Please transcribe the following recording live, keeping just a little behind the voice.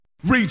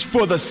Reach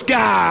for the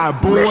sky,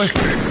 boy.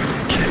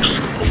 Wrestling Geeks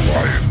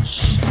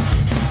Alliance.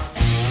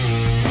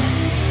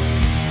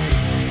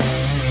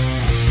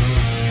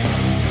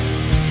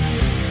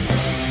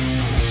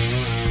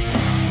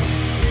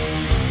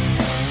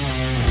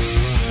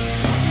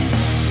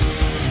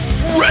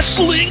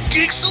 Wrestling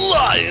Geeks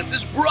Alliance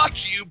is brought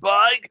to you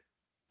by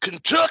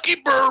Kentucky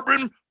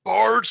Bourbon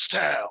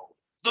Bardstown,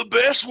 the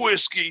best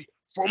whiskey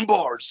from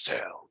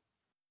Bardstown.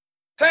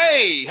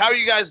 Hey, how are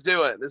you guys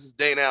doing? This is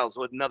Dane Alves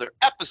with another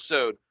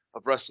episode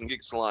of Wrestling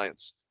Geeks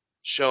Alliance,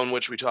 show in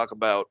which we talk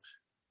about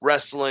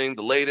wrestling,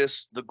 the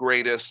latest, the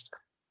greatest.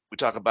 We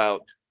talk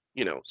about,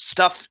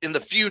 stuff in the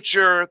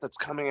future that's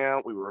coming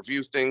out. We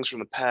review things from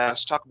the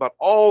past, talk about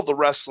all the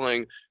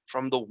wrestling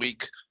from the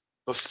week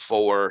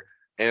before,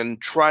 and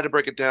try to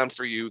break it down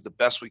for you the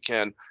best we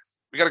can.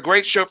 We got a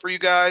great show for you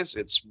guys.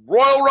 It's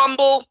Royal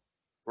Rumble.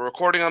 We're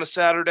recording on a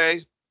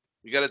Saturday.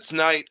 We got it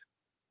tonight.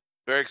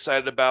 Very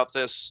excited about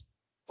this.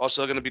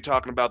 Also going to be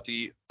talking about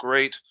the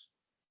great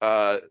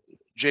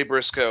Jay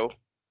Briscoe,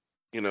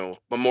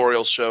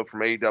 memorial show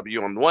from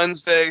AEW on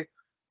Wednesday,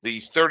 the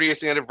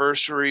 30th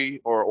anniversary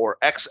or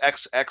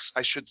XXX,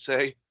 I should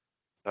say,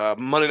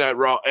 Monday Night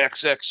Raw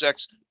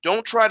XXX.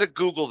 Don't try to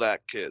Google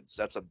that, kids.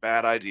 That's a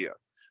bad idea.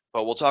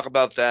 But we'll talk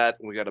about that.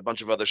 We got a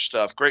bunch of other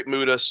stuff. Great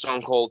Muta,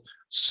 Stone Cold.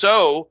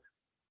 So,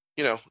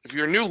 if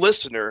you're a new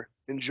listener,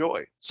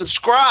 enjoy.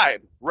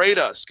 Subscribe, rate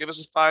us, give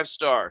us a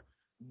 5-star.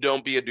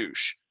 Don't be a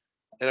douche.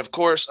 And of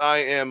course, I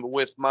am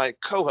with my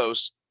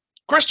co-host,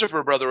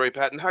 Christopher Brother Ray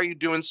Patton. How are you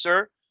doing,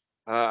 sir?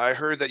 I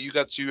heard that you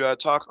got to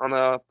talk on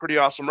a pretty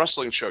awesome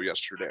wrestling show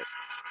yesterday.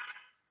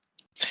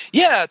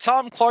 Yeah,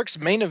 Tom Clark's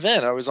Main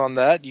Event. I was on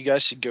that. You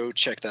guys should go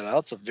check that out.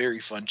 It's a very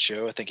fun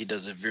show. I think he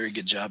does a very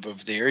good job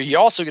over there. You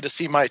also get to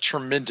see my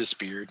tremendous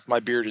beard. My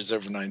beard is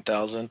over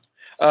 9,000.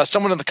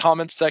 Someone in the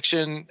comments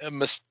section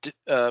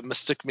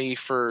mistook me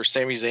for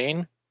Sami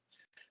Zayn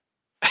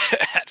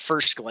at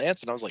first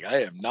glance, and I was like,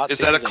 I am not. Is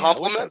Sami that a Zayn.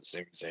 compliment?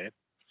 Sami Zayn.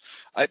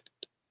 I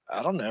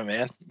don't know,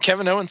 man.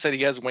 Kevin Owens said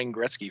he has Wayne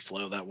Gretzky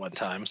flow that one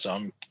time, so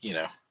I'm,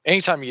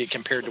 anytime you get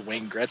compared to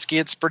Wayne Gretzky,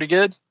 it's pretty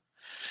good.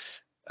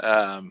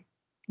 But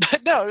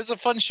no, it was a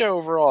fun show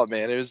overall,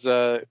 man. It was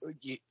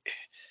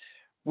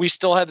we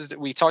still had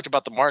we talked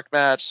about the Mark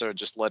match, so it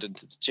just led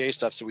into the Jay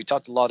stuff. So we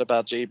talked a lot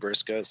about Jay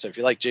Briscoe. So if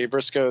you like Jay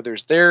Briscoe,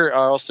 there's there.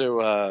 I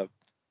also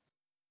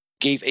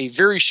gave a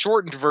very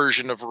shortened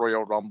version of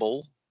Royal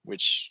Rumble,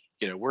 which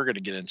we're going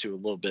to get into a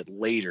little bit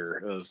later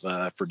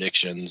of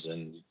predictions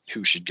and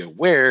who should go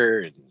where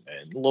and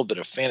a little bit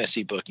of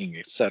fantasy booking,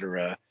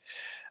 etc.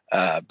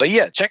 But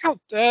yeah, check out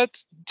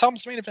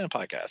Tom's Main Event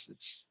podcast.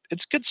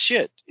 It's good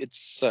shit.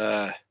 It's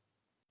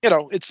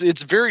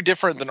it's very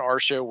different than our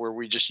show where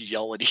we just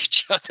yell at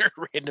each other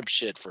random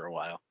shit for a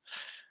while.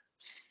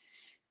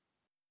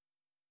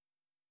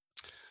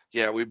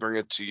 Yeah, we bring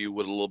it to you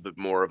with a little bit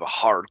more of a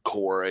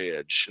hardcore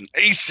edge, an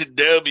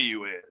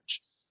ACW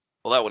edge.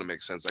 Well, that wouldn't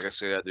make sense. I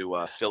guess I got to do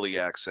a Philly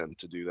accent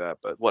to do that,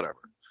 but whatever.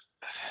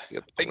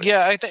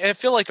 Yeah, I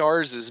feel like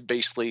ours is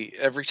basically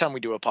every time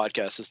we do a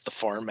podcast, it's the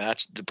farm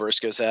match the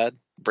Briscoes had,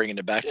 bringing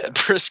it back to the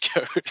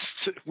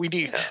Briscoes.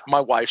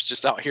 My wife's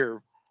just out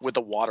here with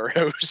a water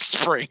hose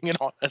spraying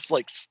it on us,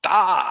 like,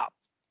 stop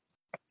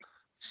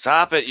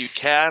it, you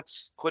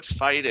cats! Quit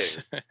fighting.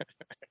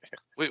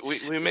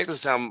 we make it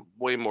sound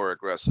way more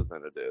aggressive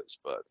than it is,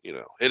 but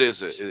it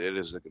is a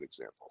good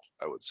example,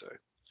 I would say. At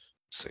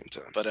the same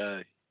time,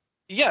 but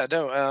yeah,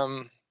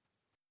 no.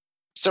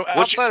 So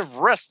outside of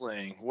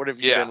wrestling, what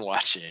have you been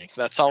watching?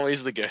 That's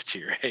always the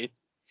go-to, right?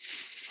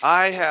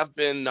 I have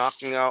been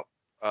knocking out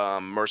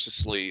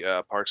mercilessly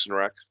Parks and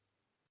Rec.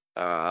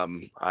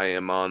 I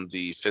am on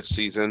the 5th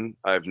season.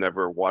 I've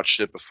never watched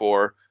it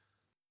before.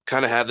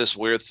 Kind of had this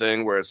weird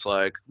thing where it's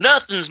like,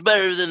 nothing's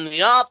better than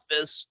The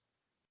Office.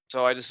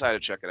 So I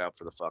decided to check it out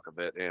for the fuck of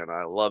it, and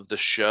I love the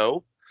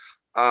show.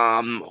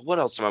 What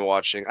else am I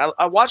watching?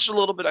 I watched a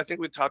little bit. I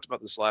think we talked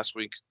about this last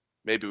week.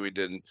 Maybe we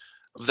didn't.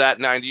 Of that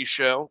 90s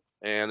show.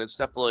 And it's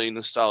definitely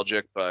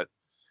nostalgic, but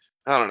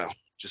I don't know,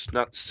 just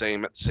not the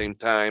same at the same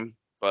time.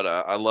 But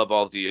I love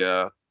all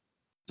the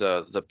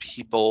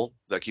people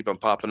that keep on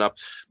popping up.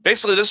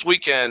 Basically, this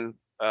weekend,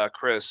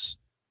 Chris,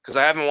 because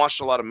I haven't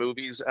watched a lot of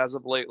movies as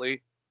of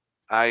lately,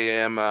 I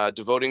am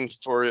devoting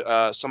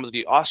for some of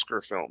the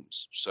Oscar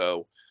films.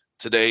 So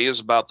today is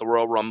about the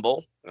Royal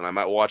Rumble, and I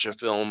might watch a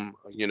film,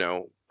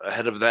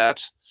 ahead of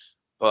that.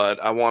 But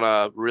I want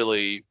to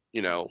really,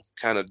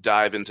 kind of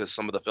dive into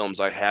some of the films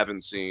I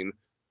haven't seen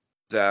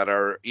that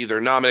are either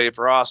nominated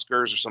for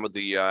Oscars or some of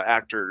the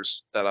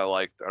actors that I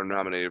like are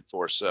nominated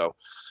for. So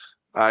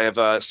I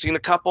have seen a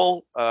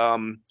couple.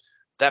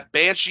 That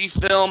Banshee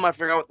film, I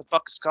forgot what the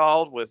fuck it's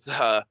called, with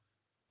oh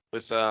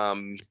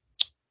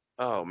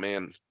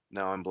man,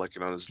 now I'm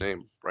blanking on his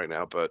name right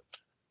now, but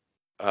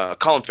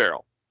Colin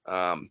Farrell.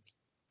 I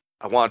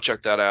want to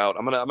check that out.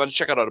 I'm gonna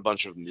check out a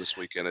bunch of them this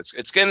weekend.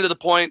 It's getting to the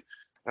point,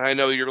 and I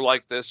know you're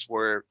like this,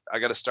 where I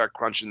got to start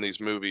crunching these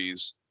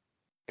movies.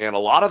 And a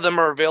lot of them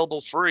are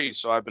available free,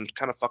 so I've been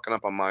kind of fucking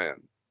up on my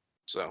end.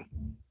 So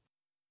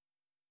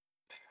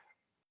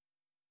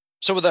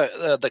So with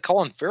the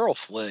Colin Farrell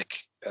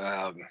flick,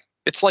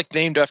 it's like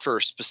named after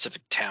a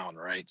specific town,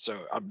 right? So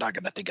I'm not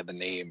going to think of the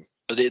name,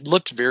 but it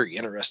looked very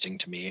interesting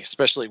to me,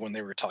 especially when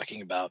they were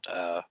talking about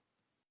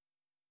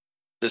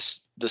the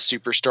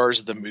superstars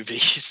of the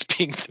movies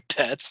being the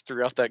pets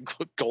throughout that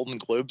Golden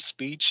Globe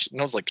speech, and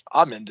I was like,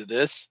 I'm into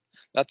this.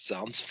 That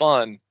sounds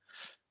fun.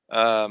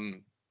 I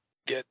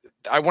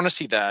want to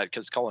see that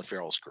because Colin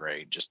Farrell's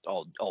great. Just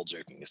all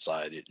joking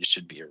aside, it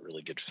should be a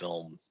really good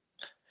film.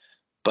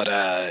 But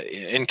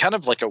in kind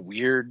of like a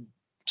weird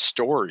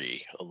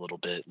story, a little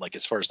bit, like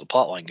as far as the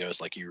plot line goes,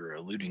 like you were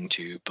alluding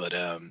to. But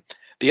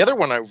the other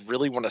one I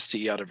really want to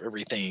see out of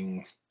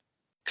everything,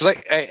 because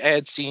I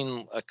had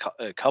seen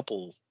a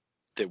couple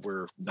that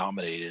were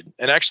nominated,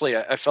 and actually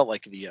I felt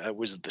like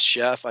was The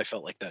Chef. I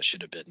felt like that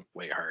should have been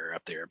way higher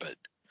up there, but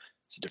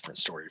it's a different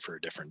story for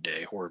a different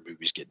day. Horror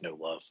movies get no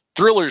love.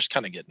 Thrillers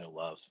kind of get no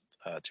love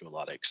to a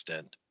lot of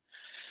extent.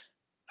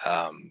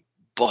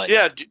 But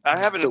yeah, I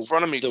have it in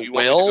front of me. Do you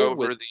want me to go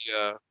over do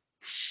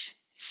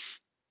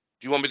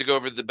you want me to go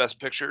over the best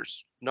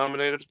pictures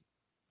nominated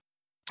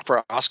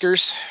for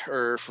Oscars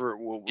or for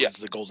what was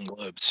the Golden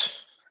Globes?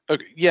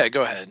 Okay, yeah,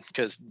 go ahead,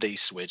 because they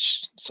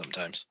switch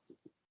sometimes.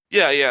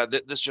 Yeah.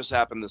 This just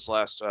happened this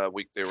last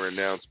week. They were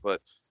announced, and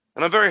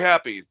I'm very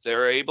happy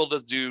they're able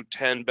to do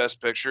 10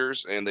 best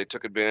pictures, and they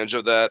took advantage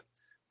of that.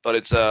 But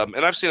it's and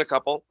I've seen a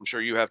couple. I'm sure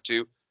you have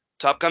too.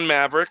 Top Gun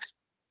Maverick,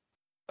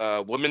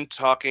 Women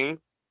Talking,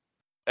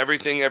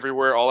 Everything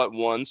Everywhere All at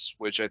Once,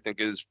 which I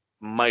think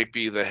might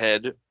be the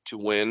head to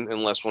win,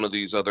 unless one of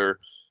these other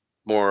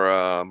more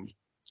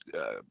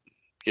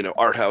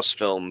art house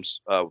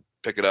films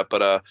pick it up.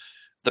 But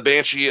The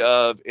Banshee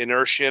of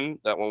Inisherin,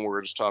 that one we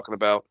were just talking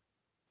about.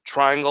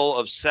 Triangle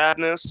of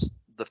Sadness,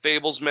 The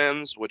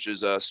Fablesmans, which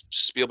is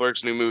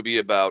Spielberg's new movie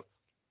about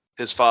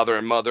his father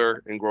and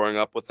mother and growing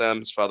up with them.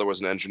 His father was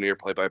an engineer,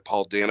 played by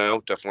Paul Dano.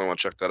 Definitely want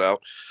to check that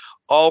out.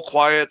 All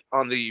Quiet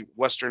on the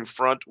Western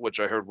Front, which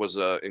I heard was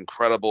an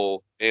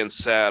incredible and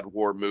sad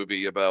war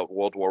movie about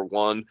World War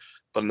I,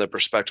 but in the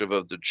perspective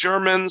of the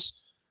Germans.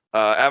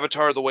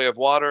 Avatar: The Way of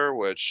Water,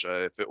 which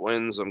if it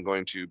wins, I'm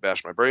going to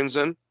bash my brains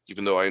in,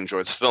 even though I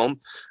enjoyed the film.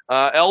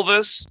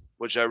 Elvis,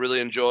 which I really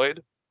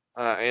enjoyed.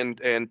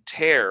 And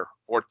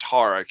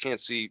Tar, I can't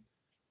see.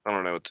 I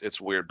don't know.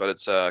 It's weird, but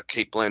it's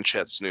Kate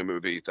Blanchett's new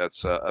movie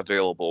that's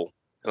available,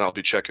 and I'll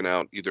be checking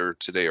out either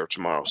today or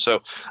tomorrow.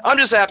 So I'm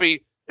just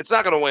happy. It's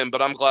not going to win,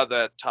 but I'm glad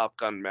that Top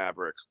Gun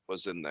Maverick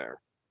was in there.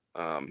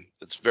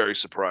 It's very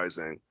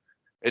surprising.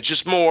 It's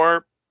just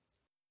more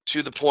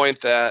to the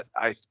point that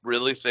I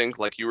really think,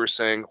 like you were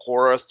saying,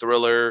 horror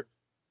thriller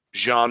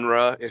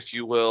genre, if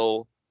you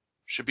will,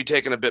 should be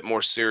taken a bit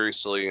more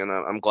seriously, and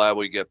I'm glad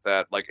we get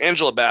that. Like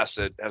Angela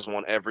Bassett has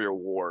won every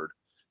award,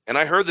 and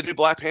I heard the new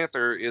Black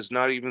Panther is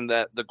not even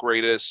the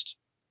greatest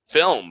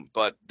film,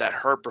 but that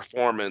her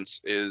performance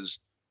is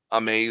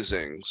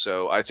amazing.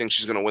 So I think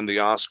she's going to win the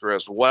Oscar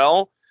as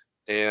well,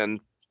 and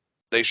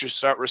they should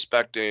start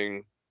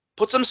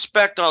put some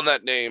respect on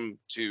that name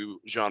to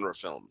genre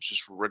films,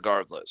 just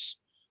regardless,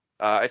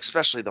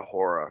 especially the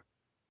horror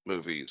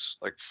movies.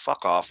 Like,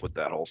 fuck off with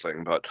that whole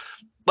thing. But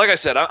like I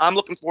said, I'm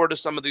looking forward to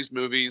some of these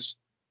movies,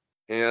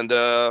 and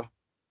I've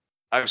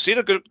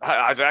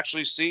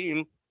actually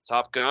seen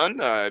Top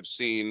Gun. I've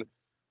seen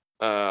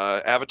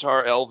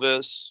Avatar,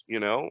 Elvis,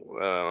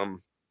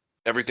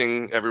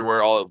 Everything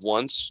Everywhere All at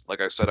Once.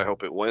 Like I said, I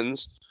hope it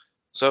wins.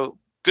 So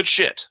good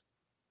shit,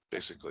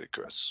 basically,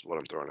 Chris, what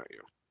I'm throwing at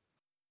you.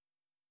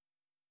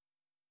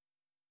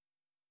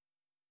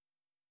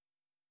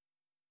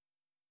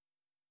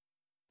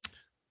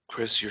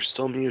 Chris, you're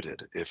still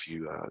muted if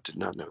you did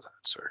not know that,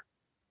 sir.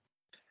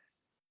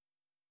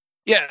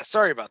 Yeah,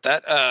 sorry about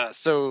that.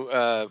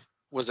 So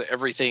was it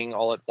Everything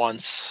All at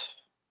Once?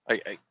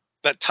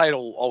 That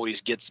title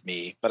always gets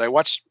me, but I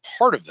watched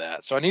part of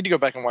that, so I need to go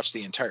back and watch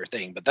the entire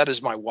thing. But that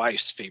is my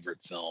wife's favorite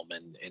film,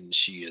 and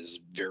she is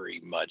very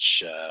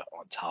much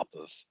on top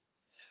of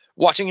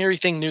watching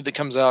everything new that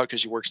comes out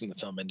because she works in the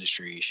film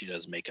industry. She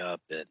does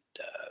makeup and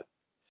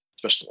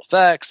special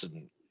effects,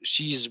 and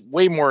she's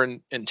way more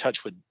in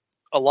touch with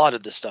a lot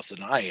of this stuff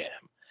than I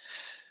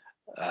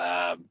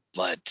am.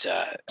 But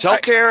tell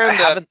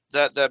Karen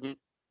that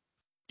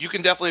you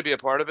can definitely be a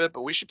part of it,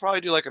 but we should probably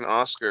do like an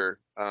Oscar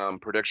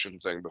prediction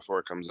thing before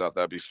it comes out.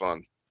 That'd be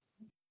fun.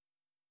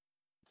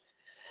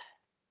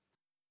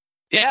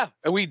 Yeah,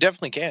 we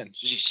definitely can.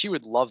 She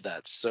would love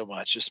that so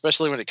much,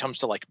 especially when it comes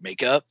to like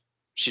makeup.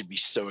 She'd be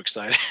so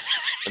excited.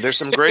 And there's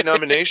some great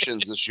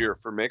nominations this year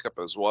for makeup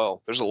as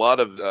well. There's a lot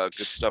of good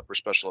stuff for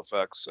special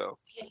effects. So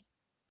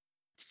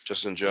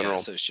just in general.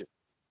 Yeah,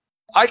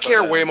 I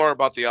care way more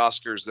about the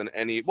Oscars than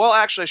any. Well,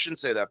 actually, I shouldn't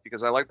say that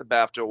because I like the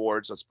BAFTA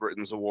Awards. That's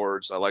Britain's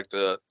awards. I like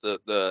the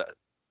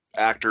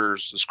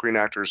actors, the Screen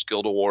Actors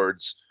Guild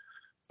Awards.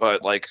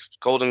 But like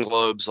Golden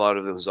Globes, a lot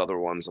of those other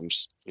ones, I'm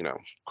just,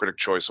 Critic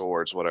Choice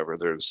Awards, whatever.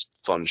 There's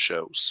fun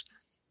shows,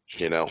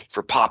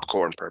 for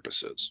popcorn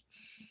purposes.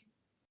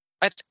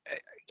 I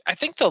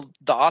think the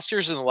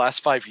Oscars in the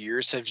last 5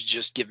 years have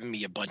just given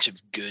me a bunch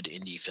of good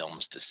indie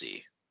films to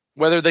see,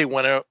 whether they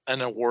win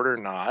an award or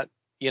not.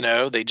 You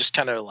know, they just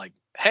kind of like,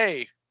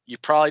 hey, you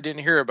probably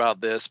didn't hear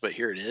about this, but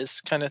here it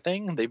is, kind of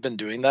thing. They've been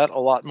doing that a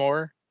lot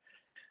more.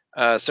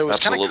 So it was kind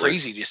of Absolutely.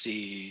 crazy to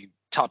see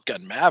Top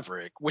Gun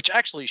Maverick, which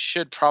actually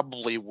should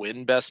probably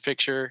win Best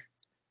Picture.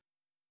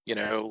 You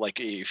know, like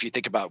if you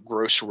think about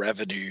gross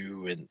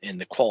revenue and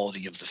the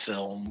quality of the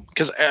film,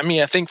 because I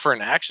mean, I think for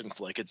an action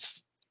flick,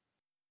 it's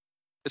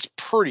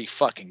pretty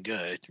fucking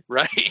good,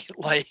 right?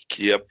 Like,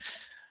 Yep.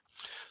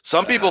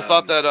 Some people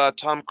thought that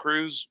Tom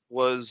Cruise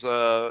was.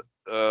 I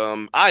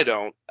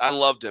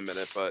loved him in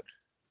it, but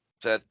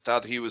that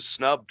thought he was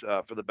snubbed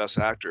for the best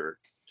actor.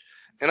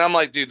 And I'm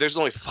like, dude, there's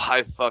only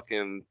 5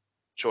 fucking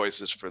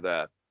choices for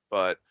that.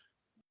 But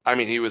I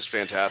mean, he was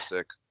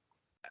fantastic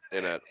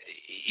in it.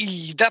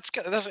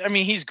 that's I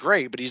mean, he's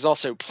great, but he's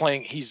also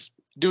he's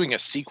doing a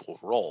sequel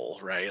role,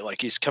 right?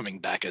 Like he's coming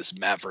back as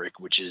Maverick,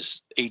 which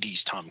is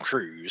 80s Tom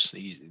Cruise,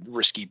 he's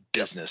risky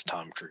business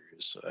Tom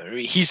Cruise. I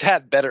mean, he's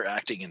had better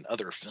acting in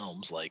other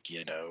films, like,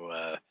 you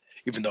know,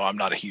 even though I'm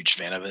not a huge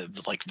fan of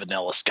it, like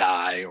Vanilla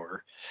Sky,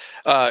 or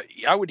I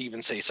would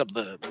even say some of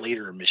the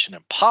later Mission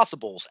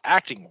Impossibles,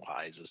 acting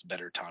wise, is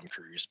better Tom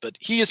Cruise, but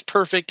he is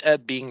perfect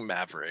at being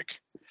Maverick.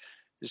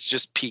 It's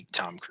just peak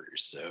Tom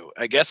Cruise. So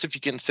I guess if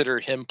you consider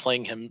him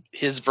playing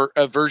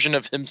a version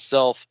of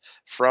himself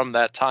from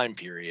that time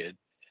period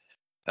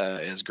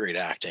as great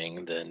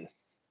acting, then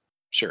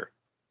sure.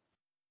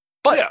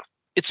 But Yeah.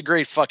 it's a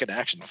great fucking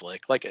action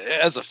flick. Like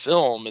as a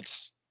film,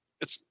 it's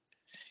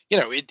you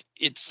know,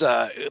 it's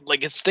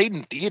like it stayed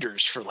in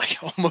theaters for like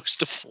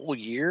almost a full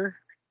year,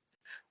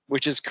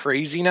 which is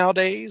crazy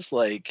nowadays.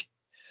 Like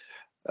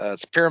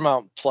it's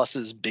Paramount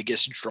Plus's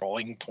biggest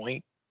drawing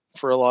point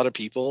for a lot of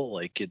people.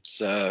 Like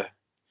it's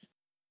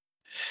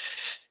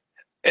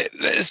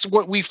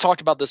what we've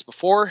talked about this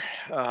before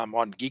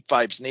on Geek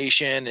Vibes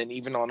Nation and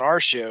even on our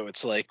show.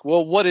 It's like,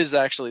 well, what is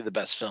actually the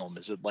best film?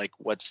 Is it like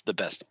what's the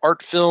best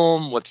art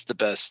film? What's the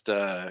best?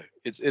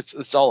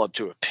 It's all up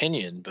to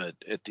opinion, but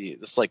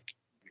it's like,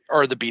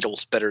 are the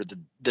Beatles better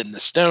than the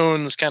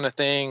Stones kind of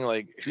thing?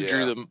 Like who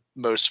drew the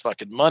most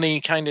fucking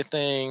money kind of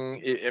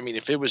thing? I mean,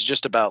 if it was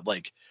just about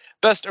like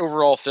best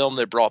overall film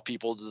that brought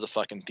people to the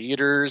fucking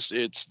theaters,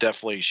 it's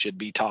definitely should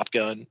be Top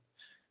Gun.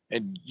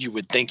 And you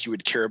would think you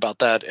would care about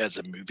that as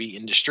a movie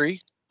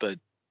industry, but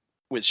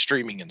with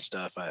streaming and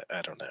stuff,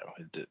 I don't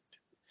know.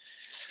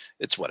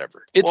 It's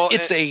whatever.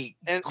 It's a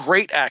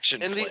great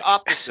action flick.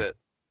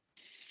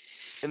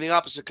 In the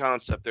opposite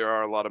concept, there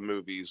are a lot of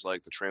movies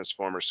like the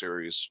Transformer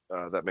series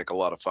that make a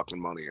lot of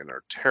fucking money and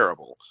are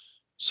terrible.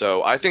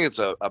 So I think it's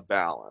a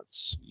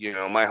balance. You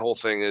know, my whole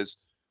thing is,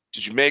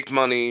 did you make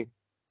money?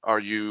 Are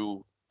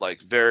you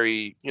like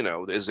very, you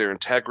know, is there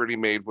integrity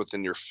made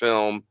within your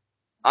film?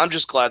 I'm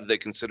just glad that they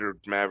considered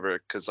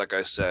Maverick because, like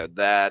I said,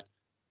 that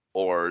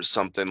or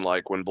something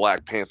like when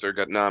Black Panther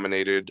got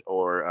nominated,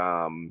 or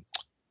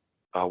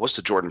what's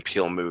the Jordan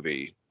Peele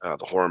movie, the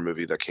horror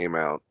movie that came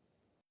out?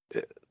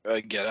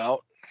 Get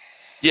Out.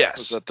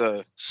 Yes.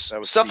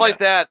 Stuff like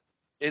that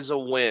is a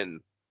win.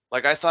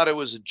 Like I thought it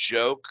was a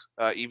joke,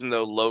 even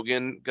though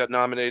Logan got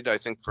nominated, I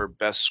think for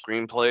best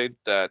screenplay,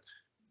 that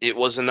it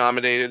wasn't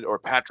nominated, or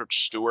Patrick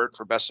Stewart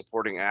for best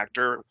supporting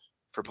actor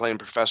for playing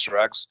Professor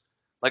X.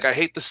 Like I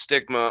hate the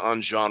stigma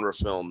on genre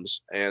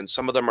films, and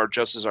some of them are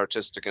just as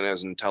artistic and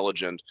as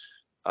intelligent.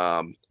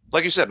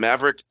 Like you said,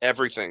 Maverick,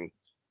 everything,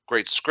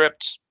 great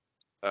script,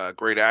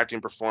 great acting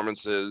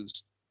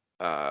performances.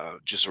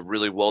 Just a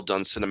really well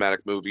done cinematic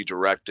movie,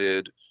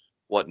 directed,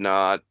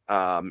 whatnot,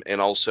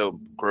 and also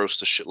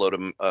grossed a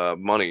shitload of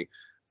money.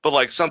 But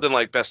like something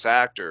like Best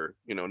Actor,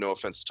 you know, no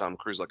offense to Tom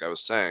Cruise, like I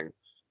was saying,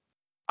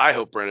 I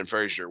hope Brendan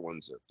Fraser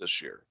wins it this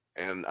year.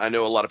 And I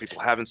know a lot of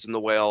people haven't seen The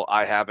Whale.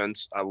 I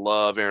haven't. I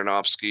love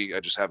Aronofsky. I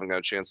just haven't got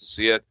a chance to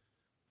see it.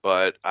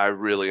 But I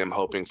really am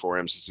hoping for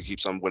him since he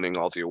keeps on winning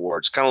all the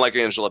awards. Kind of like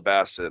Angela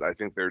Bassett. I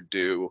think they're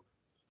due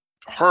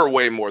her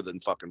way more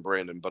than fucking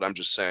Brandon. But I'm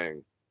just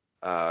saying,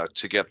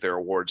 to get their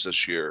awards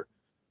this year.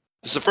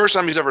 This is the first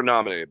time he's ever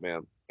nominated,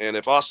 man. And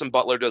if Austin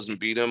Butler doesn't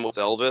beat him with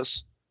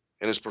Elvis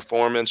and his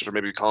performance, or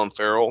maybe Colin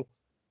Farrell,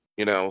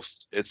 you know,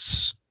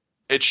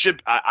 it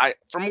should. I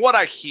from what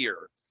I hear,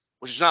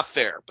 which is not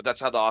fair, but that's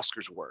how the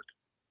Oscars work.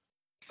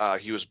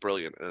 He was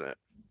brilliant in it.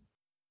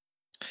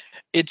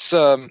 It's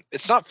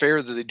not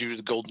fair that they do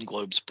the Golden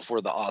Globes before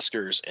the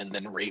Oscars and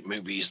then rate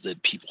movies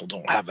that people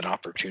don't have an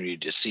opportunity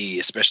to see,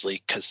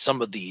 especially because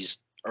some of these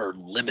are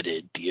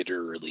limited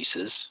theater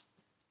releases.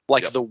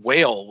 Like The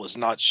Whale was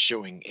not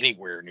showing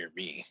anywhere near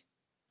me.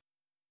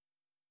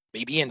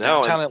 Maybe in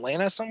downtown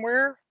Atlanta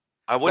somewhere.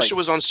 I wish it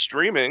was on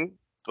streaming,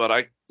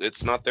 but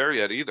it's not there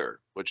yet either,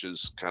 which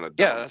is kind of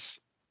dumb. Yeah,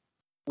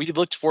 we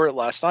looked for it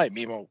last night.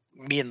 Me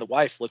and the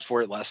wife looked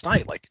for it last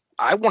night. Like,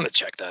 I want to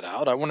check that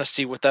out. I want to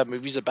see what that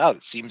movie's about.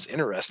 It seems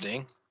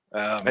interesting.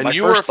 And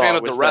you were a fan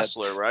of The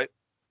Wrestler, right?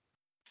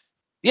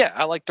 Yeah,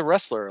 I like The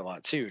Wrestler a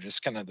lot too.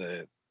 Just kind of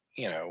the,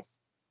 you know,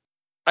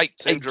 I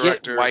director,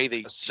 get why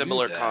they a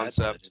similar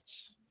concept.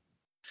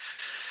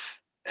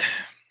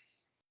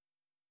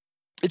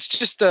 It's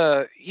just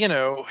you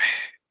know,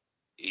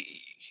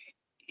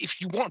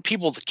 if you want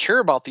people to care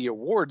about the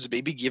awards,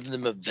 maybe give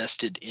them a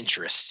vested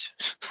interest.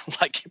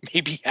 Like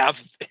maybe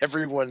have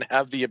everyone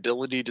have the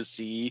ability to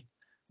see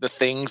the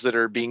things that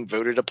are being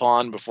voted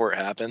upon before it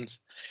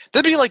happens.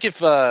 That'd be like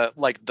if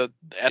like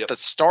at the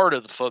start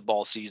of the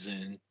football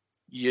season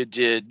you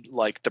did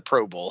like the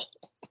Pro Bowl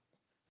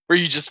where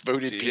you just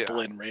voted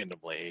people in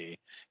randomly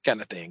kind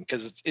of thing,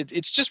 because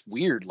it's just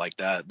weird like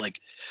that.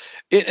 Like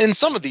and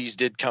some of these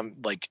did come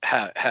like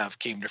have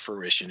came to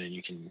fruition and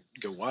you can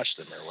go watch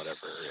them or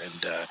whatever.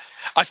 And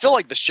I feel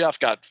like The Chef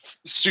got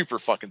super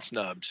fucking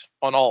snubbed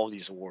on all of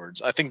these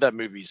awards. I think that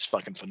movie's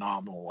fucking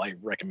phenomenal. I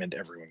recommend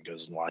everyone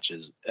goes and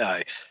watches.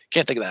 I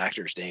can't think of the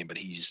actor's name, but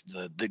he's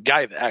the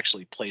guy that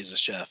actually plays the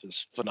chef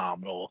is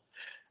phenomenal.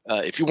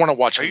 If you want to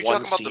watch, are you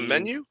talking about The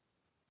Menu?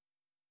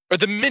 Or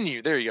The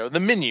Menu, there you go.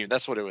 The Menu,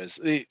 that's what it was.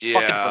 Fucking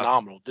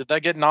phenomenal. Did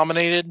that get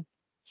nominated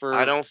for?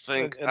 I don't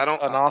think an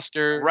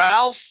Oscar.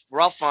 Ralph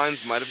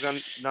Fiennes might have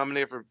gotten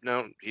nominated for.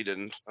 No, he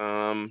didn't.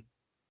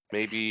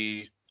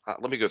 Maybe.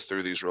 Let me go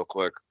through these real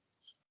quick.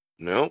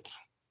 Nope.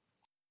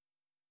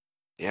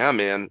 Yeah,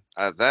 man,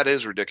 that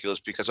is ridiculous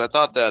because I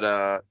thought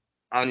that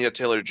Anya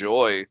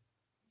Taylor-Joy.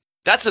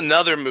 That's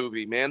another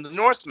movie, man. The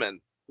Northman,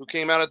 who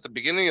came out at the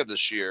beginning of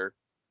this year.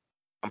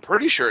 I'm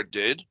pretty sure it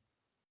did.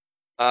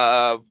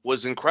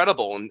 Was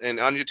incredible, and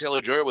Anya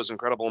Taylor-Joy was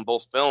incredible in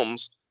both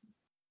films.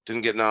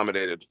 Didn't get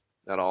nominated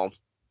at all.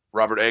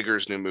 Robert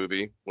Eggers' new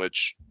movie,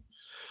 which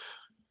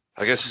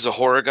I guess he's a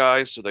horror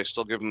guy, so they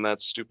still give him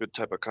that stupid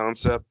type of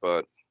concept.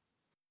 But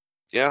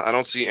yeah, I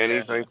don't see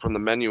anything from The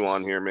Menu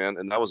on here, man.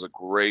 And that was a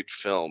great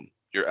film.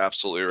 You're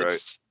absolutely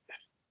right.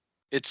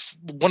 It's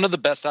one of the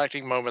best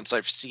acting moments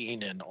I've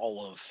seen in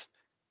all of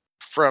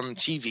from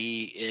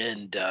TV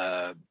and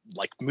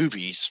like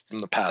movies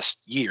from the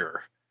past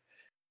year.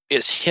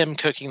 Is him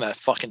cooking that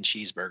fucking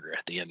cheeseburger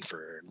at the end for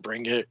her and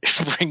bringing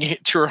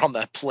it to her on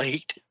that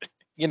plate.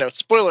 You know,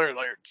 spoiler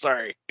alert.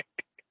 Sorry.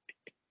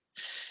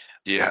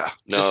 Yeah,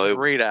 just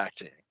great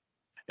acting,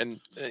 and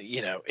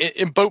you know,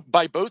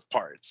 by both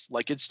parts.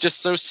 Like it's just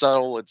so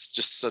subtle. It's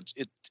just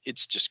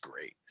it's just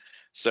great.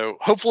 So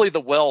hopefully The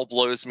Well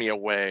blows me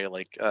away.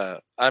 Like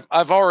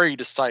I've already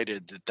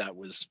decided that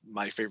was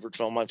my favorite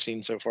film I've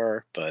seen so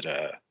far. But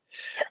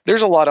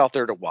there's a lot out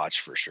there to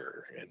watch for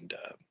sure. And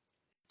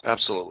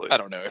absolutely. I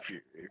don't know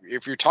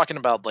if you're talking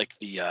about like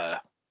the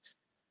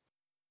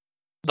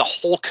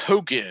Hulk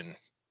Hogan,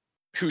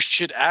 who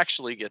should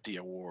actually get the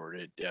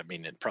award.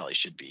 It probably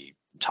should be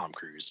Tom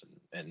Cruise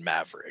and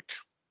Maverick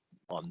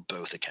on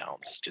both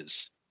accounts,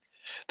 because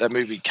that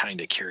movie kind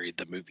of carried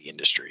the movie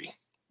industry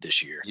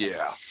this year.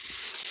 Yeah,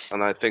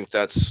 and I think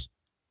that's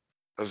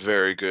a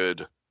very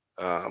good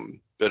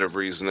bit of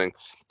reasoning.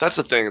 That's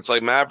the thing. It's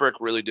like Maverick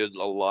really did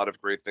a lot of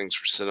great things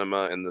for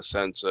cinema in the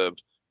sense of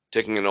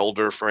taking an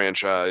older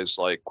franchise,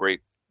 like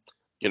great,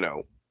 you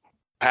know,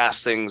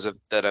 past things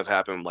that have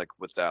happened, like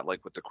with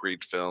the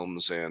Creed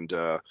films, and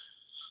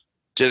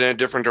did in a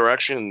different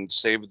direction,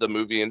 saved the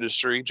movie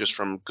industry just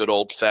from good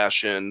old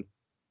fashioned,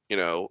 you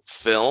know,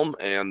 film.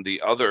 And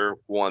the other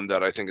one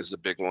that I think is the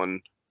big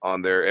one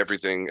on there,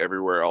 Everything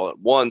Everywhere All at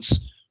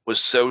Once, was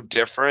so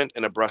different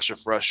and a breath of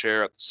fresh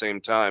air at the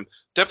same time.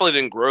 Definitely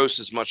didn't gross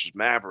as much as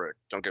Maverick,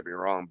 don't get me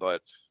wrong,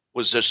 but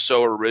was just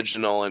so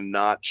original and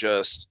not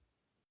just,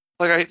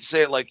 like, I hate to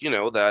say it, like, you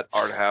know, that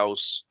art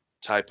house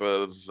type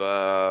of,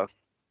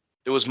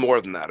 it was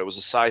more than that. It was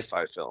a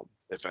sci-fi film,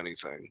 if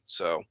anything.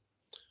 So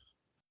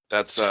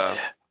that's,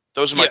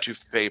 those are my two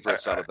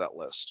favorites out of that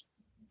list.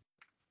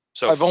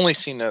 So I've only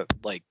seen a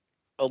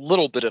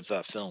little bit of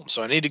that film,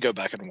 so I need to go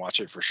back and watch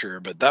it for sure.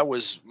 But that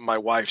was my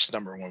wife's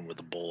number one with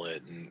a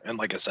bullet. And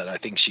like I said, I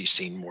think she's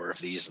seen more of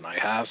these than I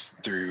have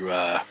through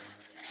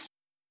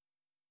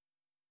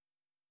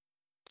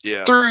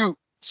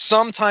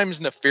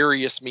sometimes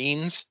nefarious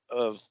means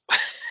of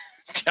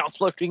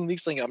downloading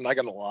these things. I'm not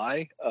gonna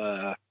lie,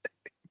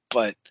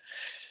 but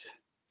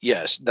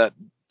yes, that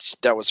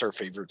was her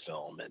favorite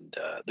film. And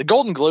the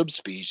Golden Globe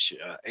speech,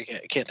 I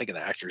can't think of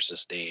the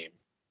actress's name,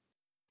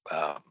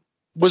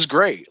 was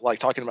great. Like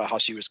talking about how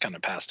she was kind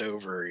of passed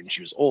over and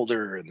she was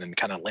older and then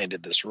kind of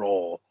landed this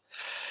role.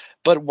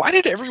 But why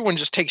did everyone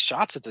just take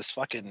shots at this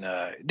fucking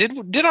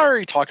did I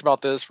already talk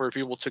about this, where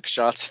people took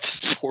shots at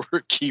this poor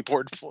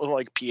keyboard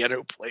like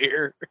piano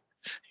player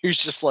who's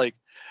just like,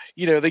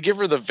 you know, they give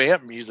her the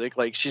vamp music,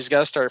 like she's got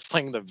to start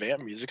playing the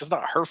vamp music. It's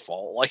not her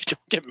fault. Like,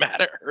 don't get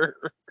mad at her.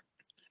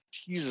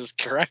 Jesus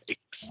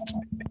Christ.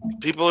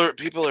 People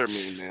are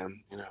mean,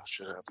 man. You know,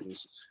 shit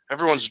happens.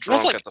 Everyone's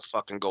drunk at the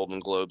fucking Golden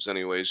Globes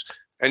anyways.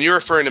 And you're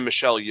referring to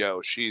Michelle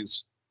Yeoh.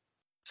 She's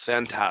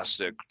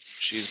fantastic.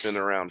 She's been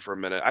around for a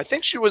minute. I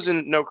think she was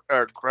in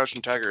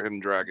Crouching Tiger,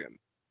 Hidden Dragon,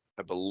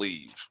 I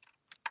believe.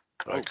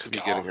 But I could be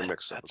getting her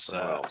mixed up with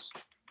someone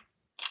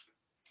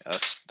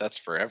else. That's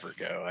forever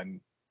ago.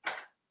 And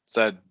is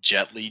that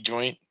Jet Li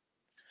joint?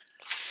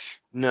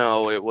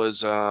 No, it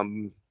was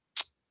God.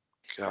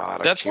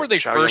 That's where they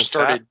first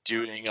started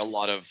doing a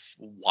lot of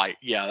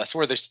that's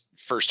where they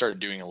first started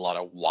doing a lot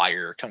of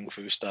wire kung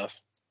fu stuff.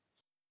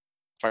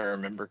 if I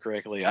remember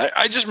correctly.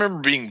 I just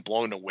remember being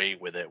blown away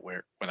with it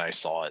when I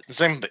saw it.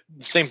 The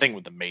same thing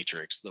with the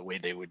Matrix, the way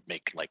they would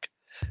make like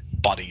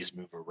bodies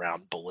move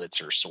around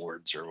bullets or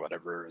swords or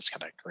whatever is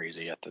kind of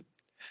crazy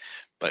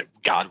but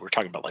God, we're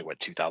talking about like what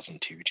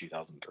 2002,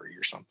 2003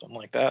 or something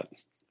like that.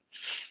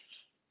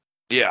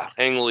 Yeah,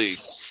 Ang Lee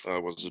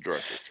was the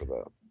director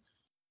for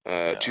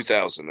that.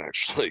 2000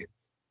 actually.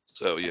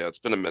 So yeah, it's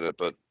been a minute,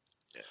 but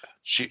Yeah.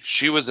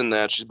 she was in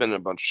that. She's been in a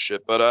bunch of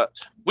shit. But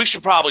we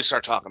should probably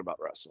start talking about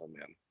wrestling,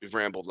 man. We've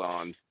rambled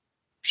on.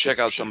 Check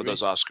out some of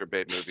those Oscar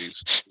bait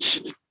movies.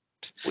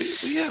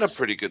 We had a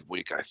pretty good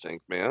week, I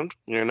think, man.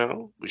 You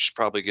know, we should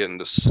probably get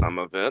into some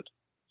of it.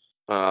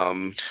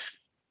 Talk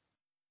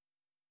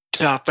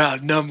about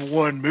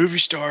 #1 movie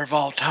star of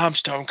all time,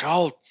 Stone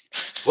Cold.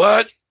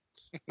 What?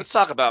 Let's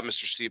talk about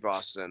Mr. Steve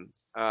Austin.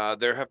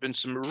 There have been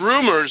some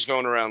rumors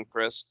going around,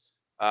 Chris.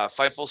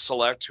 Fightful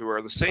Select, who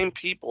are the same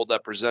people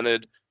that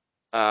presented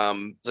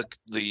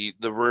the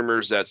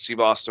rumors that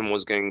Steve Austin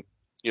was getting,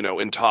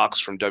 in talks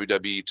from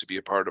WWE to be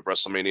a part of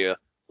WrestleMania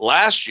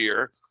last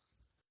year,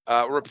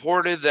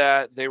 reported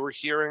that they were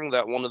hearing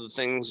that one of the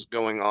things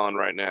going on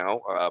right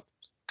now,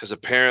 because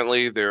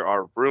apparently there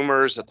are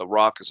rumors that The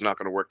Rock is not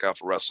going to work out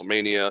for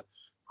WrestleMania.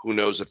 Who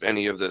knows if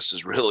any of this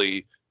is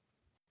really,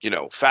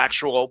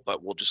 factual,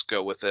 but we'll just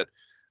go with it.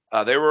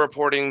 They were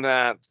reporting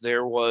that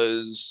there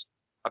was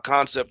a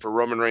concept for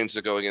Roman Reigns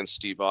to go against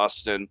Steve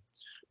Austin.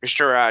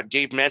 Mr.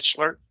 Dave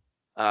Metzler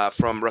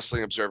from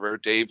Wrestling Observer,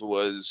 Dave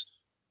was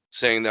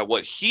saying that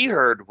what he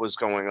heard was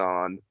going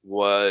on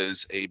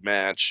was a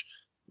match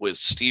with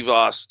Steve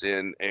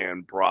Austin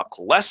and Brock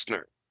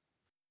Lesnar.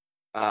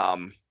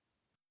 And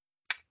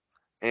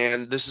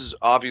this has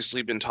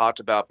obviously been talked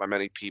about by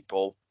many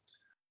people.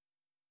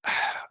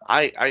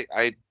 I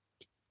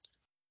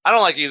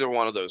don't like either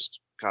one of those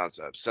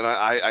concepts, and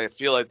I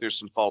feel like there's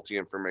some faulty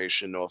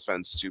information. No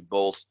offense to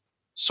both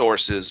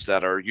sources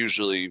that are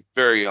usually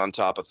very on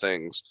top of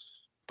things,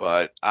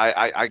 but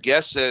I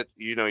guess that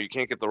you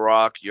can't get The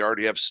Rock. You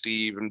already have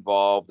Steve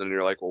involved, and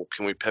you're like, well,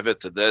 can we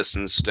pivot to this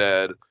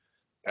instead?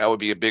 That would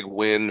be a big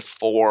win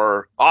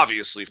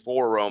obviously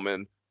for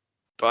Roman,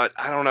 but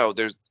I don't know.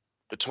 There's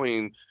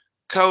between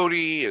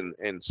Cody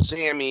and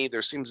Sammy,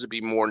 there seems to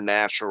be more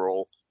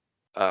natural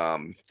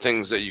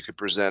things that you could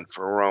present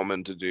for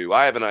Roman to do.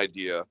 I have an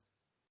idea,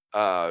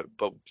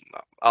 but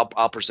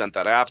I'll present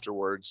that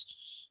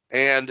afterwards.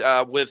 And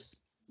with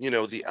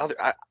the other,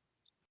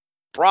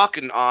 Brock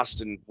and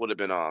Austin would have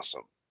been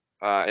awesome,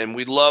 and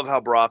we love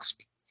how Brock's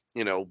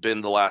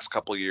been the last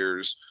couple of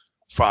years.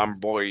 Farm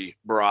boy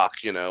Brock,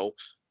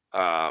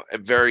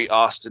 very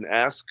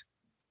Austin-esque.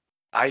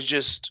 I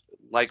just,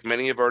 like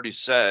many have already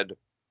said,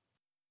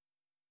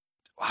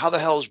 how the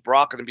hell is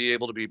Brock going to be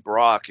able to be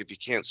Brock if he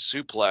can't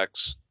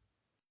suplex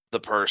the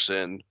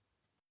person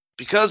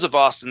because of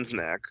Austin's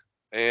neck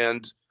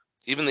and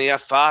even the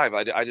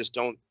F5? I just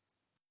don't.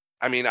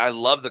 I mean, I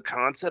love the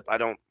concept. I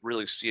don't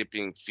really see it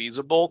being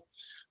feasible.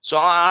 So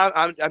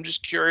I'm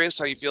just curious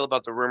how you feel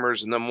about the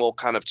rumors, and then we'll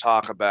kind of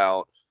talk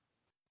about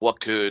what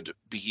could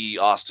be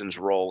Austin's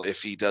role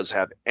if he does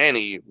have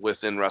any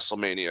within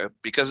WrestleMania,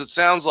 because it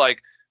sounds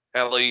like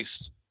at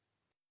least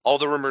all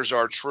the rumors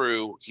are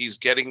true. He's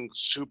getting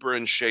super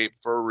in shape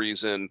for a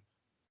reason.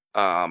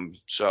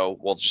 So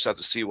we'll just have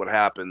to see what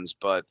happens.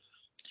 But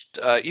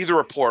either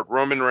report,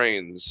 Roman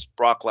Reigns,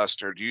 Brock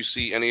Lesnar, do you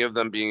see any of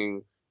them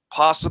being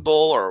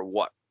possible or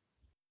what?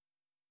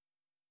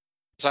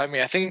 So,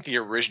 I think the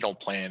original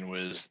plan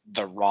was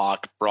The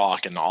Rock,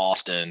 Brock, and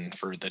Austin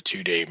for the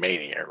 2-day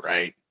Mania,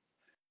 right?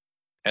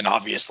 And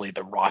obviously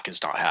The Rock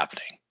is not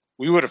happening.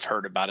 We would have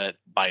heard about it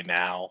by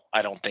now.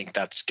 I don't think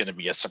that's going to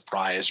be a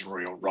surprise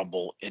Royal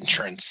Rumble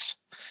entrance.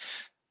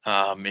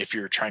 If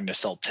you're trying to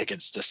sell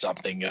tickets to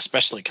something,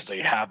 especially because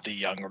they have the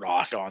Young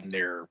Rock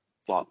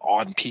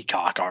on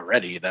Peacock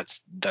already.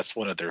 That's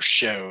one of their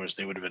shows.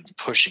 They would have been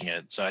pushing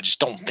it. So I just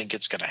don't think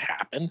it's going to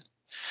happen.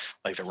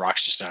 Like The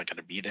Rock's just not going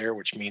to be there,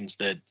 which means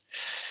that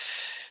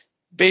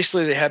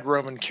basically they had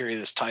Roman carry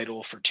this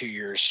title for 2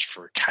 years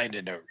for kind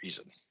of no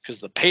reason, because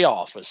the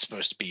payoff was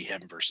supposed to be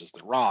him versus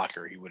The Rock,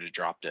 or he would have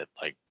dropped it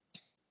like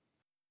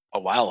a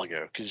while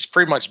ago, because he's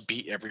pretty much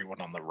beat everyone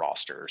on the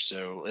roster.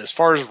 So as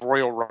far as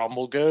Royal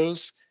Rumble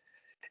goes,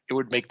 it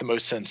would make the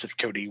most sense if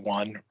Cody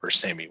won or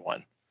Sammy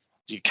won.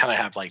 You kind of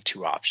have like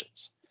two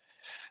options.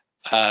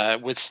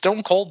 With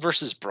Stone Cold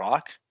versus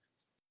Brock,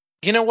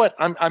 you know what?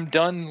 I'm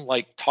done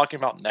like talking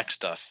about next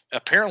stuff.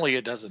 Apparently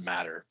it doesn't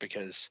matter,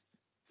 because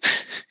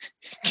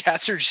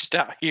cats are just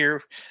out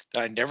here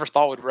that I never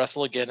thought would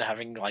wrestle again,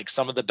 having like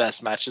some of the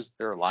best matches of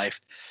their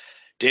life.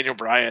 Daniel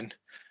Bryan,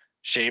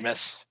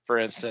 Sheamus, for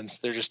instance,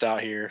 they're just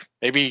out here.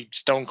 Maybe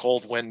Stone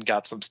Cold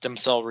got some stem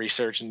cell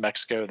research in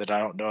Mexico that I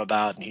don't know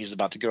about, and he's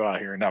about to go out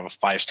here and have a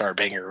 5-star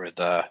banger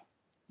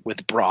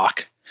with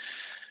Brock.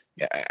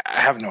 Yeah,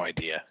 I have no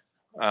idea.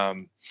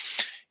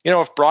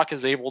 If Brock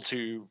is able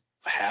to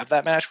have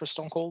that match with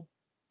Stone Cold,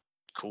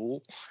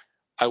 cool.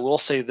 I will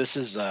say this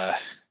is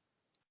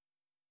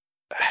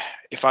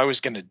if I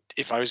was gonna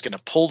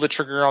pull the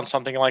trigger on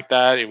something like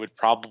that, it would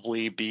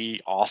probably be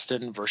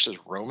Austin versus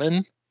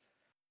Roman.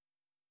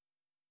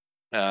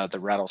 The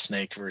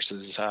Rattlesnake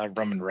versus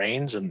Roman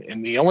Reigns,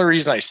 and the only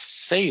reason I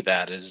say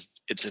that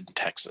is it's in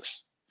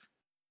Texas,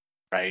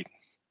 right?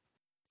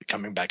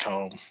 Coming back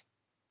home.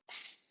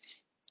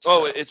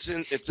 Oh, it's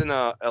in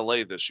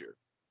LA this year.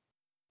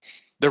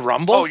 The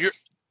Rumble?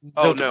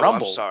 Oh, the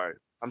Rumble.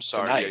 I'm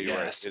sorry. Tonight, yeah, you're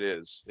yes. right. It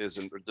is.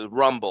 The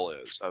Rumble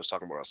is. I was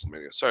talking about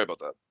WrestleMania. Sorry about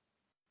that.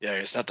 Yeah,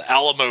 it's at the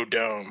Alamo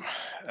Dome.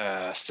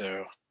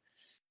 So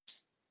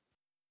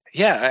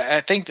yeah,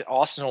 I think that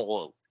Austin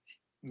will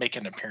make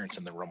an appearance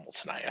in the Rumble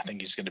tonight. I think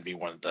he's going to be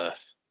one of the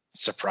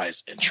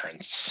surprise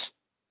entrants.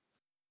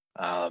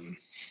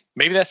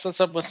 Maybe that sets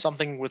up with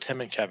something with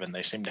him and Kevin.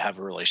 They seem to have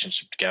a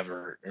relationship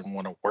together and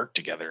want to work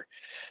together.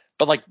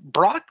 But like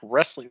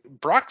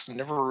Brock's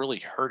never really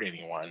hurt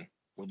anyone,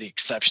 with the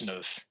exception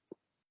of,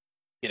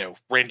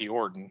 Randy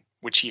Orton,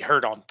 which he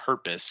hurt on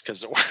purpose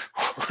because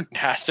Orton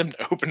asked him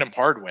to open him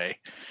hard way.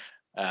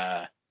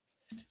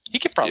 He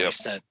could probably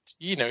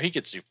he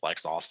could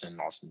suplex Austin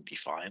and Austin would be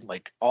fine.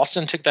 Like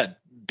Austin took that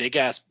big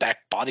ass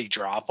back body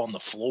drop on the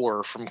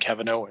floor from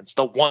Kevin Owens.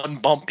 The one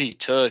bump he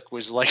took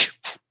was like,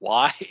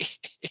 why?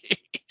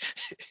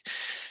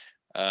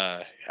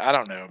 I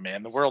don't know,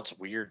 man. The world's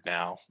weird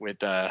now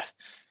with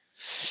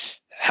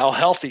how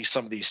healthy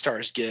some of these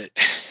stars get.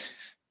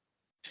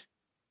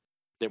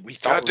 That we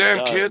thought Goddamn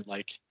were done. kid.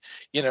 Like,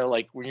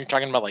 like when you're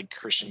talking about like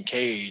Christian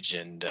Cage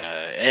and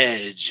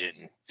Edge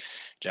and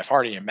Jeff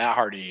Hardy and Matt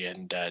Hardy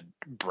and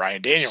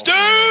Bryan Danielson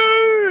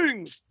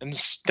and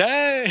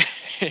Stang.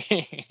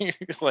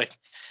 Like,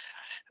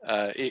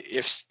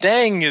 if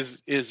Stang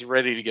is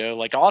ready to go,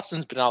 like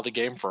Austin's been out of the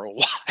game for a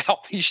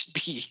while, he should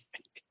be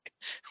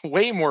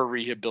way more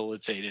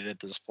rehabilitated at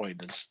this point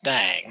than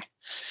Stang.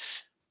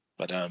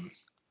 But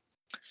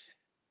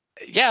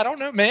yeah, I don't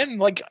know, man.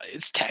 Like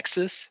it's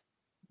Texas.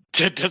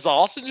 Does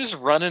Austin just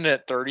run in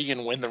at 30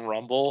 and win the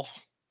Rumble?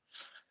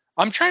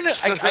 I'm trying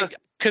to,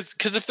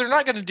 because if they're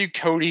not going to do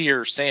Cody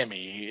or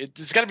Sammy,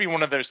 it's got to be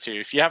one of those two.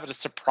 If you have a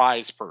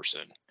surprise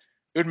person,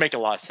 it would make a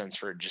lot of sense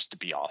for it just to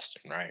be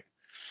Austin, right?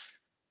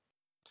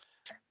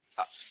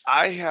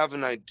 I have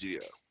an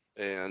idea,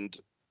 and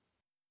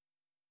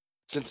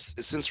since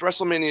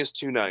WrestleMania is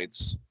 2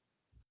 nights,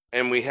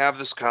 and we have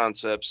this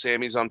concept,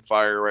 Sammy's on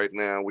fire right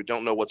now. We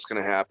don't know what's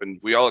going to happen.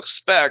 We all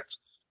expect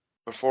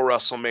before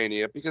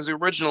WrestleMania, because the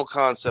original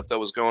concept that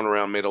was going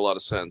around made a lot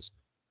of sense.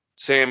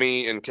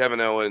 Sammy and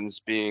Kevin Owens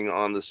being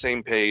on the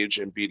same page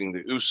and beating the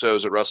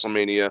Usos at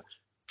WrestleMania.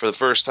 For the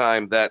first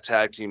time, that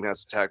tag team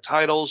has tag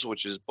titles,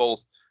 which is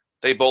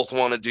they both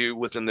want to do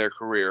within their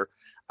career.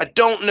 I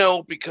don't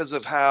know, because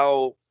of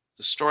how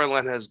the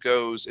storyline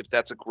goes, if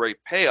that's a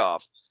great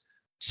payoff.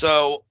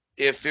 So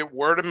if it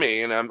were to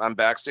me, and I'm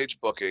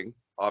backstage booking,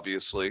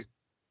 obviously,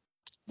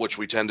 which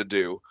we tend to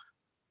do,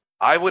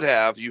 I would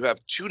have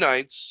 2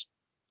 nights.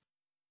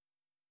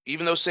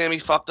 Even though Sammy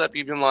fucked up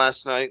even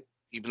last night,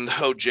 even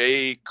though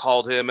Jay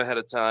called him ahead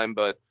of time,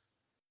 but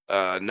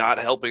not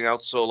helping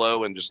out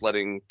Solo and just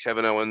letting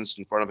Kevin Owens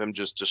in front of him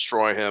just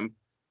destroy him,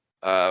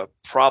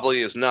 probably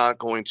is not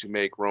going to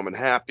make Roman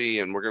happy.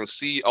 And we're going to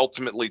see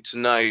ultimately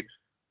tonight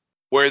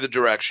where the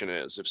direction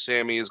is, if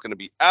Sammy is going to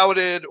be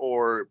outed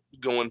or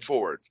going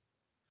forward.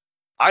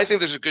 I think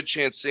there's a good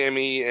chance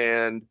Sammy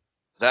and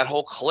that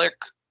whole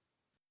clique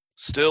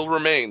still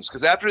remains,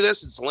 because after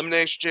this, it's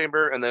Elimination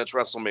Chamber and then it's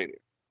WrestleMania.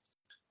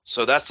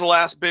 So that's the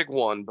last big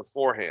one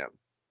beforehand.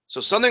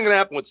 So something can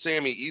happen with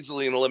Sammy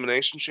easily in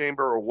Elimination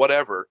Chamber or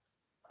whatever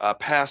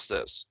past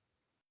this.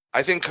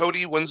 I think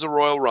Cody wins the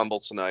Royal Rumble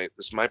tonight.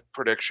 This is my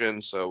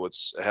prediction, so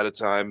it's ahead of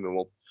time, and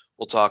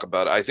we'll talk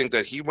about it. I think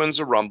that he wins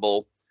the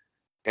Rumble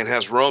and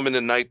has Roman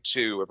in night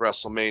 2 of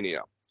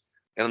WrestleMania.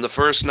 And on the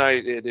first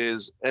night,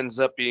 ends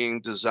up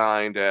being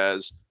designed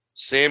as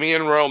Sammy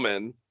and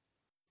Roman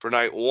for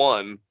night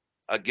 1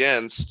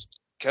 against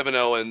Kevin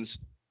Owens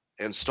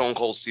and Stone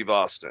Cold Steve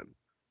Austin.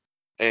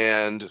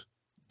 And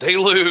they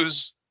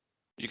lose.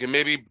 You can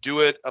maybe do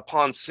it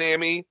upon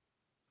Sammy,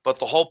 but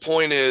the whole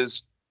point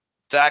is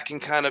that can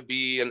kind of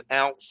be an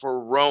out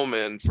for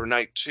Roman for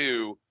night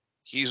 2.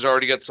 He's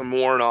already got some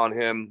warrant on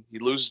him. He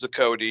loses to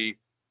Cody,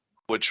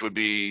 which would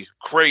be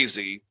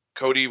crazy.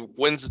 Cody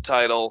wins the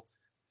title,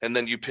 and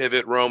then you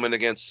pivot Roman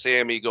against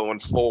Sammy going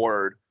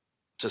forward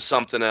to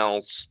something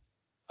else,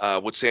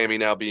 with Sammy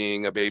now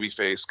being a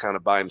babyface kind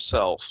of by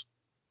himself.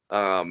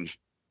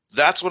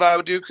 That's what I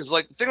would do, because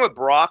like the thing with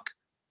Brock,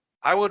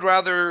 I would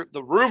rather,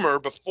 the rumor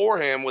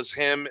beforehand was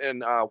him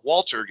and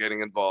Walter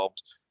getting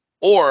involved.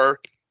 Or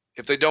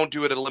if they don't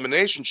do it at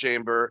Elimination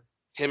Chamber,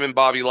 him and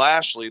Bobby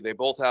Lashley, they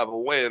both have a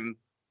win,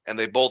 and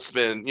they both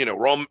been,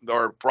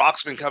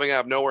 Brock's been coming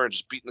out of nowhere and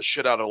just beating the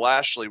shit out of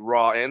Lashley,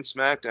 Raw and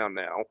SmackDown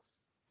now.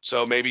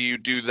 So maybe you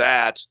do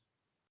that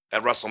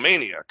at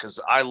WrestleMania, because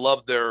I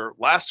love their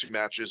last 2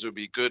 matches. It would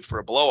be good for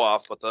a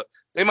blow-off, but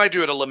they might do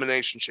it at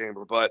Elimination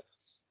Chamber. But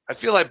I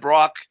feel like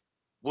Brock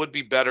would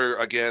be better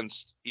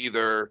against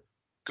either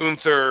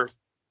Gunther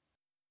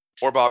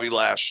or Bobby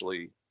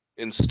Lashley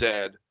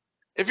instead.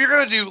 if you're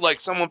gonna do like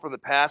someone from the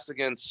past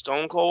against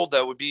Stone Cold,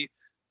 that would be,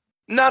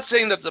 not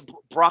saying that the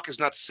Brock is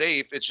not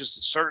safe. It's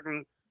just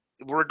certain,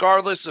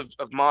 regardless of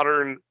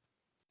modern,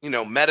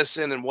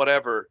 medicine and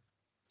whatever,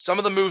 some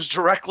of the moves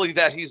directly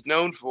that he's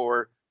known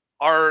for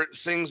are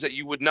things that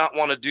you would not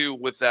want to do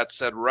with that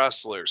said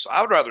wrestler. So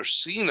I would rather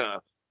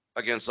Cena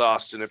against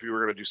Austin if you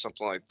were going to do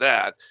something like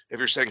that. If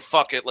you're saying,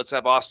 fuck it, let's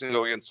have Austin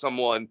go against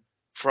someone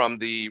from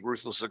the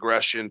Ruthless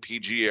Aggression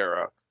PG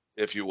era,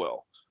 if you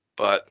will.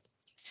 But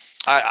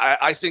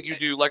I think you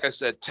do, like I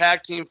said,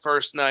 tag team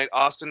first night,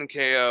 Austin and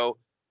KO,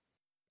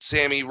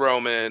 Sammy,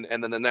 Roman,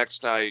 and then the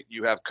next night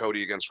you have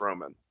Cody against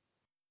Roman.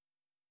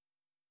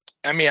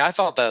 I mean, I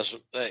thought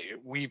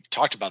we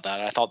talked about that.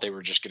 I thought they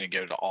were just going to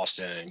go to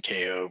Austin and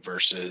KO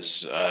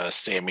versus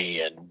Sammy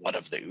and one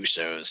of the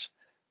Usos.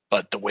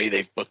 But the way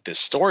they've booked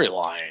this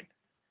storyline,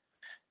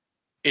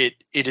 it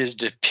is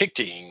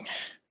depicting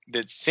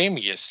that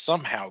Sammy is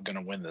somehow going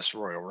to win this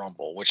Royal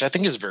Rumble, which I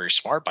think is very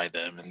smart by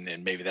them.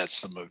 And maybe that's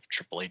some of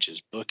Triple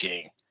H's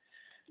booking.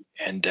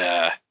 And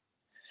I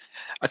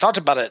talked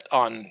about it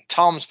on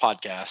Tom's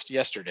podcast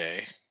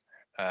yesterday.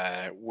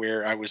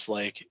 Where I was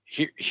like,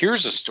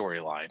 here's a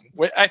storyline.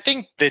 I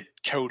think that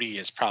Cody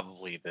is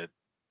probably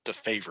the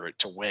favorite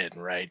to win,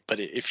 right? But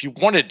if you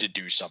wanted to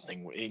do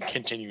something and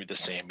continue the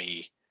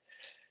Sammy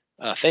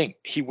thing,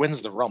 he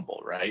wins the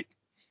Rumble, right?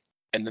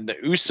 And then the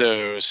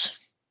Usos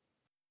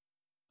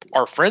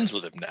are friends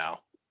with him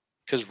now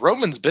because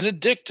Roman's been a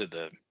dick to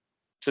them.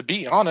 To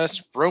be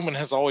honest, Roman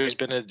has always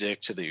been a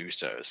dick to the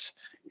Usos.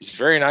 He's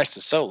very nice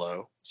to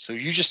Solo. So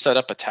you just set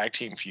up a tag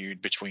team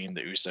feud between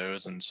the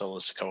Usos and Solo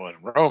Sikoa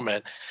and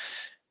Roman.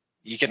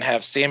 You can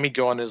have Sammy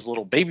go on his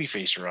little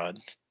babyface run.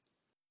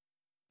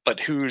 But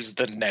who's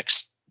the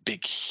next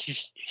big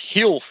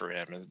heel for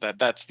him?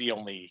 That's the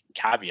only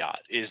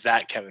caveat. Is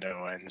that Kevin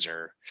Owens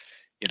or,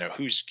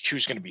 who's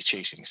going to be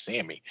chasing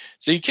Sammy?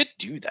 So you could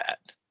do that.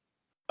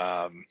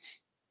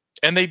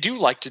 And they do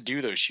like to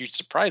do those huge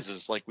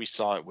surprises, like we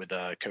saw it with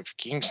Kofi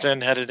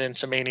Kingston headed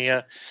into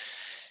Mania.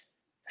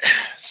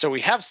 So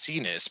we have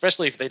seen it,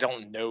 especially if they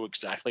don't know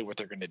exactly what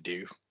they're going to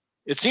do.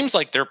 It seems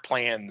like their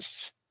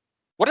plans,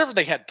 whatever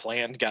they had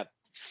planned, got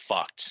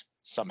fucked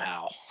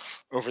somehow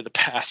over the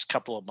past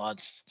couple of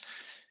months.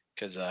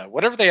 Because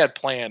whatever they had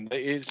planned,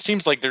 it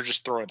seems like they're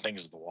just throwing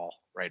things at the wall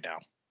right now.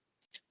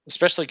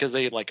 Especially because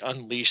they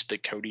unleashed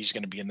that Cody's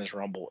going to be in this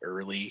Rumble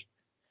early.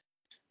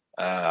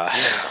 I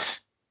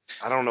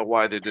don't know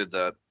why they did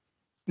that.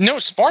 No,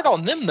 smart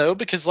on them though,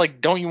 because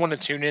don't you want to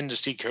tune in to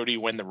see Cody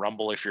win the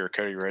Rumble if you're a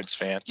Cody Rhodes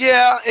fan?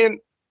 Yeah, and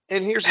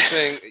here's the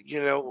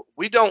thing,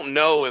 we don't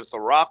know if the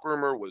Rock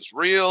rumor was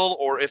real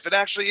or if it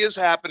actually is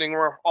happening.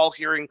 We're all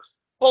hearing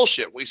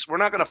bullshit. We're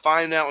not going to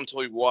find out until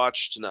we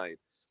watch tonight.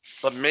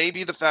 But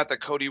maybe the fact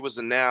that Cody was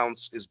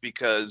announced is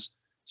because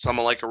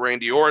someone like a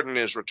Randy Orton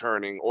is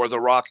returning, or the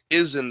Rock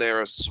is in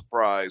there as a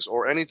surprise,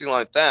 or anything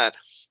like that.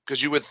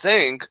 Because you would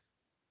think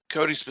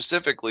Cody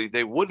specifically,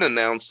 they wouldn't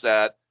announce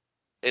that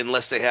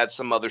unless they had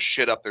some other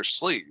shit up their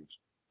sleeve.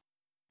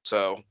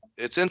 So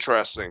it's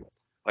interesting.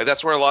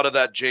 That's where a lot of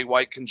that Jay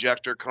White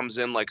conjecture comes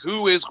in.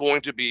 Who is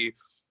going to be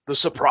the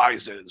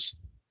surprises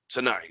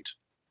tonight?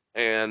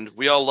 And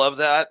we all love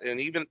that. And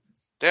even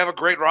they have a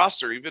great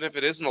roster. Even if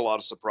it isn't a lot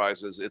of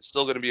surprises, it's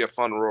still going to be a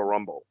fun Royal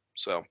Rumble.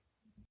 So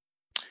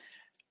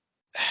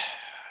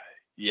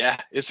yeah,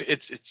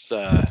 it's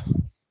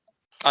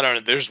I don't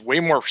know. There's way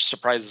more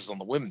surprises on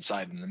the women's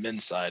side than the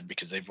men's side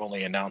because they've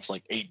only announced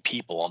 8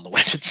 people on the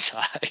women's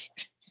side.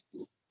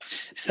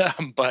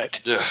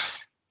 But yeah.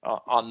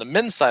 On the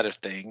men's side of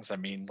things, I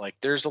mean,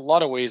 there's a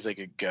lot of ways they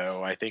could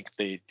go. I think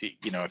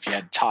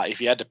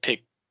if you had to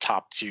pick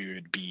top 2,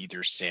 it'd be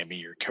either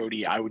Sammy or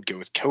Cody. I would go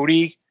with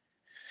Cody.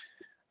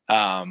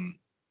 When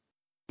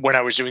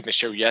I was doing the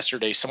show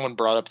yesterday, someone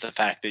brought up the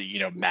fact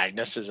that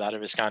Magnus is out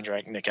of his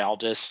contract, Nick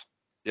Aldis.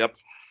 Yep.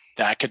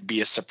 That could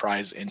be a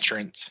surprise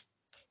entrant.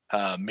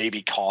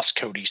 Maybe cost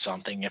Cody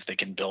something if they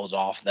can build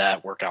off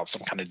that, work out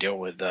some kind of deal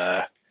with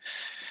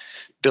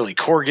Billy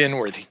Corgan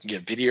where they can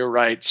get video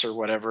rights or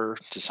whatever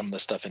to some of the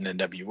stuff in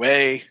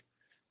NWA.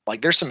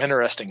 There's some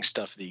interesting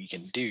stuff that you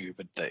can do,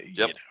 but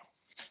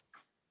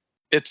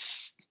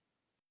it's,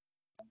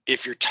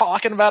 if you're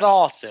talking about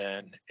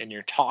Austin and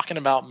you're talking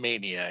about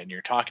Mania and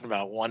you're talking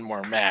about one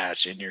more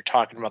match and you're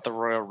talking about the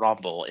Royal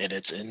Rumble and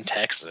it's in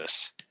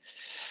Texas,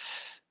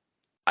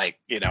 I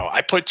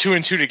put 2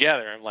 and 2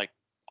 together. I'm like,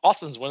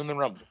 Austin's winning the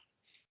Rumble.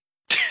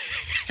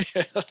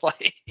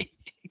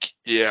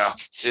 Yeah,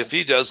 if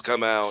he does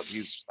come out,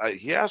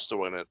 he has to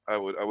win it. I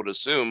would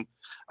assume.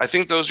 I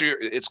think those are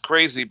it's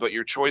crazy, but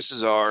your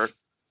choices are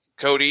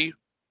Cody,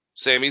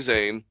 Sami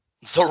Zayn,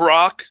 The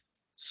Rock,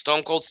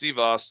 Stone Cold Steve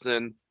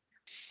Austin.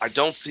 I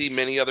don't see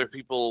many other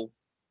people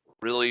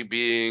really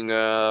being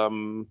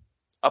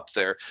up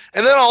there.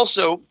 And then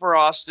also for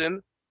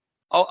Austin,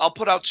 I'll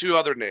put out 2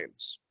 other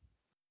names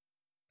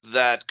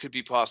that could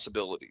be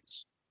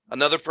possibilities.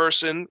 Another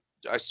person,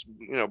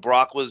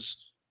 Brock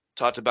was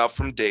talked about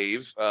from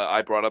Dave.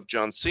 I brought up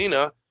John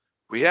Cena.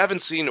 We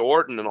haven't seen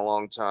Orton in a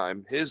long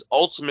time. His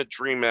ultimate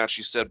dream match,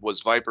 he said,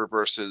 was Viper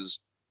versus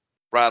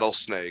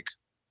Rattlesnake.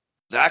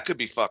 That could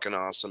be fucking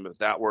awesome if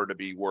that were to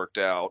be worked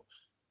out.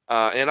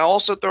 And I'll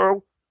also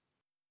throw,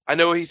 I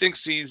know he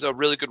thinks he's a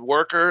really good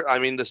worker. I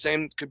mean, the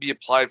same could be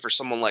applied for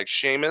someone like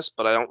Sheamus,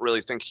 but I don't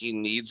really think he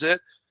needs it.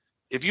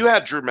 If you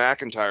had Drew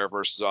McIntyre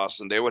versus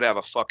Austin, they would have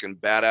a fucking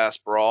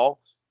badass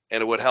brawl,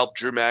 and it would help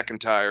Drew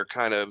McIntyre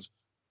kind of,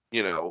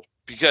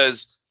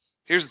 because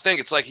here's the thing.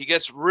 It's like he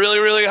gets really,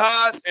 really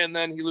hot, and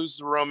then he loses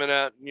to Roman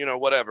at,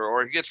 whatever.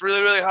 Or he gets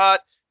really, really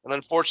hot, and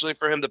unfortunately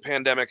for him, the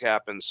pandemic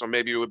happens. So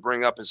maybe it would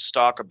bring up his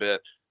stock a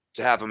bit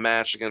to have a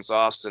match against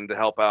Austin to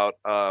help out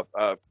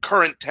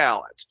current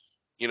talent.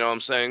 You know what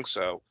I'm saying?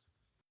 So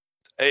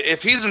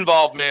if he's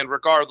involved, man,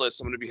 regardless,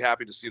 I'm going to be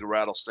happy to see the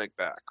Rattlesnake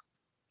back.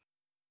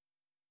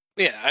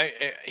 Yeah,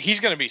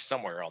 he's going to be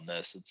somewhere on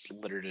this. It's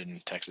littered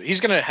in Texas.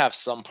 He's going to have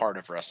some part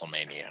of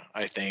WrestleMania.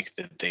 I think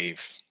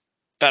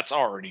that's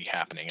already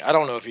happening. I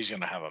don't know if he's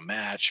going to have a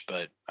match,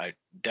 but I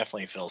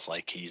definitely feels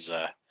like he's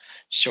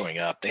showing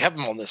up. They have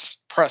him on this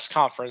press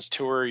conference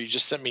tour. You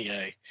just sent me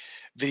a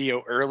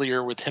video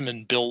earlier with him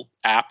and Bill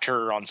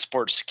Apter on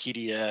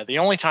Sportskeeda. The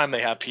only time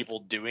they have people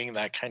doing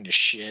that kind of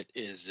shit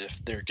is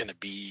if they're going to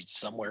be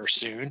somewhere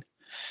soon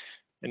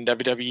in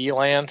WWE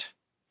land.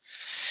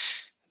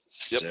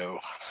 Yep. So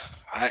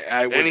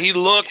I would, and he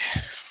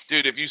looks,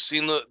 dude, if you've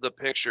seen the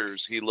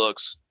pictures, he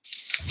looks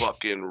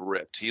fucking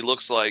ripped. He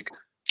looks like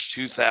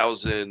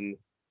 2000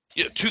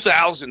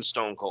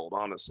 Stone Cold,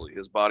 honestly.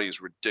 His body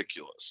is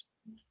ridiculous.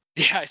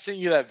 Yeah, I sent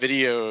you that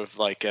video of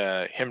like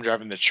him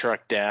driving the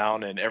truck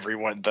down and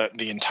everyone,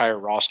 the entire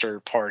roster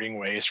parting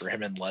ways for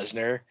him and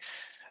Lesnar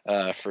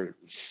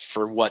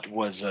for what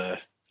was a.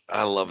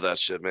 I love that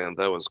shit, man.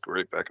 That was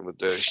great back in the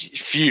day.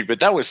 Feud,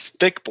 but that was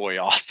thick boy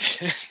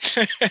Austin.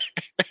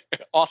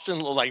 Austin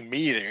looked like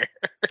me there.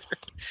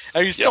 I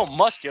mean, he's still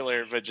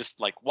muscular, but just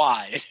like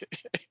wide.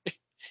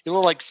 He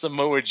looked like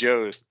Samoa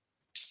Joe's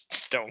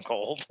Stone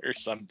Cold or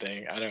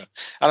something. I don't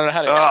know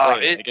how to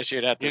explain it. I guess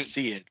you'd have to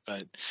see it,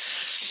 but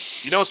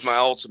it's my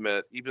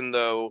ultimate. Even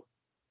though,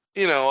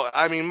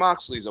 I mean,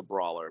 Moxley's a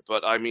brawler,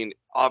 but I mean,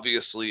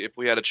 obviously, if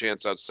we had a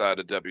chance outside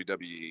of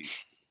WWE.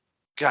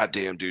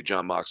 Goddamn, dude,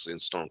 Jon Moxley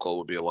and Stone Cold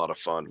would be a lot of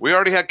fun. We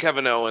already had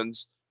Kevin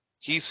Owens.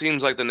 He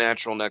seems like the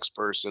natural next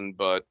person,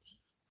 but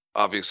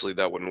obviously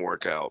that wouldn't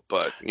work out.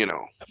 But,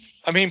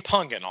 I mean,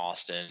 Punk and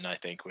Austin, I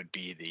think, would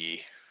be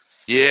the...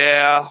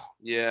 Yeah,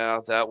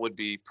 that would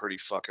be pretty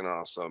fucking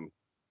awesome.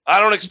 I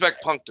don't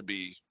expect Punk to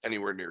be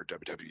anywhere near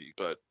WWE,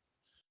 but...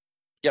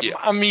 Yeah,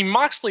 I mean,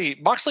 Moxley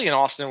and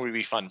Austin would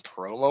be fun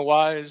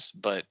promo-wise,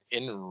 but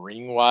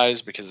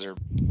in-ring-wise, because they're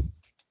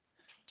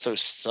so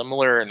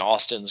similar, and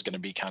Austin's going to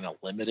be kind of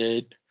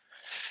limited.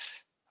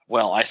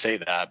 Well, I say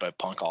that, but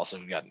Punk also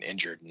gotten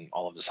injured in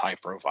all of his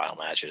high-profile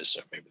matches,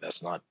 so maybe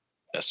that's not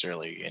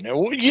necessarily. You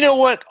know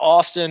what?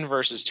 Austin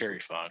versus Terry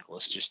Funk.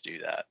 Let's just do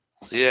that.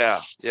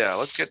 Yeah.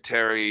 Let's get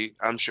Terry.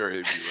 I'm sure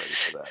he'd be ready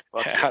for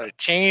that. How to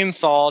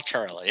Chainsaw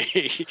Charlie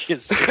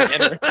is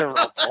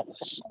the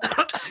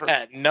Rumble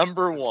at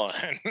number 1.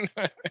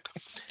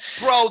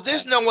 Bro,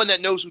 there's no one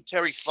that knows who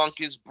Terry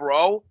Funk is,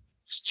 bro.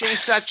 It's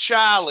Chainsaw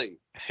Charlie.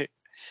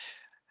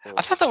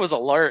 I thought that was a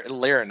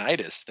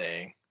laryngitis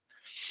thing.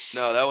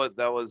 No,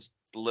 that was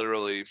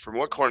literally, from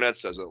what Cornette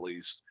says at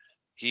least,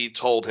 he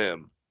told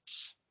him,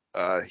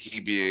 he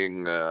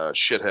being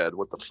shithead,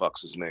 what the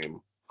fuck's his name?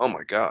 Oh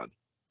my god.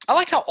 I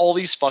like how all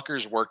these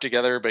fuckers work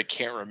together but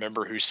can't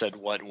remember who said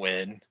what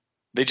when.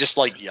 They just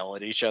like yell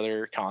at each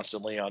other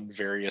constantly on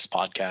various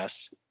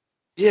podcasts.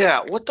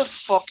 Yeah, what the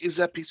fuck is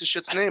that piece of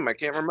shit's name? I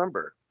can't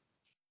remember.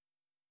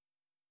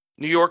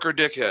 New Yorker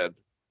dickhead.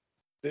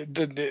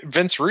 The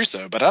Vince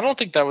Russo, but I don't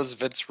think that was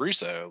Vince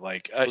Russo.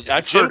 Like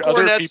I've Jim heard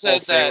other Cornette people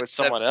said say it was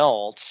someone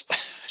else.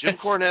 Jim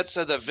Cornette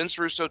said that Vince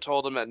Russo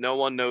told him that no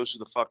one knows who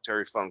the fuck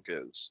Terry Funk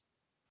is,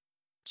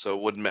 so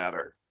it wouldn't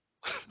matter.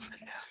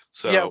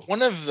 So yeah,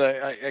 one of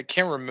the I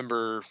can't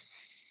remember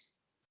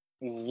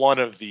one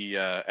of the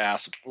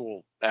ass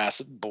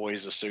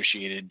boys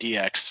associated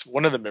DX.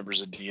 One of the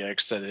members of DX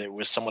said it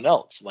was someone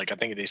else. Like I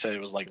think they said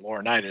it was like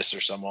Laurinaitis or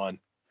someone.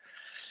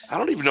 I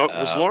don't even know.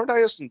 Was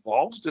Laurinaitis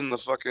involved in the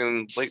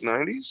fucking late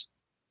 90s?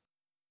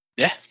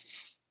 Yeah.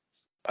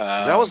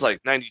 That was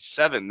like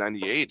 97,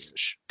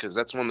 98-ish, because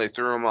that's when they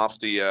threw him off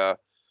the...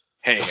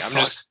 hey,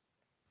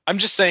 I'm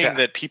just saying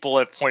that people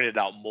have pointed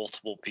out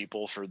multiple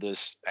people for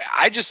this.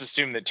 I just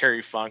assumed that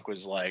Terry Funk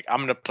was like, I'm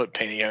going to put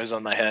pantyhose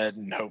on my head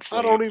and hopefully...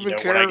 I don't even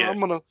care. I'm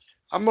gonna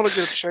get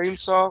a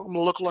chainsaw. I'm going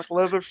to look like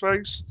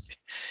Leatherface.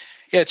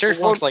 Yeah, Terry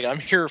Funk's like, I'm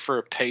here for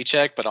a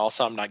paycheck, but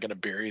also I'm not going to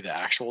bury the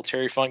actual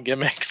Terry Funk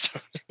gimmick. So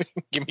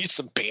give me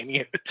some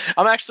panty.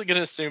 I'm actually going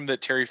to assume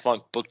that Terry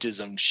Funk booked his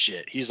own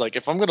shit. He's like,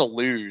 if I'm going to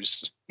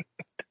lose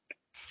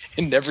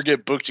and never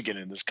get booked again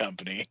in this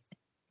company,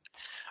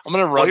 I'm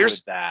going to run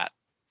with that.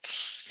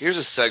 Here's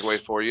a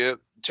segue for you.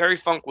 Terry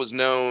Funk was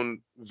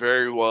known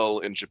very well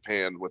in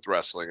Japan with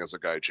wrestling as a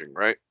gaijin,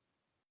 right?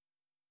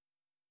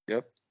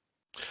 Yep.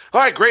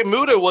 All right, Great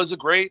Muta was a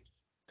great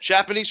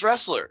Japanese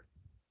wrestler.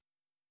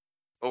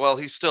 Well,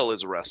 he still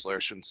is a wrestler. I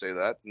shouldn't say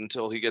that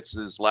until he gets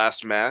his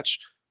last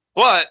match.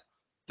 But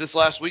this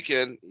last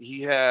weekend,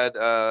 he had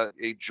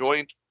a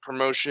joint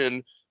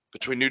promotion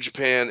between New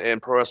Japan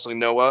and Pro Wrestling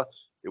Noah.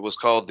 It was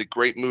called the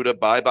Great Muta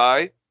Bye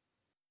Bye.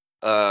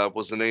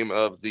 Was the name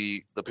of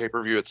the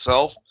pay-per-view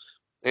itself.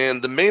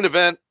 And the main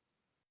event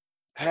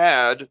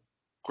had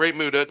Great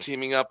Muta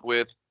teaming up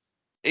with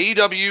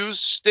AEW's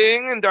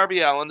Sting and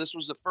Darby Allin. This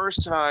was the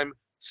first time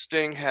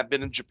Sting had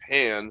been in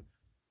Japan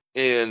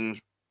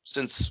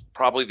since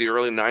probably the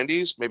early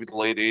 90s, maybe the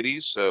late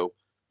 80s. So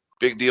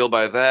big deal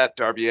by that.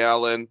 Darby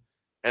Allin.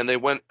 And they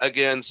went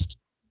against.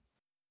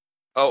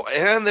 Oh,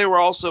 and they were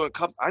also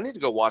I need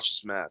to go watch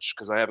this match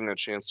because I haven't had a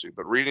chance to.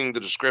 But reading the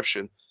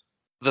description,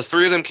 the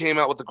three of them came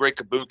out with the Great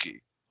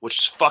Kabuki, which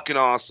is fucking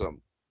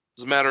awesome.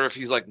 Doesn't matter if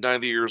he's like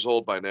 90 years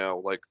old by now.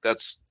 Like,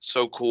 that's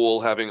so cool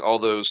having all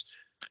those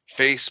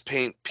face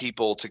paint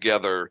people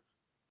together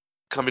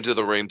coming to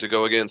the ring to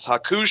go against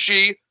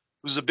Hakushi,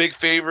 who's a big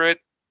favorite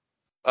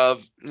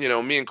of,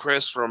 me and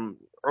Chris from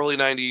early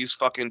 90s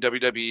fucking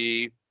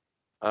WWE,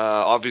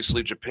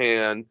 obviously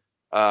Japan.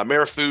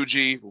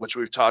 Marufuji, which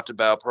we've talked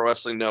about, Pro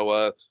Wrestling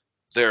Noah,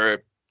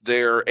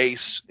 their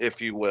ace,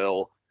 if you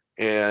will,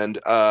 and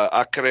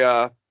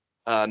Akira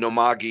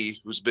Nomagi,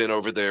 who's been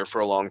over there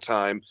for a long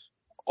time,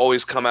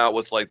 always come out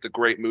with like the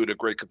Great Muta,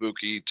 Great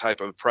Kabuki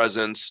type of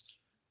presence,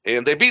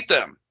 and they beat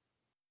them.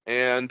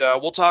 And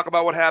we'll talk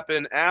about what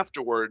happened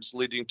afterwards,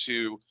 leading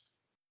to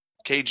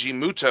Keiji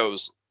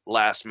Muto's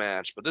last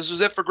match. But this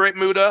was it for Great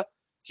Muta.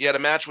 He had a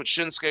match with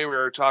Shinsuke. We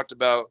already talked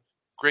about.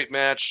 Great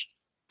match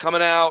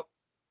coming out.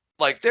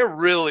 Like, they're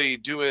really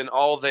doing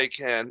all they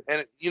can.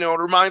 And, it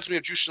reminds me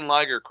of Jushin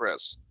Liger,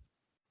 Chris.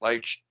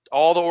 Like,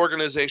 all the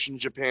organizations in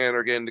Japan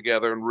are getting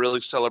together and really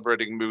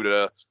celebrating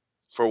Muta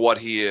for what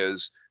he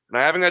is. And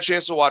I haven't got a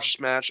chance to watch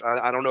this match.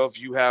 I don't know if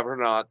you have or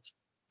not,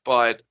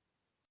 but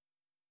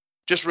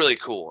just really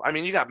cool. I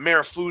mean, you got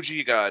Marufuji,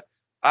 you got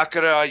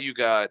Akira, you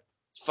got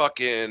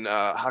fucking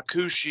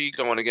Hakushi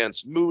going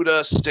against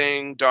Muta,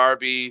 Sting,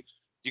 Darby.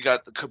 You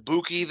got the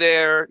Kabuki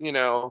there,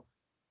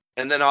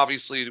 and then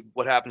obviously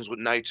what happens with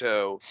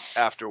Naito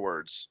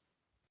afterwards.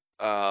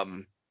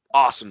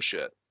 Awesome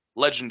shit.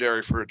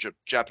 Legendary for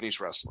Japanese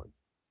wrestling.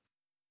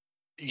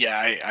 Yeah,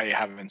 I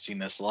haven't seen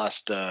this. The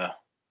last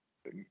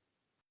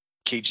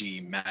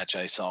KG match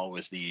I saw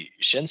was the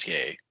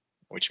Shinsuke,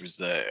 which was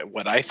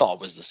what I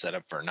thought was the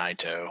setup for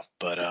Naito.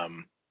 But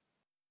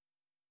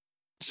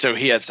so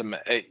he had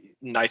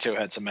Naito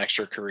had some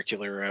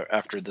extracurricular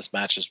after this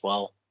match as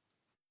well.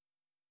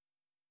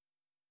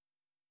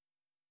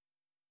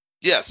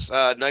 Yes,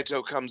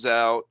 Naito comes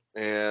out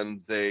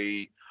and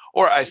I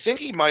think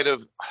he might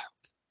have,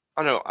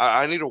 I don't know,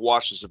 I need to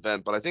watch this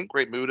event, but I think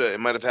Great Muta, it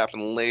might have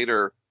happened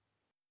later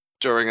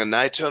during a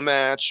Naito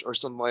match or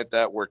something like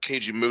that where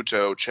Keiji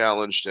Muto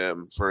challenged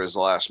him for his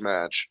last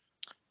match.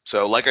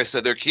 So like I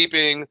said, they're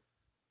keeping,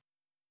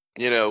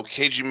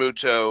 Keiji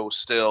Muto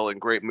still and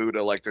Great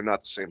Muta like they're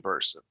not the same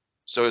person.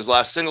 So his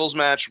last singles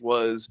match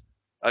was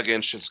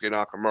against Shinsuke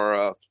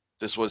Nakamura.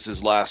 This was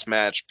his last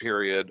match,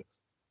 period,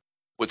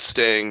 with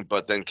Sting,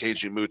 but then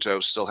Keiji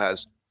Muto still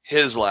has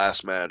his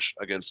last match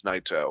against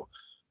Naito,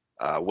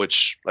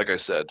 which, like I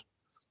said,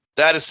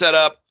 that is set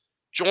up.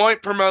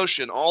 Joint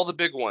promotion, all the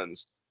big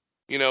ones,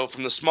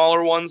 from the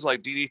smaller ones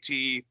like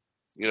DDT,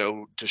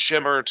 to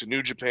Shimmer, to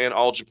New Japan,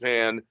 All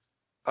Japan,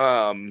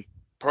 Pro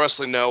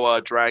Wrestling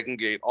Noah, Dragon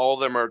Gate, all of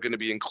them are going to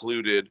be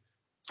included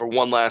for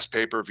one last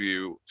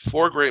pay-per-view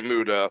for Great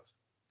Muta,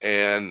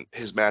 and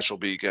his match will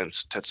be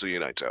against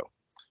Tetsuya Naito.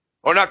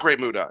 Or not Great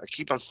Muta, I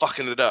keep on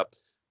fucking it up.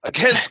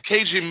 Against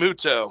Keiji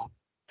Muto.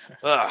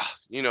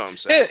 You know what I'm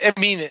saying. I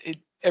mean,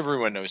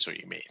 everyone knows what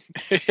you mean.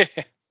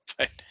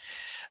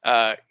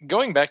 But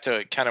going back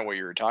to kind of what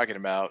you were talking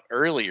about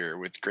earlier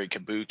with Great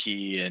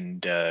Kabuki and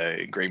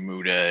Great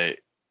Muta,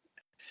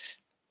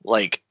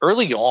 like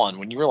early on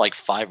when you were like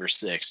 5 or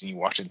 6 and you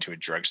walked into a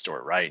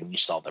drugstore, right, and you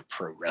saw the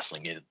Pro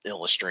Wrestling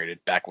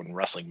Illustrated back when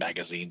wrestling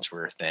magazines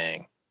were a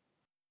thing.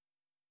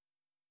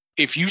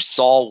 If you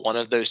saw one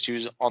of those two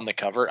on the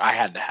cover, I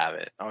had to have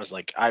it. I was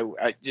like,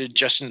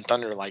 Justin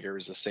Thunder Liger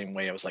was the same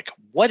way. I was like,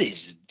 what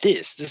is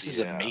this? This is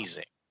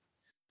amazing.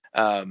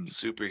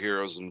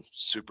 Superheroes and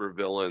super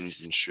villains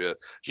and shit.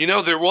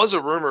 There was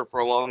a rumor for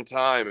a long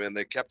time, and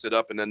they kept it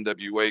up in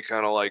NWA,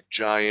 kind of like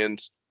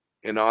Giant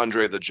and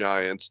Andre the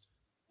Giant,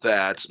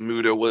 that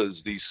Muta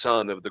was the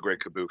son of the Great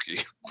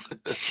Kabuki.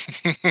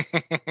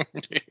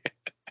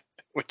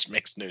 Which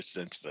makes no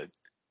sense, but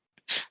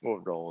we'll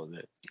roll with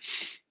it.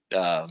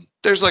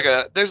 There's like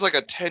a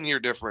 10-year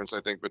difference,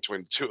 I think,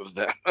 between the two of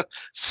them.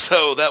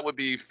 So that would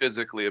be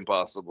physically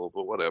impossible,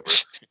 but whatever.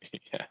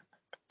 Yeah.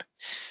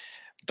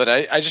 But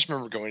I just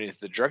remember going into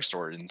the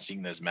drugstore and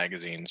seeing those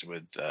magazines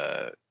with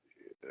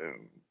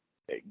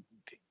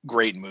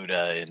Great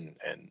Muta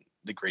and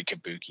the Great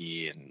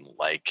Kabuki and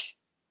like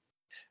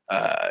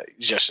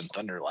Justin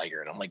Thunder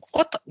Liger, and I'm like,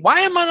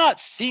 why am I not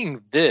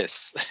seeing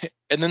this?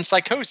 And then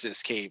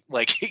Psychosis came to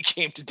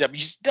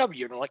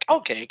WCW, and I'm like,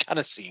 okay, kind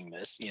of seeing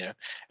this,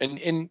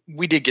 and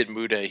we did get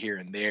Muta here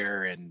and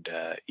there, and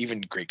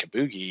even Great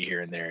Kabuki here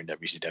and there in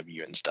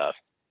WCW and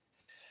stuff.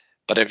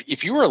 But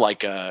if you were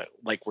like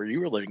where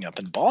you were living up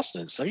in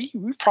Boston, so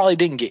you probably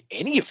didn't get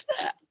any of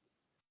that.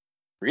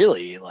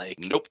 Really, like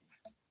Nope.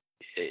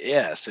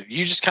 yeah. So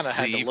you just kind of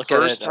had to The look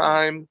first at it.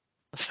 time,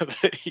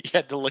 You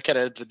had to look at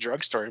it at the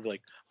drugstore and be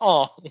like,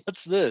 "Oh,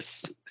 what's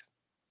this?"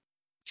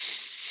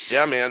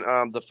 yeah, man.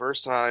 The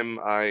first time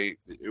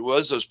it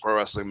was those pro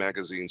wrestling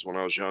magazines when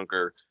I was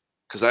younger,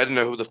 because I didn't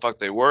know who the fuck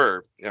they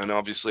were, and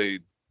obviously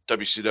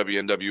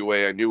WCW,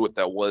 NWA, I knew what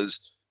that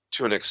was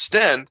to an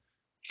extent,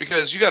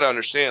 because you got to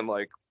understand,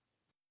 like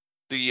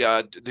the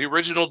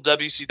original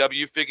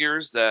WCW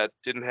figures that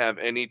didn't have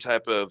any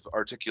type of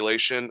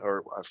articulation,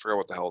 or I forget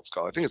what the hell it's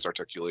called. I think it's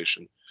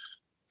articulation.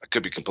 I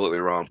could be completely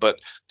wrong, but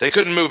they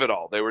couldn't move at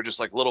all. They were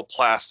just like little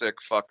plastic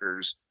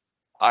fuckers.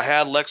 I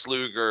had Lex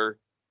Luger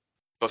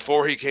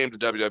before he came to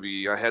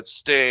WWE. I had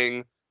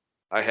Sting.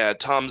 I had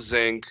Tom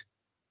Zink.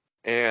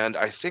 And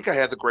I think I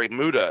had the Great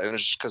Muta, and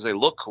it's just because they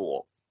look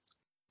cool.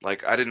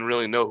 Like, I didn't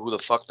really know who the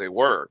fuck they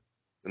were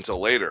until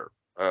later.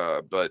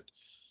 But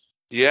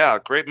yeah,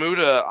 Great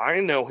Muta, I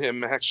know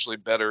him actually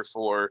better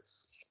for,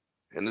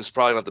 and this is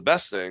probably not the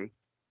best thing,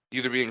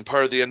 either being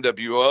part of the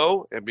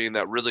NWO and being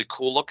that really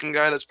cool looking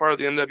guy that's part of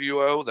the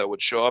NWO that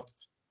would show up,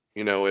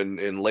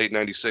 in late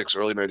 96,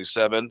 early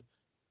 97.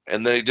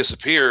 And then he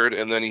disappeared,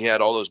 and then he had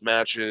all those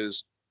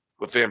matches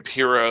with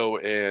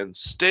Vampiro and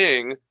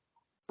Sting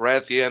right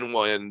at the end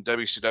when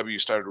WCW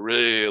started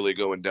really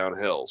going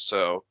downhill.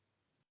 So,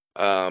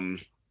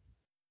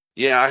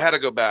 yeah, I had to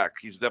go back.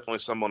 He's definitely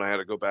someone I had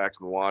to go back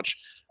and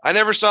watch. I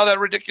never saw that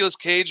ridiculous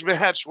cage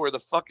match where the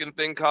fucking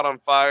thing caught on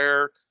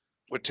fire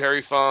with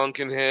Terry Funk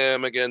and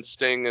him against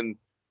Sting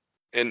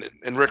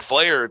and Ric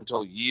Flair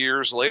until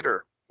years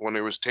later when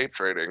it was tape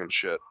trading and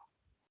shit.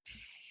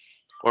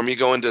 Or me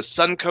going to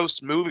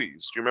Suncoast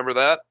Movies. Do you remember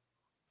that?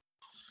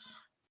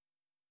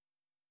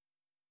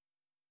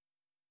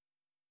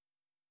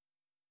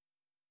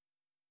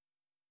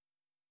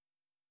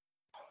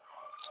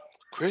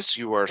 Chris,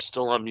 you are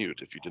still on mute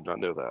if you did not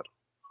know that.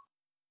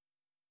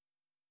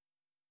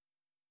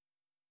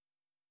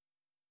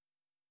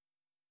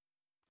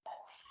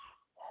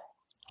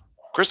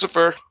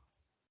 Christopher,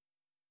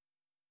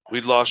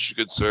 we lost you,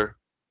 good sir.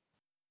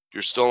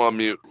 You're still on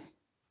mute.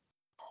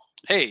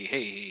 Hey.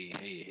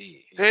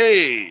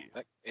 Hey.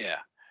 Yeah.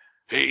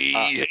 Hey.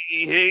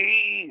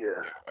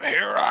 Here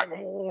I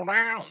go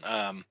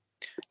down.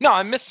 No,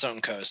 I miss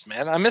Zone Coast,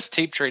 man. I miss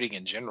tape trading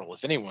in general.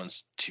 If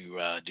anyone's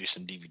to do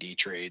some DVD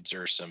trades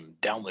or some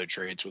download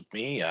trades with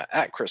me,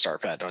 at Chris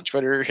Arfat on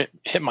Twitter,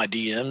 hit my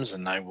DMs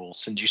and I will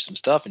send you some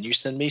stuff and you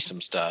send me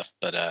some stuff.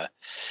 But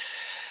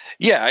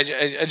yeah, I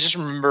just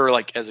remember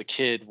like as a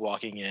kid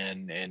walking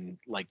in and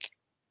like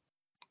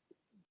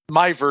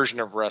my version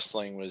of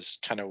wrestling was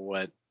kind of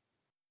what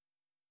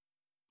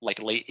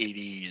like late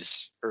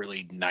 80s,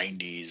 early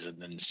 90s,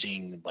 and then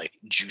seeing like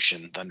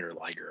Jushin Thunder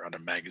Liger on a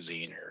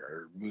magazine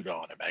or Muda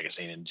on a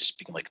magazine and just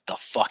being like, the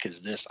fuck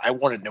is this? I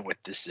want to know what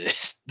this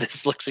is.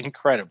 This looks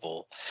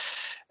incredible.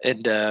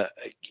 And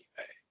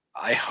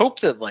I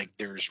hope that like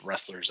there's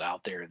wrestlers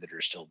out there that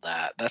are still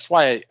that. That's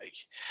why,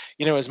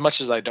 as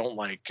much as I don't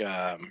like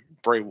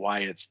Bray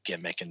Wyatt's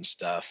gimmick and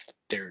stuff,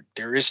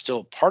 there is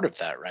still part of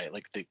that, right?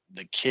 Like the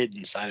kid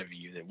inside of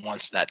you that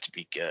wants that to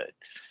be good.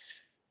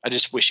 I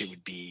just wish it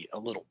would be a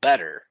little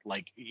better.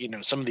 Like,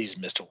 some of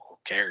these mystical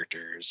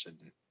characters,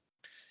 and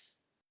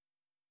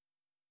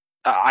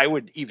I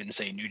would even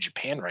say New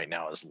Japan right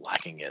now is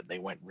lacking it. They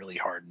went really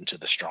hard into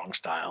the strong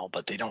style,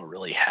 but they don't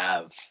really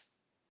have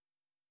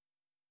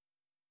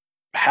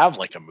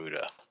like a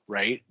Muda,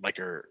 right? Like,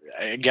 or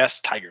I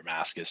guess Tiger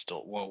Mask is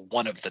still, well,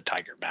 one of the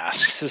Tiger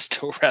Masks is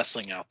still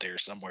wrestling out there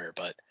somewhere,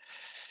 but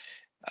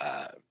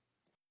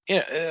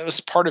yeah, it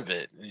was part of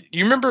it.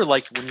 You remember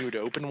like when you would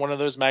open one of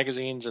those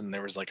magazines and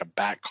there was like a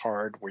back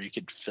card where you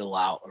could fill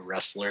out a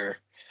wrestler,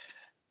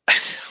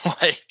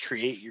 like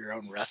create your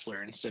own wrestler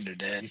and send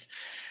it in,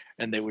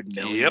 and they would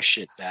mail you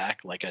shit back,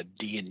 like a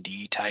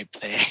D&D type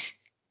thing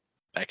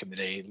back in the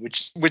day,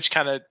 which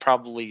kind of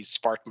probably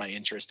sparked my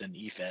interest in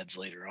eFeds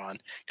later on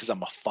because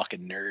I'm a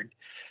fucking nerd.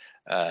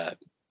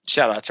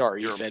 Shout out to our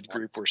eFed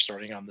group. We're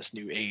starting on this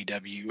new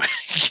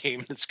AEW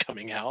game that's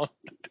coming out.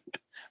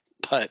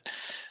 But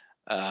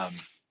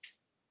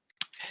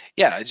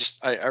yeah,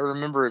 I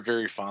remember it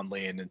very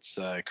fondly, and it's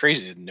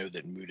crazy to know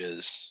that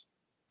Muda's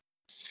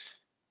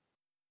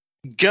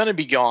gonna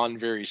be gone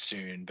very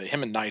soon, but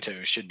him and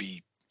Naito should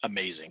be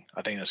amazing.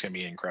 I think that's gonna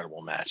be an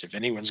incredible match. If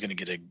anyone's gonna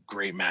get a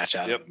great match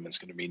out of him, it's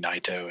gonna be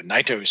Naito, and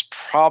Naito is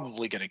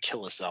probably gonna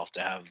kill himself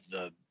to have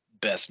the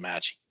best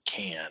match he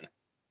can.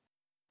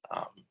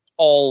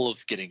 All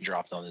of getting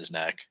dropped on his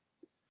neck.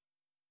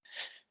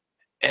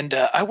 And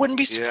I wouldn't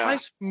be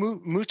surprised if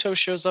Muto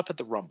shows up at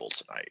the Rumble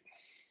tonight.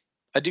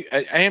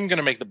 I am going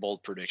to make the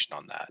bold prediction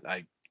on that.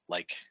 I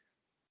like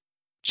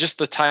just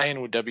the tie-in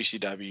with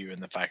WCW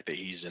and the fact that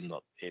he's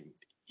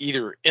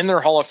either in their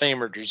Hall of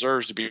Fame or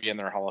deserves to be in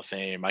their Hall of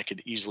Fame. I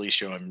could easily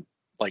show him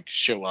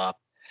show up,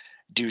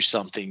 do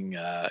something,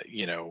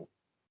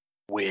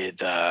 with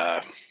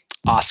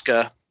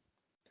Asuka,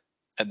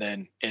 and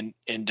then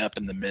end up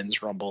in the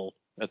men's Rumble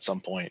at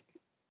some point.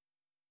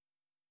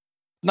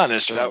 Not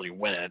necessarily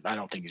win it. I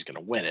don't think he's going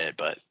to win it,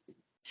 but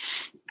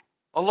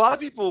A lot of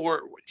people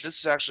were. This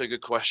is actually a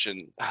good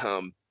question.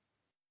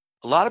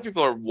 A lot of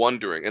people are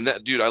wondering, and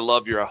that, dude, I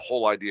love your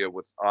whole idea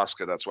with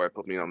Asuka. That's why I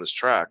put me on this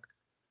track.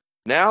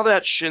 Now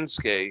that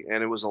Shinsuke,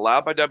 and it was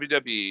allowed by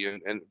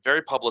WWE and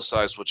very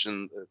publicized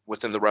within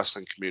the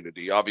wrestling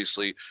community.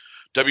 Obviously,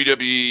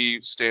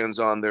 WWE stands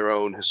on their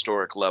own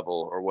historic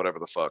level or whatever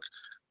the fuck.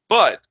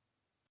 But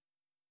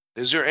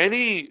is there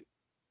any,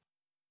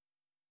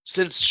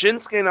 since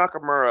Shinsuke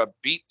Nakamura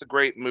beat the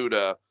Great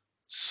Muta,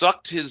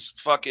 sucked his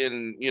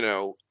fucking,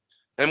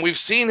 and we've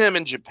seen him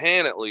in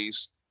Japan at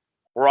least,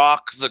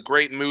 rock the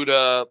Great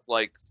Muta,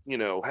 like,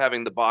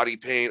 having the body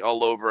paint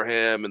all over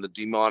him and the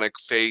demonic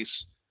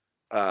face.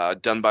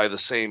 Done by the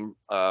same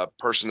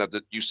person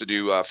that used to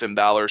do Finn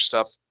Balor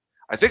stuff.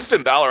 I think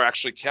Finn Balor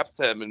actually kept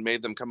them and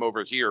made them come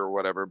over here or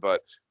whatever,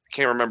 but I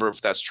can't remember if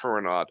that's true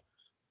or not.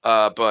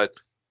 But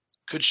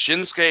could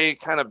Shinsuke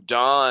kind of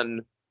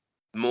don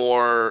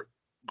more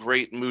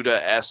Great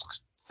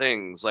Muta-esque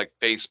things like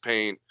face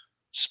paint,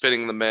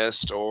 spitting the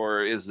mist,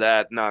 or is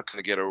that not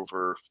going to get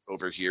over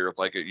here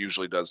like it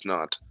usually does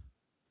not,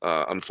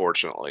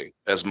 unfortunately,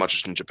 as much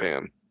as in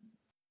Japan?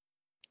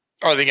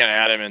 Are they going to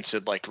add him into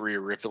like Rhea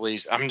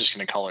Ripley's? I'm just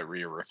going to call it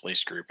Rhea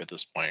Ripley's group at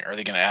this point. Are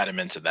they going to add him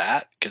into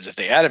that? Because if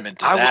they add him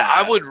into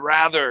that, I would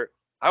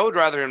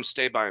rather him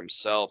stay by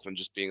himself and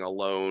just being a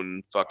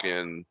lone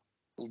fucking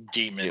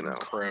demon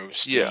crow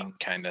sting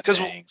kind of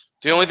thing.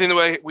 The only thing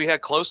that we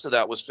had close to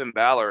that was Finn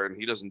Balor, and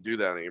he doesn't do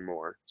that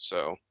anymore.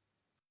 So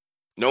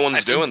no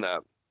one's doing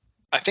that.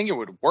 I think it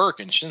would work,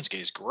 and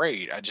Shinsuke's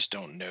great. I just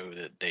don't know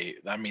that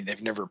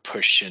they've never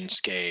pushed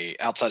Shinsuke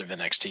outside of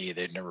NXT.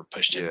 They've never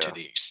pushed him to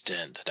the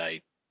extent that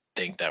I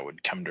think that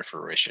would come to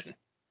fruition.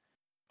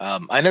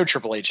 I know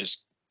Triple H is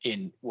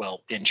in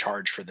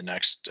charge for the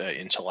next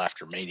until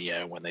after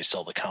Mania when they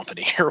sell the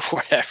company or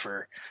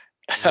whatever.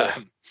 Yeah.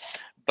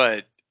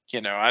 But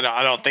I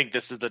don't think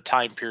this is the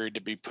time period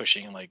to be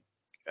pushing. Like,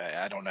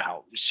 I don't know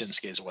how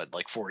Shinsuke is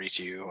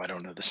 42. I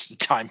don't know this is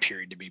the time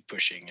period to be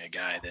pushing a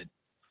guy that.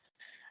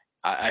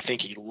 I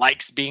think he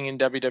likes being in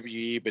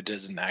WWE, but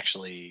doesn't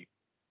actually.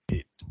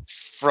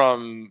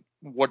 From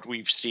what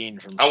we've seen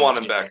from, I want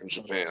him back in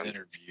Japan.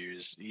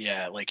 Interviews,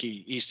 yeah, like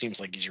he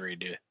seems like he's ready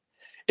to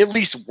at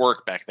least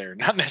work back there,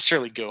 not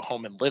necessarily go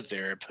home and live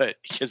there, but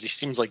because he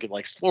seems like he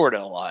likes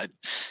Florida a lot.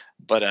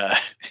 But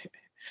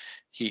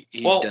he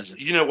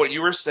doesn't. What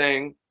you were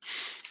saying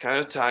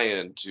kind of tie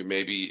into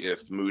maybe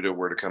if Muta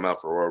were to come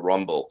out for a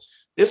Rumble.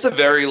 If the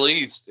very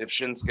least, if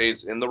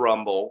Shinsuke's in the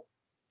Rumble.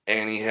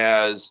 And he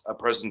has a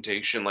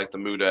presentation like the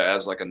Muta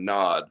as like a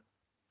nod,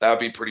 that would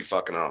be pretty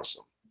fucking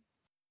awesome.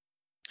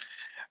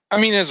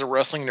 I mean, as a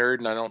wrestling nerd,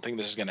 and I don't think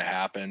this is going to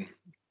happen,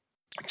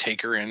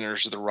 Taker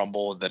enters the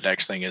Rumble, the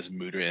next thing is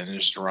Muta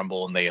enters the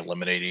Rumble, and they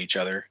eliminate each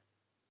other.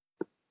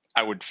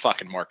 I would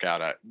fucking mark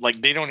out.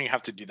 Like, they don't even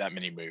have to do that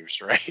many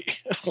moves, right?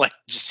 Like,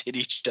 just hit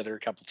each other a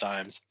couple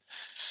times.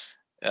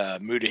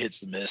 Muta hits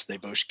the mist. They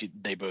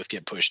both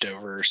get pushed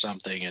over or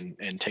something,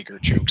 and Taker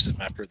chokes him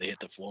after they hit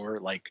the floor.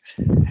 Like,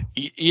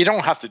 you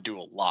don't have to do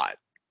a lot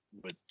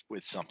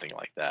with something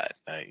like that.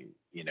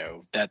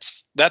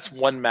 That's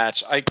one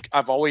match.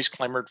 I've always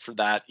clamored for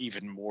that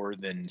even more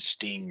than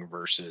Sting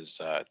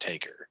versus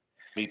Taker.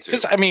 Me too.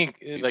 Because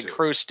like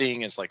Crow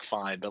Sting is like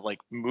fine, but like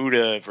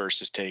Muta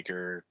versus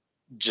Taker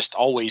just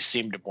always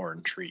seemed more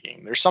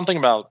intriguing. There's something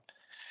about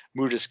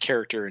Muta's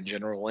character in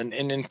general,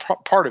 and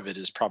part of it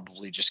is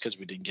probably just because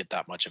we didn't get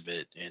that much of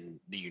it in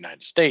the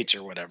United States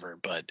or whatever,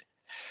 but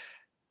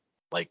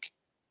like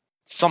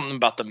something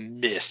about the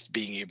Mist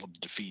being able to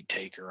defeat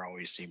Taker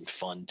always seemed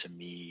fun to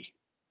me.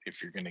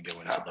 If you're going to go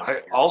into the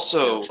I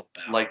also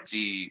like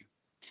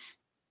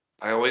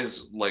I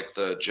always like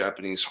the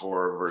Japanese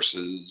horror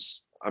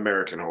versus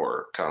American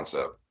horror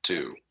concept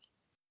too,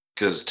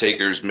 because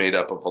Taker's made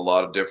up of a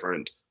lot of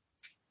different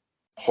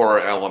horror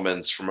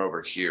elements from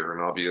over here,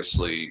 and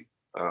obviously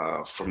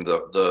from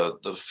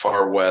the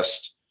far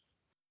west,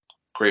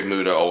 Great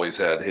Muta always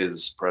had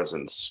his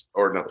presence,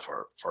 or not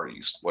the far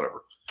east,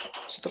 whatever.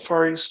 Is it the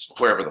far east?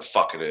 Wherever the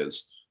fuck it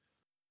is.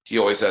 He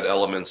always had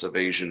elements of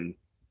Asian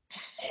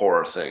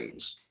horror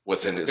things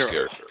within his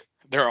character.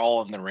 They're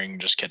all in the ring,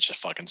 just catch a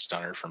fucking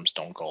stunner from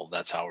Stone Cold.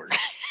 That's how we're.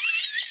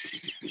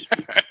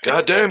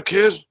 Goddamn,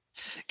 kid.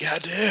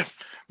 Goddamn.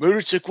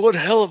 Muta took one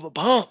hell of a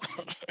bump.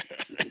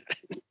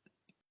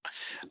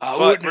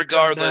 But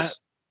regardless,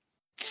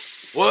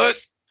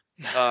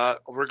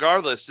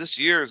 regardless, this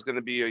year is going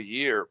to be a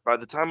year. By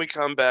the time we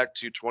come back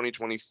to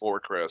 2024,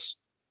 Chris,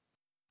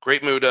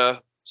 Great Muta,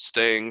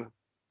 Sting,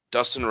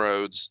 Dustin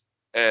Rhodes,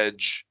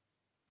 Edge,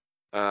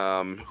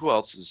 who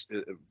else is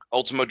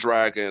Ultimo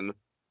Dragon?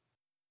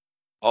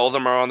 All of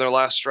them are on their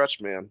last stretch,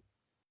 man.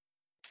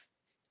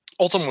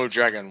 Ultimo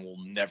Dragon will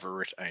never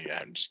retire.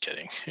 I'm just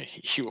kidding.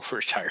 He will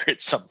retire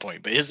at some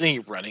point, but isn't he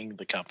running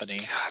the company?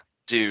 God,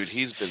 dude,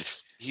 he's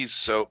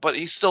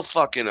still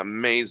fucking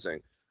amazing.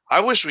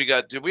 I wish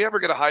did we ever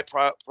get a high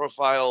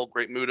profile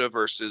Great Muta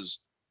versus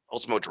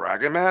Ultimo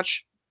Dragon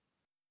match?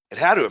 It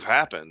had to have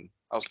happened.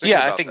 I was thinking Yeah,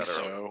 I about think that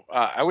earlier. so.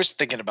 I was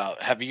thinking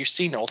about, have you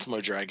seen Ultimo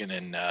Dragon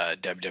in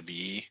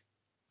WWE?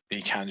 And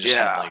he kind of just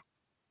had Yeah. like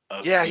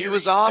a Yeah, he very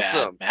was bad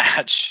awesome.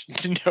 match.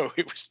 No,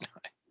 it was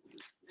not.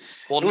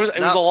 Well, It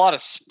was a lot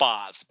of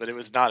spots, but it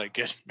was not a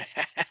good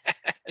match.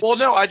 well,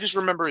 no, I just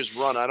remember his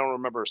run. I don't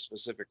remember a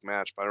specific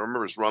match, but I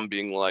remember his run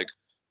being like,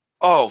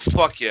 "Oh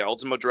fuck yeah,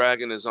 Ultimo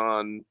Dragon is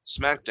on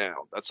SmackDown.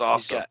 That's He's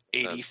awesome." got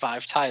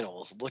 85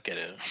 titles. Look at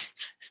him.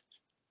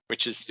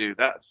 Which is Dude,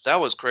 that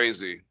was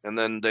crazy. And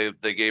then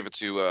they gave it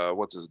to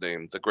what's his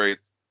name, the great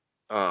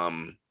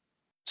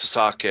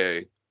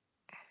Sasaki,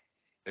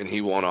 and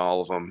he won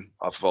all of them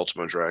off of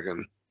Ultimo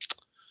Dragon.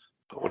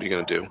 But what are you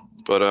gonna do?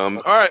 But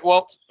all right,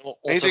 well,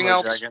 anything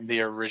Ultimo else? Dragon,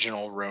 the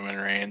original Roman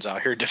Reigns,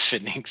 out here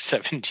defending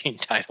 17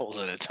 titles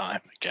at a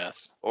time, I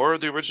guess. Or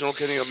the original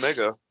Kenny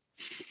Omega.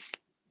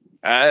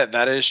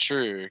 That is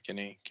true.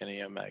 Kenny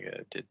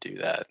Omega did do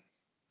that.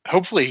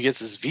 Hopefully he gets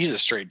his visa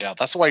straightened out.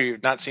 That's why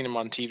you've not seen him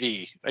on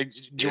TV.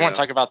 Do you want to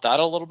talk about that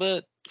a little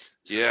bit?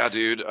 Yeah,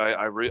 dude.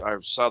 I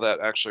saw that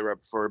actually right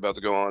before we were about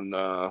to go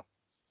on.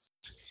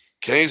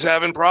 Kenny's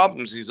having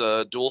problems. He's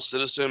a dual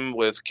citizen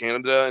with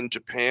Canada and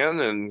Japan,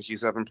 and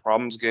he's having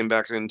problems getting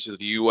back into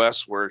the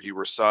U.S. where he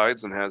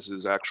resides and has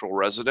his actual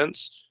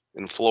residence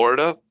in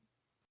Florida.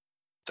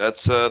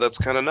 That's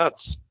kind of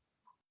nuts.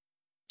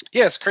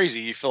 Yeah, it's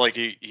crazy. You feel like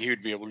he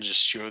would be able to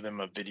just show them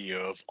a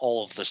video of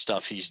all of the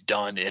stuff he's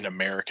done in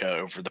America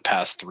over the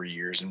past 3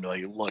 years and be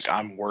like, look,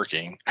 I'm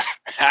working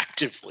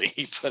actively.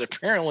 But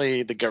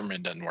apparently the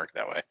government doesn't work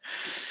that way.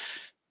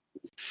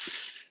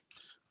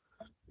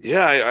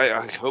 Yeah,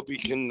 I hope he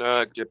can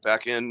get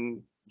back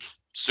in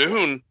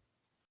soon.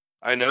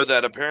 I know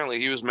that apparently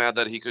he was mad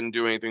that he couldn't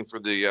do anything for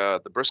the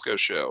Briscoe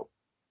show.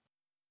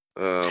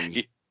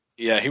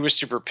 Yeah, he was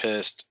super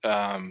pissed.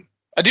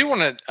 I do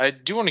want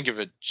to give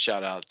a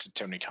shout out to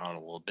Tony Khan a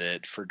little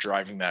bit for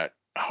driving that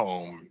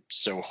home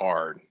so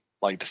hard,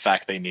 like the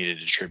fact they needed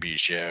a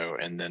tribute show,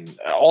 and then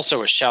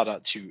also a shout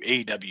out to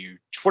AEW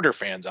Twitter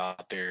fans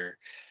out there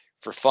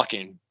for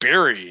fucking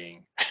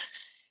burying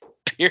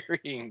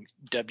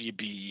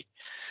WB,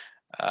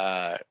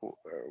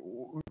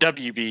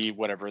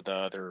 whatever the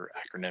other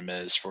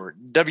acronym is for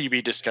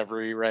WB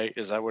Discovery, right?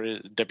 Is that what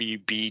it is?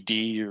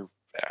 WBD, or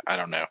I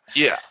don't know.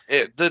 Yeah,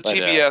 the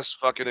TBS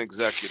fucking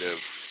executive,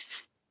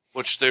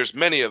 which there's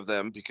many of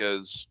them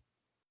because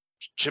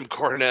Jim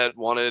Cornette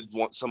wanted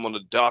someone to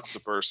dox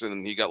the person,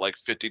 and he got like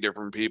 50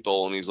 different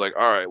people, and he's like,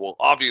 all right, well,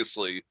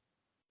 obviously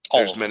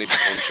there's many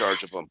people in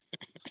charge of them.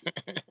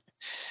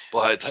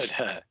 But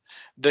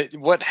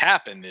what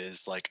happened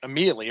is, like,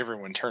 immediately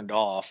everyone turned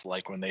off,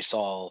 like when they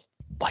saw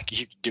like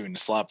you doing the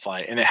slap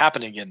fight, and it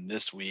happened again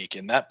this week.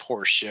 And that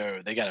poor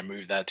show, they got to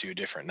move that to a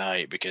different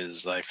night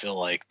because I feel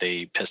like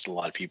they pissed a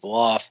lot of people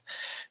off.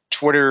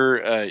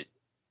 Twitter,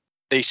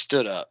 they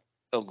stood up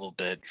a little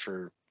bit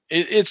for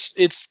it.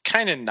 It's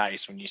kind of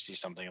nice when you see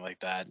something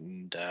like that,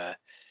 and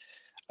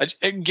I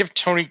give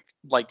Tony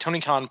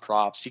Khan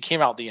props. He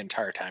came out the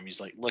entire time. He's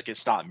like, look,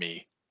 it's not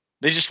me.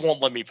 They just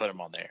won't let me put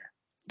him on there.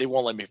 They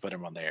won't let me put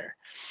him on there.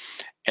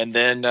 And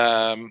then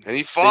and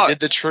he fought. They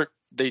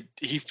did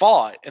he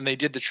fought, and they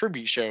did the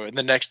tribute show, and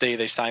the next day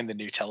they signed the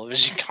new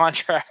television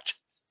contract.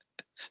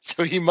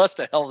 So he must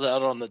have held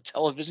out on the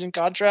television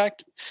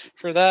contract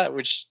for that,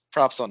 which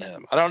props on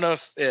him. I don't know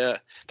if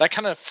that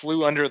kind of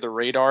flew under the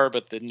radar,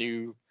 but the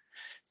new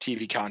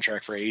TV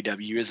contract for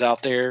AEW is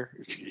out there,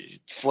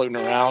 floating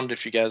around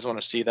if you guys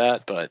want to see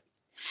that. But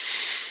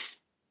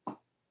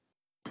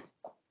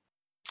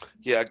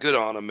yeah, good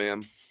on him,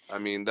 man. I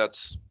mean,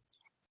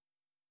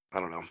 I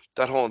don't know.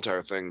 That whole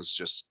entire thing's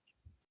just,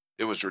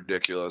 it was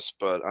ridiculous,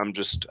 but I'm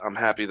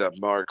happy that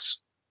Mark's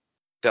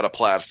got a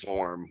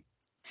platform.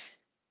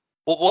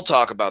 We'll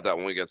talk about that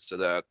when we get to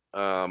that.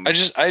 I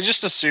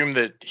just assumed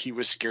that he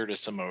was scared of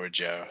Samoa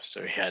Joe,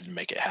 so he had to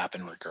make it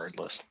happen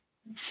regardless.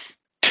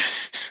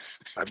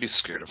 I'd be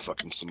scared of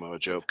fucking Samoa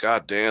Joe.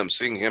 God damn,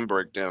 seeing him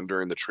break down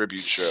during the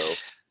tribute show.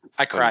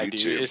 I cried,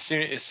 dude. As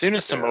soon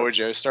as Samoa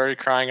Joe started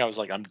crying, I was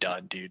like, I'm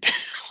done, dude.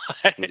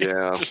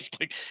 Yeah.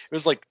 It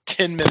was like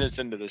 10 minutes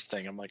into this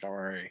thing. I'm like, I'm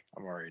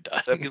already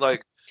done. That'd be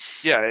like,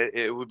 yeah,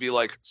 it would be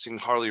like seeing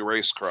Harley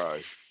Race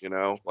cry,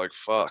 like,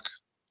 fuck.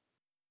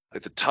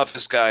 Like the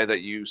toughest guy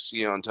that you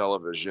see on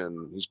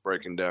television, he's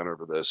breaking down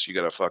over this. You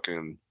got to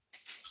fucking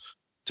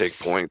take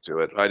point to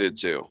it. I did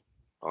too,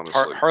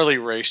 honestly. Harley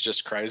Race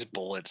just cries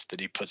bullets that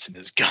he puts in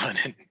his gun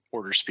and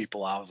orders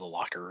people out of the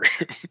locker room.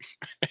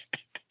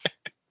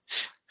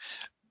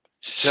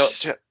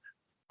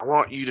 I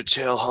want you to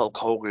tell Hulk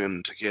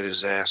Hogan to get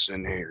his ass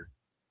in here.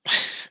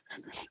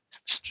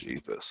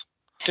 Jesus.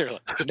 They're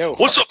like, no.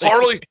 What's up,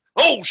 Harley?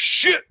 Oh,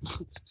 shit.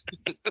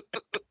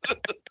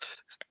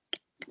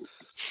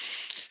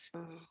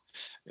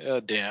 Oh,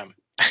 damn.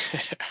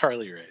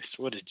 Harley Race.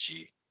 What a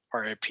G.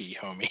 R.I.P.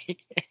 homie.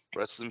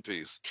 Rest in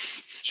peace.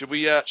 Should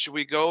we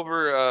go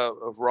over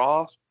of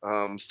Raw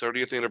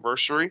 30th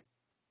anniversary?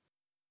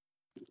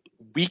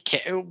 We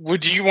can't.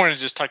 Do you want to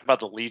just talk about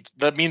the lead?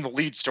 The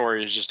lead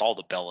story is just all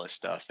the Bella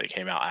stuff that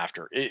came out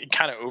after. It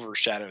kind of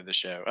overshadowed the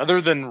show.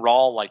 Other than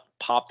Raw, like,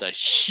 popped a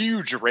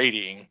huge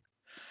rating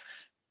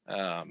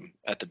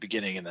at the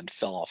beginning and then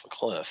fell off a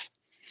cliff.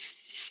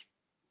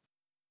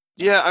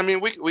 Yeah, I mean,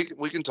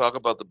 we can talk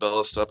about the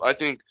Bella stuff. I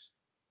think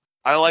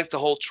I like the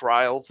whole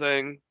trial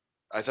thing.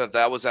 I thought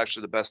that was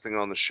actually the best thing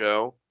on the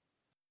show.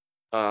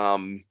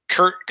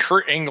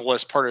 Kurt Angle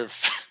as part of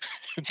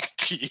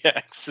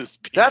DX is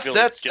that's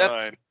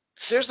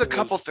there's a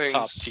couple things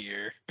top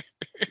tier.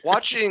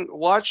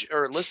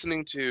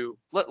 Listening to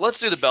let's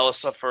do the Bella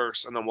stuff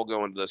first, and then we'll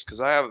go into this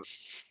because I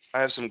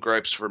have some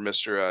gripes for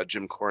Mr.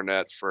 Jim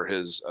Cornette for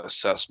his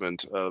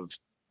assessment of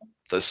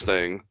this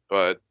thing,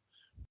 but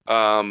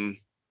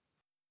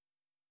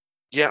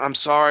yeah, I'm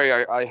sorry.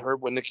 I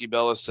heard what Nikki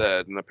Bella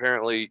said, and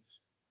apparently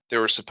they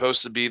were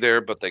supposed to be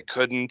there, but they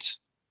couldn't.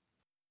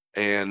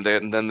 And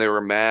then they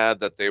were mad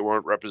that they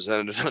weren't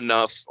represented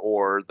enough,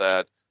 or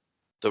that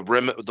the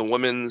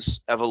women's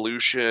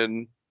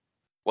evolution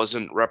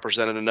wasn't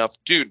represented enough.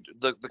 Dude,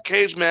 the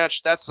cage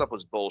match, that stuff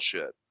was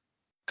bullshit.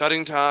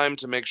 Cutting time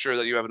to make sure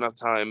that you have enough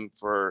time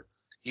for,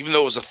 even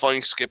though it was a funny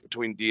skip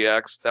between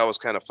DX, that was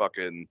kind of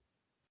fucking,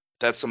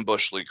 that's some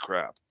Bush League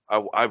crap.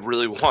 I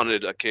really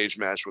wanted a cage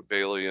match with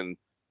Bayley and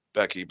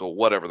Becky, but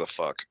whatever the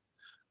fuck.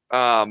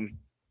 But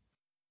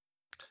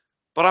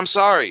I'm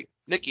sorry,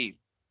 Nikki.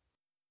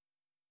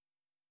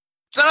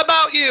 It's not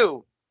about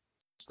you.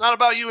 It's not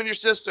about you and your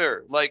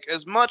sister. Like,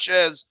 as much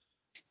as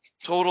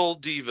Total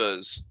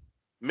Divas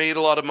made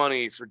a lot of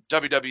money for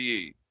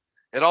WWE,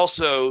 it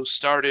also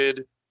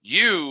started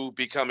you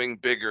becoming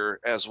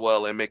bigger as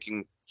well and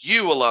making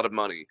you a lot of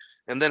money,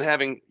 and then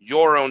having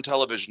your own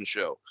television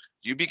show.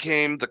 You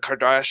became the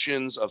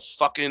Kardashians of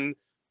fucking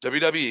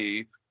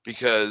WWE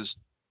because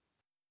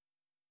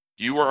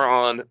you were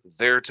on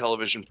their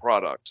television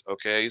product,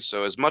 okay?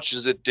 So as much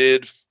as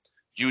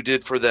you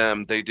did for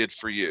them, they did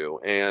for you.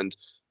 And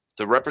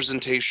the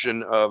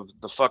representation of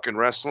the fucking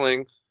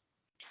wrestling,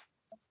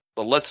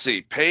 but let's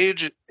see.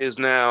 Paige is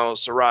now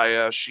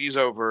Saraya. She's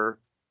over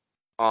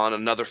on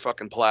another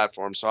fucking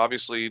platform. So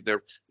obviously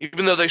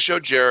even though they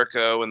showed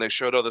Jericho and they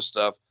showed other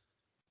stuff,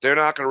 they're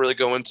not going to really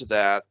go into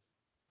that.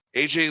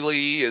 AJ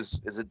Lee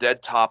is a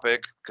dead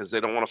topic because they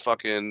don't want to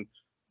fucking,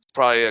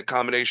 probably a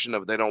combination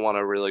of they don't want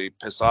to really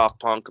piss off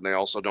Punk, and they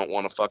also don't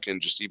want to fucking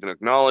just even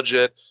acknowledge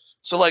it.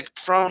 So, like,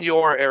 from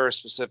your era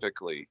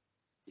specifically,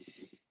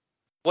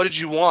 what did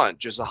you want?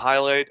 Just a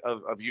highlight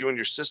of you and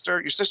your sister?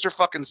 Your sister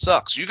fucking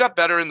sucks. You got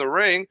better in the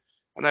ring,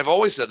 and I've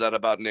always said that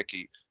about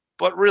Nikki.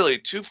 But really,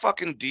 two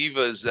fucking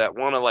divas that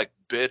want to, like,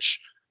 bitch,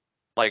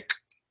 like,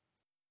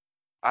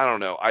 I don't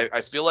know.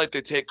 I feel like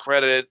they take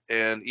credit,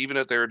 and even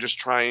if they were just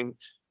trying,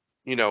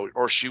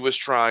 or she was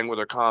trying with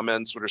her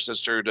comments with her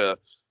sister to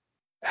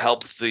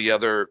help the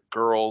other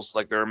girls,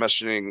 like they were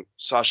mentioning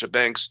Sasha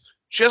Banks,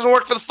 she doesn't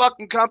work for the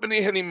fucking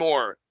company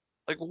anymore.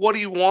 Like, what do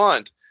you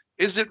want?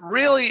 Is it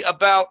really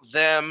about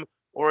them,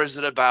 or is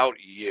it about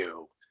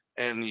you?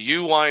 And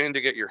you wanting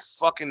to get your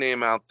fucking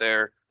name out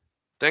there.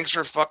 Thanks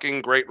for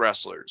fucking great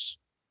wrestlers.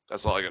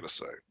 That's all I gotta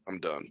say. I'm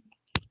done.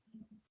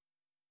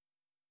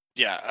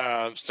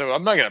 Yeah, so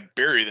I'm not going to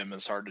bury them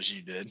as hard as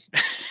you did.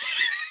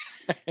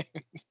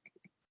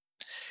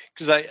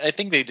 Because I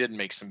think they did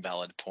make some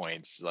valid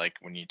points. Like,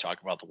 when you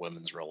talk about the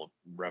women's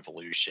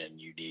revolution,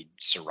 you need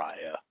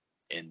Saraya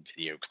in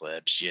video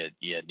clips. You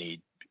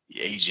need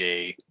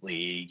AJ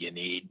Lee.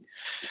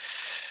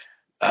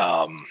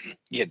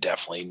 You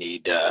definitely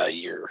need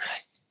your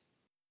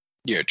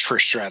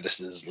Trish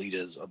Stratus's,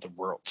 Lita's of the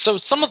world. So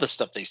some of the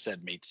stuff they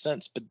said made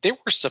sense, but they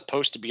were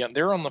supposed to be on.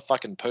 They were on the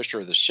fucking poster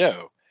of the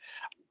show.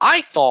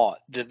 I thought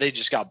that they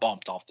just got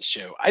bumped off the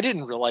show. I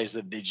didn't realize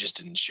that they just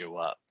didn't show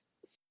up.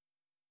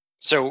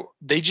 So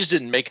they just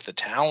didn't make the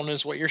town,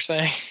 is what you're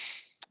saying?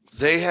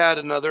 They had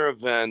another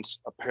event,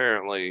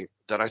 apparently,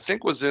 that I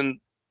think was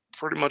in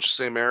pretty much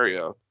the same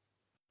area,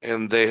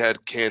 and they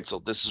had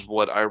canceled. This is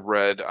what I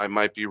read. I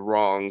might be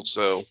wrong,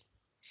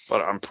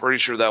 but I'm pretty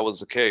sure that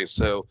was the case.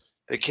 So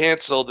they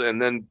canceled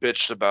and then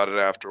bitched about it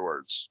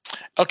afterwards.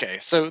 Okay,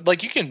 so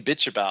like you can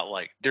bitch about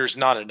like there's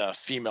not enough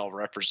female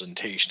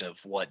representation of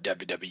what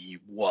WWE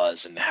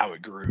was and how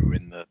it grew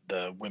in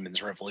the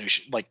women's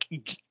revolution. Like,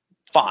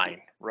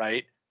 fine,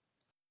 right?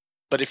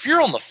 But if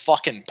you're on the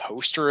fucking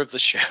poster of the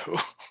show,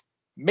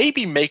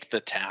 maybe make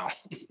the town.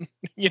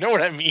 You know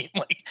what I mean?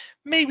 Like,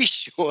 maybe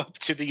show up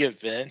to the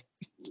event.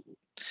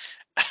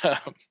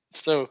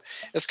 So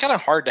it's kind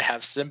of hard to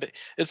have sympathy.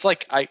 It's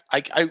like I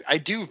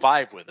do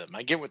vibe with them.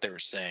 I get what they were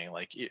saying.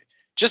 Like,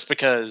 just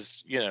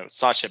because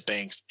Sasha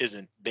Banks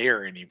isn't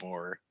there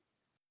anymore,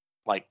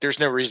 like there's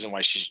no reason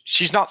why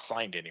she's not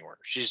signed anywhere.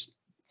 She's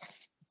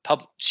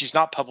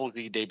not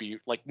publicly debuted.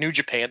 Like New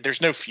Japan,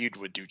 there's no feud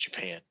with New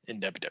Japan in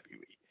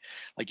WWE.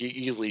 Like you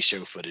easily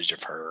show footage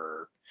of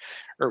her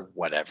or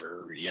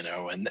whatever,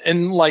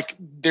 and like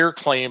their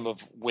claim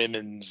of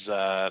women's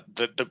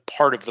the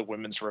part of the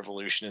women's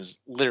revolution is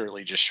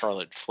literally just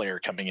Charlotte Flair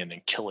coming in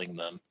and killing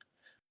them,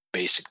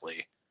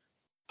 basically,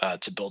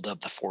 to build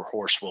up the four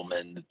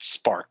horsewomen that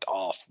sparked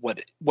off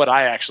what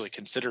I actually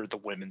consider the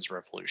women's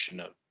revolution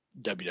of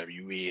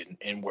WWE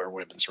and where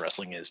women's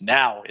wrestling is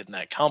now in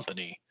that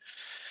company.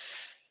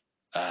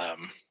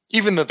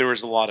 Even though there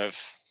was a lot of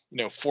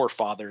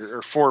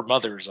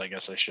foremothers, I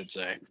guess I should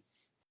say,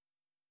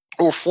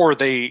 or for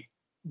they,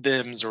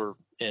 thems, or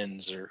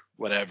ins, or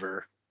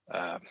whatever.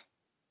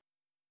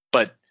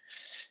 But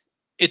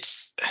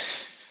it's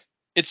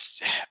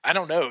I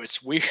don't know.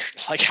 It's weird.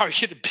 Like how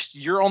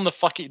you're on the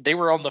fucking. They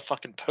were on the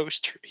fucking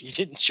poster. You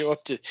didn't show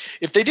up to.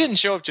 If they didn't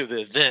show up to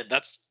the event,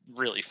 that's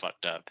really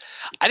fucked up.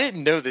 I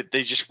didn't know that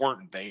they just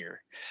weren't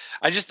there.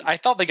 I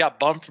thought they got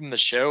bumped from the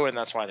show, and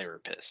that's why they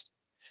were pissed.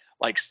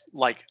 Like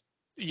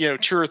 2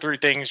 or 3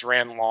 things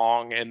ran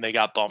long, and they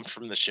got bumped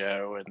from the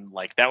show, and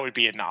like that would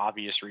be an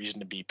obvious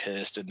reason to be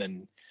pissed. And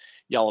then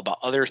yell about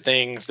other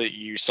things that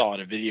you saw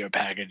in a video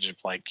package of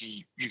like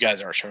you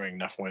guys aren't showing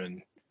enough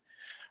women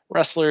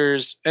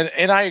wrestlers,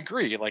 and I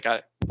agree. Like,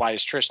 why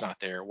is Trish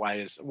not there?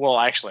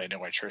 Actually, I know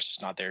why Trish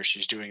is not there.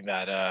 She's doing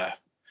that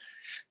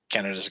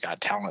Canada's Got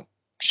Talent.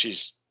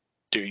 She's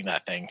doing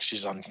that thing.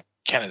 She's on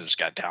Canada's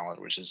Got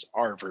Talent, which is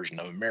our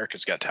version of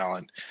America's Got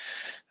Talent.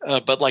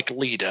 But like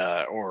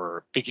Lita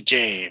or Mickie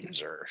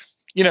James, or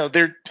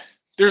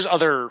there's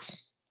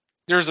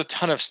a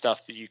ton of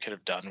stuff that you could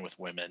have done with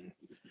women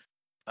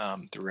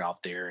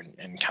throughout there,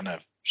 and kind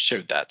of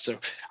showed that. So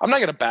I'm not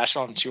going to bash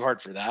on them too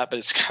hard for that, but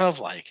it's kind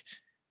of like,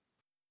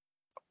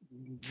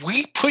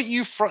 we put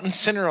you front and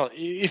center.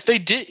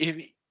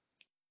 Dane,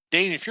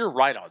 if you're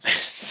right on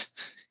this,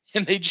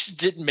 and they just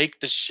didn't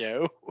make the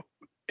show,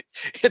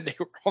 and they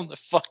were on the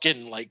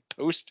fucking like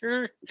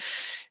poster,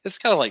 it's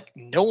kind of like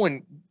no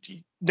one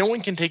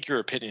can take your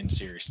opinion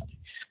seriously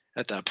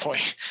at that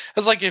point.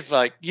 It's like if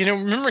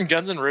remember when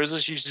Guns N'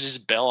 Roses used to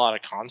just bail out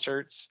of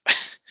concerts,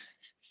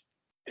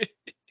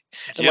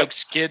 and like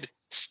Skid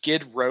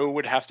Row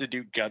would have to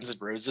do Guns N'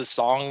 Roses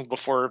song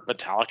before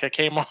Metallica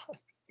came on.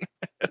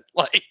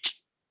 Like,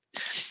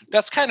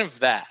 that's kind of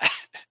that.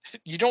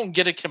 You don't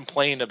get to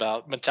complain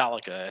about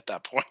Metallica at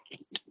that point.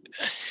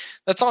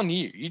 That's on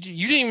you. You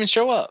didn't even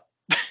show up.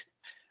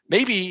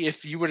 Maybe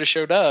if you would have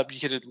showed up, you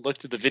could have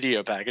looked at the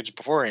video package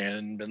beforehand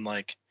and been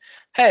like,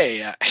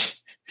 hey, I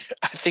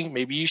think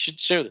maybe you should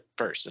show the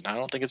person. I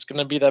don't think it's going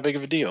to be that big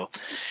of a deal.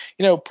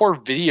 Poor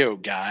video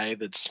guy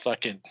that's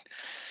fucking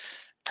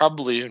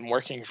probably been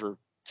working for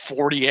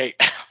 48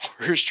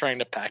 hours trying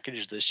to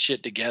package this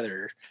shit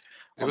together.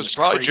 It was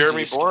probably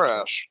Jeremy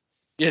Borash.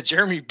 Yeah,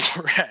 Jeremy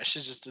Borash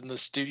is just in the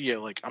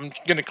studio like, I'm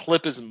going to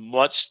clip as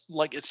much,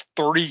 like it's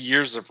 30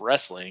 years of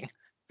wrestling,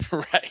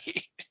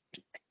 right?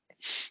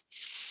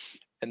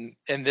 And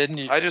then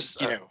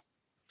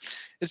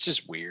it's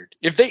just weird.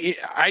 I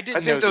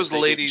think those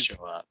ladies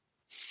show up.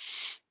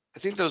 I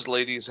think those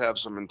ladies have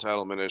some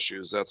entitlement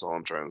issues. That's all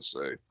I'm trying to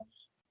say.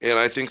 And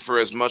I think for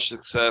as much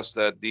success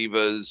that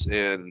Divas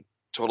and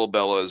Total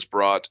Bellas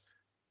brought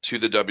to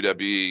the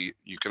WWE,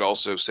 you could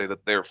also say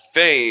that their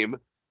fame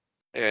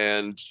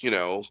and,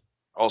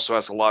 also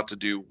has a lot to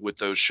do with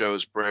those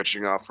shows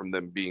branching off from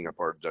them being a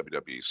part of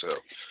WWE. So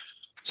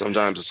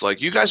sometimes it's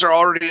like, you guys are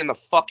already in the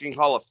fucking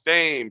Hall of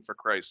Fame, for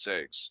Christ's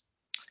sakes.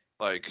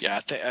 Like, yeah,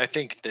 I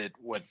think that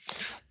when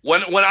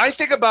I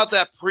think about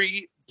that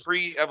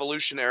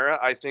pre-Evolution era,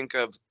 I think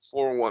of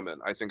 4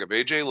 women. I think of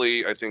AJ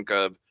Lee. I think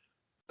of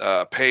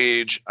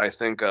Paige. I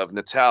think of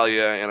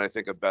Natalya, and I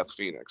think of Beth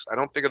Phoenix. I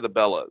don't think of the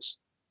Bellas.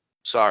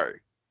 Sorry.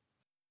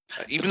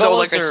 Even though,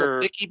 like I said,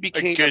 Nikki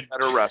became a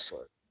better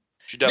wrestler.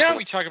 She definitely. Now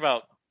we talk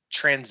about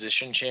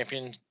transition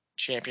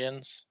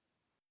champions.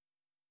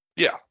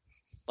 Yeah.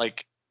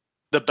 Like,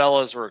 the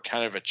Bellas were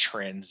kind of a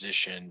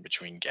transition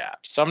between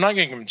gaps. So I'm not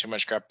going to give them too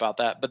much crap about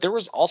that. But there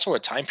was also a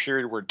time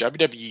period where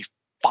WWE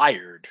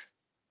fired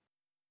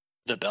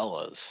the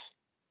Bellas.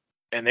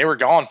 And they were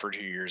gone for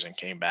 2 years and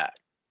came back.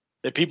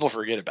 That people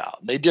forget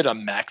about. They did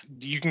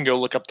you can go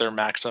look up their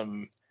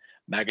Maxim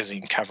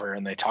magazine cover,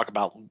 and they talk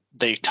about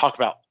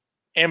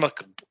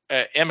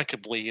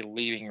amicably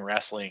leaving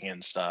wrestling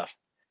and stuff.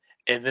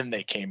 And then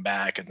they came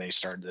back and they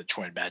started the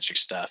Twin Magic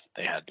stuff.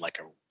 They had like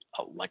a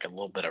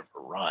little bit of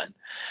a run,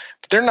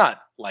 but they're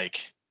not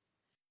like,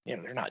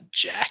 they're not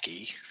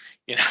Jackie,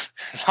 they're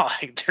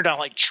not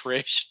like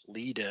Trish,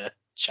 Lita,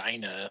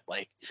 Chyna.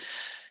 Like,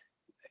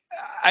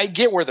 I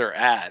get where they're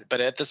at,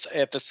 but at this,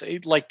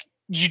 like,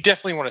 you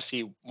definitely want to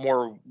see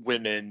more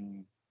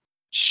women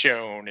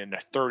shown in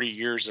 30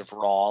 years of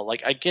Raw.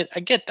 Like, I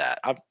get that.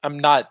 I'm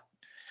not,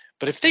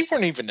 but if they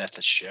weren't even at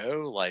the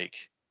show, like,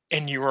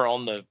 and you were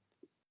on the,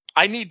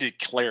 I need to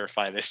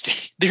clarify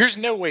this. There's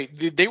no way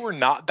they were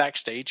not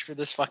backstage for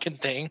this fucking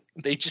thing.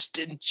 They just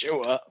didn't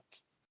show up.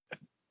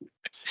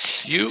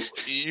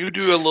 You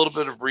do a little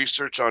bit of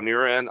research on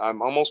your end.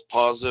 I'm almost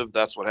positive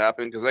that's what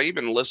happened, because I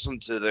even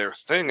listened to their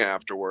thing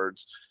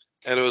afterwards,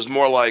 and it was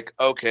more like,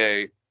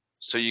 okay,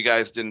 so you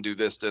guys didn't do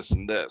this, this,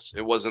 and this.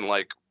 It wasn't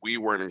like we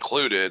weren't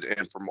included.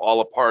 And from all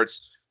the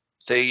parts,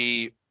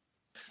 I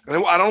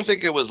don't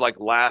think it was like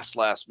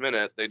last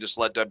minute. They just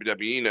let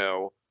WWE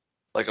know,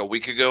 like a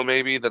week ago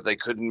maybe, that they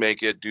couldn't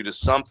make it due to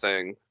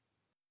something.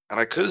 And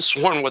I could have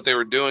sworn what they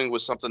were doing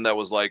was something that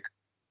was like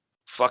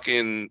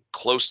fucking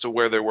close to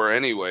where they were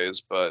anyways,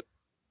 but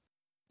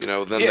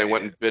then they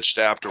went and bitched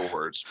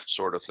afterwards,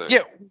 sort of thing.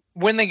 Yeah,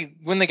 when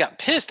they got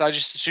pissed, I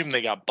just assumed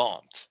they got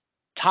bumped.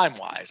 time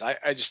wise.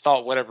 I just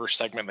thought whatever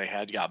segment they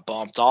had got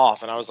bumped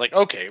off, and I was like,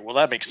 okay, well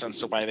that makes sense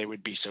to why they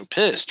would be so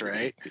pissed,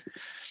 right?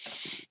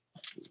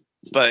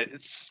 But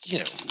it's,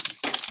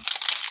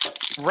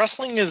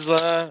 wrestling is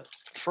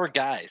for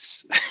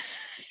guys.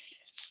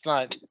 It's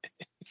not.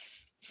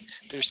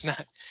 There's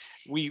not.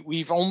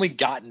 We've only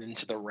gotten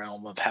into the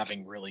realm of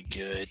having really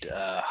good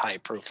high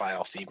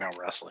profile female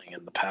wrestling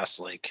in the past,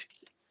 like,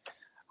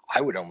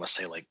 I would almost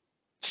say like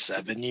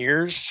 7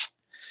 years.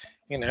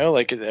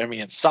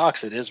 It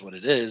sucks. It is what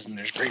it is, and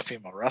there's great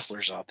female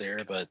wrestlers out there.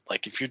 But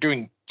like, if you're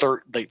doing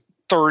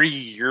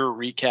 30-year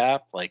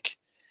recap, like,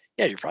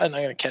 yeah, you're probably not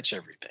going to catch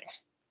everything.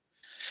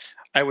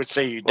 I would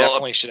say you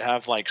definitely should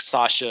have like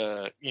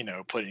Sasha,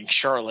 putting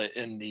Charlotte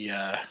in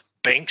the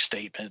bank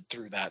statement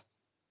through that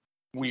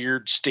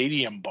weird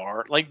stadium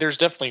bar. Like, there's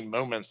definitely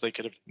moments they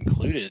could have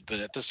included,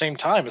 but at the same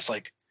time, it's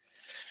like,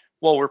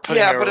 well, we're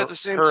putting her, but at the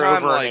same her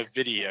time, over like, in a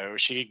video.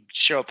 She'd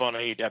show up on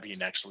AEW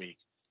next week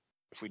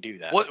if we do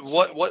that.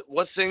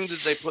 What thing did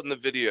they put in the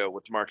video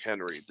with Mark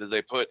Henry? Did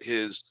they put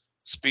his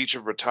speech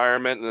of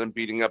retirement and then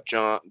beating up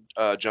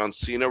John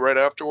Cena right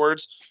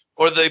afterwards,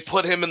 or did they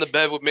put him in the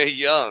bed with Mae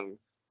Young?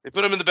 They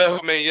put him in the bed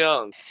with Mae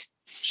Young.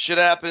 Shit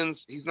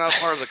happens. He's not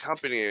part of the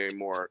company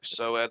anymore.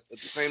 So at the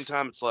same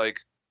time, it's like,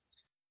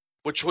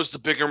 which was the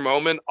bigger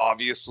moment?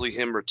 Obviously,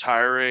 him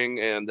retiring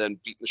and then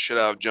beating the shit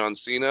out of John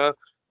Cena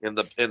in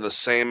the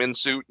same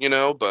suit,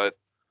 But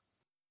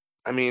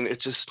I mean,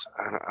 it's just,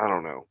 I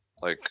don't know.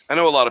 Like, I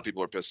know a lot of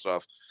people are pissed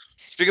off.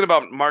 Speaking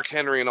about Mark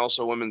Henry and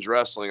also women's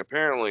wrestling,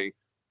 apparently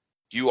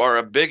you are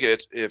a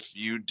bigot if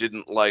you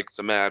didn't like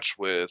the match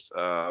with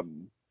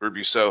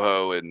Ruby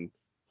Soho and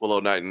Willow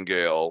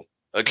Nightingale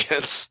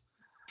against.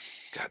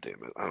 God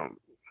damn it! I don't.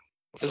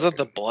 Is that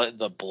the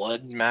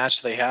blood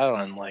match they had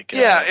on like?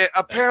 Yeah,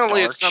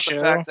 apparently it's not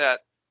show?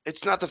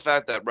 the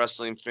fact that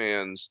wrestling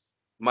fans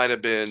might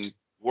have been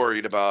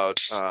worried about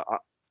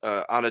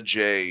Anna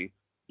Jay,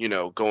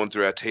 going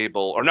through that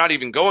table, or not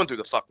even going through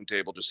the fucking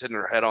table, just hitting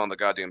her head on the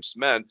goddamn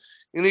cement.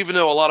 And even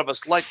though a lot of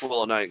us like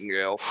Willow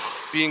Nightingale,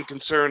 being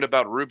concerned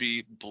about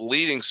Ruby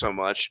bleeding so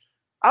much,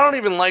 I don't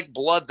even like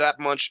blood that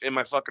much in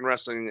my fucking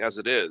wrestling as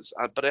it is.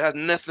 But it had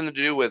nothing to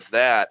do with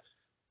that.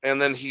 And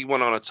then he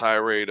went on a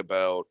tirade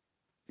about,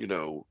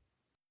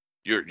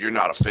 you're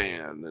not a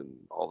fan and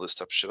all this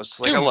type of shit. It's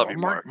like, dude, I love you,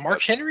 Mark.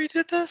 Mark Henry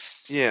did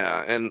this?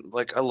 Yeah, and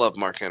like, I love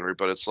Mark Henry,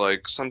 but it's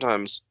like,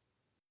 sometimes,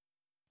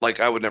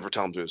 like, I would never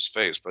tell him to his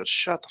face, but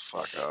shut the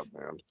fuck up,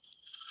 man.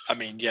 I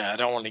mean, yeah, I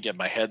don't want to get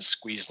my head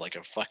squeezed like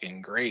a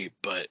fucking grape,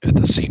 but at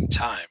the same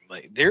time,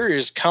 like, there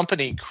is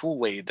company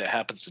Kool-Aid that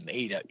happens in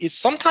AEW. It's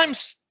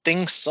sometimes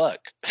things suck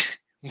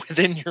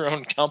within your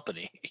own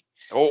company.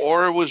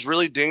 Or it was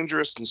really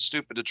dangerous and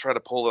stupid to try to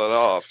pull that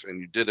off, and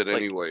you did it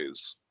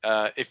anyways.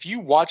 If you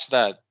watch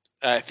that,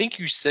 I think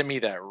you sent me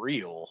that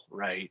reel,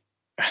 right?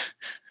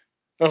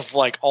 Of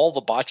like all the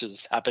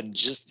botches happened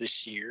just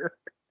this year.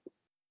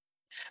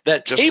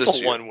 That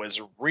table one was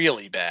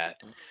really bad.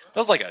 That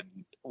was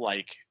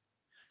like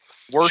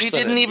worse. She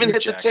didn't even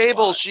hit the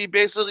table. She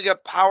basically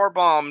got power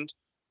bombed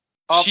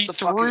off the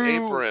fucking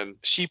apron.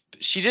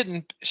 She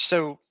didn't.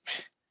 So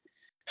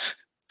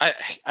I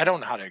don't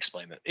know how to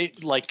explain that.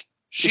 It like.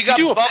 She got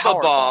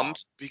Bubba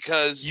bombed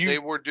because they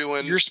were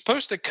doing. You're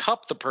supposed to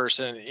cup the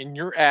person, and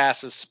your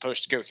ass is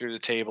supposed to go through the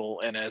table.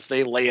 And as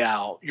they lay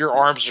out, your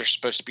arms are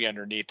supposed to be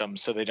underneath them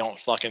so they don't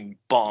fucking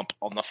bump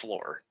on the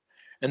floor.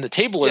 And the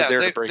table is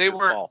there to break your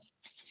fall.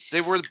 They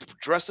were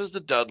dressed as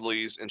the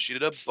Dudleys, and she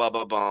did a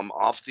Bubba bomb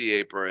off the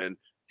apron,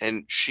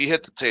 and she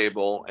hit the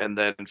table, and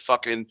then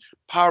fucking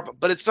power.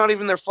 But it's not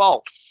even their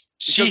fault.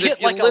 She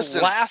hit like a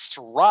last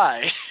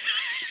ride.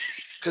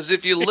 Because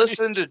if you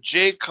listen to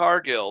Jade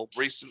Cargill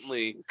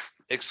recently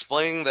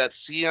explaining that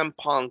CM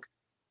Punk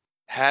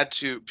had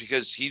to,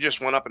 because he just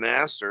went up and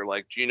asked her,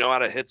 like, do you know how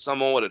to hit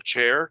someone with a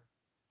chair?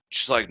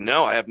 She's like,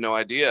 no, I have no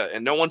idea.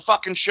 And no one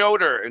fucking showed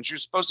her. And she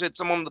was supposed to hit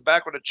someone in the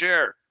back with a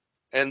chair.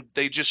 And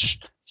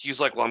he's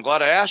like, well, I'm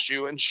glad I asked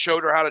you, and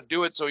showed her how to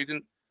do it. So he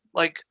didn't,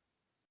 like,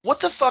 what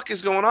the fuck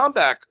is going on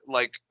back?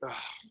 Like, ugh.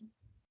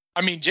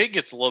 I mean, Jade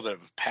gets a little bit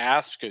of a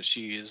pass because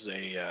she is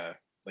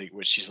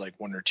she's like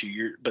 1 or 2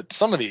 years, but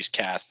some of these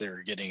casts that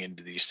are getting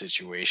into these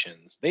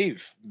situations,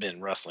 they've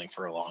been wrestling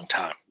for a long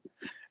time,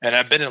 and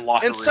I've been in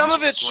locker rooms. And some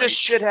of it's just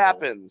shit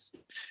happens.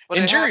 But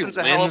and Jerry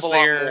Lynn's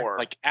there.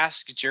 Like,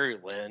 ask Jerry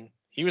Lynn.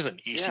 He was in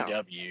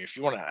ECW. Yeah. If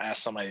you want to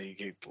ask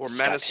somebody, or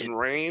Madison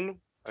Rain.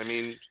 I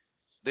mean,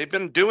 they've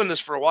been doing this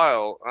for a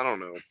while. I don't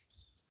know.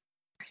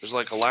 There's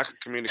like a lack of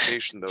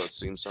communication, though, it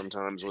seems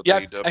sometimes with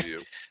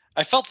AEW.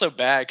 I felt so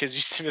bad because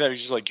you see that, you're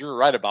just like, you were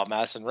right about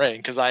Madison Rain,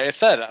 because I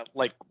said,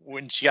 like,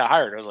 when she got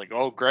hired, I was like,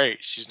 oh great,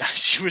 she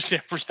was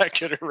never that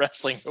good at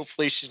wrestling.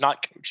 Hopefully she's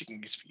not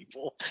coaching these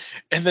people.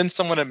 And then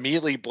someone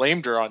immediately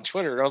blamed her on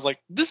Twitter, and I was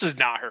like, this is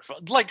not her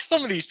fault. Like,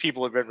 some of these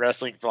people have been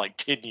wrestling for like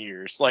 10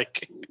 years.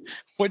 Like,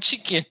 what she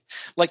can,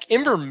 like,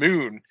 Ember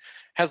Moon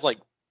has like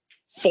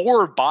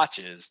 4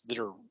 botches that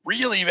are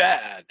really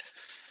bad,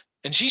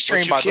 and she's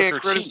trained by Booker T. You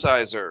can't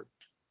criticize her.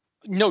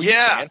 No, you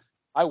can.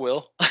 I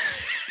will.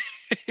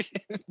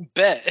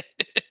 Bet.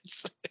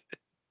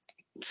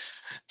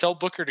 Tell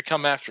Booker to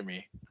come after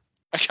me.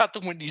 I got the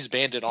Wendy's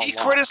Bandit on. He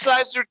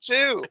criticized her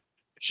too.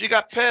 She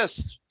got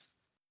pissed.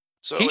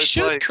 So He it's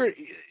should. like,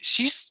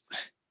 She's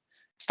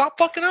stop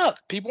fucking up.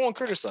 People won't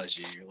criticize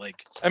you.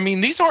 Like, I mean,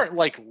 these aren't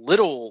like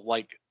little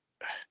like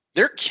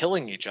they're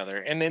killing each other.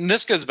 And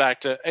this goes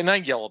back to, and I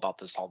yell about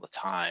this all the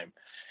time.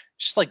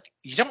 It's just like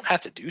you don't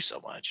have to do so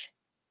much.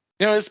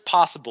 You know, it's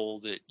possible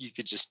that you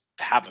could just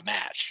have a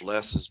match.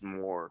 less is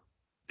more.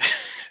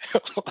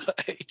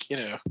 Like,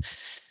 you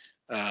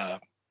know,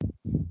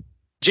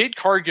 Jade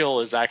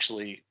Cargill is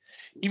actually,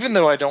 even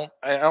though I don't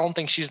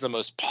think she's the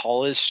most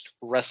polished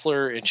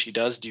wrestler, and she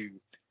does do,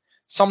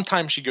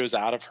 sometimes she goes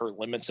out of her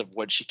limits of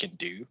what she can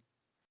do.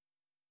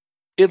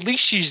 At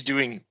least she's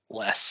doing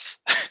less.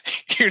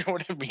 You know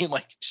what I mean?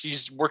 Like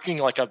she's working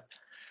like a,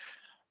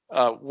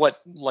 what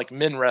like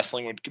men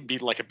wrestling would be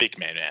like a big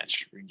man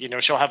match. You know,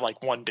 she'll have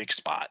like one big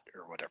spot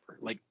or whatever.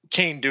 Like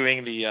Kane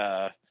doing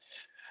the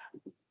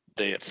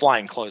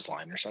flying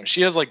clothesline or something.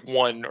 She has like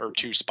one or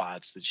two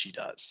spots that she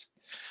does.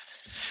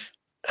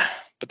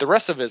 But the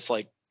rest of it's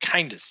like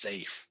kind of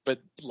safe. But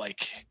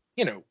like,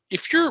 you know,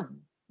 if you're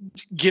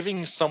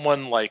giving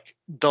someone like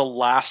the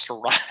last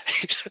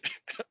ride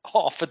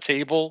off a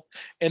table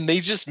and they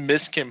just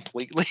miss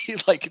completely,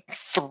 like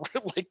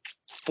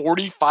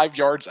 45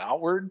 yards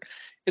outward,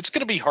 it's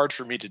going to be hard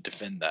for me to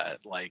defend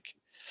that. Like,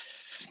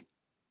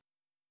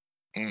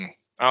 I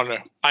don't know.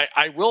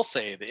 I will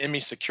say that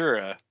Emi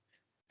Sakura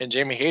and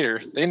Jamie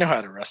Hayter, they know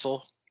how to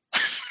wrestle.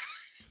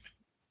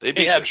 They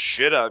beat the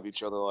shit out of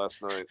each other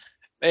last night.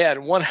 They had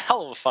one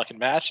hell of a fucking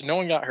match and no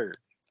one got hurt.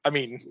 I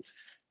mean,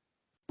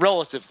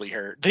 relatively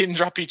hurt. They didn't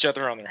drop each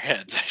other on their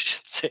heads, I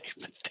should say.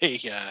 But they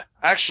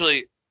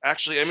Actually,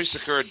 Emi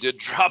Sakura did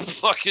drop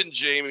fucking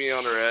Jamie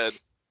on her head.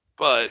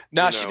 But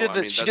no, you she know, did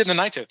I mean, she did the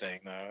Naito thing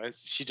though.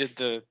 She did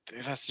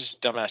that's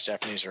just dumbass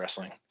Japanese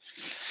wrestling.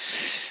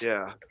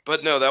 Yeah,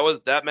 but no,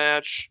 that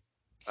match.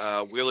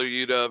 Wheeler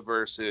Yuta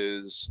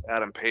versus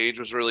Adam Page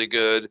was really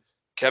good.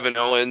 Kevin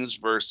Owens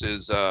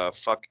versus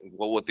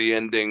with the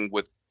ending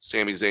with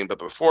Sami Zayn, but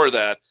before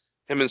that,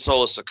 him and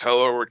Solo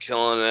Sikoa were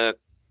killing it.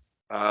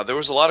 There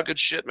was a lot of good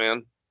shit,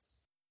 man.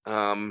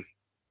 I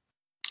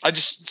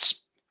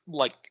just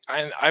like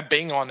I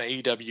bang on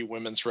AEW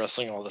women's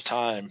wrestling all the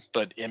time,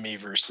 but Emmy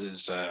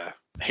versus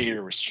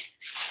Hayter was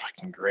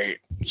fucking great.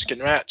 It was a good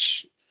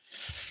match.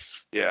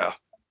 Yeah,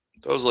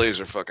 those ladies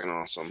are fucking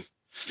awesome.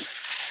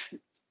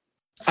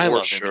 I For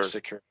love sure. Emmy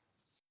Sakura.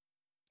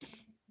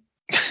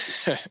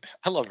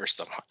 I love her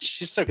so much.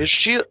 She's so good.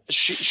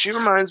 She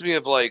reminds me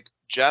of like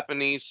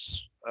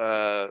Japanese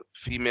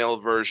female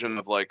version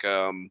of like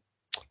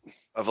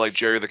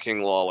Jerry the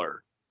King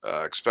Lawler,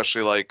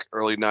 especially like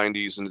early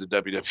 90s into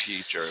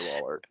WWE Jerry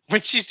Lawler.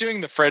 When she's doing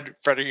the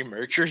Freddie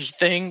Mercury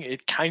thing,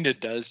 it kind of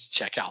does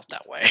check out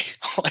that way.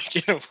 Like,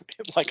 you know,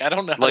 like I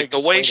don't know how Like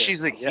to the way explain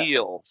she's it. a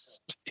heel.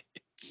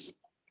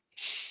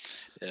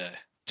 Yeah.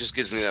 Just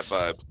gives me that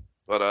vibe.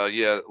 But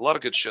yeah, a lot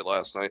of good shit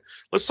last night.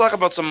 Let's talk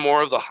about some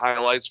more of the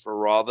highlights for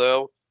Raw,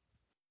 though.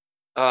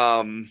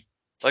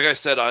 Like I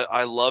said,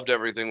 I loved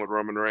everything with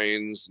Roman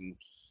Reigns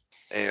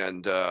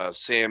and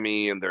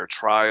Sammy and their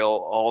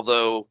trial.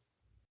 Although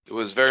it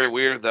was very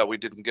weird that we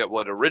didn't get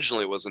what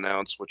originally was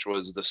announced, which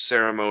was the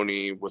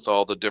ceremony with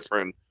all the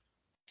different,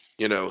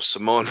 you know,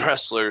 Samoan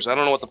wrestlers. I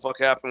don't know what the fuck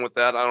happened with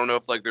that. I don't know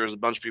if like there was a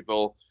bunch of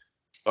people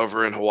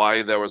over in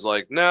Hawaii that was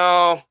like,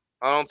 no,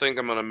 I don't think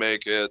I'm gonna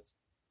make it.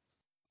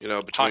 You know,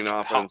 between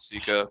Alpha and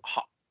Sika.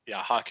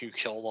 Yeah, Haku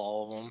killed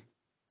all of them.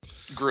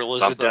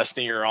 Gorillas Something. of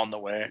Destiny are on the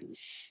way.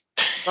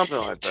 Something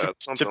like that.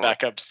 to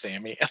back up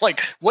Sammy.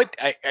 Like, what?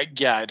 I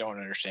don't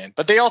understand.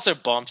 But they also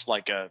bumped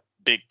like a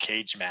big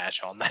cage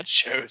match on that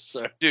show.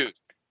 So, Dude,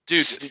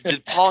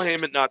 did Paul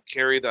Heyman not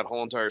carry that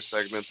whole entire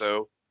segment,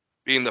 though?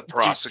 Being the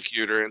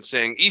prosecutor and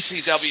saying,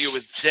 ECW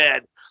is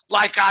dead,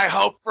 like I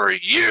hope for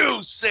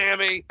you,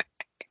 Sammy.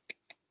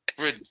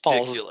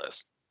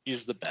 Ridiculous.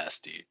 He's the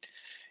best, dude.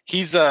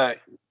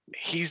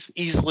 He's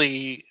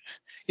easily,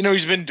 you know,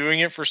 he's been doing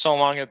it for so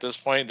long at this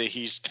point that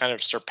he's kind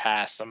of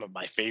surpassed some of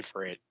my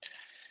favorite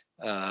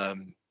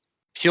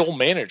heel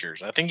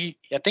managers. I think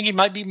he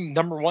might be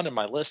number one in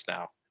my list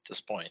now at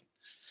this point.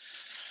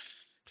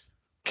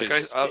 Like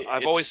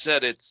I've always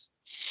said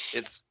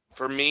it's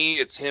for me,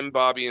 it's him,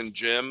 Bobby, and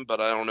Jim, but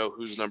I don't know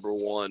who's number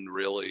one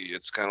really.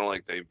 It's kind of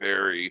like they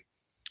vary,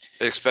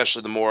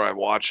 especially the more I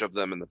watch of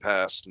them in the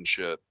past and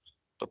shit.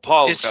 But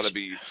Paul's got to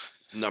be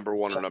number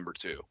one or number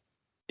two.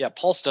 Yeah,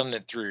 Paul's done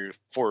it through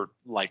for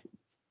like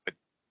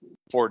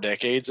 4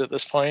 decades at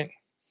this point.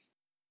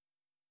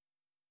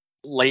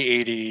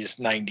 Late 80s,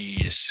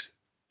 90s,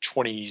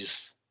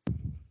 20s,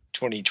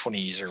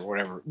 2020s,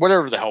 or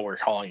whatever the hell we're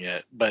calling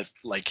it. But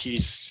like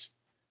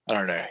I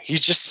don't know, he's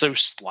just so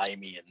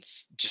slimy and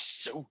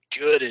just so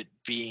good at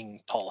being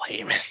Paul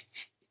Heyman.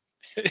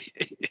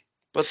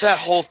 But that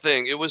whole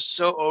thing, it was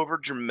so over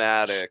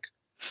dramatic,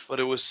 but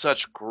it was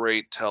such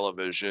great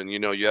television. You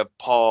know, you have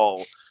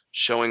Paul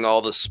showing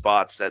all the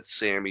spots that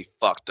Sammy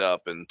fucked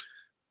up and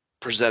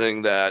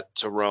presenting that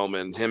to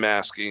Roman, him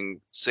asking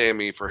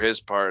Sammy for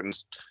his part, and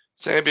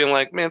Sami being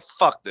like, man,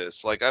 fuck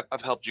this. Like,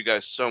 I've helped you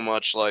guys so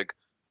much. Like,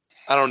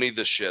 I don't need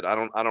this shit. I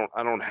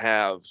don't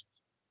have.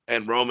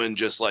 And Roman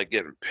just like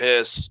getting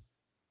pissed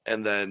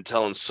and then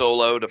telling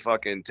Solo to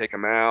fucking take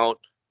him out.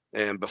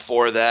 And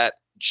before that,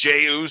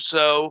 Jey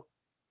Uso,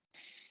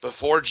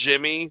 before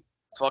Jimmy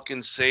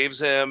fucking saves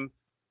him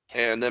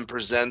and then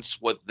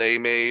presents what they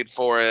made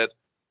for it.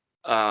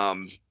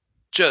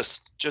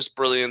 Just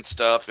brilliant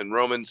stuff. And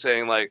Roman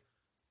saying like,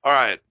 all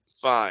right,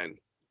 fine.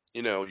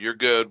 You know, you're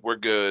good. We're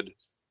good.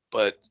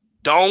 But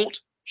don't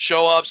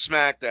show up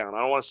SmackDown. I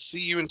don't want to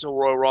see you until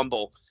Royal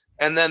Rumble.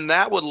 And then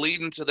that would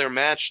lead into their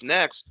match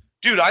next.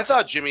 Dude, I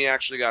thought Jimmy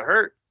actually got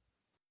hurt.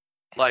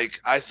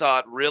 Like, I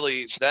thought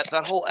really that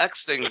whole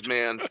X thing,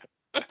 man,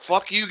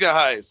 fuck you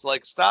guys.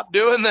 Like, stop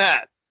doing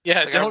that.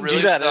 Yeah, Like, don't really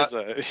do that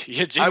thought,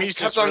 Jimmy's kept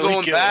just on really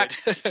going good.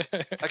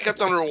 back. I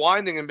kept on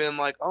rewinding and being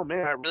like, oh,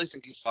 man, I really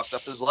think he fucked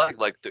up his leg.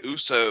 Like, the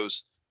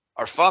Usos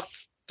are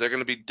fucked. They're going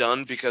to be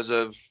done because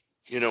of,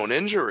 an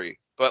injury.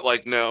 But,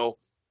 like, no,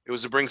 it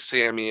was to bring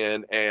Sami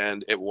in,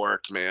 and it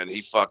worked, man.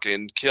 He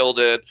fucking killed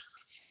it.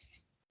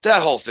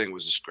 That whole thing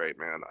was just great,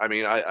 man. I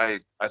mean, I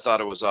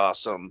thought it was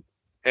awesome.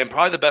 And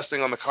probably the best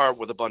thing on the card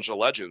with a bunch of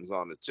legends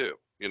on it, too,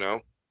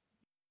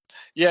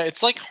 Yeah,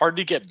 it's like hard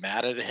to get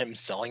mad at him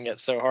selling it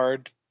so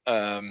hard.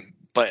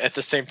 But at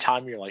the same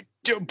time, you're like,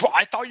 dude, bro,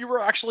 I thought you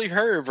were actually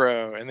her,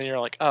 bro. And then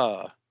you're like,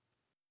 I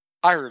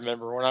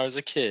remember when I was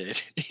a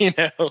kid.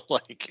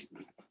 Like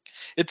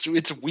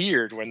it's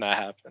weird when that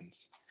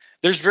happens.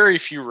 There's very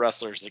few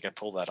wrestlers that can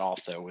pull that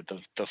off, though, with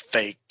the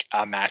fake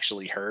I'm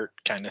actually hurt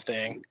kind of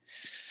thing.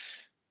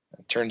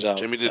 It turns out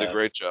Jimmy did a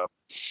great job.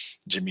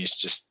 Jimmy's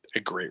just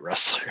a great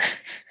wrestler.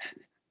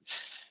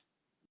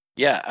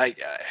 Yeah,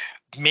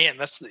 man,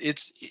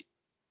 it's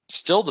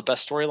still the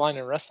best storyline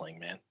in wrestling,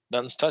 man.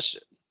 None's touched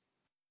it.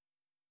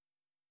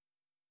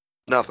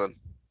 Nothing.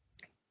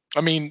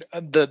 I mean,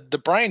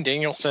 the Bryan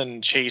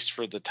Danielson chase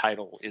for the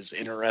title is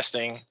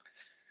interesting,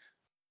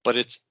 but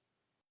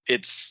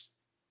it's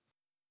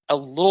a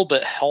little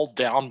bit held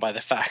down by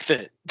the fact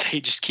that they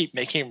just keep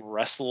making him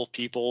wrestle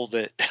people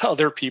that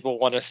other people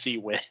want to see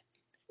win.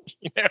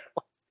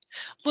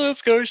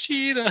 Let's go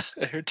Sheeta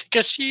or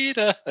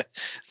Takeshita.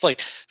 It's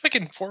like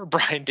fucking poor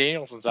Bryan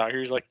Danielson's out here.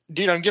 He's like,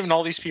 dude, I'm giving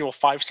all these people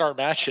 5-star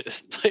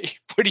matches. Like,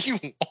 what do you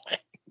want?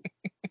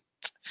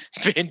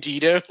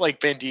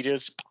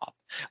 Bandito's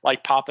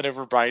popping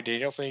over Bryan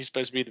Danielson. He's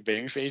supposed to be the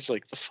babyface.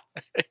 Like, the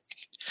fuck?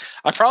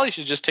 I probably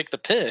should just take the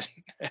pin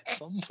at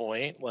some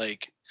point.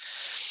 Like,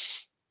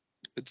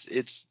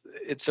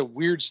 it's a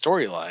weird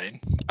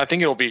storyline. I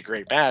think it'll be a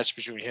great match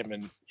between him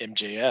and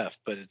MJF,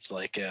 but it's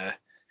like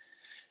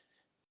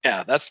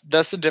yeah, that's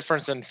the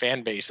difference in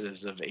fan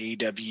bases of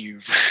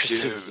AEW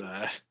versus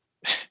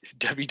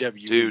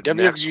WWE. Dude, WWE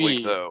next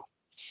week though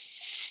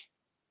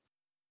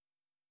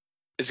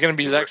is going to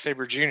be Zack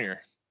Sabre Jr.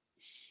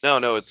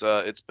 No,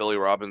 it's Billy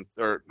Robbins,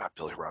 or not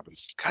Billy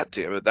Robbins. God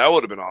damn it, that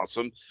would have been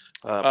awesome.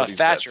 But he's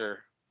Thatcher.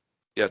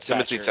 Dead. Yeah,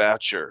 Timothy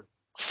Thatcher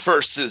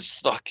versus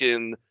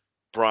fucking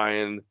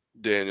Bryan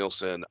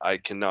Danielson. I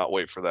cannot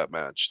wait for that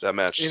match. That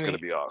match is going to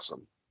be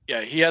awesome.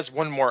 Yeah, he has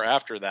one more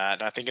after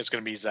that. I think it's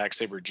going to be Zack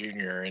Sabre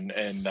Jr.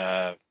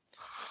 and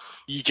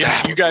you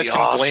guys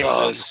can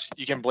blame this.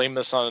 You can blame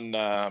this on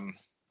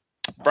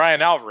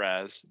Brian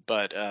Alvarez,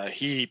 but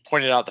he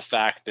pointed out the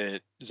fact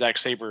that Zack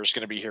Sabre is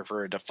going to be here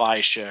for a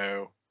Defy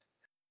show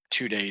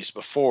 2 days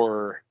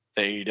before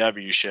the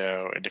AEW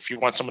show, and if you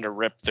want someone to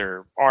rip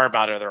their arm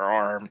out of their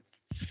arm,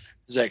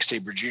 Zack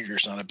Sabre Jr.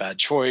 is not a bad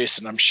choice,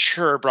 and I'm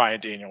sure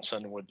Bryan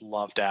Danielson would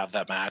love to have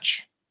that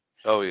match.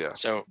 Oh yeah.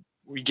 So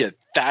we get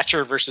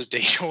Thatcher versus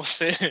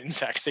Danielson and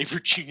Zack Sabre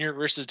Jr.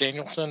 versus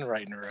Danielson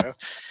right in a row.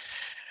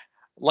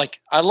 Like,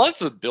 I love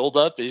the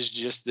buildup is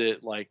just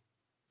that, like,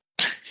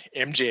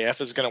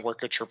 MJF is going to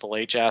work a Triple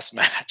H ass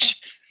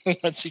match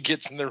once he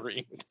gets in the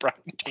ring with Bryan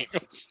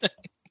Danielson.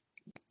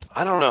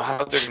 I don't know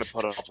how they're going to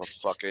put up a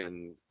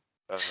fucking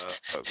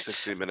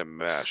 60-minute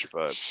match,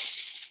 but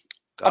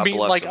God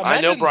bless him.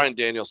 I know Bryan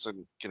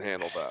Danielson can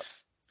handle that.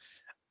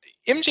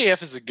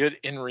 MJF is a good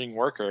in-ring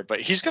worker,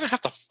 but he's going to have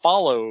to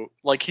follow,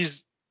 like,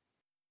 he's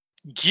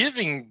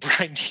giving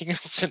Bryan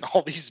Danielson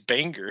all these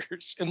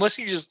bangers, unless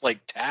he just,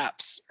 like,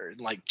 taps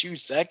in, like, 2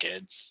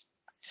 seconds.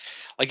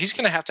 Like, he's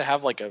going to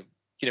have, like, a,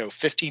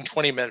 15,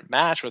 20-minute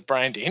match with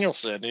Bryan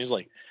Danielson. And he's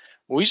like,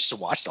 well, we just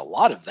watched a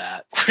lot of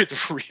that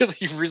with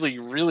really, really,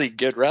 really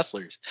good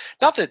wrestlers.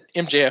 Not that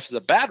MJF is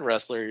a bad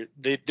wrestler.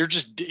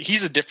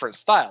 He's a different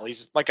style.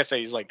 He's, like I say,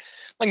 he's like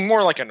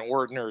more like an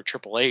Orton or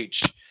Triple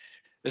H.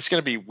 It's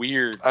going to be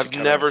weird. I've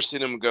never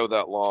seen him go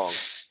that long.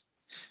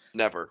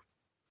 Never.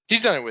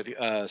 He's done it with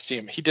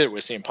CM. He did it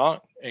with CM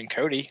Punk and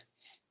Cody.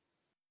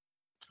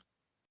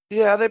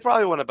 Yeah, they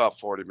probably went about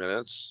 40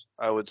 minutes,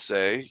 I would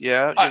say.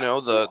 Yeah,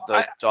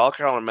 the Dog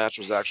Collar match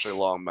was actually a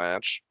long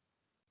match.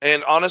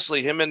 And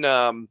honestly, him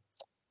and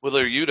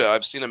Wheeler Yuta,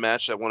 I've seen a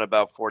match that went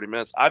about 40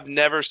 minutes. I've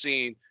never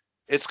seen.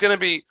 It's going to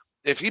be,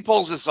 if he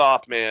pulls this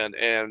off, man,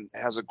 and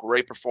has a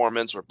great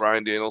performance with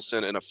Bryan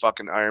Danielson in a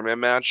fucking Iron Man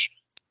match,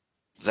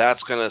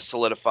 that's going to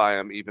solidify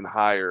him even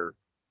higher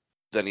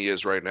than he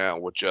is right now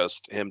with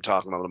just him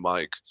talking on the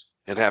mic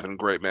and having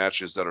great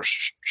matches that are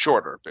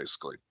shorter,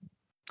 basically.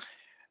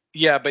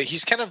 Yeah, but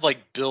he's kind of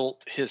like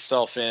built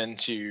himself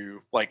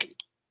into like,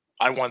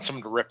 I want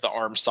someone to rip the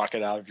arm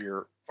socket out of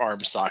your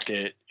arm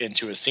socket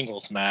into a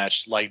singles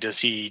match. Like, does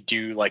he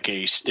do like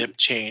a step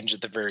change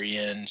at the very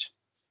end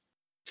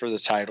for the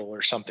title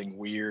or something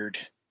weird?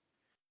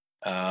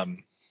 Because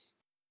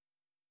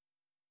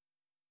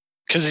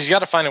he's got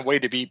to find a way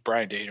to beat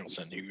Bryan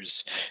Danielson,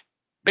 who's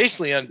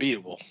basically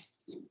unbeatable,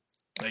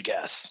 I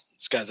guess.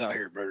 This guy's out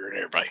here murdering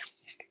everybody.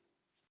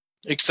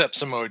 Except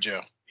Samoa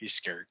Joe. He's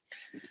scared.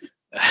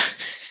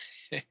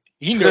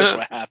 He knows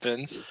what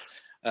happens.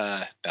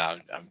 No,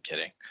 I'm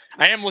kidding.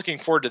 I am looking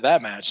forward to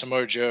that match.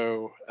 Samoa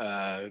Joe,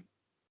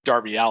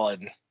 Darby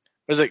Allin.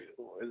 Was it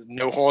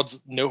no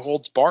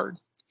holds barred?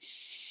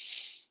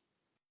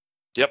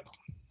 Yep.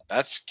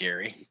 That's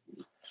scary.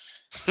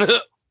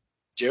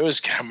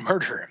 Joe's gonna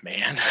murder a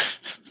man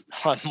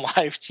on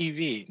live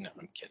TV. No,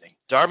 I'm kidding.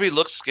 Darby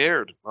looks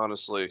scared,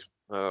 honestly,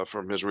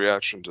 from his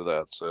reaction to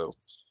that. So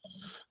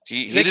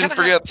he didn't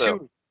forget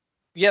though.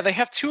 Yeah, they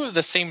have two of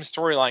the same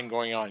storyline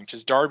going on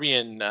because Darby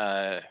and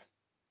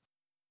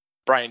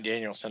Bryan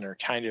Danielson are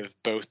kind of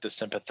both the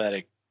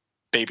sympathetic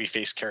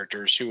babyface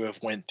characters who have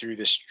went through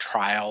this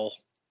trial.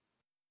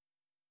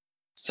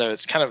 So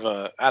it's kind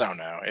of I don't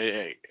know.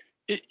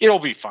 It'll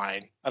be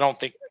fine. I don't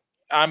think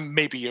I'm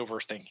maybe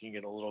overthinking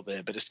it a little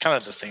bit, but it's kind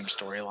of the same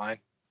storyline.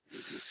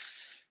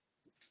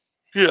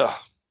 Yeah.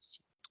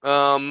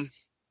 Trying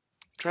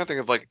to think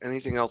of like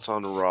anything else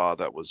on Raw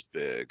that was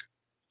big.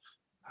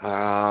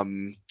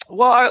 Well,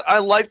 I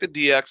like the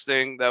DX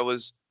thing.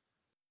 That's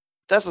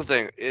the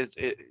thing.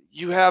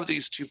 You have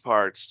these two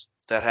parts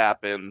that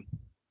happen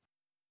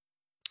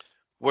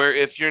where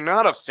if you're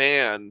not a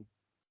fan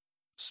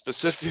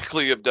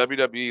specifically of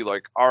WWE,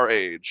 like our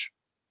age,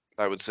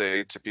 I would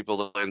say to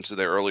people into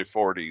their early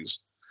 40s,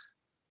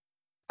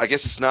 I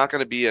guess it's not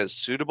going to be as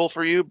suitable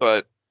for you,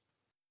 but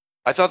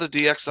I thought the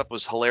DX stuff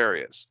was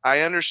hilarious.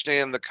 I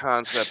understand the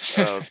concept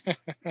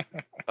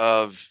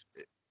of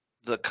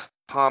the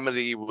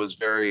comedy was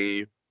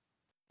very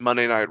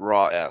Monday Night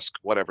Raw-esque,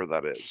 whatever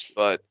that is.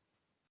 But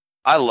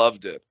I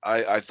loved it.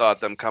 I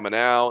thought them coming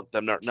out,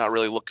 them not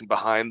really looking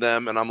behind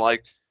them, and I'm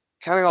like,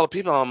 counting all the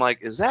people, I'm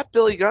like, is that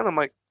Billy Gunn? I'm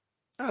like,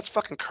 no, it's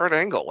fucking Kurt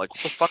Angle. Like,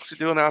 what the fuck's he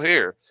doing out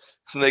here?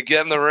 And they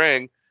get in the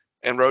ring,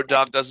 and Road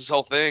Dogg does this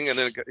whole thing, and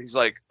then he's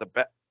like,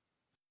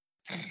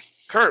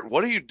 Kurt,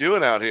 what are you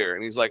doing out here?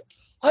 And he's like,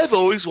 I've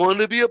always wanted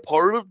to be a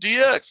part of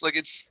DX. Like,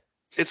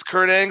 it's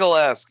Kurt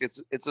Angle-esque.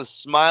 It's a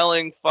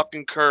smiling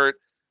fucking Kurt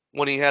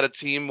when he had a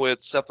team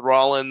with Seth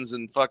Rollins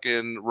and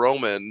fucking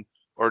Roman,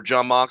 or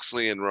John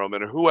Moxley and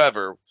Roman, or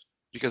whoever,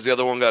 because the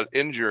other one got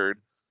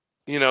injured.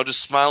 You know,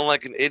 just smiling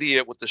like an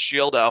idiot with the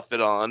Shield outfit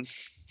on.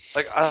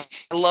 Like, I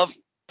love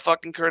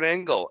fucking Kurt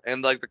Angle.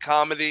 And, like, the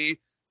comedy,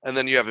 and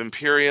then you have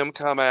Imperium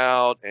come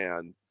out,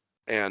 and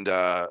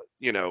the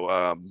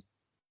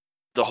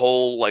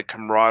whole, like,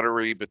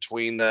 camaraderie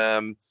between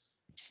them,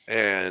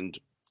 and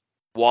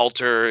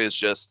Walter is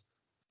just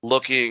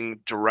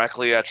looking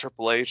directly at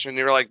Triple H, and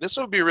you're like, this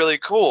would be really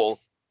cool.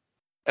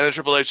 And then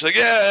Triple H is like,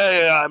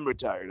 yeah, I'm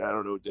retired. I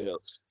don't know what the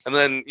hell. And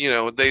then, you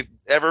know, the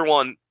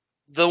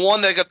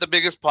one that got the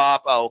biggest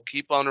pop, I'll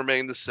keep on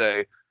remaining to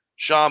say,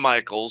 Shawn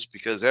Michaels,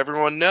 because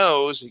everyone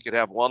knows he could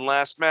have one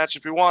last match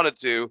if he wanted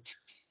to,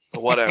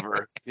 or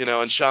whatever. You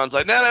know, and Shawn's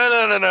like,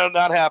 no,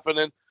 not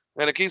happening.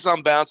 And it keeps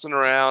on bouncing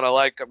around. I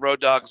like Road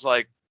Dogg's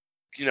like,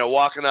 you know,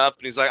 walking up,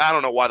 and he's like, I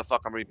don't know why the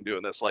fuck I'm even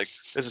doing this. Like,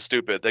 this is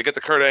stupid. They get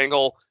to Kurt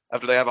Angle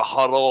after they have a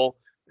huddle,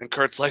 and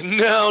Kurt's like,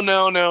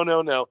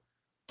 no.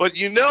 But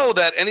you know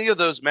that any of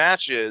those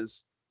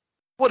matches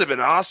would have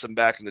been awesome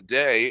back in the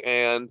day,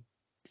 and,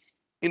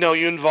 you know,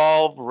 you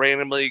involve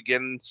randomly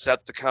getting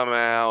Seth to come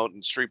out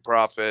and Street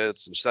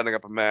Profits and setting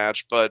up a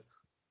match, but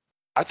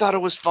I thought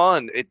it was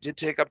fun. It did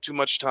take up too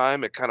much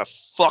time. It kind of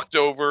fucked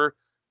over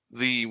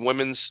the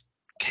women's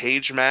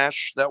cage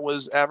match that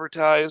was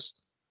advertised.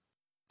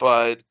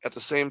 But at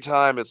the same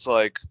time, it's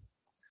like,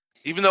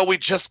 even though we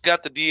just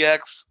got the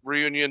DX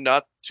reunion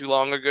not too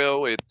long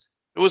ago, it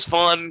was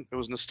fun. It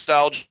was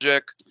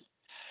nostalgic.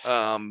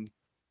 I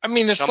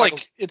mean, it's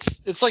like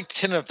it's like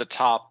 10 of the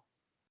top.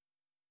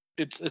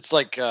 It's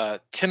like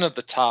 10 of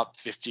the top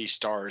 50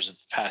 stars of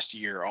the past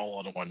year all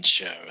on one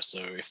show. So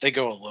if they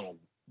go a little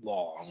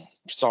long,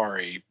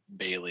 sorry,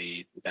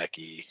 Bayley,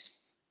 Becky.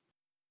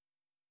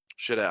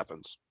 Shit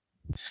happens.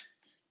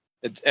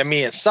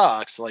 It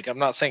sucks. Like, I'm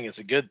not saying it's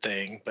a good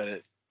thing,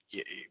 but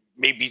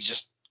maybe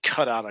just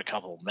cut out a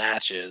couple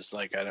matches.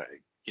 Like,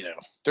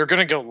 they're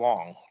gonna go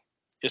long,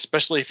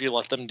 especially if you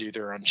let them do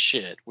their own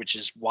shit, which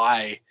is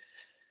why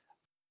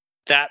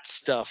that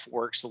stuff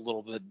works a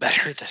little bit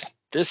better than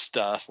this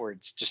stuff, where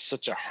it's just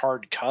such a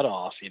hard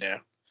cutoff, you know,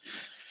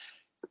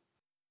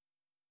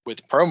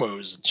 with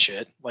promos and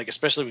shit. Like,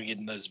 especially when you get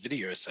in those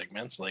video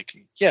segments, like,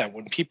 yeah,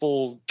 when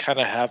people kind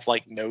of have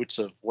like notes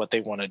of what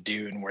they want to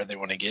do and where they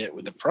want to get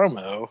with the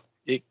promo,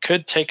 it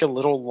could take a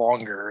little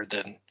longer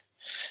than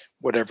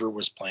whatever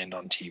was planned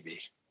on TV.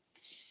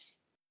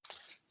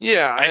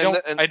 Yeah,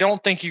 I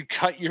don't think you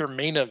cut your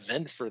main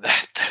event for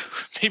that though.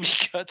 Maybe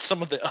cut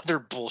some of the other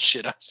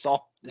bullshit I saw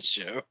on the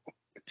show.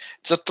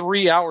 It's a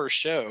 3-hour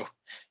show.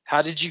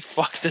 How did you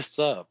fuck this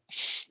up?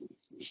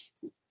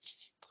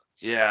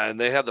 yeah, and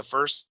they had the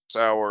first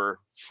hour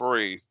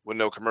free with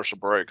no commercial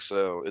break,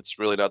 so it's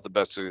really not the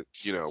best,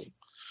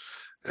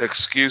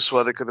 excuse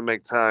why they couldn't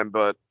make time.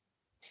 But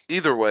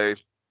either way,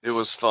 it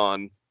was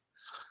fun.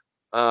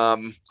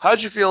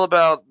 How'd you feel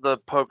about the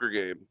poker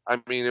game? I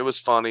mean, it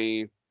was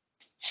funny.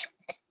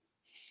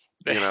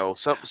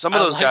 Some of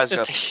those guys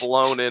got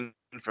flown in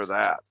for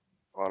that,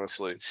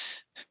 honestly.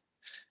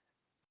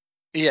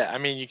 Yeah, I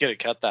mean, you could have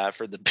cut that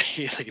for the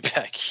Bailey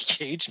Becky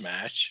cage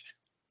match.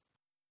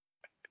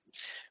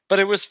 But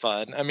it was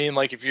fun. I mean,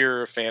 like, if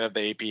you're a fan of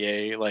the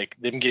APA, like,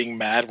 them getting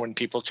mad when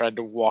people tried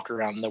to walk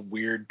around the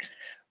weird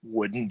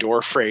wooden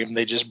door frame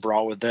they just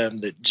brought with them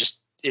that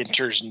just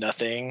enters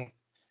nothing.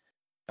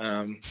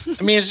 I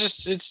mean,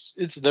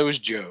 it's those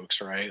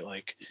jokes, right?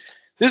 Like,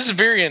 this is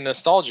very a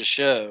nostalgia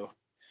show.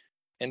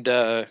 And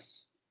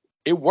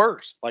it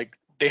worked. Like,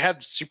 they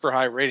had super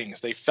high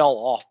ratings. They fell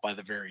off by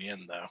the very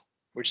end, though,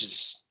 which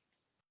is,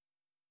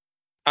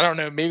 I don't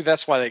know. Maybe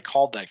that's why they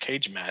called that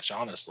cage match,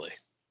 honestly,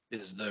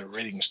 is the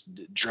ratings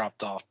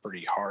dropped off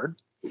pretty hard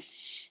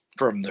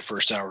from the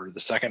first hour to the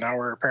second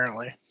hour,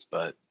 apparently.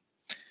 But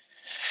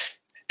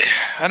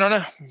I don't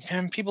know.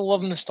 Man, people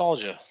love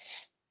nostalgia.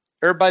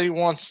 Everybody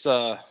wants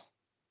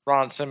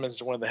Ron Simmons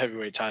to win the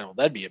heavyweight title.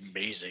 That'd be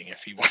amazing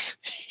if he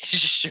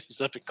just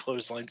shows up and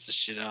clotheslines the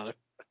shit out of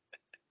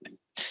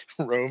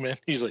Roman.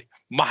 He's like,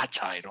 my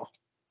title.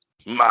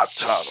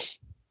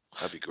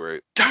 That'd be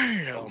great.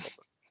 Damn.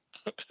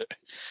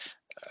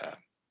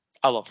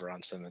 I love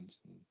Ron Simmons.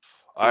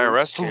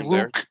 IRS came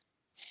there,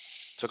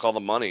 took all the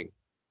money.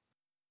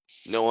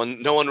 No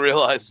one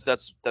realized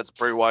that's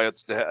Bray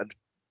Wyatt's dad.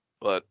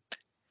 But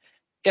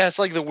yeah, it's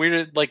like the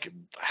weird, like,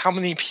 how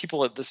many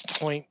people at this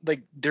point,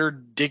 like, they're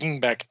digging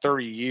back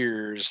 30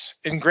 years.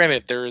 And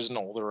granted, there is an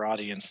older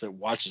audience that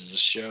watches the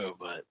show,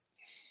 but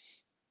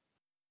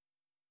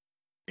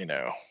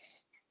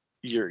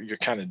you're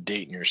kind of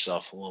dating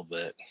yourself a little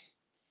bit.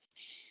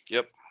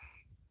 Yep.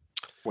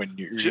 When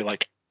you're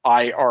like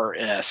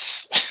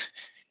IRS.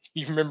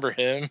 You remember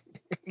him?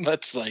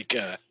 That's like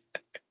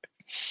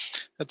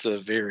that's a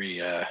very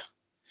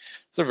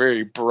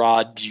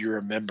broad, do you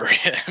remember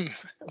him?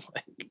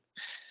 Like,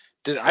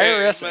 did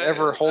IRS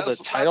ever hold a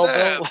title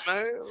belt?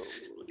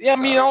 Yeah, I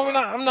mean,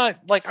 I'm not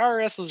like,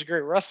 IRS was a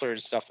great wrestler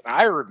and stuff, and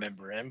I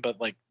remember him, but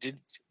did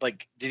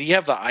he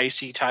have the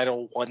IC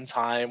title one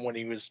time when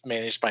he was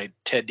managed by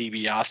Ted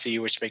DiBiase,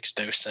 which makes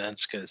no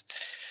sense, because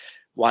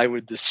why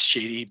would this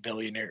shady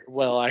billionaire?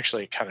 Well,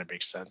 actually, it kind of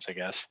makes sense, I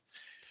guess.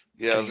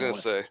 Yeah, I was gonna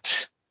say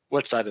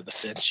what side of the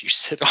fence you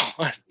sit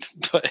on,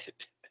 but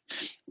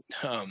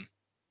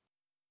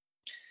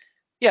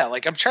yeah,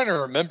 like, I'm trying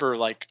to remember,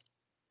 like,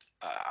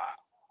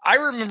 I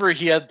remember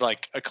he had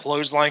like a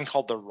clothesline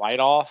called the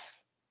Write-Off,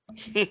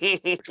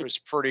 which was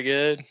pretty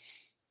good.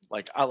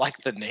 Like, I like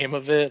the name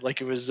of it. Like,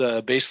 it was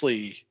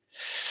basically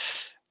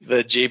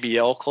the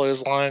JBL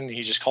clothesline.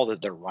 He just called it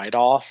the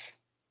Write-Off.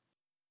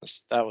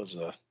 That was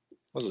a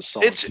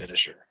solid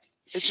finisher.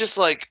 It's just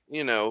like,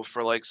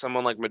 for like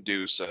someone like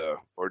Medusa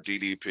or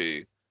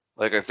DDP.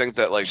 Like, I think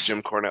that like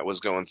Jim Cornette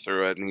was going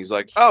through it, and he's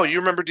like, "Oh, you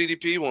remember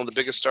DDP, one of the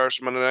biggest stars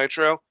from Monday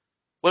Nitro?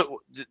 What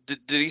did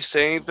he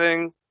say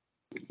anything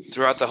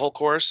throughout the whole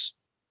course?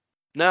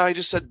 No, he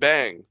just said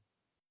bang.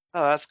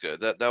 Oh, that's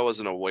good. That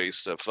wasn't a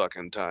waste of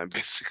fucking time,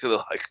 basically.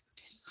 Like,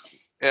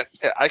 and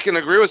I can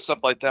agree with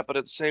stuff like that, but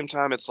at the same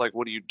time, it's like,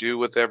 what do you do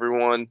with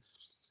everyone?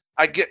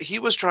 I get he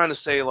was trying to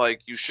say,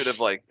 like, you should have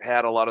like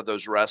had a lot of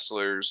those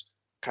wrestlers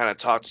kind of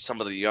talk to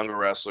some of the younger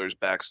wrestlers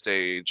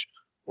backstage,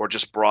 or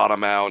just brought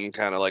them out and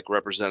kind of like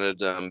represented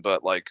them.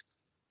 But like,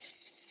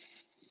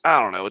 I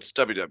don't know. It's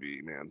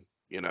WWE, man.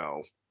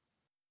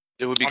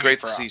 It would be great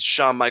to see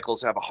Shawn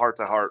Michaels have a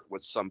heart-to-heart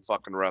with some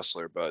fucking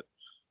wrestler, but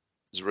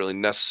is it really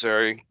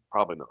necessary?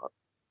 Probably not.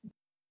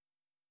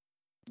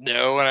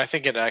 No, and I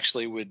think it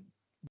actually would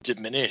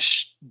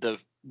diminish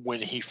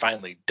when he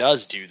finally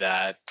does do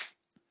that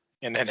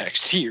in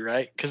NXT,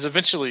 right? Because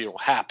eventually it will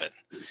happen.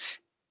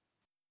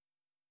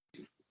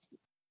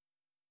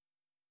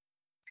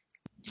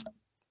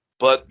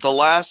 But the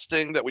last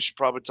thing that we should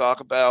probably talk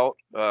about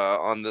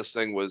on this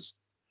thing was,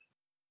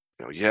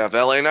 you have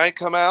LA Knight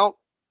come out,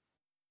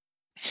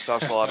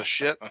 talks a lot of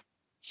shit,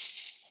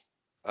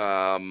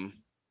 and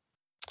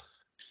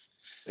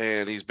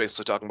he's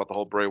basically talking about the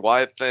whole Bray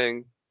Wyatt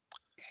thing.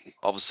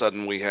 All of a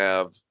sudden, we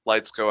have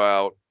lights go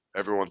out.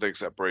 Everyone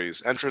thinks that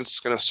Bray's entrance is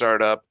going to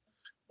start up,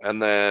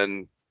 and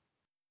then,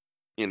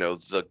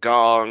 the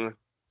gong,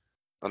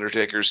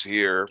 Undertaker's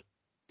here,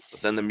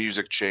 but then the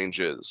music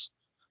changes.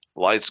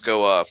 Lights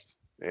go up,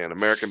 and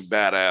American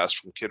Badass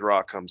from Kid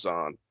Rock comes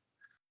on.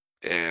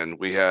 And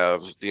we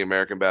have the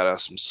American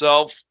Badass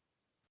himself,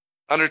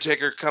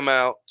 Undertaker, come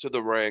out to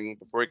the ring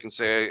before he can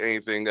say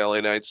anything. LA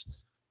Knight's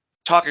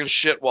talking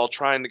shit while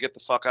trying to get the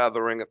fuck out of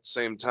the ring at the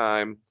same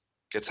time.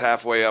 Gets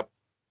halfway up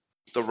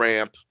the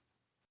ramp.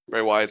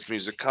 Bray Wyatt's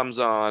music comes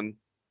on.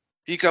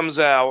 He comes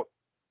out.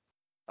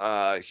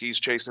 He's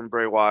chasing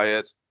Bray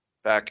Wyatt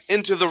back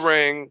into the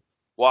ring,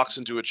 walks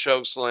into a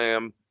choke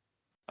slam.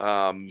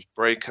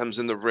 Bray comes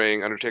in the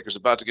ring. Undertaker's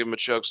about to give him a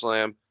choke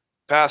slam.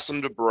 Pass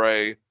him to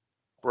Bray.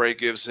 Bray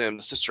gives him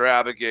Sister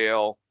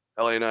Abigail.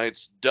 LA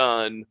Knight's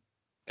done.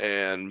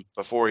 And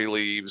before he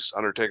leaves,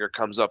 Undertaker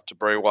comes up to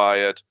Bray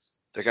Wyatt.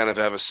 They kind of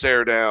have a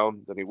stare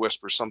down. Then he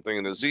whispers something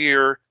in his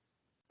ear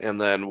and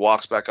then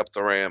walks back up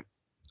the ramp.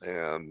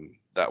 And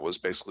that was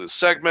basically the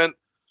segment.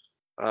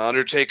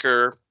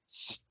 Undertaker,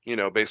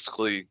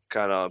 basically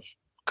kind of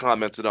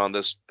commented on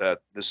this, that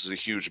this is a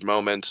huge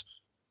moment.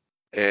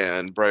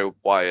 And Bray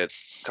Wyatt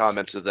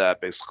commented that,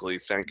 basically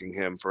thanking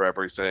him for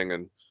everything.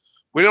 And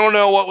we don't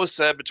know what was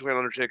said between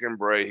Undertaker and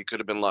Bray. He could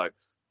have been like,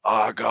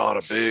 I got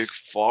a big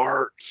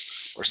fart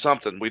or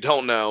something. We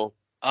don't know.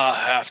 I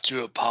have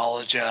to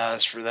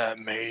apologize for that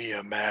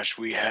Mania match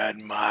we had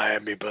in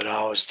Miami, but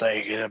I was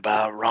thinking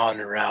about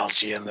Ronda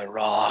Rousey and The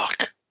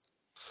Rock.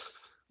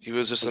 He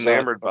was just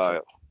enamored by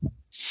it.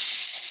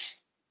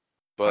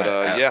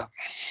 But yeah,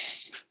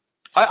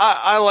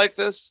 I like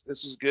this.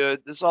 This is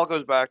good. This all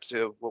goes back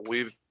to what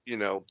we've,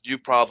 you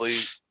probably,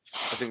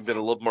 I think, been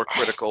a little more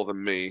critical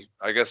than me.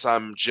 I guess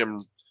I'm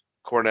Jim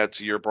Cornette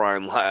to your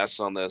Brian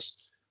Last on this.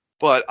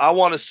 But I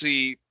want to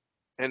see,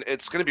 and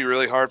it's going to be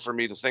really hard for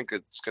me to think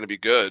it's going to be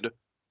good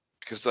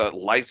because the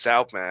lights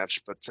out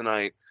match. But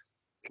tonight,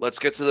 let's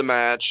get to the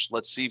match.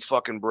 Let's see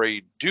fucking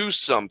Bray do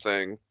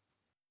something.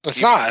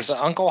 It's not. It's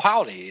Uncle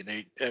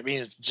Howdy.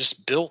 It's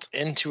just built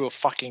into a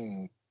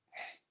fucking.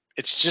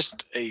 It's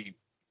just a.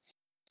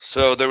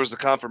 So there was the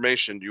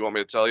confirmation. Do you want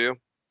me to tell you?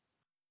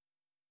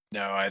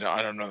 No, I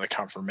don't know the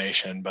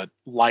confirmation, but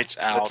lights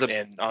out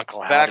and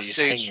Uncle Howdy is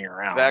hanging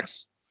around.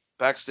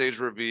 Backstage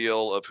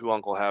reveal of who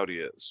Uncle Howdy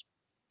is,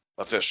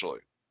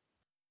 officially.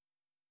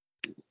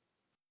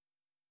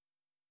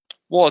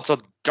 Well, it's a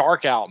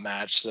dark out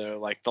match, so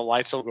like the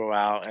lights will go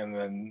out and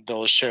then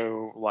they'll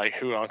show like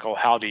who Uncle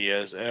Howdy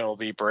is, and it'll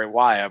be Bray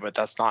Wyatt, but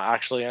that's not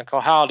actually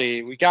Uncle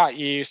Howdy. We got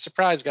you,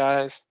 surprise,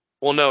 guys.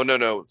 Well,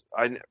 no.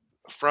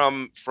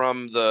 From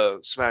the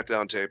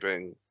SmackDown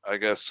taping, I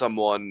guess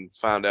someone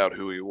found out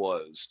who he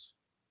was,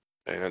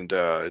 and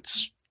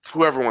it's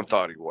who everyone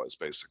thought he was,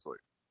 basically.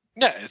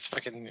 Yeah,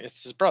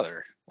 it's his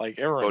brother. Like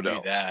everyone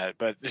knew that,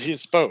 but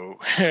he's Bo.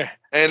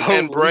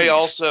 and Bray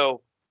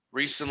also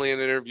recently in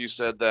an interview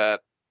said that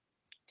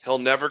he'll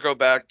never go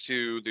back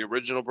to the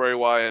original Bray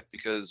Wyatt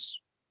because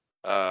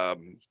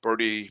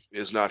Birdie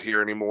is not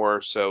here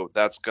anymore, so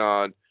that's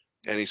gone.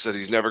 And he said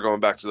he's never going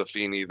back to the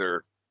Fiend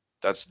either.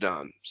 That's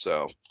done.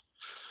 So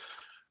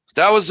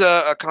that was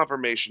a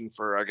confirmation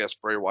for, I guess,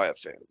 Bray Wyatt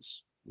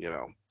fans,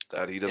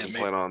 that he doesn't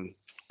plan on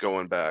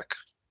going back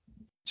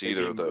to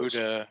either of those.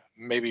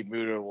 Maybe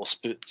Muta will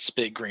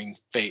spit green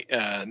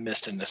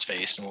mist in his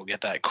face, and we'll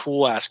get that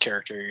cool ass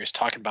character he was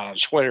talking about on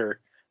Twitter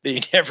that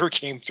he never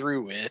came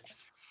through with.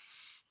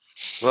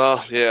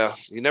 Well, yeah,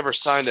 he never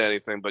signed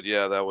anything, but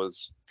yeah, that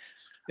was.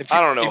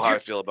 I don't know how I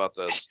feel about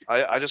this.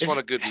 I just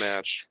want a good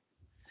match.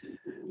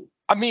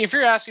 I mean, if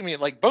you're asking me,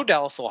 like, Bo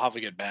Dallas will have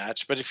a good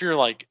match, but if you're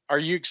like, are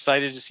you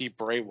excited to see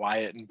Bray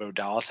Wyatt and Bo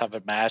Dallas have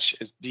a match?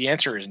 The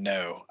answer is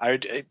no.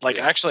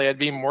 Actually, I'd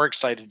be more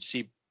excited to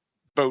see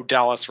Bo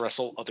Dallas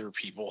wrestle other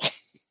people.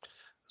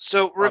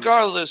 So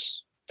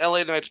regardless,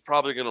 LA Knight's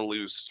probably going to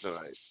lose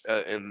tonight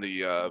in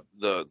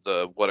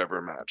the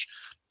whatever match.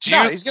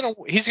 He's gonna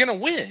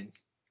win.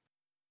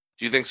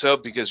 Do you think so?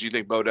 Because you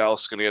think Bo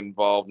Dallas is going to get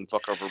involved and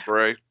fuck over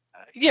Bray?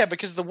 Yeah,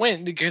 because the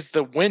win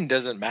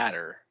doesn't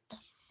matter.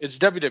 It's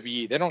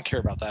WWE. They don't care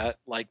about that.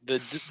 Like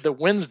the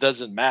wins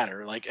doesn't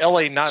matter. Like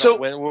LA Knight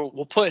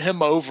we'll put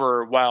him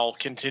over while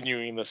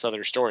continuing this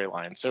other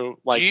storyline. So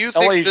like, do you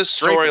think this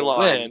storyline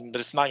win,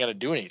 but it's not going to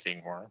do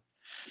anything for him?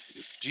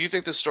 Do you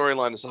think the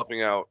storyline is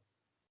helping out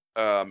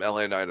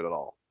LA Knight at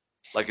all?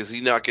 Like, is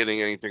he not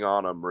getting anything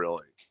on him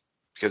really?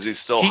 Because he's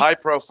still high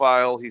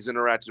profile. He's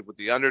interacted with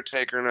the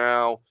Undertaker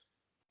now.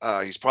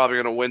 He's probably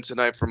going to win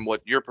tonight from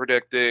what you're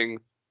predicting.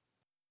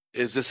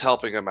 Is this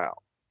helping him out?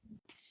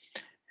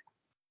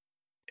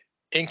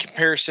 In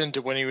comparison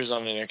to when he was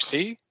on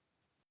NXT?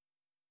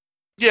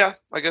 Yeah,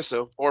 I guess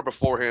so. Or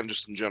beforehand,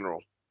 just in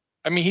general.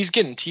 I mean, he's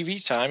getting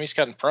TV time. He's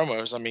gotten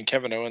promos. I mean,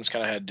 Kevin Owens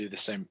kind of had to do the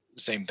same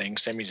thing.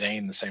 Sami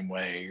Zayn the same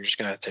way. You're just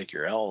going to have to take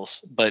your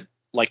L's. But,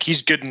 like,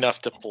 he's good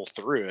enough to pull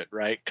through it,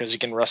 right? Because he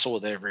can wrestle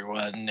with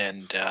everyone,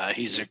 and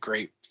he's a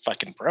great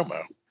fucking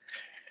promo.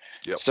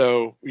 Yep.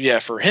 So, yeah,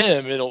 for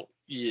him, it'll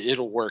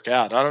work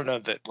out. I don't know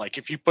that, like,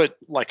 if you put,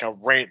 like, a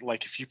rate,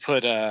 like, if you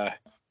put the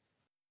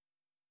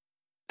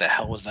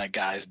hell was that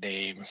guy's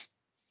name?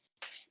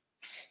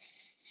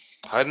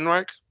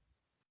 Heidenreich?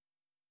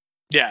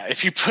 Yeah,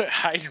 if you put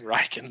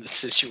Heidenreich in the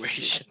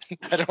situation,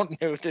 I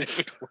don't know that it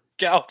would work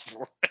out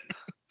for him.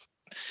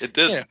 It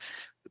did. It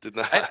did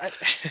not.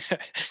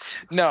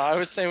 No, I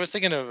was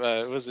thinking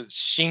of was it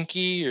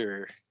Shanky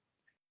or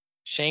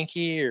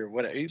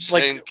whatever?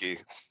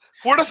 Shanky.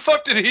 Where the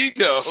fuck did he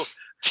go?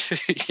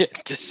 Yeah,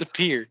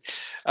 disappeared.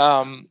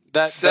 That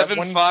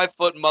 5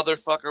 foot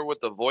motherfucker with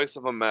the voice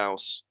of a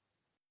mouse.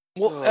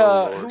 Well,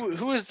 Lord.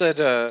 who is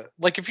that?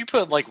 Like, if you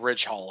put like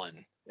Rich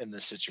Holland in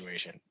this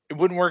situation, it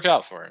wouldn't work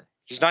out for him.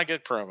 He's not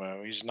good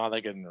promo. He's not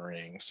that good in the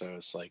ring. So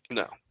it's like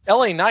No.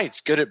 LA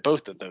Knight's good at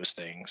both of those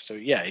things. So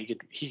yeah, he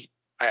could.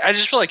 I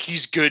just feel like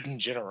he's good in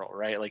general,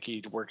 right? Like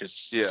he'd work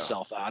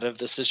himself out of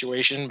the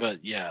situation.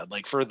 But yeah,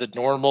 like for the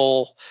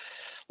normal,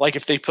 like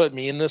if they put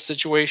me in this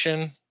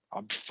situation,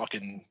 I'm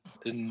fucking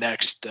the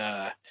next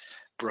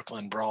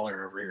Brooklyn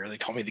Brawler over here. They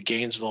call me the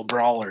Gainesville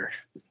Brawler.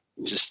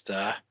 Just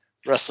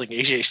wrestling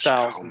AJ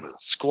Styles in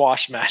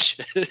squash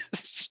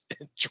matches.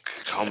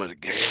 Call me the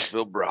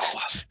Gainesville Brawler.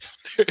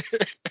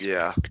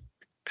 Yeah.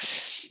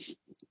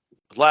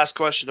 Last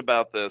question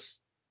about this.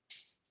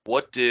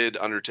 What did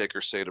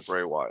Undertaker say to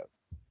Bray Wyatt?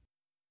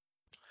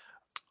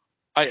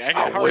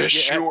 I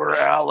wish you were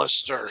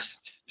Alistair.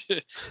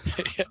 I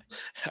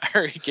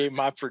already gave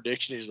my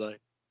prediction. He's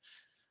like,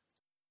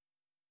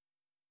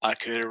 I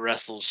could have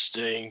wrestled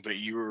Sting, but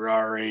you were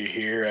already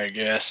here, I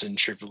guess. And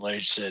Triple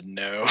H said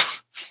no.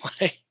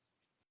 Like,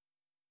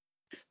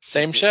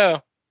 same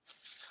show.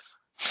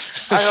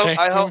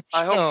 I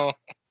hope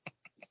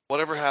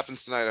whatever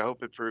happens tonight, I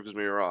hope it proves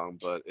me wrong,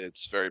 but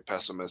it's very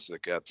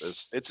pessimistic at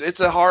this. It's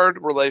a hard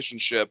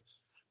relationship,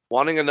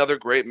 wanting another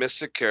great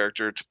Mystic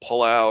character to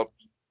pull out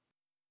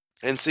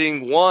and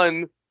seeing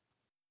one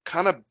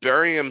kind of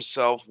bury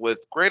himself with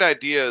great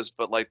ideas,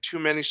 but like too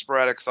many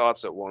sporadic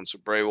thoughts at once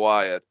with Bray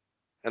Wyatt.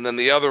 And then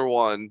the other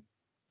one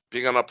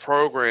being on a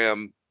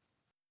program.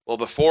 Well,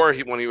 before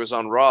when he was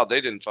on Raw, they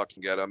didn't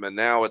fucking get him. And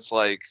now it's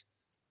like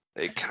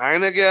they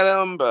kind of get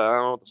him, but I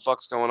don't know what the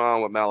fuck's going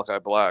on with Malachi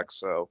Black.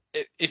 So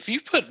if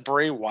you put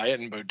Bray Wyatt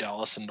and Bo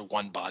Dallas into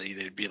one body,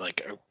 they'd be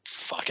like a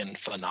fucking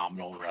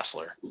phenomenal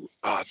wrestler.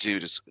 Oh,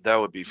 dude, that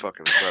would be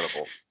fucking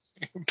incredible.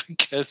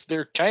 Because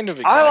they're kind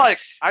of I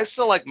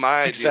still like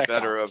my idea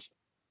better of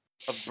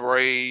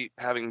Bray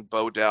having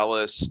Bo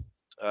Dallas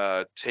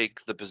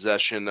take the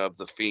possession of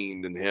the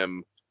Fiend and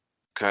him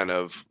kind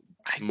of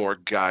more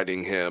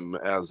guiding him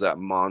as that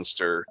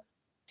monster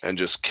and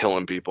just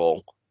killing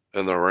people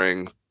in the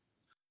ring.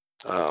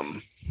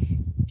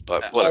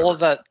 But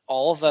whatever.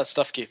 all of that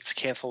stuff gets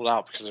canceled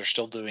out because they're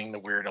still doing the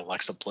weird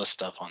Alexa Bliss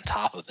stuff on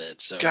top of it.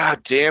 So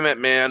God damn it,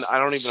 man! I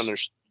don't even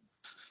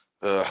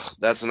understand.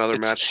 That's another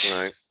match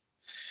tonight.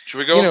 Should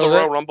we go with the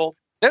Royal Rumble?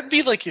 That'd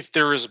be like if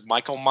there was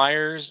Michael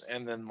Myers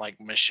and then like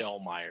Michelle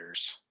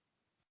Myers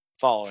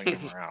following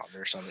him around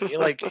or something.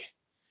 Like,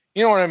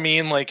 you know what I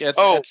mean? Like at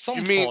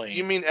some point.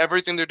 You mean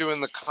everything they're doing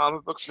in the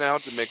comic books now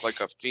to make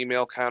like a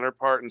female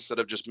counterpart instead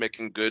of just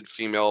making good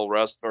female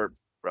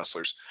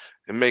wrestlers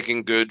and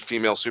making good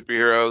female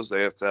superheroes?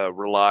 They have to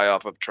rely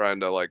off of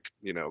trying to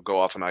go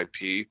off an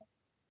IP.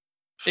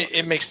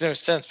 It makes no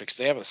sense because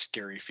they have a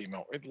scary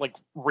female like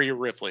Rhea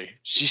Ripley.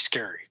 She's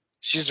scary.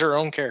 She's her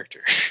own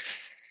character.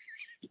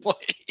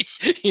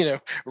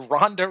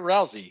 Ronda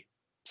Rousey,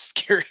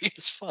 scary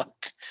as fuck.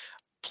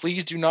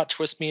 Please do not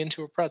twist me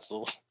into a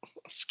pretzel.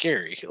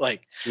 Scary.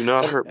 Like, do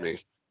not hurt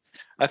me.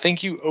 I think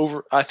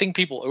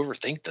people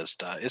overthink this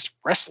stuff. It's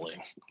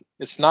wrestling.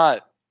 This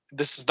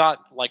is not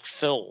like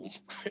film.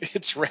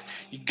 It's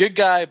good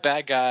guy,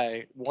 bad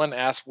guy, one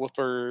ass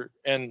whooper,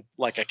 and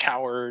like a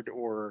coward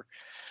or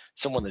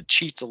someone that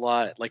cheats a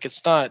lot. Like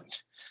it's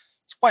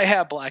white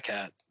hat, black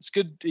hat. It's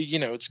good,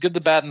 it's good,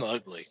 the bad, and the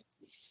ugly.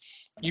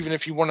 Even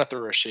if you want to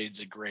throw a shades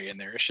of gray in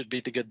there, it should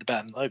be the good, the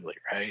bad, and the ugly,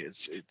 right?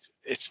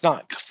 It's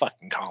not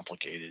fucking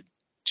complicated.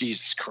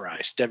 Jesus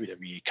Christ,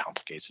 WWE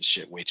complicates this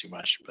shit way too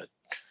much. But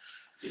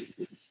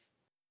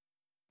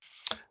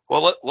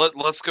well,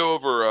 let's go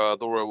over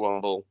the Royal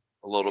Rumble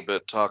a little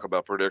bit, talk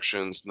about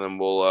predictions, and then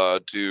we'll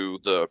do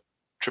the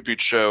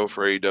tribute show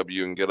for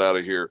AEW and get out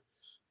of here.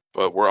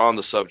 But we're on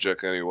the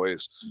subject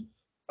anyways.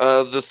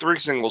 The 3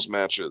 singles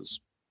matches,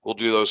 we'll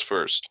do those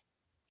first.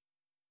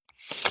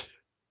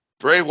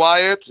 Bray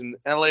Wyatt and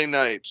LA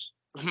Knight,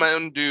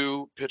 Mountain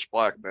Dew Pitch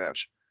Black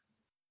match.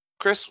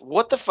 Chris,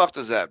 what the fuck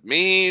does that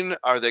mean?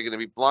 Are they going to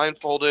be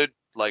blindfolded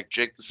like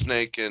Jake the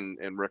Snake and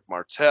Rick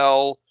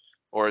Martel?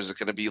 Or is it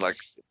going to be like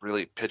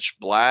really pitch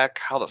black?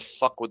 How the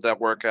fuck would that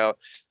work out?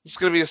 It's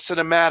going to be a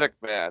cinematic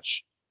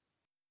match.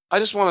 I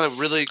just want to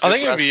really. I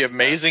think it'd be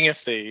amazing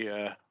if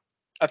they.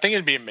 I think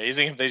it'd be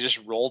amazing if they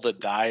just rolled the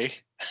die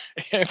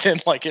and then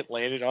like it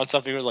landed on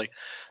something that was like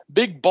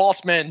Big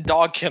Boss Man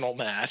Dog Kennel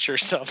match or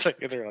something.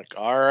 And they're like,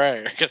 all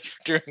right, I guess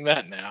we're doing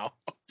that now.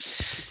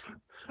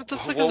 What the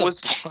fuck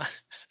is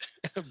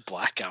a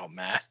blackout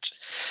match?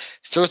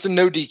 So it's a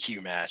no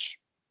DQ match.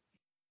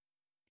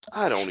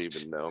 I don't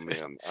even know,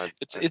 man.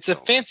 It's a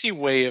fancy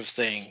way of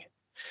saying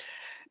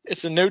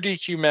it's a no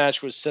DQ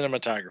match with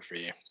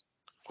cinematography.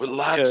 With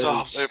lights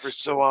off every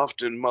so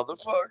often,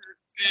 motherfucker.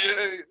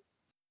 Yay.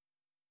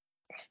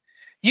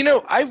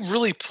 I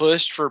really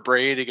pushed for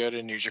Bray to go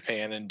to New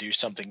Japan and do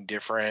something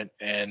different.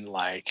 And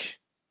like,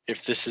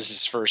 if this is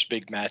his first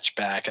big match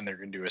back and they're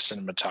going to do a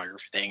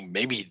cinematography thing,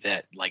 maybe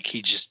that like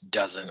he just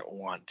doesn't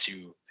want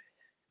to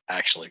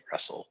actually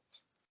wrestle.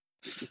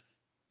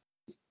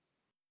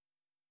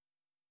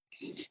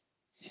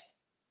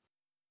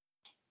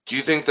 Do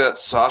you think that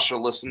Sasha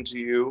listened to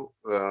you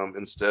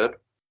instead?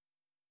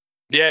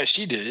 Yeah,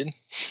 she did.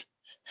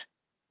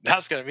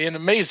 That's going to be an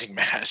amazing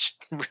match.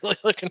 I'm really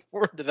looking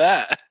forward to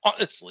that,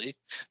 honestly.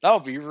 That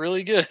would be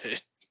really good.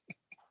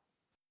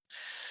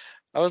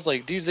 I was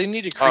like, dude, they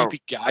need a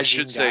creepy I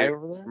should say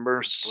over there.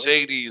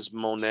 Mercedes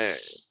Moné.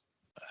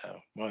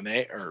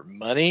 Monet or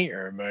Money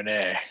or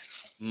Monet?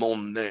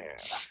 Moné.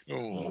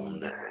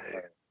 Monet.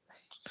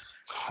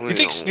 You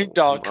think Snoop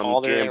Dogg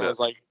called her and was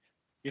like,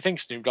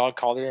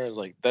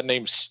 that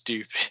name's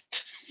stupid?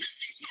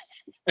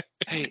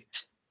 Hey,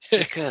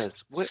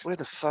 because where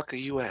the fuck are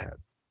you at?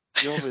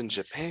 You over in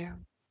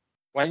Japan?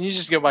 Why don't you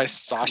just go by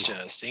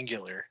Sasha,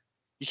 singular?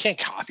 You can't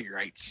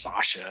copyright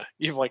Sasha.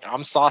 You're like,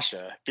 I'm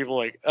Sasha. People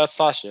are like, that's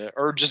Sasha.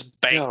 Or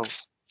just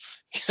Banks.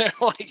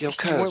 Yo,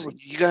 cuz,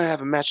 you gonna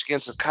have a match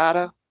against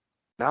Okada?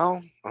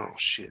 No? Oh,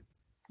 shit.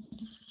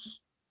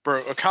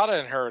 Bro, Okada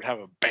and her would have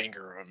a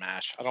banger of a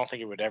match. I don't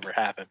think it would ever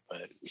happen,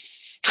 but...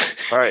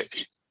 All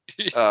right.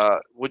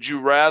 Would you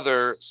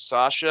rather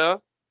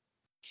Sasha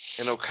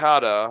and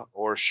Okada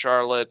or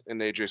Charlotte and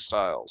AJ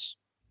Styles?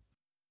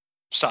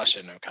 Sasha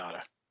and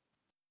Okada.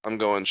 I'm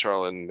going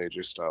Charlotte and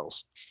AJ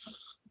Styles.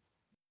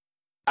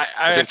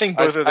 I think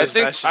both of those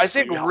matches I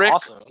think Rick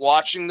awesome.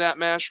 watching that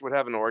match would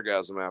have an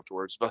orgasm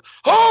afterwards. But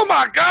oh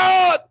my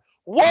god!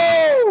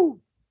 Whoa!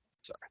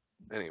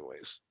 Sorry.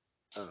 Anyways,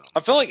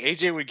 I feel like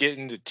AJ would get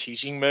into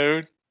teaching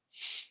mode,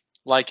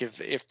 like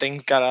if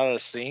things got out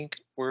of sync.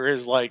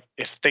 Whereas like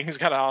if things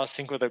got out of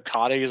sync with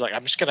Okada, he's like,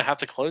 I'm just gonna have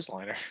to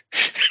clothesline her.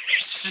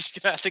 He's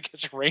just gonna have to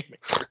catch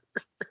Rainmaker.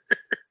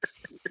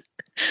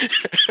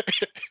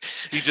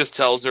 He just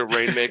tells her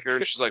Rainmaker,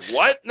 and she's like,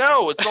 "What?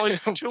 No, it's only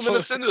 2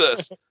 minutes into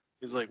this."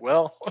 He's like,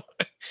 "Well,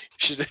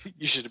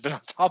 you should have been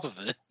on top of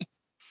it."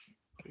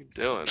 What are you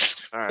doing?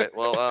 All right.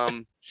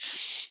 Well,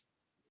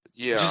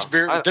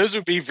 yeah. Those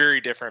would be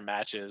very different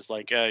matches.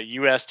 Like a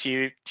US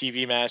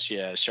TV match,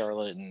 yeah,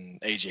 Charlotte and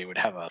AJ would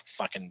have a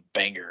fucking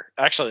banger.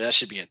 Actually, that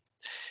should be it.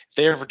 If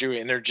they ever do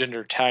an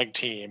intergender tag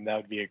team, that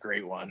would be a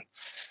great one.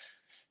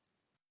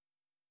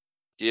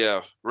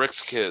 Yeah,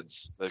 Rick's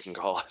kids, they can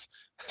call it.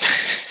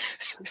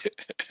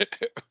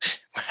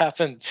 What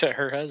happened to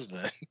her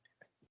husband?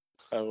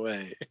 Oh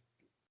wait.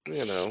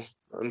 You know,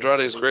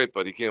 Andrade's great,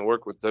 but he can't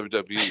work with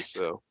WWE,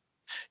 so.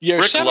 Yo,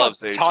 Rick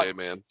loves AJ,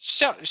 man.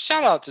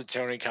 Shout out to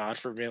Tony Khan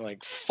for being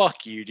like,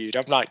 fuck you, dude.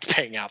 I'm not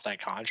paying out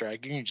that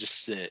contract. You can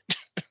just sit.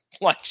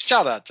 Like,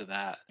 shout out to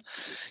that.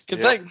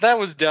 Because that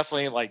was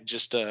definitely like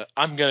just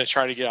I'm going to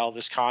try to get out of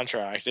this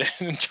contract.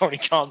 And Tony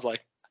Khan's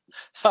like,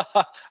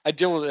 haha, I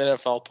deal with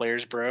NFL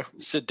players, bro.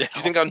 Sit down. Do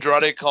you think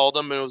Andrade called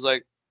him and was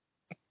like,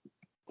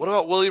 what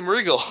about William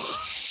Regal?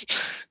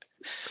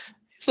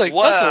 He's like,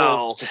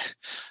 wow.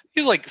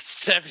 He's like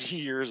 70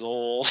 years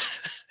old.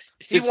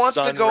 He wants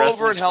to go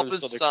over and help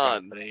his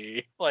son.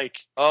 Company. Like,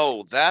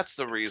 oh, that's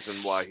the reason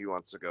why he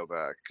wants to go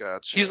back.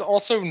 Gotcha. He's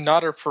also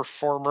not a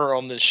performer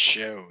on this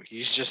show.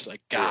 He's just a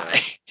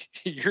guy.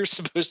 Yeah. You're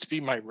supposed to be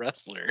my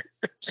wrestler.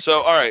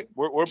 So, all right,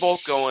 we're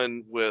both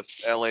going with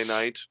LA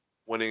Knight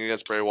winning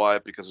against Bray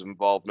Wyatt because of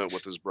involvement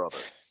with his brother.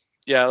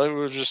 Yeah, it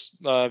was just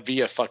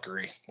via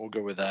fuckery. We'll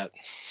go with that.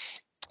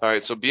 All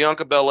right, so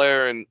Bianca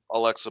Belair and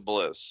Alexa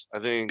Bliss. I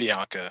think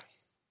Bianca.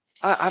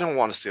 I don't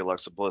want to see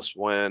Alexa Bliss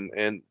win.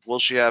 And will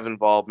she have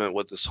involvement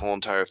with this whole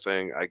entire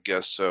thing? I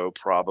guess so,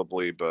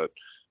 probably. But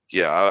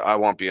yeah, I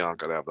want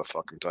Bianca to have the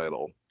fucking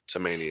title to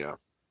Mania.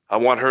 I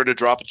want her to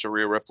drop it to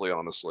Rhea Ripley,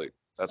 honestly.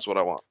 That's what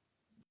I want.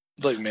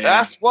 Look, man.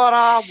 That's what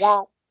I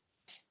want.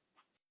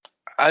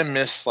 I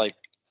miss, like,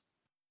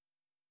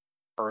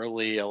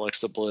 early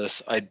Alexa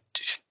Bliss.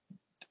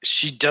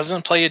 She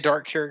doesn't play a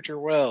dark character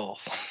well.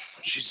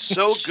 She's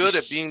so good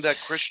at being that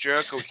Chris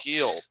Jericho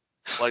heel.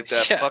 Like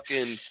that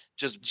fucking...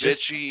 Just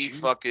bitchy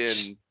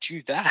fucking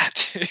do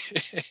that.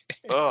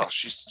 Oh,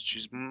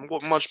 she's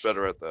much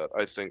better at that.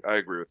 I think I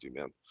agree with you,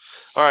 man.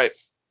 All right,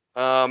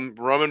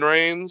 Roman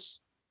Reigns,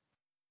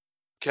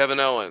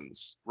 Kevin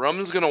Owens.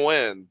 Roman's gonna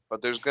win,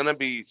 but there's gonna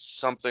be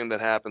something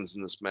that happens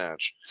in this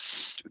match.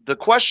 The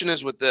question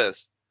is with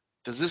this: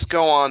 does this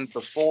go on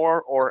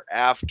before or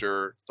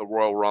after the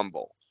Royal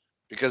Rumble?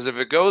 Because if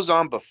it goes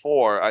on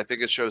before, I think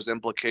it shows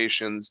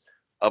implications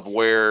of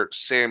where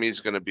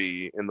Sammy's gonna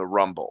be in the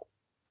Rumble.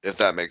 If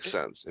that makes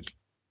sense.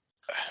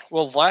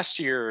 Well, last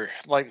 2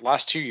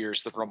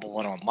 years, the Rumble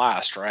went on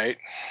last, right?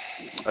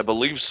 I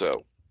believe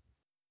so.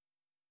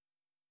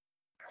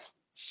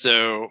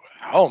 So,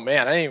 oh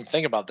man, I didn't even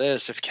think about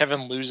this. If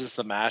Kevin loses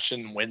the match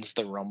and wins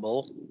the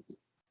Rumble,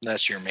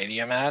 that's your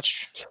Mania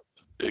match?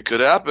 It could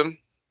happen.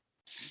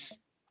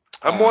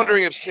 I'm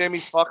wondering if Sammy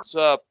fucks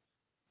up,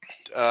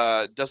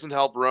 doesn't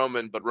help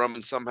Roman, but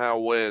Roman somehow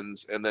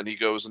wins, and then he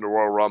goes into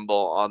Royal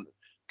Rumble on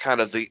kind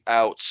of the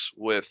outs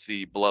with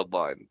the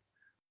bloodline.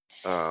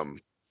 I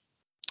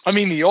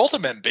mean, the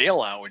ultimate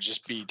bailout would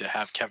just be to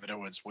have Kevin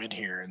Owens win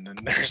here, and then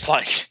there's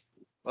like,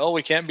 well,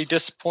 we can't be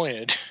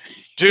disappointed.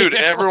 Dude,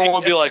 everyone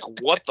will be like,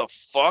 what the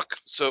fuck?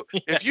 So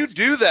if you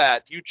do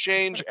that, you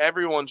change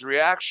everyone's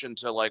reaction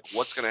to like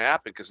what's going to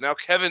happen, because now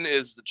Kevin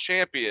is the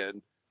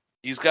champion.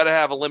 He's got to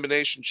have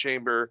Elimination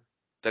Chamber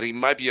that he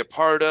might be a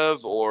part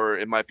of, or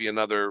it might be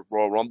another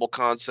Royal Rumble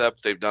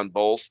concept. They've done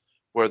both.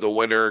 where the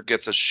winner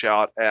gets a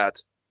shot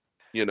at,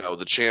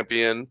 the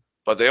champion,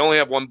 but they only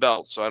have one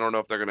belt, so I don't know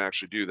if they're going to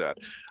actually do that.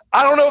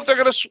 I don't know if they're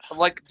going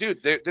to,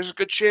 dude, there's a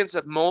good chance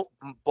that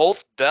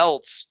both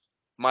belts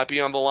might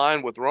be on the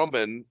line with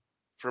Roman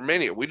for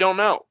Mania. We don't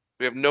know.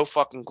 We have no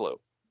fucking clue.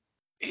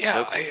 Yeah,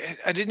 Nope.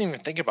 I didn't even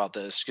think about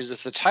this, because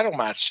if the title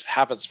match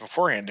happens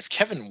beforehand, if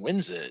Kevin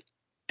wins it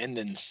and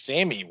then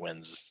Sammy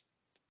wins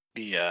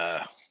the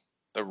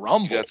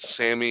Rumble, You got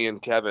Sammy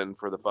and Kevin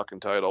for the fucking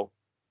title.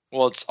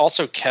 well, it's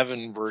also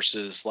Kevin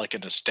versus like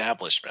an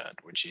establishment,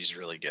 which he's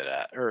really good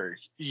at, or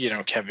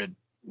Kevin.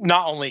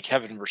 Not only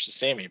Kevin versus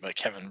Sammy, but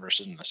Kevin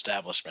versus an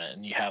establishment,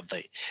 and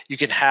you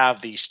can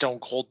have the Stone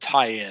Cold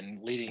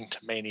tie-in leading to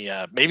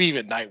Mania, maybe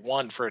even night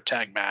one for a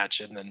tag match,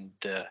 and then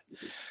the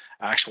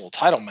actual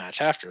title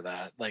match after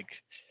that.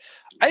 Like,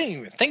 I didn't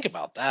even think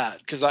about that,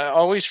 because I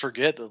always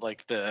forget that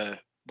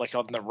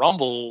on the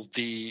Rumble,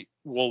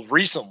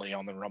 recently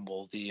on the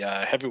Rumble, the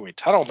heavyweight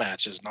title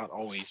match is not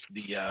always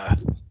the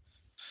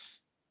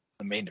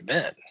main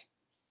event.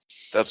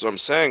 That's what I'm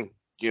saying.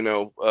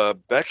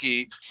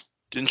 Becky,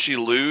 didn't she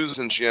lose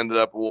and she ended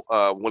up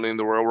winning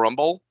the Royal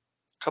Rumble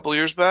a couple of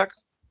years back?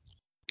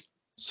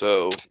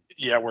 So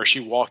Yeah, where she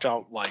walked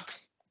out like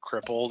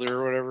crippled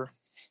or whatever.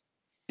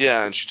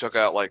 yeah, and she took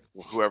out like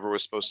whoever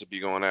was supposed to be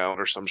going out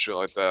or some shit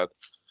like that.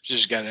 She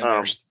just got in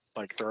there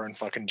like throwing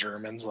fucking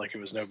Germans like it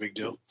was no big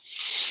deal.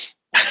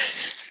 I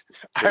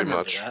remember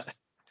much. that.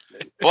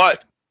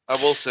 But I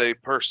will say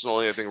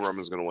personally, I think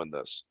Roman's going to win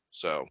this.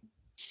 So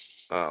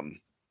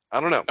I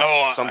don't know.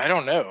 Oh, I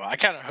don't know. I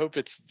kind of hope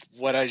it's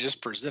what I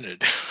just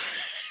presented.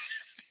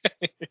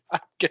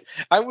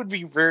 I would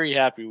be very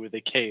happy with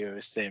a KO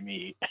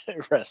Sammy at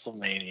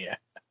WrestleMania.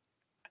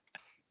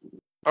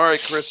 All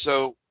right, Chris.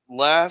 So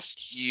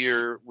last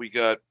year we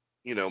got,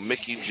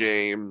 Mickie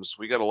James.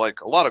 We got a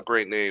lot of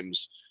great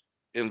names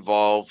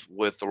involved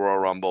with the Royal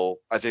Rumble.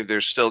 I think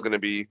there's still going to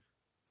be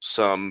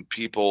some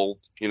people,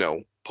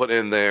 put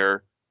in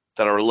there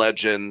that are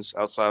legends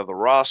outside of the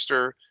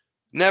roster.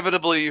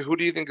 Inevitably, who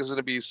do you think is going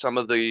to be some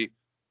of the,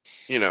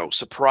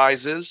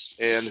 surprises,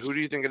 and who do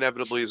you think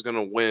inevitably is going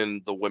to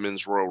win the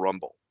Women's Royal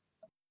Rumble?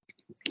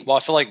 Well, I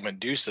feel like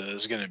Medusa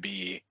is going to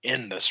be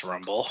in this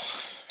Rumble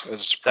as a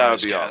surprise That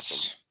would be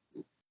guest.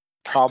 awesome.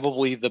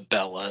 Probably the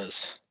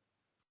Bellas.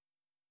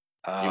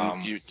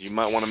 You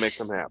might want to make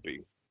them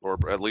happy, or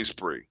at least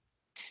Brie.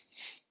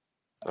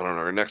 I don't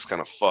know. Her neck's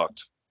kind of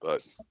fucked,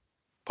 but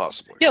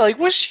possibly. Yeah, like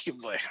what's she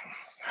like?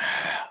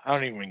 I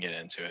don't even want to get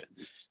into it.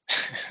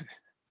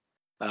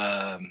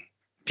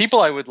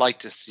 People I would like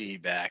to see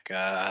back.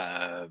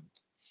 I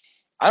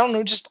don't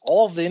know, just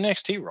all of the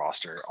NXT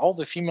roster, all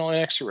the female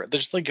NXT.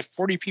 There's like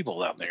 40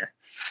 people down there.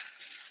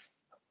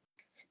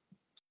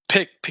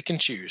 Pick and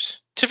choose.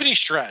 Tiffany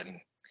Stratton.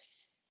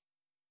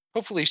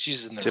 Hopefully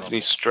she's in the Tiffany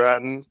Rumble.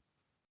 Stratton.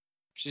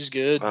 She's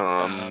good.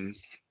 Um,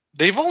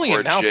 They've only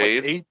or announced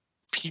Jade. like 8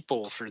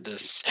 people for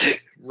this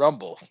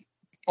Rumble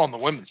on the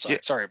women's side. Yeah,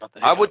 Sorry about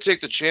that. I would take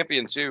the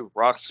champion too,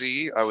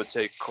 Roxy. I would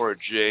take Cora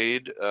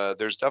Jade.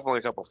 There's definitely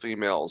a couple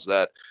females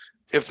that,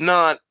 if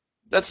not,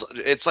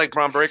 it's like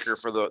Braun Breaker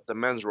for the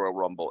men's Royal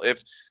Rumble.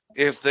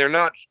 If they're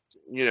not,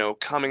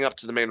 coming up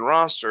to the main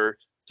roster,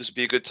 this would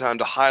be a good time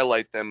to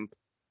highlight them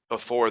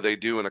before they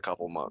do in a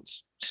couple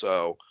months.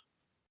 So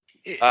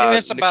and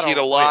it's about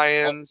Nikita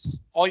Lyons,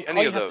 all you of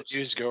have those. to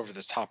do is go over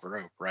the top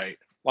rope, right?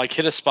 Like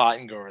hit a spot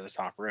and go over the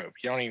top rope.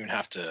 You don't even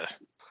have to.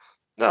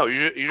 No,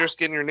 you're just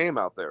getting your name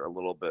out there a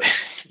little bit.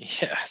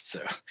 Yeah.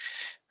 So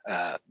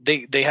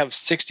they have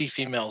 60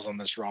 females on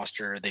this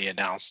roster. They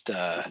announced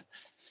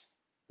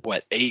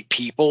 8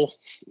 people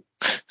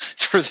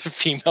for the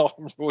female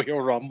Royal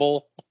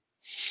Rumble.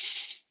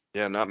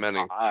 Yeah, not many.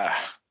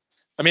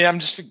 I mean, I'm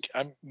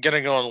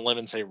gonna go on a limb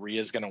and say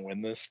Rhea's gonna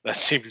win this. That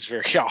seems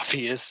very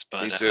obvious,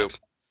 but Me too.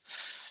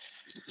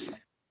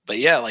 But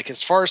yeah, like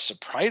as far as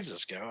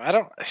surprises go, I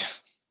don't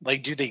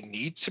like. Do they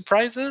need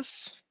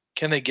surprises?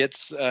 Can they get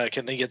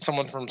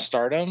someone from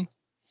Stardom?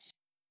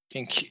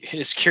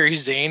 Is Kairi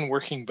Sane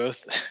working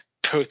both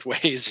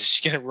ways? Is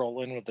she gonna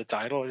roll in with the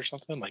title or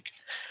something? Like,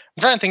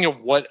 I'm trying to think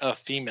of what a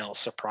female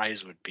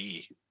surprise would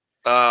be.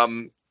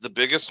 The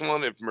biggest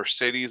one, if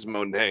Mercedes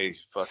Moné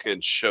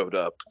fucking showed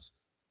up,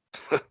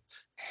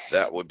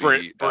 that would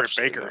be. Britt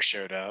Baker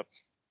showed up.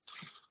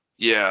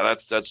 Yeah,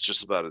 that's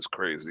just about as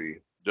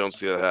crazy. Don't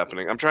see that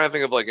happening. I'm trying to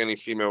think of like any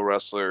female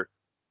wrestler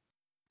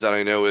that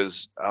I know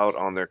is out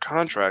on their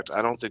contract.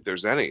 I don't think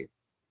there's any.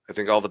 I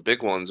think all the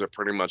big ones are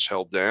pretty much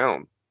held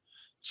down.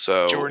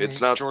 So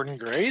it's not Jordan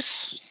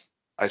Grace.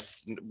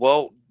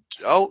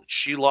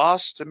 She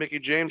lost to Mickie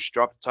James. She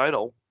dropped the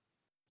title.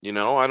 I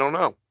don't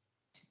know.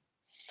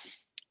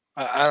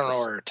 I don't know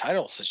what her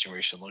title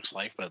situation looks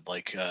like, but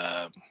like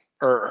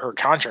or her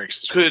contract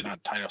situation,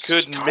 not title.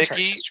 Contract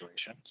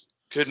situation.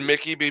 Could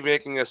Mickie be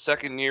making a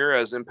second year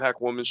as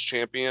Impact Women's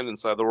Champion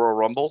inside the Royal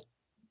Rumble?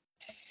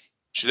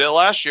 She did it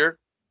last year.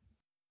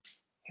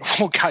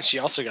 Oh God, she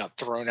also got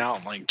thrown out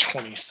in like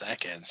 20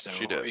 seconds. So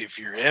She did. if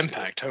you're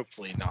Impact,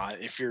 hopefully not.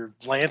 If you're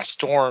Lance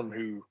Storm,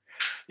 who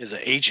is an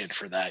agent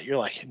for that, you're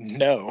like,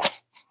 no,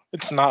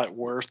 it's not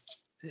worth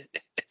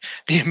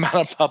the amount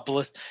of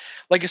public,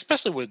 like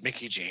especially with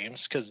Mickey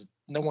James, because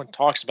no one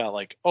talks about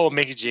like, oh,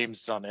 Mickey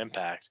James is on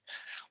Impact,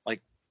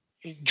 like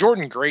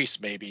Jordan Grace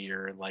maybe,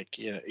 or like,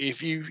 you know,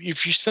 if you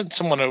send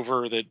someone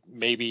over that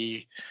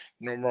maybe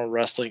normal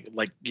wrestling,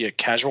 like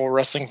casual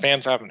wrestling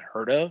fans haven't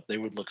heard of, they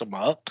would look them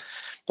up.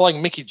 But like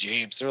Mickey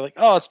James, they're like,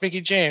 oh, it's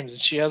Mickey James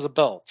and she has a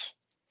belt.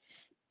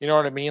 You know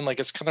what I mean? Like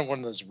it's kind of one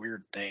of those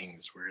weird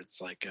things where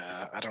it's like,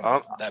 I don't know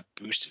if that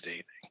boosted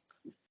anything.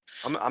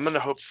 I'm gonna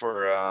hope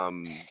for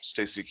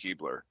Stacy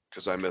Keibler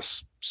because I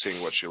miss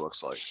seeing what she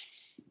looks like.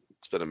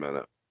 It's been a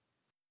minute.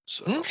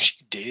 So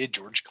She dated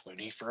George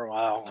Clooney for a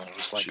while, and it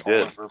was like She all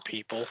did. of her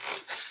people. That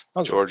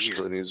was George weird.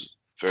 Clooney's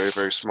very,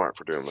 very smart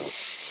for doing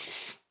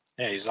that.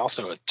 Yeah, he's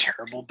also a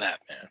terrible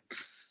Batman.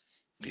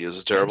 He is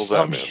a terrible Win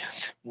some, Batman.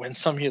 Win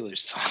some, you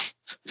lose some.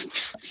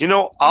 You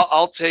know,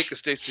 I'll take a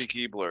Stacy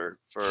Keibler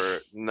for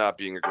not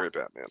being a great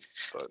Batman.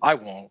 But I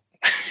won't.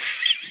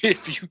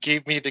 If you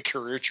gave me the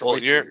career Well,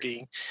 choice you're- of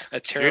being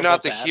a terrible you're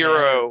not the Batman,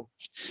 hero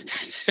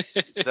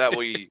that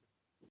we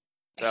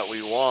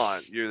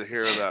want. You're the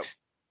hero that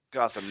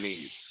Gotham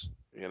needs.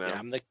 You know.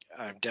 Yeah,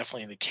 I'm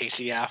definitely the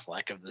Casey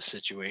Affleck of the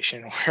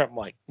situation where I'm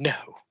like, no,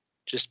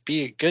 just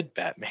be a good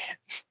Batman.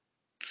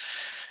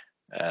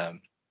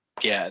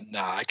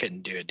 I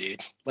couldn't do it,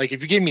 dude. Like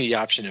if you gave me the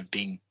option of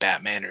being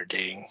Batman or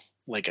dating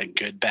like a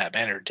good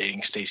Batman or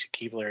dating Stacy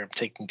Keibler, I'm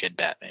taking good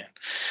Batman.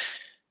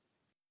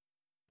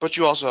 But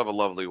you also have a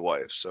lovely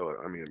wife, so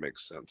I mean, it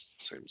makes sense at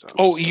the same time.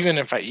 Oh, so. even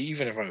if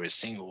I was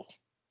single,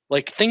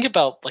 like think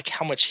about like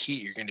how much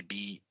heat you're going to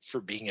be for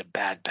being a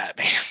bad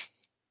Batman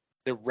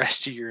the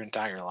rest of your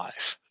entire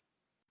life.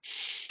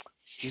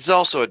 He's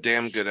also a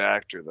damn good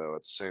actor, though,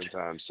 at the same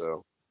time,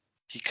 so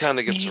he kind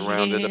of gets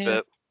around it a Yeah.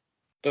 bit.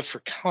 But for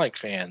comic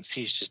fans,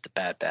 he's just a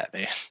bad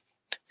Batman.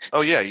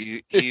 Oh yeah,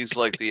 he's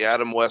like the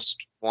Adam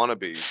West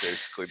wannabe,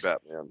 basically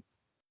Batman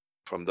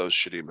from those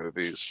shitty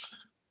movies.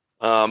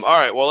 All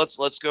right, well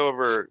let's go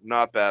over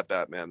not bad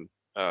Batman,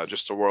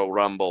 just a Royal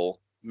Rumble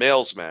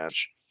males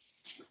match.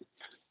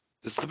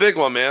 This is the big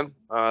one, man.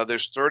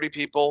 There's 30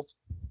 people.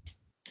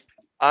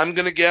 I'm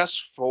gonna guess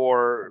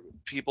for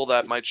people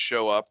that might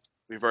show up.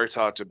 We've already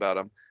talked about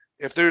them.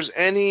 If there's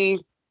any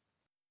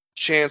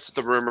chance that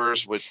the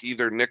rumors with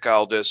either Nick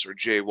Aldis or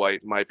Jay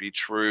White might be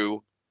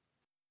true,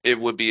 it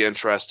would be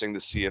interesting to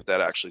see if that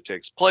actually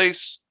takes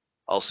place.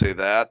 I'll say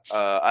that.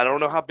 I don't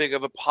know how big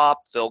of a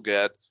pop they'll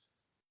get,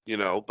 you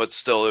know, but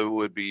still it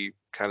would be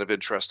kind of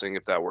interesting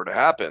if that were to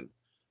happen.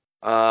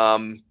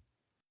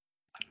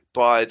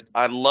 But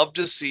I'd love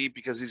to see,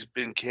 because he's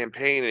been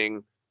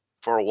campaigning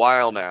for a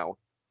while now,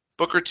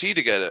 Booker T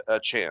to get a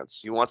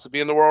chance. He wants to be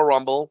in the Royal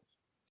Rumble.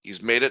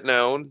 He's made it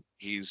known.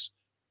 He's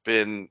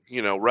been,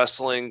 you know,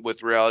 wrestling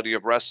with Reality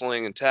of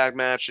Wrestling and tag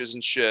matches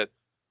and shit.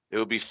 It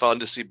would be fun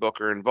to see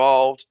Booker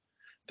involved.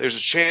 There's a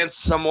chance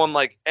someone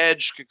like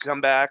Edge could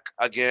come back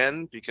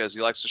again because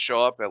he likes to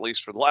show up, at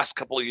least for the last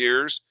couple of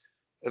years,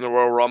 in the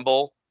Royal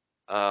Rumble.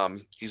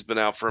 He's been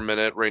out for a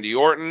minute. Randy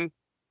Orton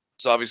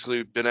has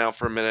obviously been out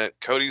for a minute.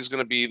 Cody's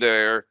going to be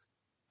there.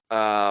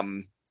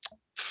 Other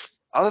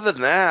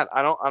than that,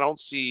 I don't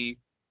see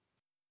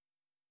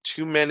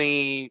too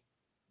many,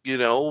 you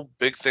know,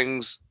 big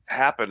things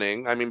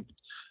happening. I mean,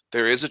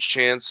 there is a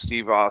chance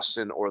Steve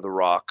Austin or The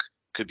Rock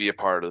could be a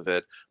part of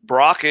it.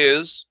 Brock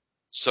is,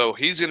 so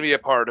he's going to be a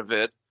part of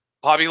it.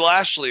 Bobby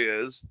Lashley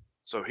is,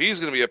 so he's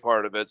going to be a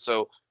part of it.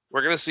 So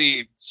we're going to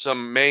see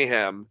some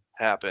mayhem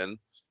happen.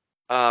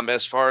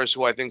 As far as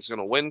who I think is going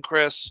to win,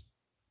 Chris,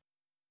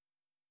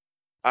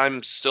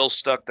 I'm still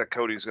stuck that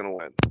Cody's going to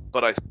win,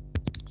 but I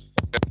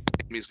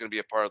think he's going to be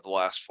a part of the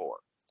last four.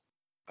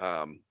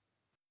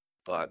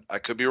 But I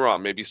could be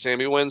wrong. Maybe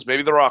Sammy wins.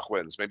 Maybe The Rock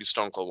wins. Maybe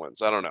Stone Cold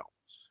wins. I don't know.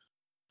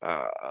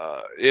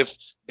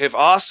 If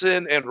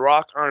Austin and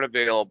Rock aren't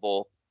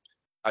available,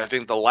 I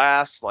think the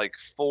last like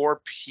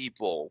four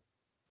people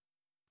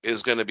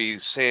is going to be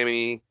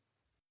Sammy,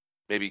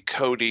 maybe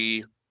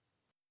Cody,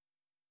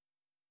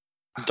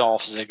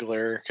 Dolph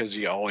Ziggler, because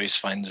he always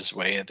finds his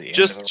way at the end.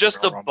 Just- of the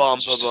just Royal a Rumble,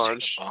 bump just a to take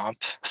bunch. bump.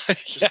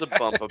 just to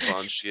bump a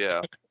bunch.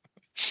 Yeah,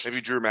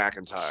 maybe Drew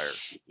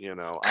McIntyre. You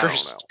know, I don't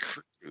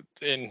know.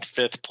 In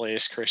fifth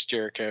place, Chris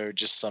Jericho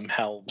just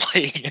somehow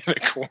laying in a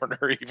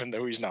corner, even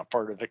though he's not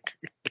part of the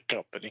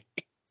company.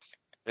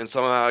 And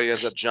somehow he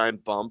has that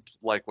giant bump,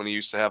 like when he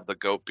used to have the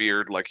goat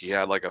beard, like he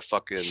had like a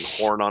fucking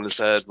horn on his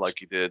head, like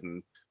he did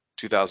in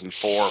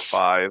 2004 or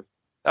 5.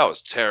 That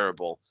was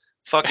terrible.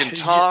 Fucking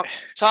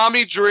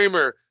Tommy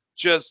Dreamer,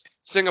 just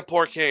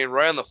Singapore cane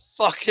right on the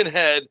fucking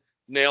head,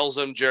 nails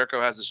him.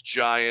 Jericho has this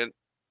giant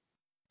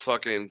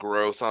fucking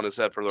growth on his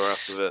head for the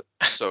rest of it.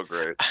 So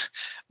great.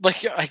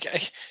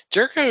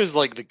 Jericho is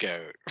like the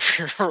goat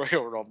for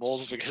Royal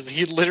Rumbles because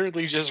he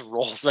literally just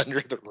rolls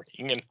under the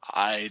ring and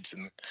hides,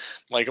 and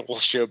like will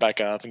show back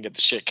up and get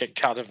the shit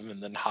kicked out of him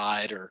and then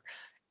hide, or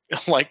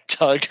like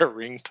tug a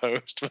ring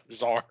post with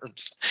his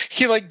arms.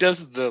 He like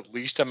does the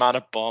least amount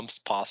of bumps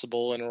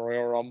possible in a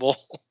Royal Rumble.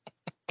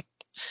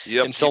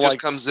 Yep. Until, he just like,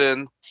 comes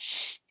in.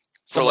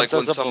 Someone like,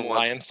 sets when up the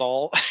lion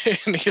stall,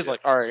 and he's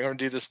like, "All right, I'm gonna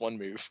do this one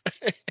move."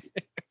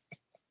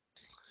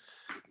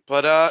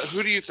 But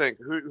who do you think?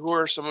 Who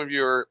are some of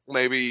your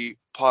maybe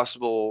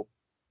possible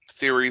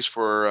theories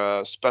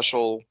for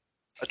special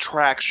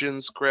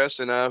attractions, Chris?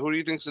 And who do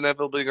you think's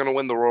inevitably going to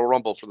win the Royal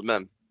Rumble for the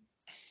men?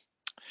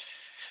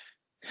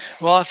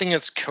 Well, I think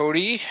it's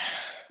Cody.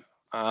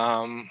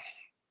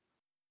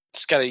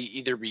 It's got to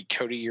either be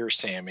Cody or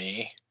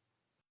Sammy.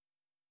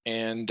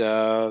 And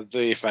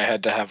if I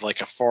had to have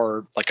like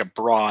a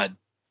broad,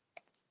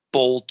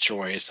 bold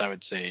choice, I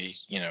would say,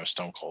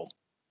 Stone Cold.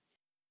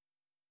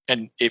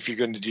 And if you're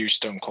going to do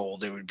Stone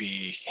Cold, it would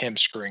be him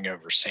screwing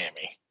over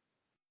Sammy.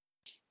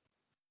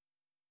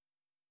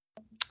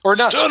 Or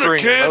not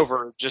screwing him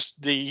over,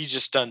 he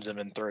just stuns him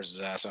and throws his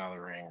ass out of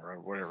the ring,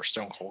 or whatever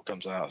Stone Cold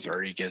comes out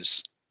there. He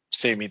gives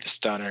Sammy the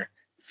stunner,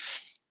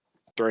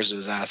 throws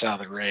his ass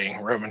out of the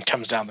ring. Roman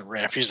comes down the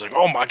ramp. He's like,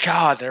 "Oh my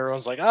God!" And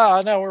everyone's like,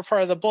 no, we're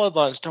part of the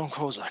Bloodline." Stone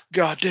Cold's like,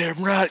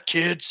 "Goddamn right,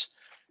 kids.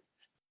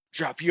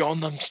 Drop you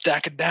on them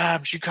stack of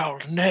dimes you call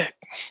it a neck."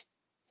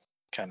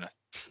 Kind of.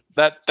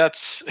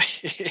 That's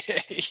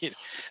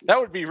that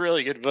would be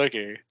really good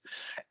booking.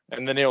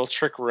 And then he'll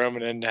trick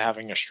Roman into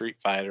having a street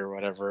fight or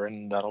whatever,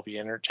 and that'll be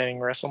entertaining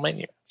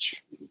WrestleMania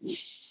match.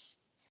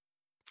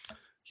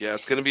 Yeah,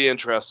 it's going to be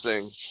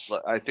interesting.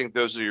 I think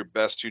those are your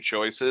best two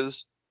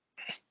choices.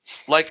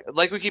 Like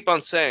we keep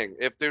on saying,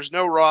 if there's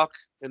no Rock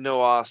and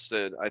no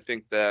Austin, I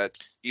think that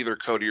either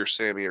Cody or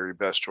Sammy are your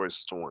best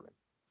choices to win it.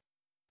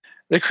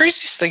 The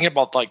craziest thing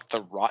about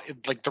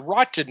the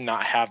Rock did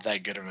not have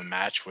that good of a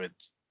match with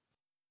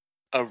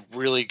a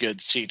really good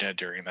Cena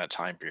during that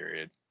time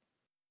period.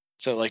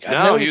 So I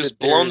know he was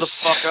blown the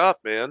fuck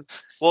up, man.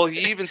 Well,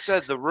 he even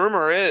said the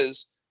rumor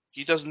is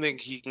he doesn't think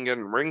he can get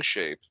in ring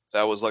shape.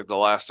 That was the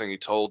last thing he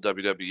told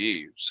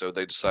WWE. So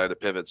they decided to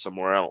pivot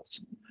somewhere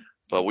else.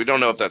 But we don't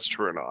know if that's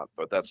true or not.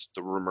 But that's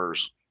the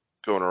rumors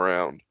going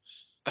around.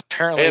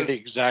 Apparently, the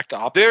exact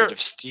opposite of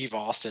Steve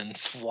Austin.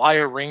 Fly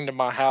a ring to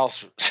my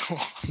house,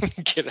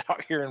 get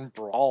out here and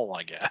brawl,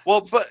 I guess.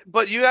 Well,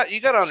 but you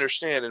got to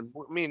understand, and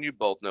me and you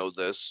both know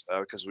this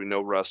because we know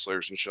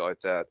wrestlers and shit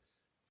like that.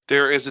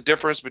 There is a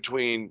difference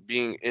between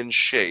being in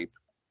shape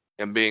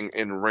and being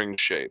in ring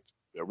shape.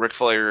 Ric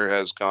Flair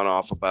has gone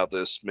off about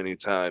this many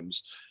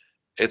times.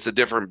 It's a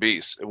different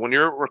beast. When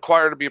you're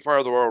required to be a part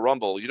of the Royal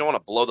Rumble, you don't want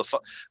to blow the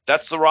fuck.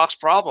 That's The Rock's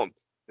problem.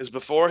 Is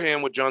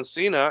beforehand with John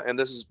Cena, and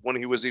this is when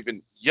he was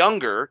even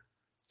younger.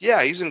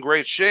 Yeah, he's in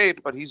great shape,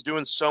 but he's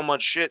doing so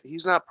much shit.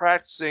 He's not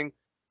practicing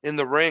in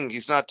the ring.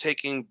 He's not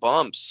taking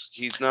bumps.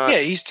 He's not. Yeah,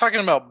 he's talking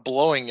about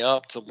blowing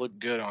up to look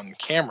good on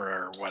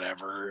camera or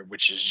whatever,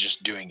 which is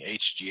just doing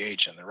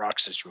HGH in the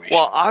Rock situation.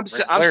 Well, I'm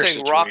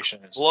saying Rock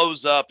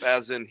blows up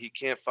as in he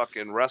can't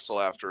fucking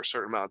wrestle after a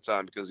certain amount of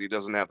time because he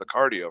doesn't have the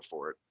cardio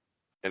for it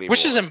anymore.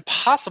 Which is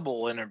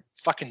impossible in a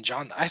fucking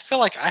I feel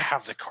like I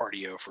have the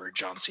cardio for a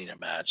John Cena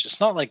match. It's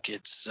not like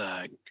it's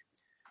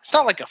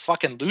not like a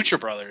fucking Lucha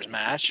Brothers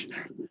match.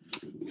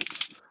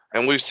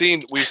 And we've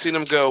seen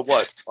him go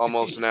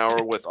almost an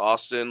hour with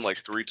Austin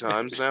 3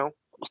 times now.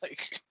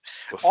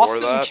 Before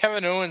Austin that, and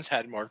Kevin Owens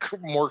had more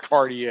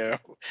cardio,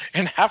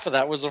 and half of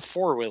that was a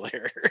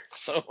 4-wheeler.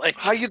 So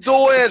how you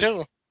doing?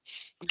 I'm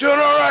doing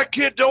all right,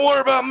 kid. Don't worry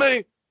about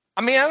me.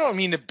 I mean, I don't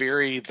mean to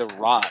bury The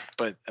Rock,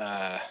 but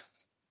I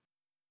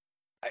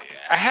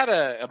had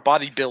a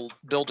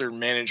bodybuilder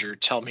manager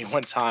tell me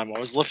one time I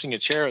was lifting a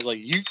chair. I was like,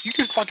 you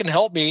can fucking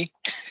help me.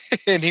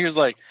 And he was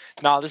like,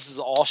 nah, this is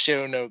all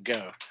show, no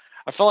go.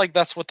 I feel like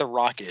that's what The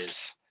Rock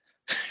is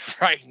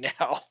right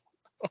now.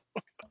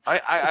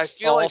 I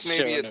feel like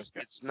maybe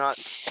it's not.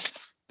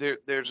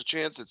 There's a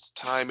chance it's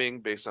timing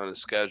based on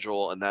his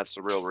schedule, and that's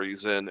the real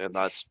reason, and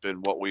that's been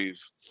what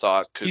we've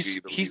thought could be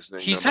the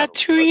reasoning. He's had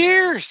 2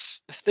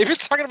 years. They've been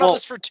talking about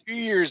this for 2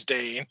 years,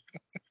 Dane.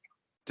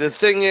 The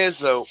thing is,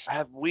 though,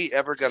 have we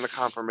ever gotten a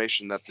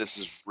confirmation that this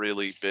has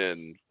really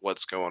been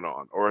what's going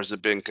on, or has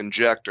it been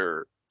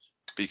conjecture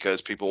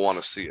because people want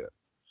to see it?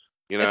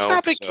 It's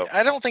not been. So.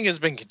 I don't think it's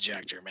been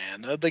conjecture,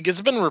 man.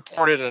 It's been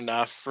reported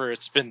enough for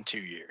it's been 2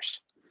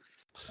 years.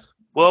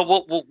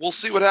 Well, we'll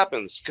see what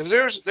happens because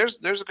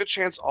there's a good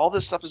chance all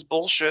this stuff is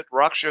bullshit.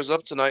 Rock shows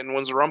up tonight and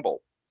wins a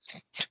Rumble.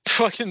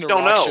 Fucking The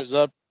Rock shows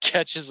up,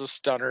 catches a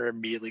stunner,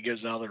 immediately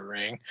goes out of the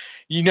ring.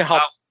 You know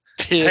how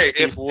pissed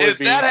people would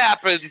be. If that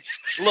happens,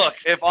 look,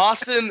 if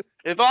Austin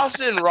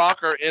and Rock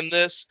are in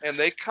this and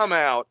they come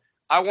out,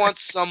 I want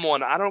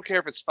someone, I don't care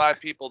if it's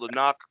 5 people, to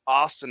knock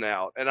Austin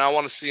out, and I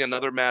want to see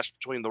another match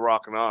between The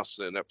Rock and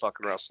Austin at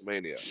fucking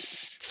WrestleMania.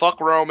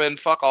 Fuck Roman,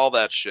 fuck all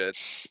that shit.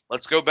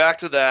 Let's go back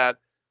to that,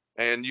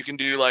 and you can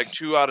do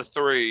 2 out of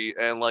 3,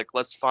 and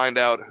let's find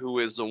out who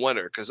is the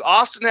winner. Because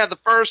Austin had the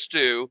first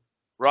 2,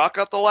 Rock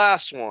got the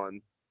last one.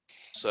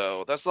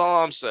 So that's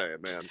all I'm saying,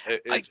 man.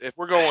 If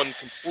we're going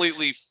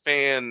completely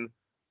fan,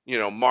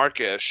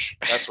 Markish,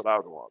 that's what I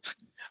would want.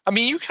 I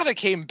mean, you kind of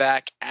came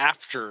back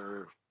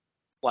after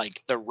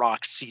the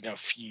Rock Cena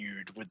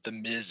feud with the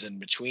Miz in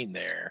between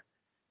there.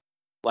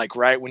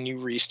 Right when you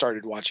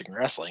restarted watching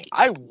wrestling.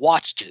 I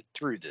watched it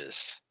through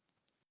this.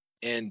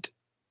 And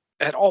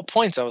at all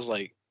points I was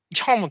like,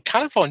 I'm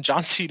kind of on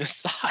John Cena's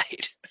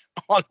side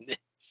on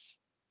this.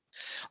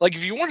 Like,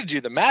 if you want to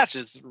do the match,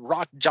 it's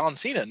Rock John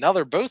Cena. Now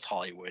they're both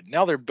Hollywood.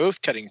 Now they're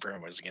both cutting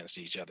promos against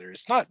each other.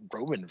 It's not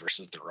Roman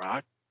versus The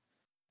Rock.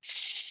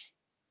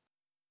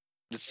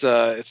 It's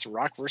The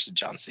Rock versus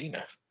John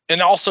Cena. And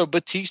also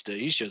Batista.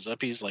 He shows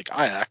up. He's like,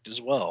 I act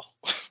as well.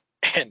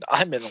 And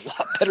I'm in a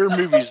lot better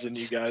movies than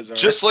you guys are.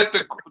 Just like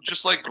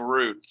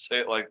Groot. Say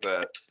it like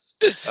that.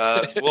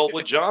 Well,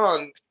 with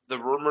John, the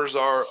rumors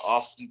are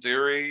Austin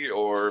Theory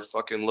or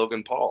fucking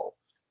Logan Paul.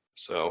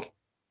 So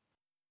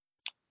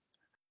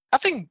I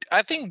think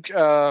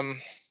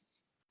John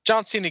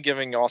Cena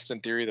giving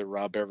Austin Theory the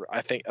rub.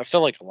 I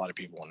feel like a lot of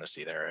people want to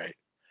see that, right?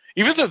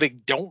 Even though they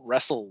don't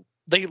wrestle,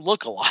 they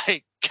look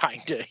alike,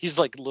 kinda. He's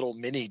like little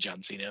mini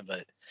John Cena,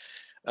 but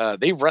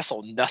they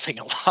wrestle nothing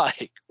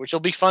alike, which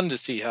will be fun to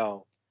see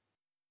how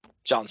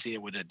John Cena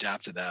would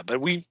adapt to that. But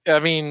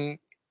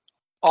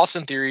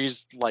Austin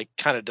Theory's like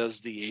kind of does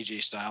the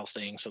AJ Styles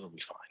thing, so it'll be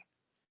fine.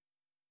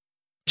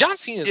 John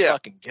Cena is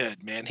fucking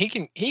good, man. He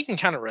can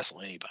kind of wrestle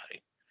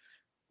anybody.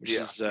 Which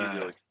is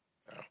really.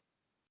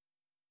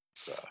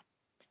 So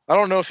I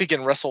don't know if he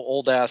can wrestle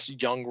old ass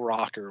young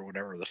Rock or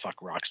whatever the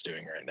fuck Rock's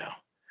doing right now.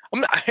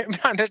 I'm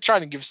not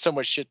trying to give so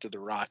much shit to The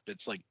Rock, but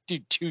it's like,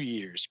 dude, 2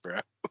 years, bro.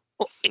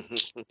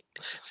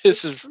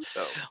 This is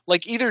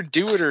like, either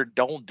do it or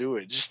don't do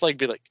it. Just like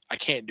be like, I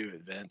can't do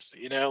it, Vince.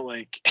 You know,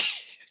 like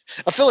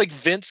I feel like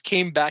Vince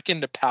came back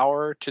into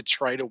power to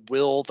try to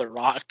will The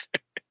Rock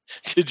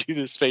to do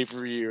this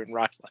pay-per-view, and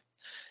Rock's like,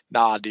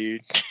 nah,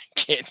 dude,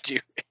 can't do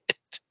it.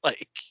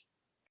 Like,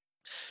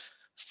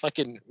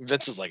 fucking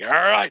Vince is like, all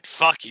right,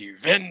 fuck you.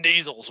 Vin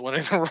Diesel's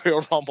winning the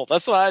Royal Rumble.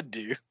 That's what I'd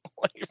do.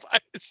 Like, if I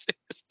was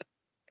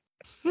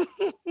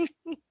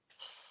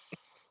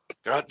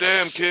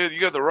goddamn, kid, you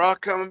got The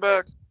Rock coming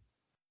back?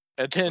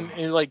 And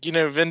then, like, you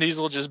know, Vin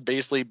Diesel just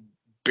basically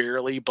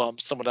barely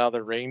bumps someone out of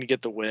the ring to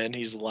get the win.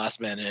 He's the last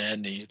man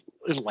in. He,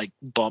 like,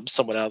 bumps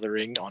someone out of the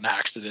ring on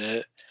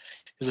accident.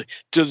 He's like,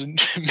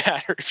 doesn't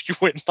matter if you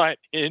win by an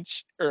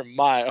inch or a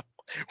mile.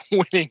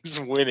 Winning's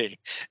winning.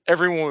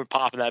 Everyone would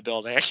pop in that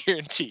building, I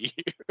guarantee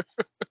you.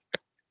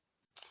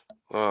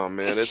 Oh,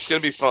 man, it's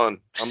going to be fun.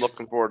 I'm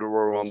looking forward to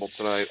Royal Rumble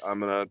tonight.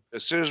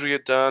 As soon as we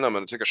get done, I'm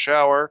going to take a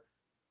shower,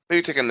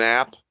 maybe take a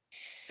nap,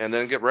 and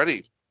then get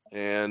ready.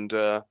 And,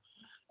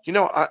 you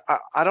know,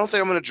 I don't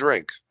think I'm going to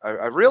drink.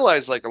 I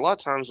realize, like, a lot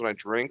of times when I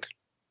drink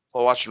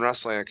while watching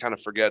wrestling, I kind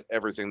of forget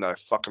everything that I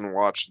fucking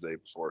watched the day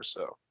before,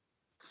 so.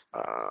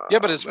 Yeah,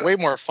 but it's way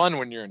more fun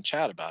when you're in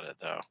chat about it,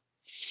 though.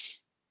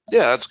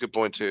 Yeah, that's a good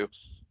point, too.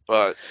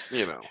 But,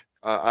 you know.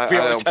 We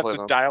always have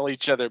to dial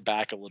each other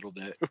back a little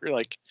bit. We're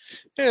like,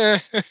 eh.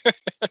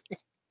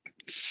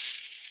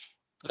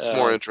 It's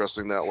more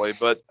interesting that way.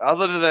 But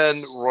other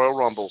than Royal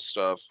Rumble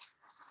stuff,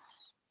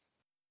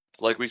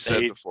 like we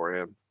said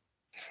beforehand,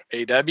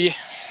 AW,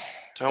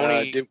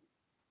 Tony, did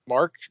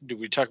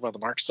we talk about the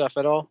Mark stuff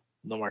at all?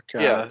 The Mark,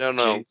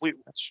 no.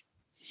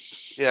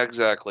 Yeah,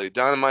 exactly.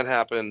 Dynamite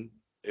happened.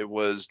 It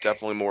was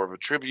definitely more of a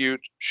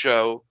tribute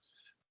show.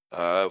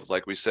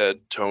 Like we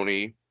said,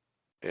 Tony,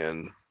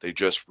 and they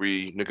just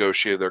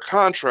renegotiated their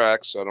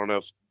contracts. So I don't know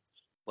if,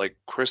 like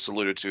Chris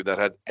alluded to, that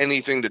had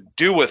anything to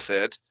do with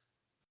it.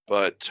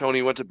 But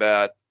Tony went to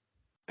bat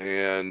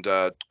and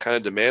kind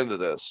of demanded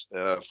this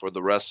for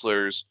the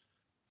wrestlers.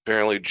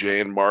 Apparently,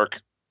 Jay and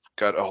Mark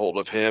got a hold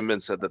of him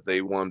and said that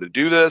they wanted to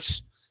do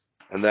this.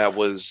 And that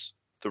was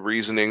the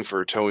reasoning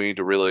for Tony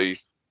to really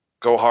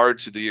go hard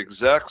to the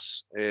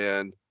execs.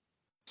 And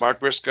Mark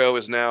Briscoe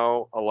is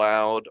now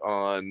allowed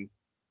on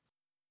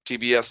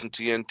TBS and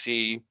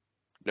TNT,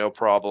 no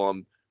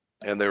problem.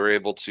 And they were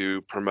able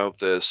to promote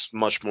this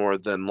much more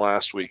than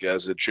last week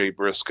as a Jay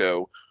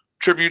Briscoe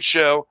tribute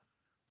show.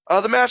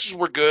 The matches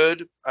were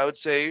good, I would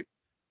say.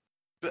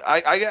 But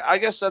I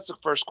guess that's the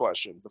first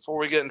question. Before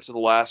we get into the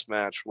last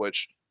match,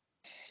 which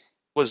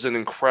was an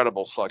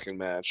incredible fucking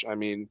match. I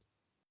mean,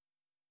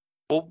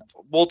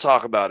 we'll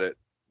talk about it.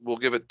 We'll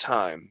give it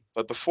time.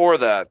 But before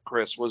that,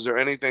 Chris, was there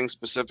anything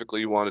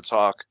specifically you want to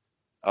talk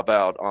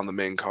about on the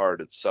main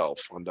card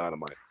itself on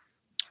Dynamite?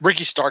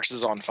 Ricky Starks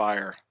is on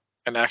fire,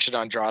 and Action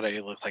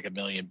Andrade looked like $1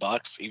 million,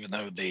 even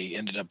though they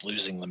ended up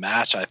losing the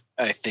match.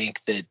 I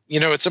think that, you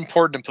know, it's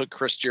important to put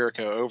Chris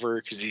Jericho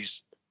over because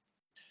he's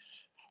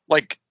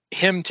like,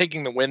 him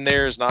taking the win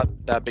there is not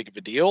that big of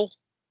a deal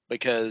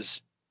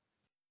because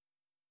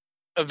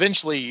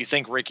eventually you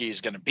think Ricky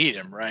is going to beat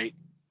him, right?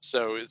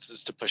 So it's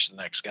just to push the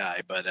next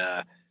guy. But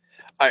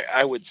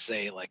I would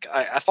say, like,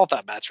 I thought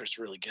that match was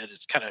really good.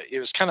 It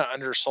was kind of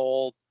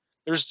undersold.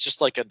 There's just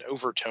like an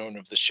overtone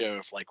of the show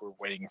of like, we're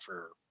waiting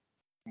for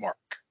Mark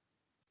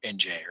and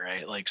Jay,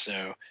 right? Like,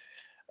 so,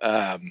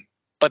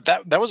 but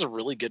that was a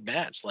really good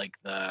match. Like,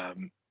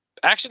 the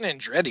Action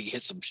Andretti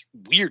hit some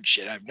weird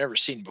shit I've never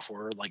seen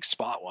before, like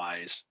spot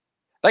wise.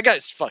 That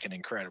guy's fucking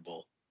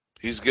incredible.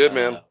 He's good,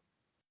 man.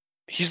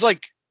 He's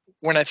like,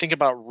 when I think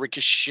about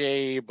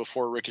Ricochet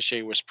before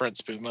Ricochet was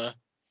Prince Puma,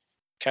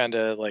 kind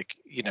of like,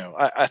 you know,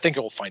 I think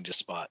he'll find his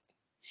spot.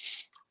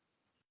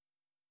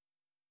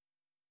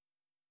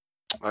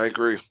 I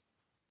agree.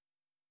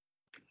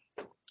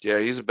 Yeah,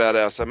 he's a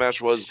badass. That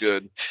match was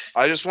good.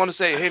 I just want to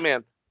say, hey,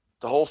 man,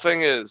 the whole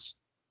thing is,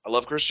 I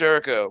love Chris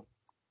Jericho,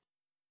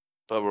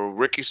 but will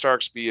Ricky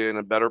Starks be in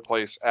a better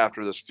place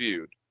after this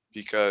feud?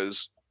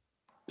 Because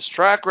his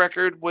track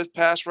record with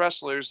past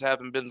wrestlers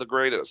haven't been the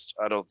greatest,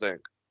 I don't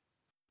think.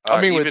 I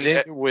mean,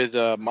 even with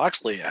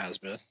Moxley, it has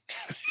been.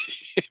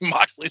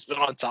 Moxley's been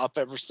on top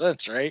ever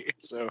since, right?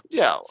 So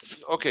yeah,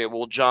 okay,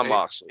 well, John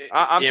Moxley.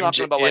 I'm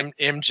talking about like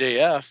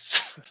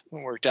MJF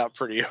worked out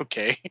pretty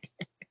okay.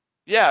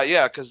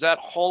 yeah, because that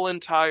whole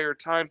entire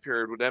time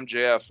period with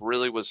MJF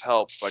really was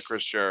helped by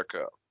Chris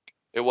Jericho.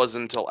 It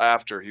wasn't until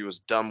after he was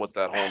done with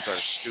that whole entire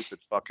stupid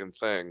fucking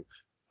thing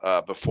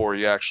before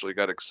he actually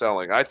got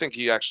excelling. I think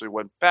he actually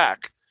went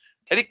back.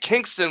 Eddie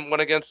Kingston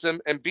went against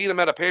him and beat him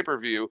at a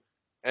pay-per-view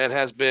and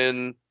has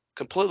been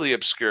completely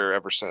obscure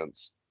ever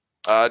since.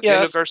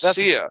 Daniel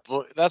Garcia.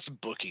 That's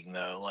booking,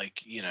 though.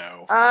 Like, you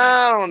know.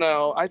 I don't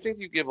know. I think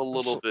you give a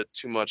little bit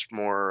too much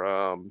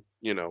more,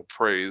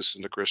 praise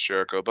into Chris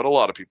Jericho, but a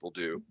lot of people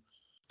do.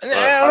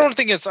 I don't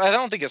think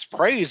it's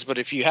praise, but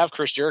if you have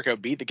Chris Jericho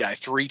beat the guy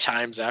 3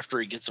 times after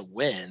he gets a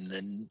win,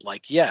 then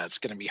it's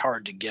going to be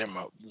hard to get him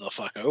the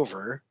fuck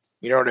over.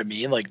 You know what I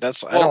mean? Like I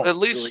don't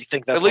really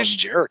think that's on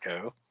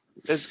Jericho.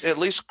 At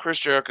least Chris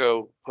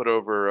Jericho put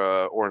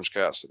over Orange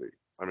Cassidy.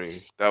 I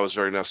mean, that was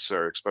very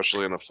necessary,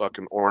 especially in a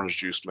fucking orange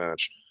juice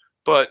match.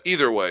 But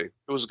either way,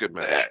 it was a good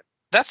match.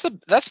 That's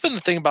been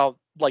the thing about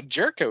like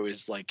Jericho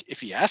is like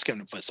if you ask him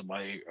to put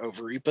somebody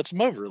over, he puts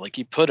them over. Like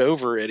he put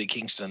over Eddie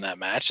Kingston in that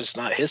match. It's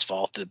not his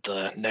fault that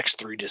the next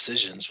 3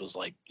 decisions was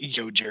like,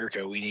 yo,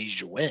 Jericho, we need you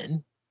to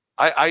win.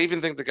 I even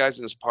think the guys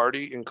in his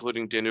party,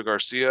 including Daniel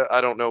Garcia,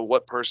 I don't know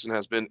what person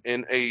has been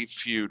in a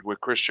feud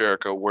with Chris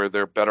Jericho where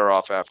they're better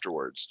off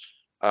afterwards.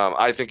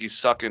 I think he's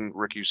sucking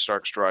Ricky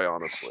Starks dry,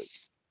 honestly.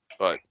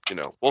 But,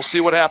 we'll see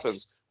what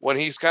happens. When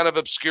he's kind of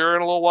obscure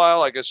in a little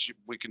while, I guess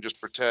we can just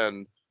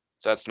pretend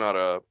that's not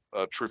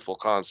a truthful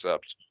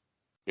concept,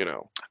 because...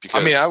 I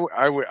mean,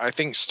 I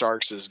think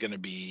Starks is going to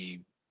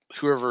be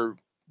whoever,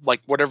 like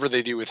whatever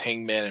they do with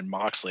Hangman and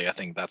Moxley, I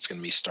think that's going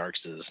to be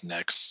Starks'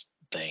 next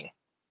thing.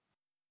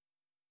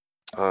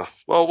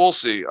 Well, we'll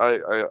see.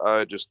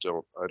 I just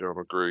don't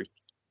agree.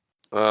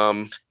 I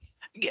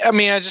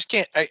mean, I just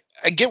can't.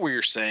 I get what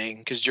you're saying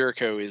because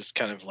Jericho is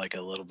kind of like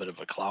a little bit of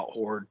a clout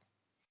horde.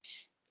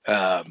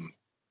 But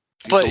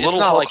it's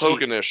not like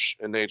Hogan-ish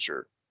in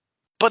nature.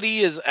 But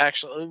he is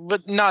actually,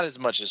 but not as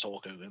much as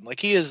Hulk Hogan.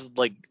 Like he is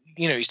like,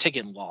 he's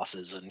taking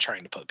losses and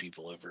trying to put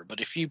people over.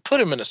 But if you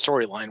put him in a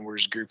storyline where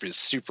his group is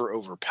super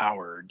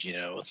overpowered,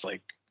 it's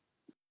like,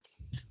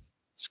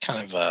 it's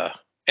kind of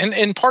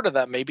and part of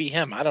that may be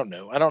him. I don't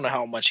know. I don't know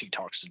how much he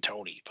talks to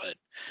Tony, but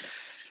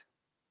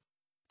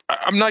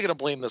I'm not going to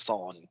blame this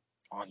all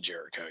on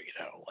Jericho.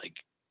 Like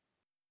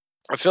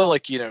I feel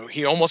like,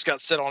 he almost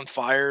got set on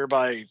fire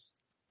by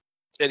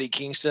Eddie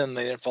Kingston.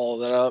 They didn't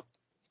follow that up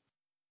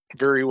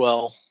very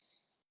well.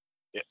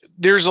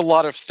 There's a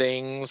lot of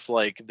things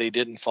like they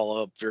didn't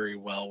follow up very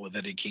well with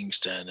Eddie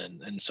Kingston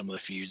and some of the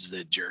feuds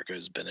that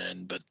Jericho's been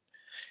in, but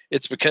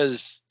it's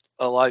because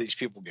a lot of these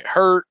people get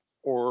hurt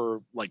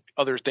or like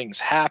other things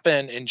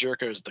happen, and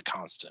Jericho's the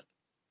constant.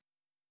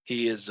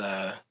 He is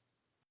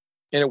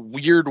in a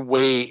weird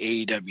way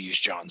AEW's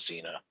John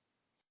Cena.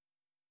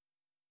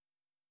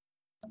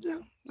 Yeah,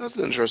 that's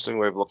an interesting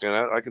way of looking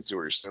at it. I can see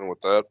where you're standing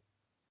with that.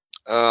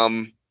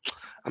 I'm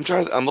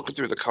looking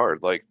through the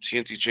card, like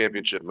TNT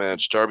Championship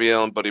match. Darby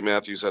Allin, Buddy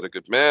Matthews had a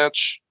good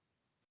match,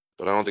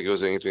 but I don't think it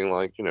was anything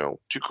like,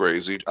 too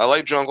crazy. I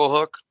like Jungle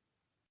Hook.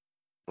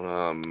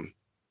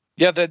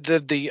 Yeah,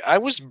 I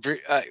was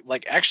very,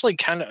 actually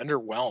kind of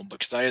underwhelmed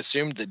because I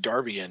assumed that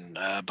Darby and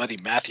Buddy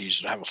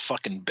Matthews would have a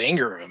fucking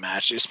banger of a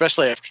match,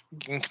 especially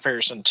in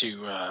comparison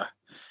to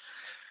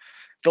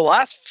the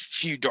last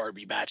few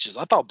Darby matches.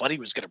 I thought Buddy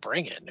was going to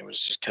bring it, and it was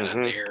just kind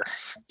of there,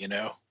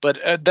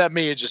 But that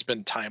may have just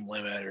been time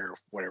limit or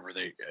whatever.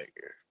 They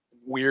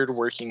weird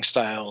working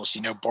styles.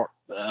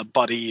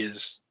 Buddy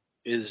is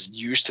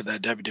used to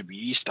that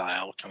WWE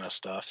style kind of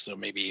stuff, so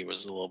maybe it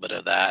was a little bit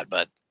of that.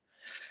 But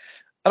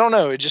I don't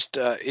know. It just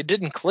it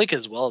didn't click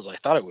as well as I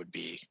thought it would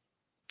be,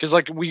 because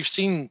like we've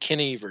seen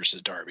Kenny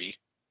versus Darby,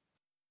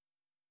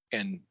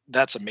 and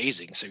that's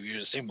amazing. So you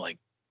assume like,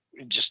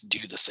 just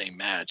do the same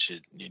match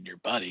in your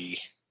Buddy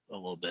a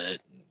little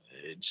bit.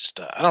 It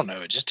just I don't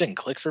know, it just didn't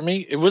click for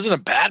me. It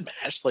wasn't a bad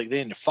match, like they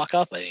didn't fuck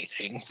up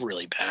anything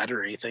really bad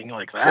or anything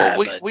like that.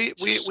 Well,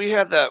 we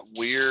had that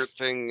weird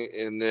thing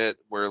in it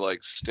where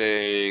like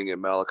Sting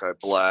and Malachi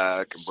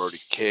Black and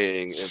Brody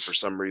King and for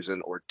some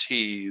reason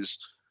Ortiz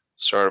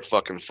started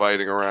fucking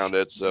fighting around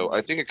it, so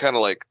I think it kind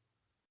of like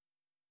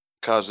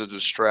caused a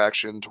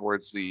distraction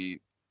towards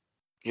the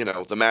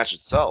the match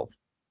itself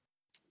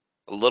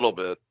a little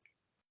bit.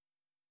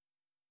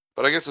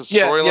 But I guess the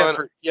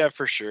storyline... Yeah,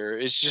 for sure.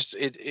 It's just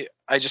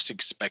I just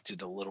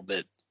expected a little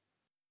bit.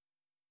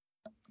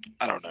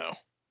 I don't know.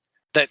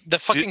 That the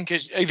fucking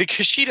the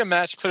Kushida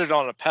match put it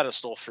on a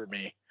pedestal for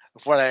me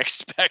of what I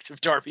expect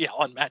of Darby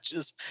Allin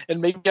matches,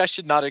 and maybe I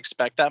should not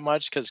expect that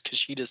much because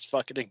Kushida's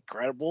fucking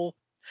incredible.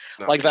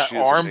 No, like that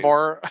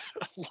armbar,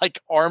 like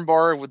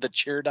armbar with the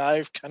chair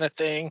dive kind of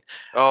thing.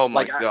 Oh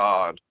my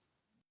god!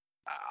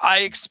 I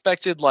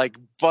expected like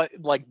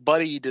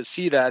Buddy to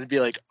see that and be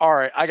like, all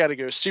right, I got to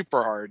go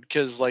super hard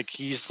because like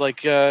he's like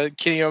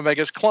Kenny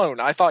Omega's clone.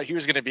 I thought he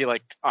was gonna be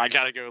like, I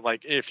gotta go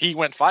like if he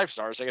went 5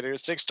 stars, I gotta go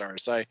 6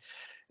 stars. So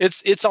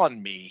it's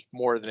on me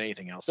more than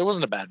anything else. It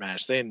wasn't a bad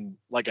match. They didn't,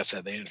 like I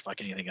said, they didn't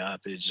fuck anything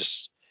up. It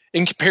just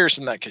in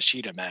comparison to that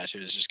Kushida match,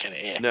 it was just kind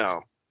of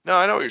No,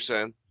 I know what you're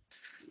saying.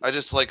 I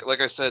just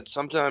like I said,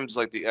 sometimes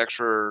like the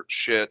extra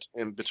shit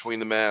in between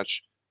the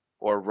match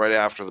or right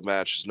after the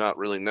match is not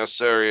really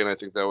necessary, and I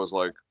think that was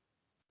like,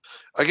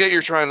 I get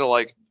you're trying to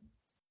like,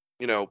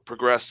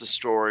 progress the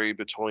story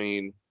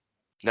between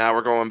now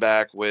we're going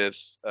back with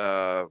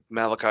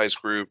Malachi's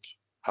group,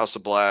 House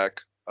of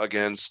Black,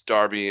 against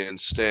Darby and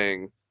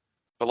Sting,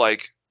 but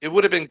like it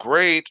would have been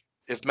great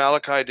if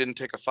Malachi didn't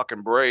take a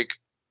fucking break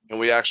and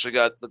we actually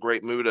got the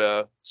Great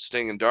Muta,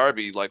 Sting, and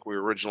Darby like we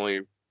were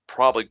originally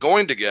probably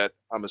going to get,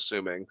 I'm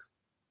assuming.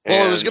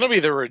 Well, it was going to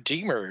be the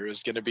Redeemer. It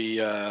was going to be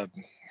that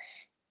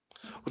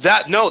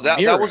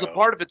was a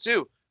part of it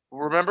too.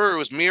 Remember, it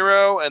was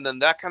Miro, and then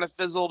that kind of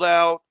fizzled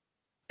out,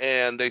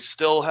 and they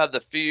still had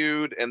the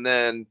feud, and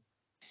then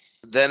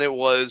it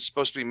was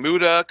supposed to be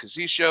Muta because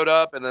he showed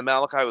up, and then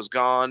Malachi was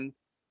gone,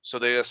 so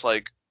they just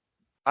like,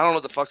 I don't know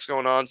what the fuck's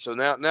going on. So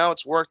now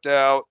it's worked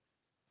out,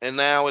 and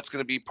now it's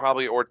going to be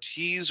probably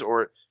Ortiz,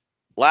 or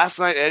last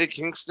night Eddie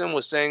Kingston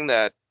was saying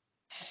that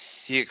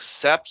he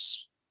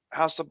accepts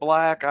House of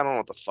Black. I don't know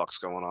what the fuck's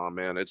going on,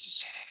 man.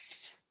 It's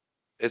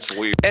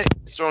weird.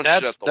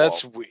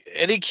 That's weird.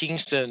 Eddie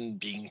Kingston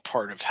being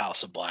part of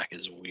House of Black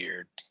is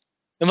weird.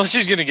 Unless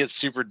he's gonna get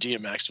super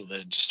DMX with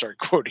it and just start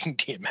quoting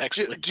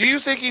DMX. Do you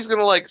think he's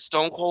gonna like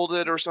Stone Cold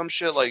it or some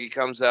shit? Like he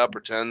comes out,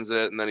 pretends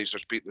it, and then he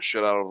starts beating the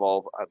shit out of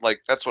all. Like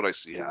that's what I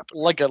see happen.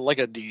 Like a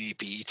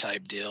DDP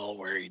type deal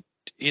where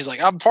he's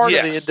like, I'm part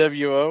of the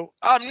NWO.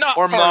 I'm not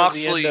part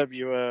Moxley, of the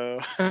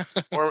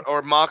NWO.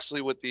 or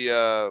Moxley with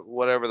the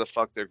whatever the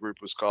fuck their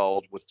group was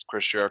called with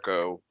Chris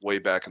Jericho way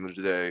back in the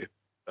day.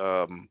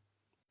 Oh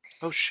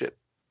shit,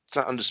 it's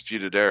not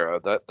Undisputed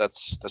Era.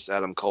 That's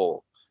Adam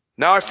Cole.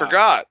 Now I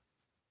forgot.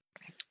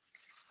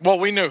 Well,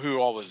 we know who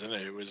all was in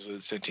it. It was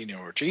Santino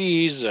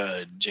Ortiz,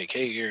 Jake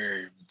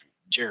Hager,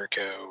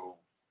 Jericho,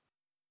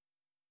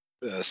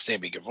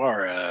 Sammy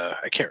Guevara.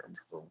 I can't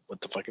remember what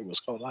the fuck it was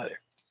called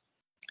either.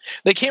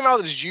 They came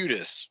out as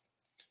Judas.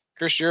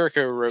 Chris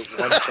Jericho wrote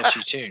one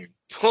catchy tune.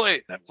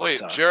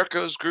 Wait,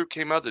 Jericho's group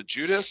came out to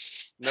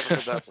Judas? Never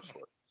heard that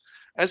before.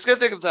 And it's good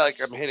to think that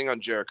like I'm hating on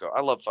Jericho.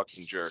 I love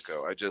fucking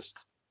Jericho.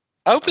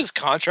 I hope his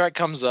contract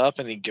comes up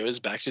and he goes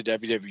back to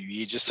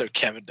WWE just so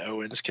Kevin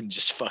Owens can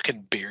just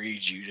fucking bury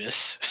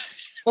Judas.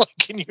 Like,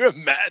 can you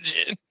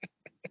imagine?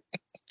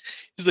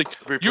 He's like,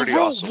 you wrote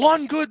awesome.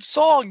 One good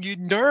song, you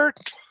nerd.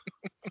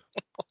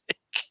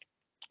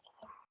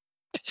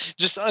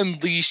 Just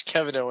unleash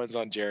Kevin Owens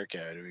on Jericho.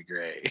 It'd be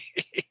great.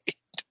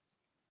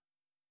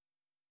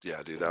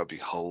 Yeah, dude, that would be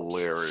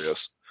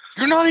hilarious.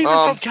 You're not even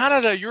from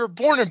Canada. You were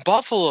born in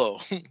Buffalo.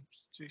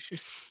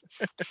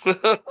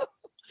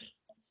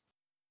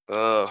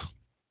 Bryan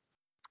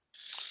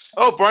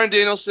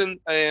Danielson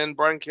and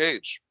Brian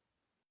Cage.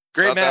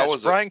 Great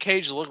match. Brian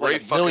Cage looked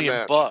like $1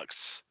 million.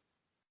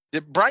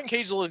 Did Brian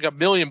Cage look like $1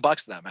 million in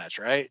that match,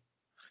 right?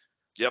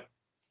 Yep.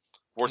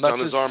 Worked on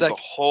his arm the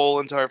whole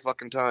entire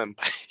fucking time.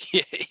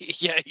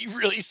 Yeah, he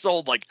really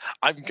sold like,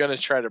 I'm going to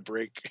try to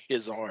break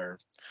his arm.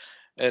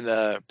 And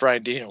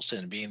Bryan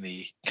Danielson being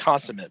the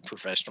consummate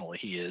professional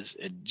he is,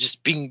 and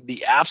just being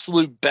the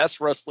absolute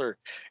best wrestler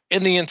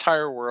in the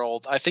entire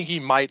world. I think he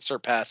might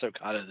surpass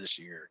Okada this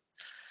year.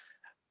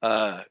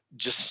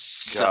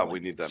 Just we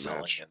need that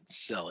match.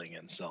 Selling.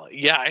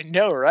 Yeah, I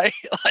know, right?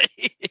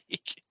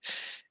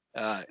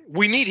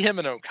 We need him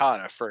and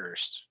Okada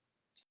first.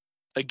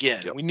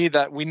 Again, yep. We need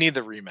that. We need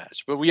the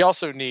rematch, but we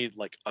also need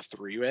like a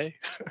 3-way.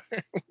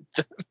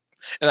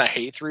 And I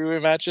hate 3-way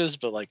matches,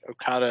 but like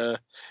Okada,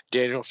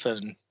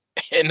 Danielson,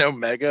 and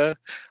Omega,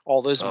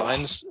 all those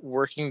minds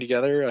working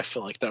together, I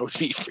feel like that would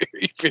be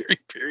very, very,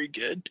 very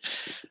good.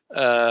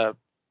 But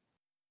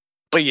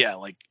yeah,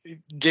 like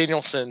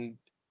Danielson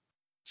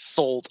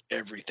sold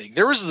everything.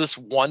 There was this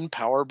one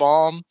power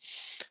bomb,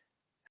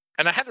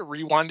 and I had to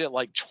rewind it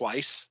like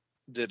twice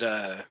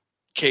that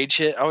Cage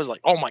hit. I was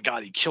like, oh my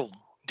god, he killed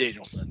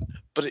Danielson.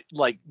 But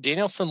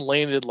Danielson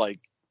landed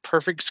like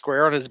perfect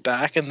square on his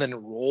back and then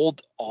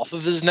rolled off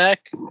of his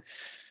neck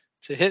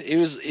to hit.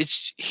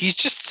 He's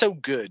just so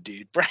good,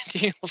 dude. Bryan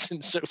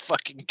Danielson's so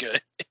fucking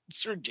good.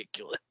 It's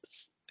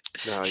ridiculous.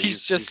 No,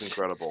 he's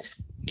incredible.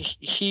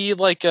 He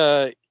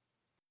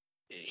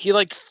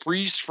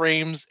freeze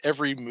frames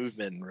every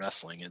movement in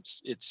wrestling.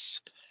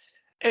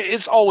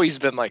 It's always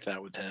been like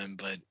that with him,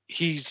 but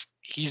he's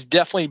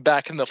definitely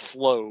back in the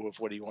flow of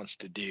what he wants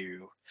to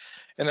do.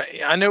 And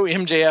I know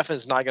MJF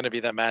is not going to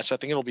be that match. I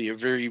think it'll be a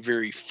very,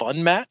 very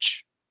fun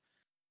match.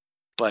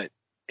 But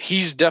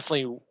he's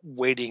definitely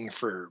waiting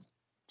for,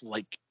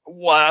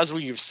 as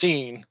we've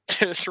seen,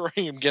 to throw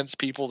him against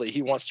people that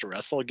he wants to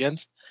wrestle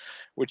against.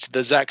 Which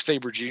the Zack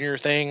Sabre Jr.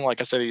 thing,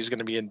 like I said, he's going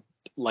to be in,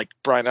 like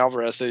Brian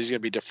Alvarez said, he's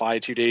going to be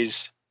defied 2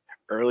 days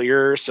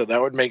earlier. So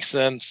that would make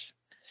sense.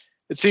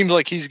 It seems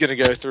like he's going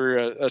to go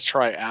through a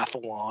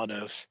triathlon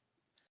of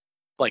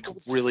like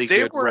really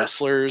good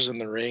wrestlers in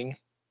the ring.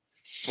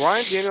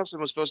 Bryan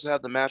Danielson was supposed to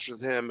have the match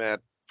with him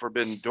at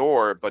Forbidden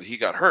Door, but he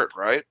got hurt,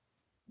 right?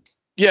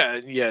 Yeah.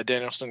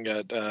 Danielson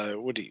got I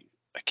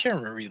can't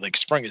remember. He like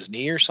sprung his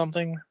knee or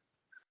something.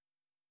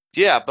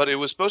 Yeah, but it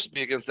was supposed to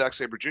be against Zack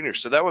Sabre Jr.,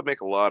 so that would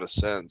make a lot of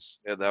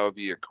sense, and that would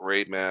be a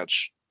great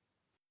match.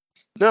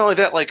 Not only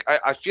that, like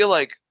I feel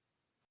like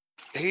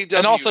AEW,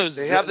 And also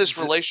they have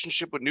this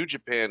relationship with New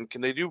Japan.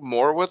 Can they do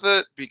more with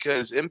it?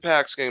 Because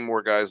Impact's getting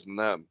more guys than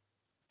them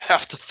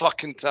half the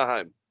fucking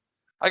time.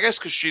 I guess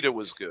Kushida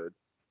was good.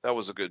 That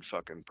was a good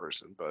fucking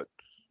person, but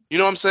you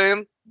know what I'm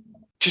saying?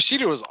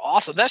 Kushida was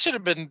awesome. It should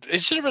have been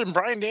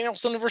Bryan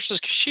Danielson versus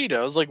Kushida.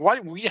 I was like, why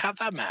didn't we have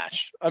that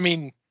match? I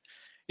mean,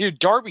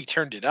 Darby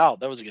turned it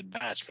out. That was a good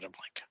match, but I'm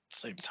like, at the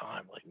same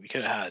time, like we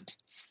could have had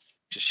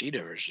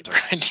Kushida versus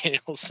Bryan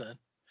Danielson.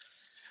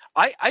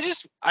 I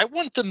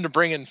want them to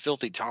bring in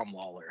Filthy Tom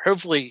Lawler.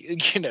 Hopefully,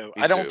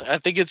 I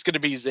think it's going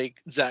to be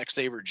Zack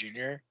Sabre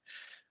Jr.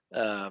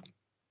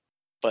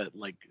 But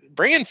like,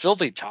 bring in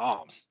Filthy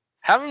Tom.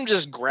 Have him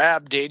just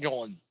grab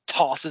Daniel and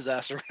toss his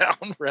ass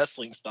around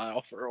wrestling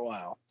style for a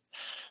while.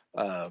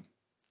 Well,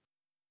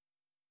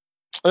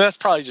 that's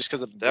probably just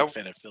because I'm a big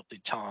fan of Filthy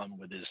Tom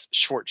with his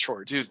short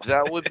shorts. Dude,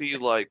 that would be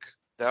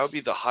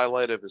the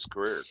highlight of his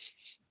career.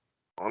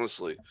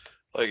 Honestly.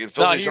 Like in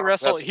Filthy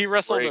Tom, he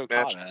wrestled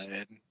Okada matches.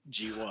 in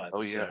G1.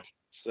 Oh yeah.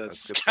 So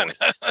that's kind of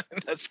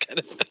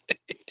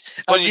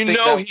But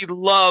he'd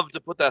love to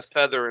put that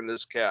feather in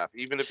his cap,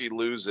 even if he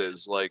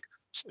loses. Like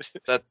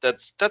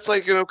that's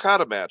like an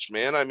Okada match,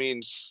 man. I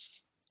mean,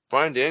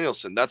 Bryan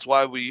Danielson. That's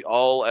why we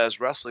all, as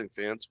wrestling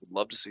fans, would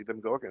love to see them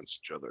go against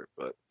each other.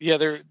 But yeah,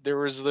 there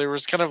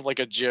was kind of like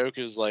a joke.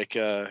 It was like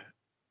I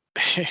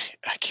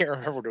can't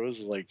remember what it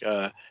was like.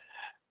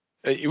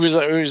 It was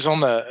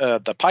on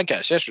the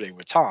podcast yesterday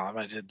with Tom.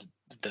 I did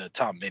the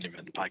Tom Main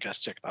Event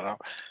podcast. Check that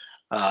out.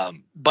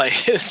 But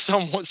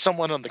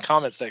someone on the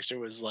comment section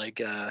was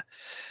like,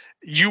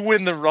 "You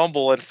win the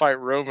Rumble and fight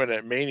Roman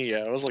at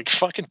Mania." I was like,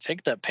 "Fucking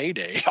take that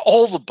payday,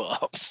 all the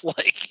bumps."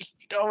 Like, you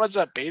know how much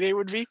that payday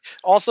would be.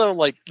 Also,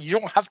 like, you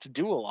don't have to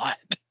do a lot.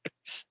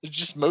 It's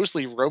just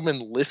mostly Roman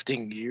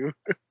lifting you.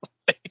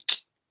 Like,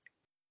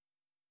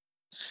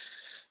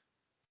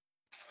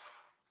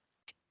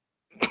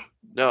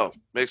 no,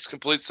 makes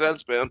complete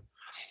sense, man.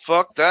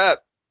 Fuck that.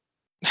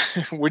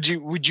 would you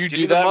Give do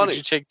me the that? money.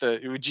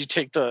 Would you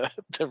take the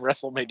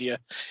WrestleMania,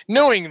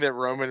 knowing that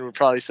Roman would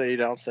probably say you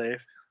don't save?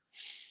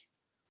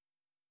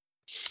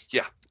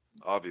 Yeah,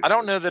 obviously. I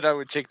don't know that I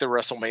would take the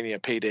WrestleMania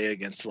payday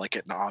against like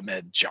an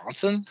Ahmed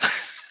Johnson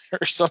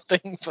or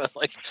something, but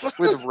like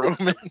with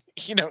Roman,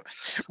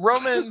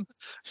 Roman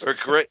or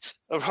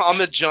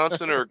Ahmed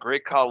Johnson or a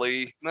great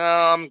Khali. No,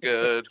 I'm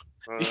good.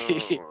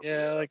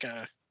 Yeah,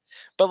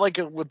 but like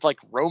with like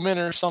Roman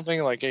or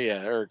something, like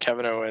or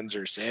Kevin Owens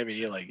or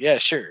Sammy, like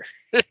sure.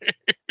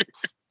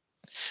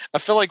 I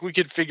feel like we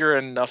could figure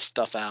enough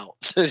stuff out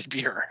to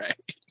be all right.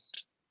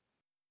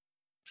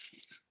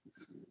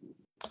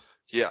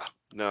 Yeah,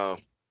 no.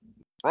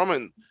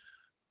 Roman,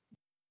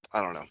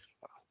 I don't know.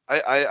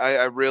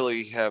 I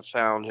really have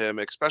found him,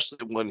 especially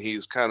when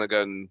he's kind of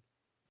gotten,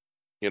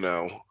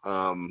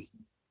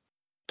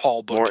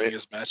 Paul booking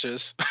his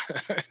matches.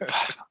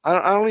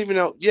 I don't even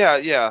know.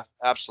 Yeah,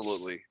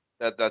 absolutely.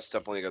 That's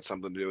definitely got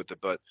something to do with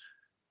it. But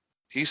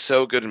he's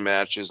so good in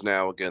matches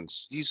now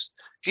against. He's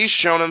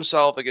shown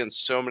himself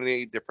against so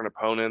many different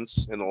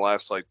opponents in the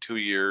last like 2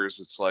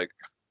 years. It's like,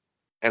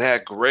 and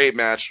had great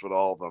matches with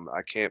all of them.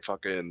 I can't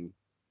fucking.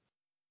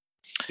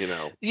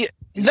 Yeah,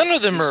 none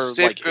of them are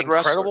like good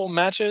incredible wrestler.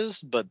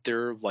 matches, but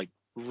they're like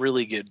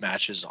really good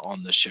matches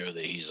on the show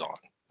that he's on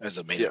as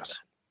a main event.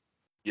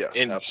 Yes,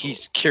 and absolutely.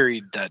 he's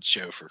carried that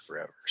show for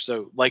forever.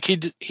 So like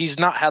he's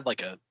not had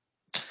like a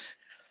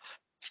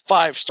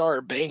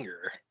 5-star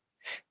banger,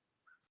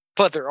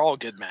 but they're all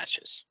good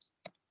matches.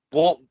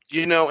 Well,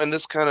 and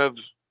this kind of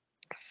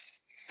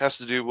has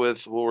to do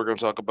with what we're going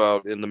to talk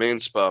about in the main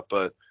spot,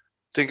 but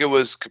I think it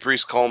was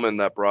Caprice Coleman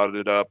that brought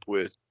it up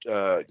with,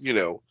 with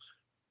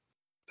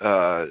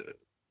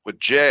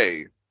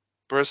Jay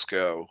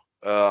Briscoe.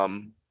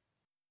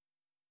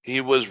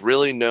 He was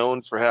really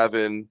known for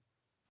having,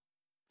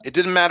 it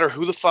didn't matter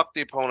who the fuck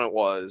the opponent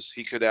was,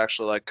 he could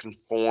actually like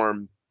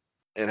conform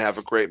and have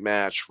a great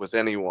match with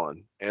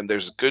anyone. And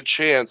there's a good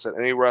chance that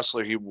any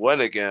wrestler he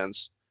went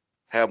against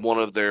had one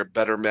of their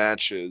better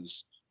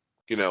matches,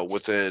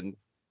 within.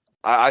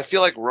 I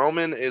feel like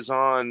Roman is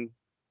on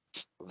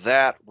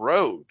that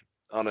road,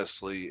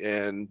 honestly,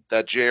 and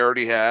that Jay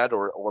already had,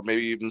 or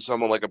maybe even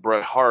someone like a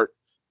Bret Hart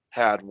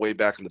had way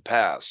back in the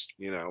past.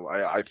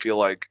 I feel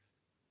like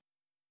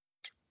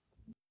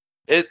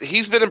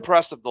he's been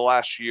impressive the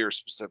last year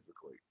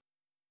specifically,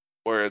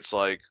 where it's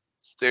like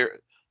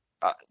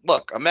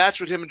look, a match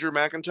with him and Drew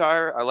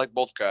McIntyre, I like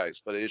both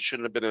guys, but it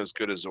shouldn't have been as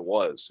good as it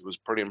was. It was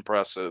pretty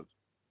impressive.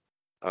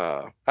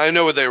 I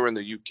know they were in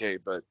the UK,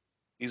 but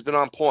he's been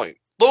on point.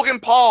 Logan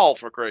Paul,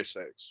 for Christ's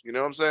sakes, you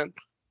know what I'm saying?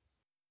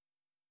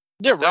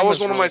 Yeah, That was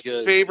one really of my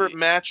good. favorite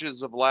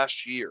matches of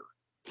last year.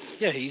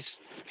 Yeah, he's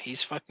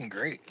fucking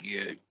great.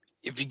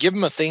 If you give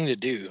him a thing to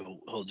do,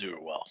 he'll do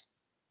it well.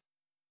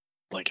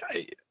 Like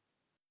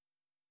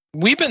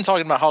we've been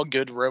talking about how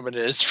good Roman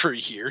is for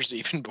years,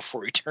 even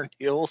before he turned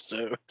heel.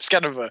 So it's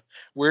kind of a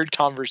weird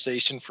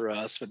conversation for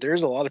us. But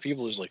there's a lot of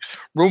people who's like,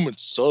 Roman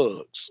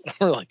sucks.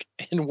 We're like,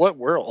 in what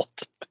world?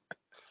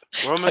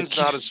 Roman's Like,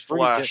 not he's as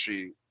pretty good.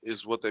 flashy,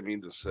 is what they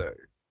mean to say.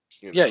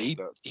 Yeah,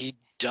 he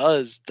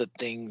does the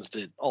things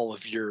that all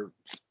of your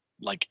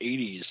like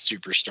 80s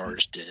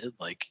superstars did.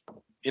 Like,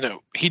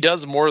 he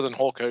does more than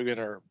Hulk Hogan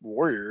or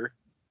Warrior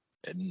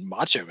and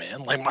Macho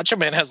Man. Like, Macho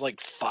Man has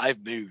like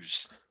 5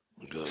 moves.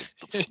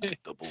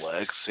 The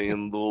black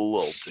sandal,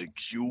 I'll take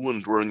you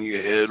and run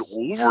your head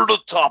over the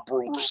top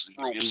ropes,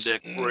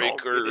 neck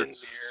breaker.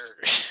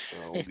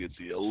 I'll get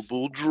the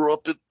elbow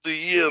drop at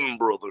the end,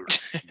 brother.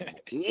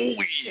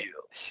 Oh yeah.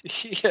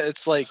 Yeah,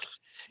 it's like,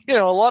 a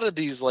lot of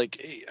these,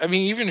 like, I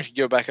mean, even if you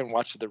go back and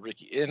watch the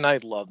Ricky, and I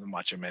love the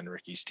Macho Man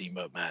Ricky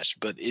Steamboat match,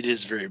 but it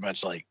is very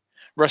much like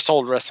rest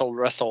hold. All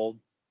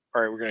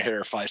right, we're gonna hit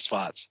our 5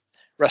 spots.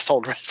 Rest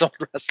hold.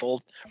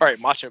 All right,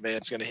 Macho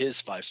Man's gonna hit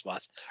his 5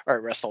 spots. All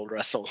right, rest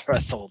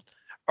hold.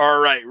 All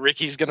right,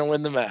 Ricky's gonna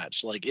win the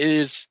match. Like, it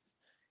is,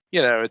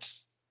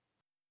 it's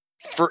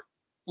for,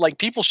 like,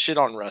 people shit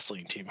on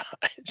wrestling too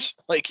much.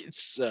 Like,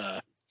 it's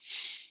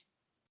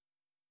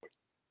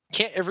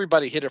can't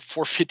everybody hit a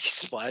 450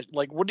 splash?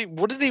 Like, what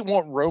do they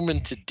want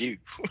Roman to do?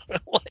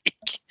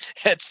 Like,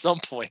 at some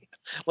point,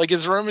 like,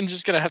 is Roman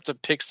just gonna have to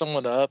pick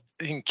someone up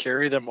and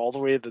carry them all the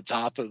way to the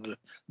top of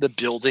the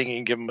building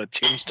and give them a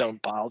tombstone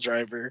pile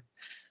driver?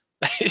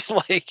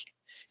 Like,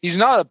 he's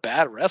not a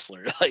bad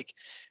wrestler. Like,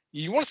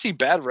 you want to see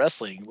bad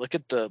wrestling? Look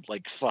at the,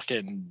 like,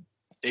 fucking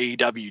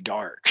AEW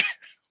Dark.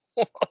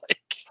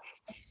 Like,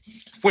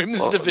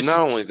 women's division. Not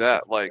only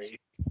that, like,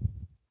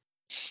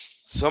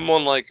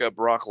 someone like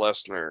Brock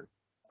Lesnar,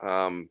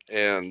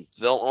 and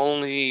they'll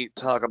only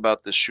talk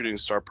about the shooting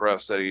star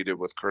press that he did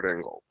with Kurt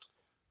Angle,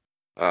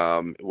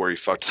 where he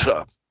fucked it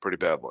up pretty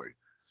badly.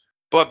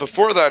 But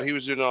before that, he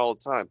was doing it all the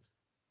time.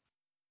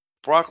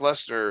 Brock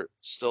Lesnar,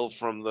 still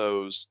from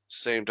those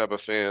same type of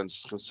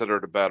fans,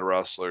 considered a bad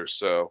wrestler.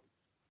 So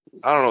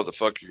I don't know what the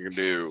fuck you can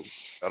do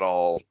at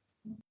all,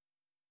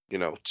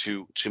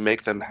 to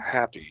make them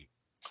happy,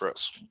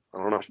 Chris. I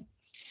don't know.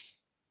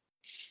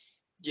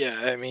 Yeah,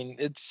 I mean,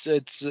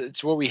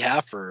 it's what we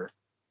have for,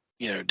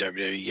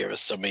 WWE gave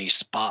us so many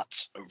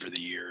spots over the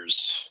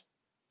years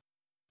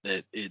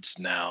that it's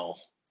now,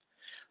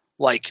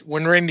 like,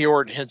 when Randy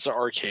Orton hits an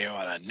RKO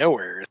out of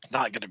nowhere, it's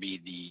not going to be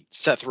the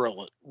Seth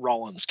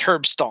Rollins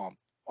curb stomp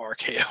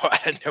RKO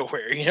out of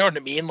nowhere. You know what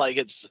I mean? Like,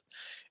 it's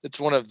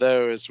one of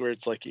those where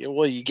it's like,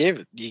 well, you gave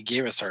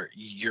us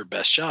your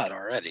best shot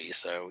already,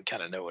 so we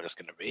kind of know what it's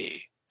going to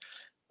be.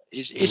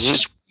 It's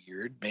just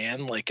weird,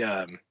 man. Like,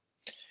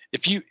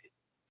 if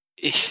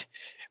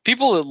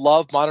people that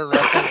love modern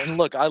wrestling, and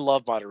look, I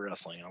love modern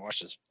wrestling.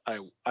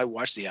 I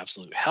watch the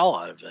absolute hell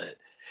out of it.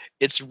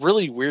 It's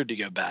really weird to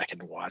go back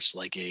and watch,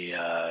 like,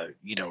 a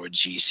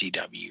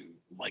GCW,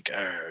 like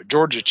a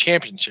Georgia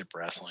Championship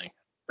Wrestling,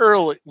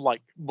 early,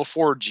 like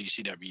before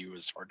GCW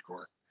was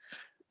hardcore.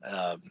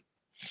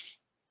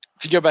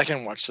 If you go back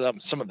and watch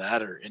some of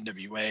that, or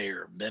NWA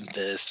or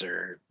Memphis,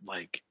 or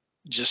like,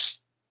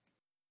 just,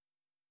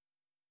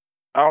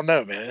 I don't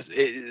know, man.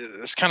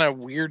 It's kind of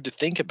weird to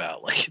think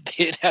about. Like,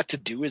 they didn't have to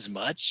do as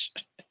much.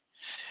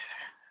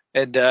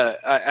 And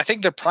I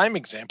think the prime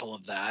example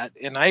of that,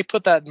 and I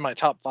put that in my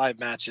top 5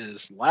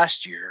 matches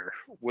last year,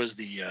 was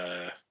the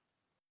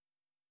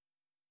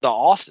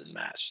Austin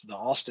match, the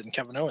Austin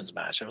Kevin Owens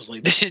match. I was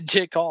like, they did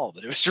dick all,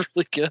 but it was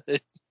really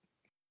good.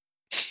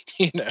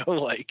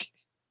 Like,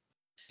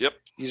 yep.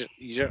 You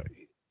don't,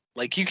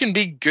 like, you can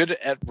be good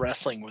at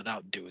wrestling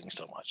without doing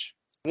so much.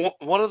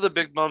 One of the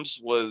big bumps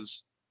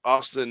was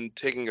Austin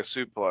taking a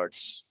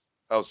suplex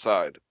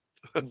outside.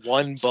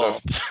 One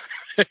bump.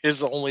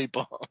 His only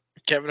bump.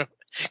 Kevin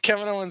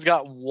Owens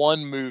got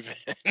one move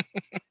in.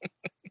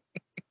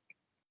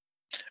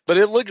 But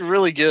it looked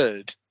really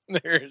good.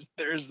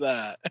 There's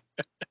that.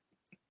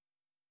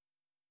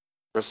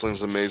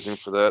 Wrestling's amazing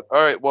for that.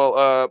 All right,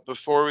 well,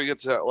 before we get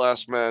to that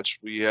last match,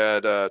 we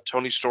had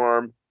Toni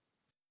Storm,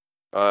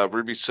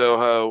 Ruby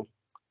Soho.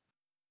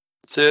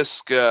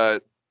 This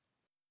got,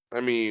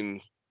 a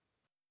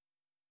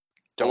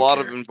lot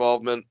of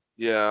involvement.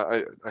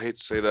 Yeah, I hate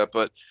to say that,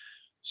 but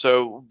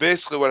so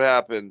basically what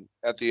happened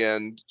at the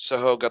end,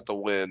 Soho got the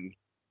win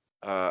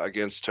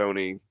against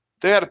Toni.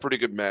 They had a pretty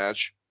good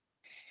match.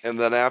 And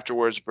then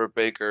afterwards, Britt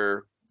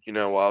Baker,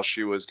 while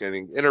she was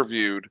getting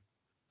interviewed,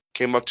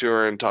 came up to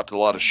her and talked a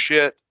lot of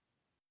shit,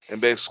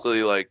 and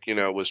basically,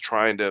 was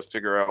trying to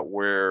figure out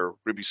where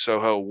Ruby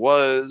Soho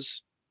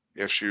was,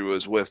 if she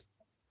was with,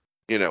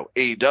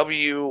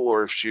 AEW,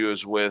 or if she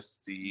was with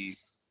the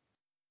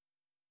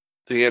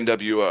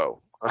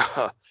NWO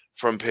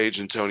from Paige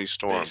and Toni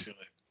Storm.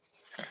 Basically.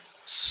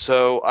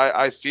 So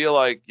I feel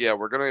like,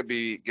 we're gonna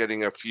be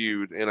getting a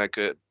feud, and I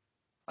could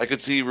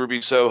see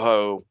Ruby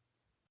Soho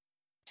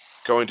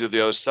going to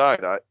the other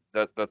side.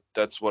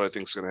 That's what I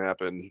think is gonna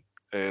happen,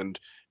 and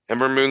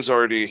Ember Moon's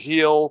already a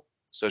heel,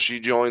 so she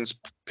joins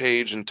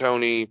Paige and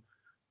Tony,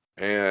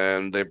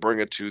 and they bring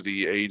it to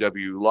the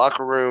AEW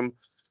locker room.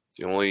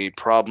 The only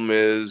problem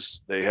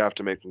is they have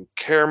to make me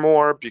care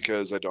more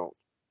because I don't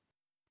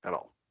at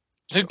all.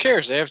 Who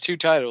cares? They have 2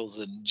 titles,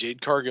 and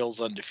Jade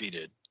Cargill's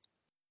undefeated.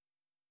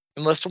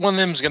 Unless one of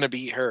them's going to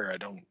beat her, I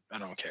don't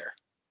care.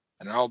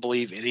 And I don't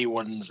believe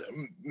anyone's.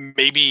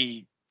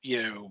 Maybe,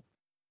 you know.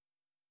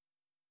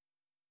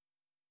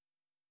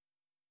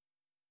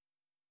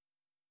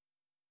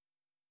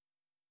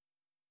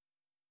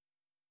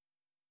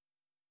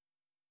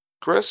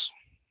 Chris?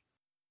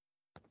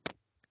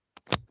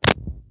 I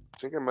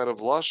think I might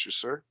have lost you,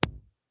 sir.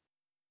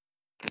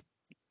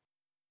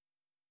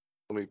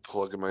 Let me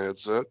plug in my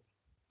headset.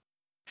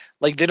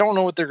 Like, they don't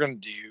know what they're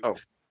going to do. Oh,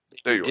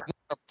 there you are.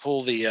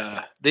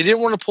 They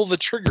didn't want to pull the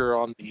trigger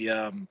on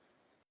the.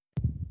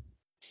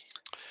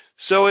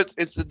 So it's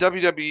the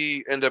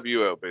WWE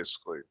NWO,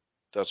 basically.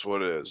 That's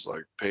what it is.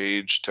 Like,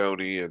 Paige,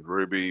 Tony, and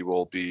Ruby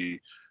will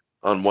be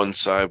on one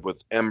side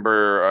with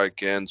Ember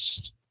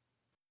against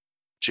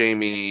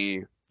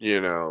Jamie,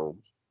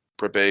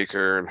 Britt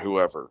Baker, and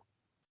whoever.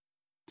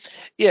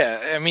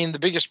 Yeah, I mean, the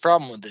biggest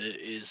problem with it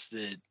is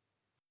that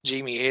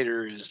Jamie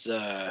Hayter is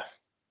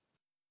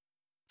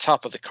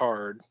top of the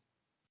card,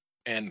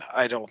 and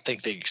I don't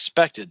think they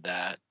expected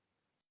that.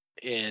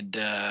 And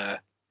the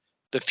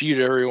feud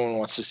everyone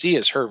wants to see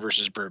is her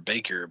versus Britt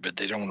Baker, but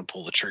they don't want to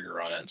pull the trigger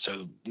on it.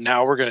 So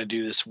now we're going to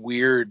do this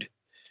weird,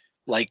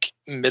 like,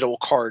 middle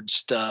card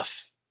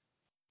stuff,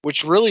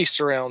 which really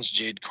surrounds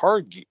Jade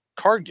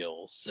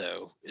Cargill.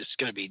 So it's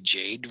going to be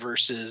Jade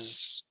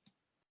versus,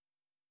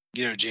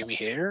 Jamie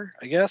Hayter,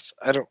 I guess.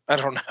 I don't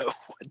know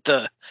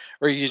what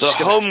or you just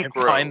going to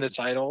combine the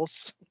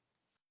titles.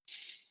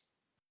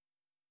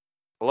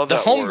 I love the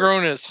that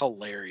homegrown word. Is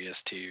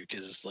hilarious too,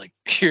 because like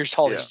here's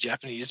all these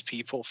Japanese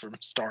people from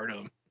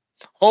Stardom,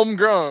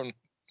 homegrown.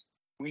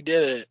 We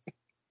did it.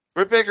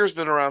 Britt Baker's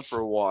been around for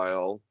a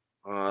while.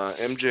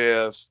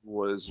 MJF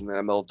was an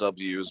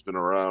MLW, has been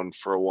around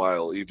for a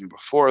while, even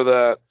before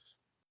that.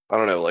 I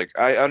don't know. Like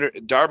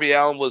Darby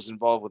Allin was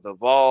involved with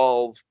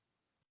Evolve.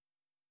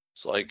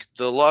 It's like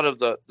a lot of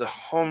the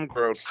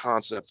homegrown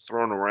concept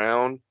thrown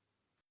around.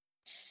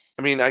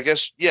 I mean, I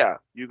guess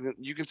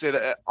you can say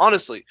that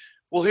honestly.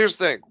 Well, here's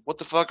the thing. What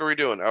the fuck are we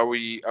doing? Are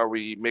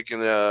we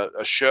making a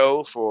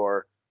show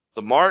for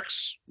the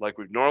marks like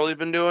we've normally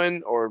been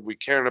doing, or are we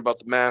caring about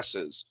the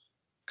masses?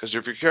 Because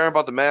if you're caring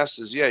about the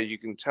masses, you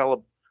can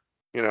tell,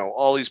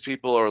 all these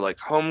people are like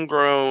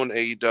homegrown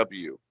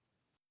AEW.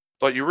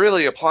 But you're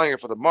really applying it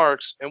for the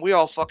marks, and we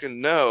all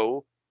fucking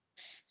know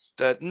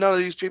that none of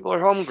these people are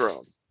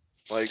homegrown.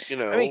 Like,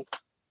 I mean,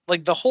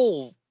 like the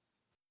whole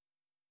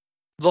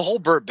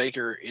Britt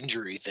Baker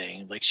injury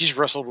thing, like she's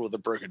wrestled with a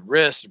broken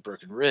wrist and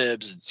broken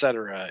ribs,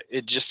 etc.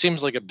 It just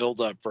seems like a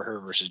build-up for her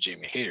versus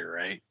Jamie Hayter,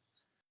 right?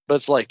 But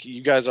it's like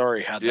you guys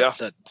already had that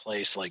set in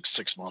place like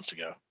 6 months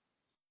ago.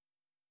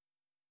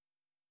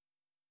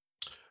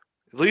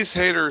 At least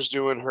Hayter's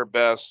doing her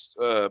best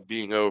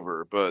being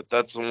over, but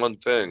that's the one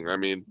thing. I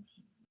mean,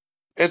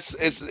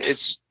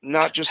 it's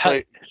not just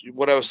like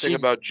what I was saying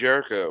about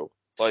Jericho.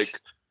 Like,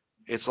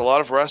 it's a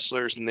lot of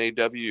wrestlers in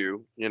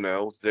AEW,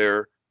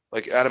 they're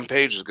like Adam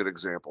Page is a good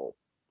example.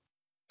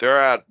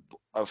 They're at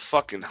a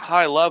fucking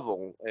high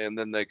level, and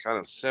then they kind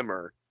of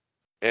simmer.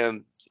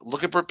 And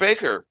look at Britt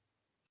Baker.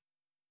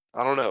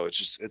 I don't know. It's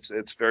just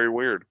it's very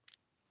weird.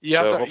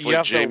 Hopefully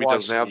Jamie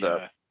doesn't have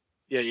that.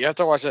 You have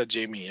to watch that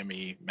Jamie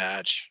Emmy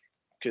match,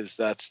 because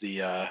that's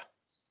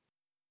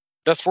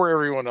that's where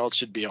everyone else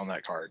should be on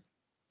that card.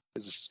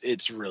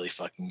 It's really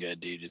fucking good,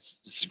 dude.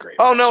 It's a great.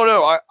 Oh match.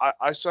 no!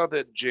 I saw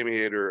that Jamie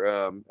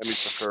Hayter Emi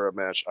Sakura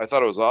match. I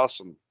thought it was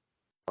awesome.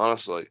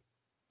 Honestly,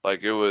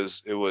 like it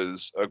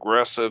was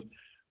aggressive.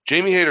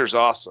 Jamie Hayter's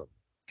awesome,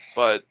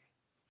 but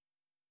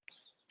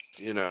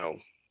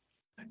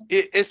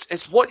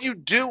it's what you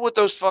do with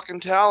those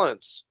fucking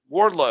talents.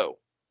 Wardlow.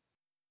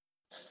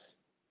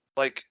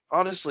 Like,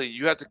 honestly,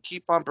 you have to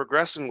keep on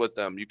progressing with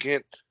them. You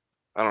can't.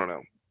 I don't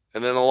know.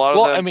 And then a lot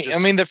of them. I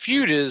mean, the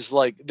feud is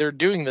like they're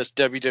doing this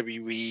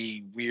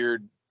WWE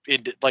weird,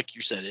 like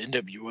you said,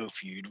 NWO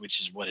feud,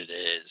 which is what it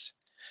is,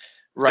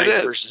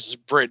 right? Versus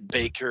Britt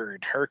Baker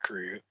and her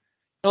crew.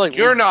 Like,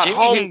 you're not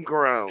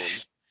homegrown.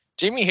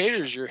 Jamie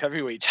Hayter's your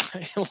heavyweight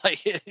title.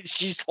 Like,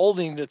 she's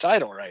holding the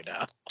title right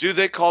now. Dude,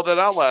 they called that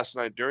out last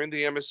night during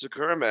the Emi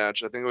Sakura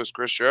match. I think it was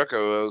Chris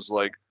Jericho. It was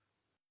like,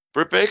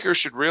 Britt Baker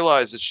should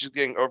realize that she's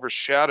getting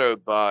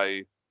overshadowed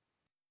by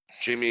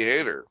Jamie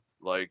Hayter.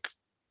 Like,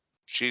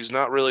 she's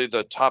not really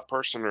the top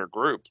person in her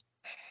group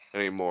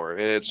anymore.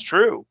 And it's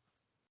true.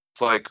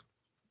 It's like,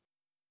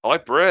 I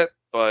like Britt,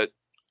 but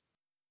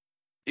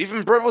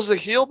even Britt was the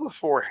heel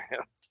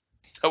beforehand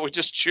that we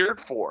just cheered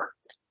for.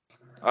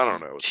 I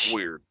don't know. It's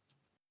weird.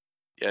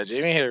 Yeah,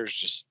 Jamie Hayter's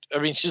just, I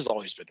mean, she's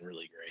always been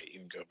really great,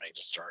 even going back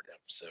to Stardom.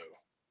 So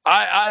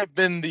I've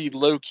been the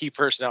low-key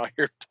person out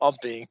here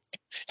pumping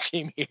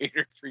Jamie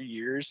Hayter for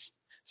years.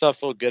 So I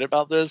feel good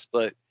about this.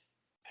 But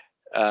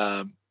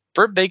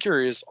Britt Baker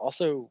is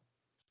also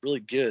really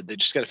good. They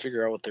just got to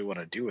figure out what they want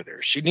to do with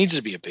her. She needs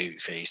to be a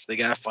babyface. They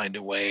got to find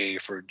a way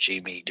for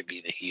Jamie to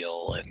be the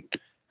heel and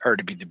her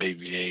to be the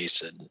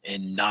babyface,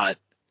 and not.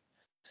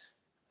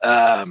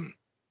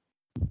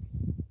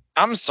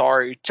 I'm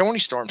sorry, Toni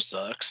Storm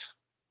sucks.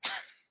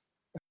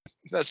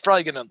 That's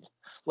probably gonna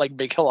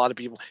make a lot of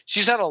people.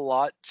 She's had a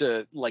lot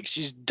to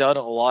She's done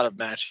a lot of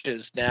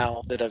matches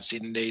now that I've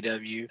seen in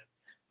AEW.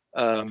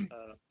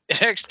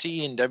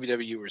 NXT and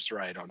WWE was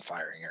right on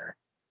firing her.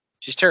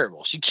 She's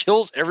terrible. She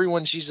kills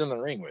everyone she's in the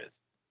ring with.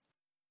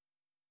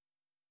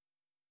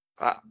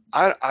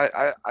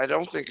 I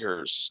don't think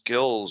her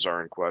skills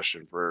are in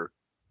question for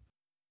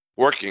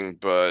working,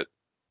 but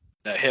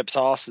That hip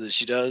toss that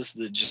she does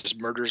that just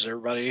murders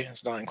everybody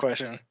is not in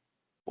question.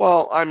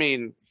 well, I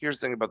mean, here's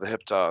the thing about the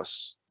hip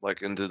toss,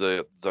 into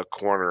the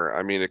corner.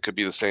 I mean, it could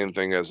be the same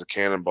thing as a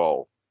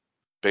cannonball,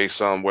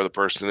 based on where the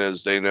person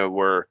is. They know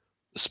where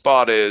the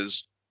spot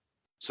is,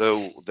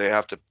 so they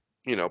have to,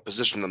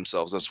 position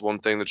themselves. That's one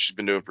thing that she's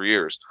been doing for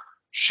years.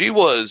 She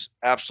was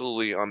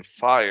absolutely on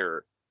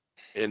fire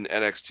in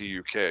NXT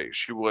UK.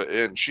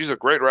 And she's a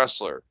great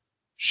wrestler.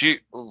 You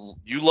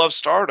love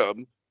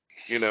Stardom.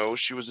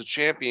 She was a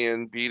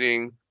champion,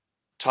 beating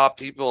top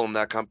people in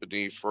that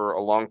company for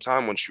a long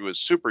time when she was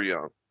super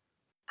young.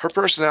 Her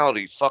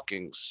personality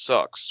fucking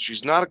sucks.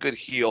 She's not a good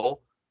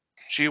heel.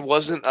 She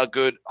wasn't a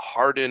good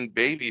hardened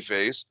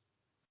babyface.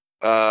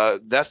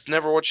 That's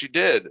never what she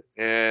did.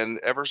 And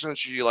ever since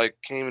she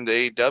came into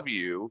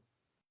AEW,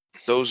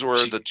 those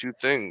were the two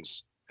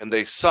things, and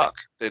they suck.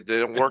 They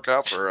didn't work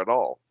out for her at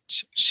all.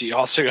 She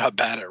also got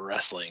bad at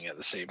wrestling at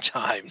the same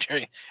time.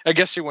 I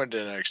guess she went to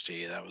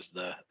NXT.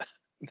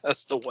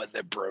 That's the one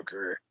that broke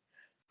her.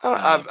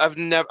 I've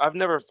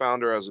never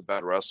found her as a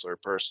bad wrestler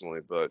personally,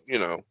 but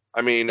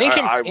I mean,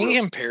 in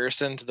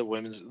comparison to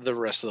the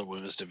rest of the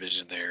women's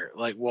division, there,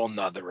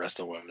 not the rest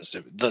of the women's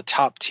division, the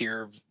top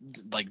tier,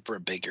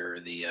 Britt Baker,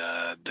 the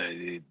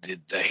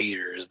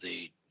haters,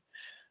 the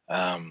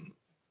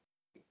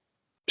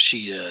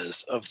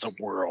Sheetas of the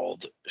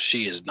world,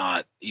 she is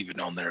not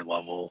even on their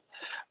level.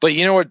 But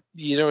you know what?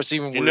 It's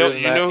even weirder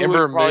than that. Who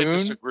Ember would probably Moon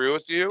disagree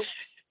with you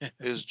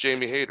is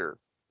Jamie Hayter,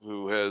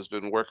 who has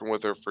been working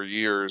with her for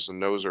years and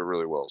knows her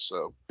really well.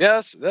 So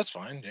yeah, that's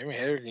fine. Jamie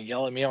Hayter can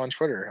yell at me on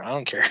Twitter. I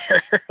don't care.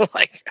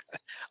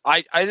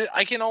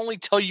 I can only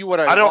tell you what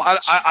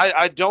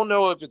I don't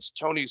know if it's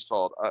Tony's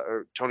fault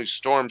or Toni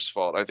Storm's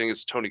fault. I think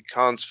it's Tony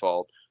Khan's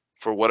fault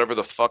for whatever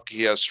the fuck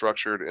he has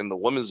structured in the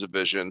women's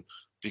division,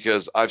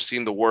 because I've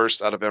seen the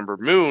worst out of Ember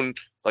Moon,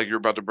 like you're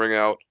about to bring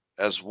out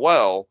as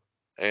well.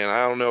 And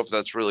I don't know if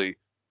that's really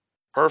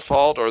her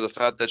fault or the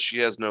fact that she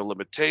has no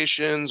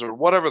limitations or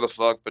whatever the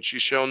fuck, but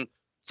she's shown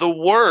the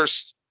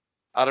worst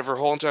out of her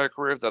whole entire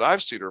career that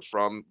I've seen her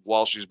from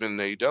while she's been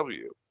in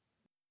AEW.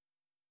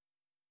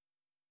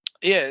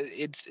 Yeah,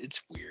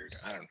 it's weird.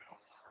 I don't know.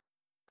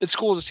 It's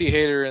cool to see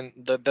Hayter, and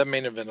that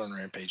main event on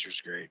Rampage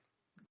was great.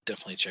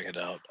 Definitely check it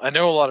out. I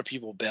know a lot of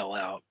people bail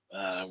out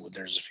when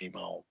there's a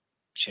female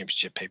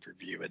championship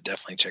pay-per-view, but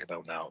definitely check that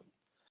one out.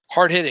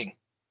 Hard hitting.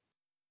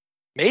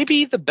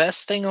 Maybe the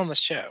best thing on the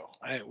show.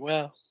 It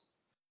was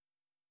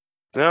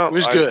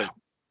good.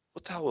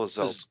 What the hell was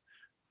that?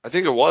 I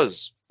think it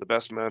was the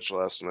best match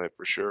last night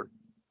for sure.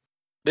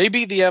 They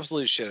beat the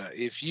absolute shit out.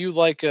 If you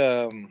like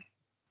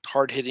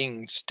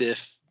hard-hitting,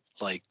 stiff,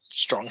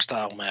 strong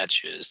style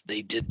matches,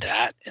 they did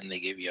that, and they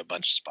gave you a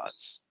bunch of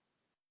spots.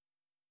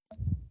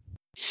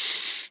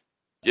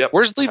 Yep.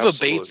 Where's Leva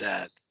Bates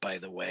at, by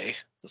the way?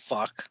 The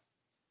fuck?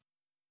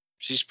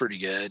 She's pretty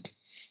good.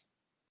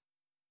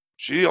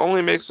 She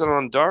only makes it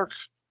on Dark.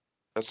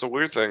 That's a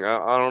weird thing.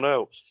 I don't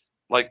know.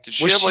 Did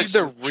she have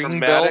the ring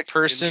bell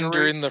person injury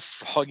during the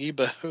Froggy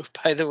Bow?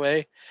 By the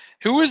way,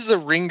 who was the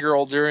ring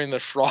girl during the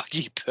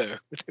Froggy Bow?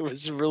 It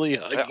was really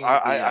hugging.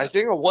 I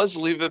think it was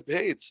Leva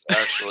Bates,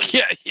 actually.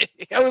 yeah.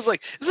 I was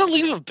like, is that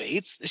Leva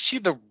Bates? Is she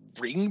the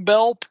ring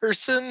bell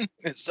person?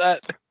 Is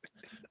that?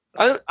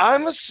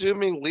 I'm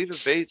assuming Leva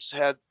Bates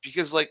had,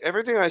 because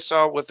everything I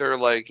saw with her,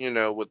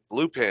 with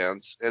Blue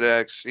Pants at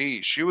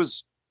NXT, she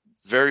was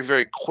very,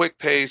 very quick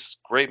pace,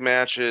 great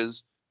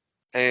matches.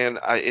 And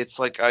it's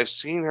I've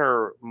seen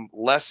her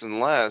less and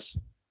less,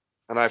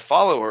 and I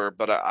follow her,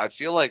 but I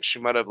feel like she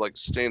might have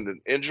sustained an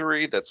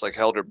injury that's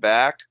held her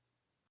back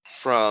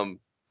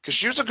from, because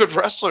she was a good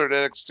wrestler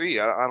at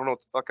NXT. I don't know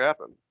what the fuck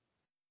happened.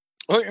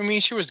 Well, I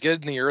mean, she was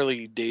good in the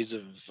early days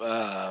of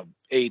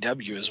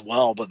AEW as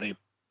well, but they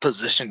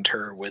positioned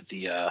her with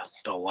the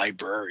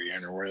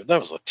librarian or whatever.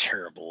 That was a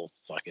terrible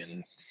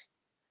fucking.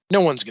 No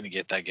one's going to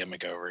get that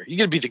gimmick over. You're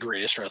going to be the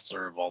greatest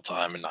wrestler of all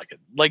time and not get...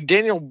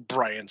 Daniel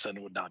Bryanson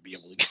would not be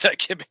able to get that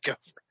gimmick over.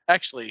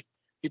 Actually,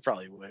 he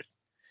probably would.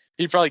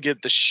 He'd probably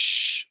get the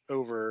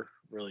over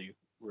really,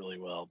 really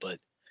well. But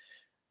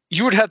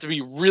you would have to be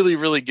really,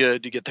 really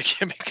good to get the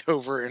gimmick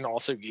over and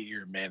also get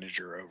your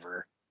manager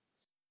over.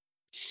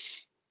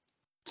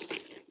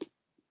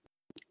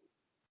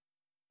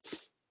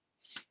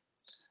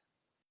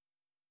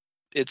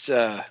 It's,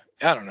 I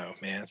don't know,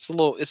 man.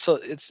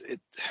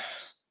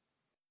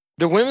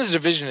 The women's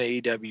division at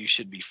AEW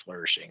should be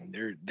flourishing.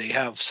 They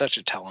have such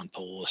a talent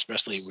pool,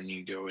 especially when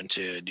you go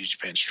into New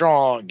Japan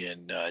Strong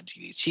and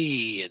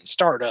DDT and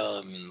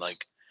Stardom, and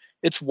like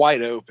it's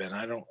wide open.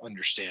 I don't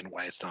understand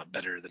why it's not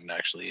better than it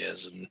actually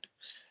is. And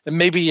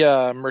maybe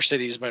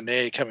Mercedes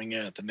Moné coming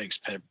in at the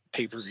next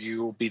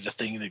pay-per-view will be the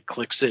thing that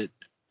clicks it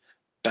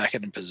back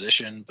into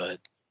position. But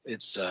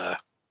it's not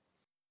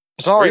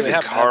Or like even they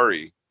have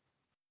Kari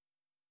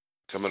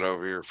coming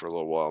over here for a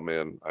little while,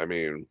 man. I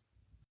mean,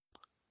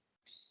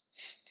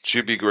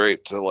 she'd be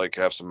great to like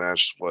have some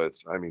matches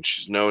with. I mean,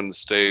 she's known in the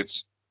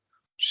States.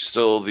 She's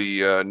still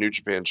the New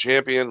Japan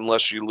champion,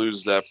 unless she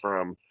loses that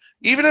from.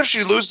 Even if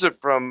she loses it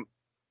from,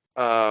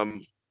 Sasha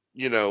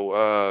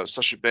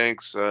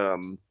Banks,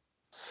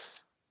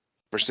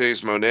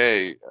 Mercedes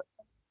Moné,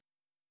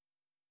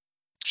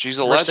 she's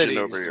a legend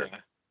over here.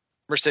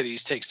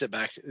 Mercedes takes it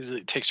back,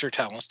 takes her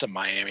talents to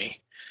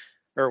Miami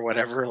or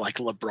whatever, like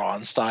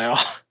LeBron style.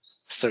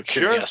 So Sure.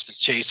 curious to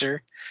chase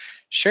her.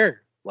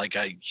 Sure. Like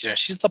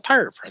she's the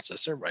pirate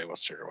princess. Everybody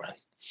wants her to win.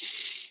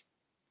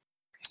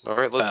 All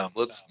right,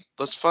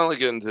 let's finally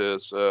get into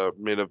this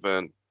main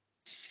event,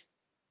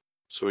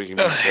 so we can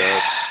be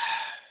sad.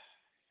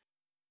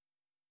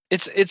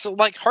 It's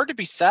like hard to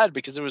be sad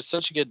because it was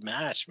such a good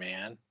match,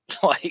 man.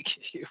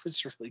 Like it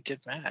was a really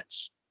good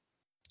match.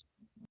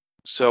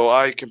 So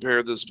I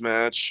compared this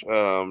match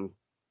to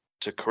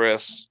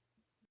Chris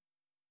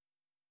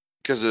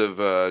because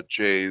of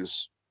Jay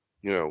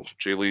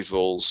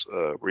Lethal's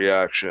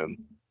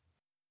reaction.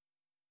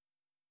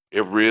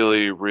 It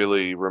really,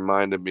 really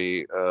reminded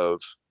me of,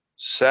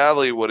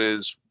 sadly, what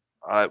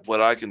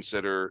I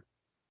consider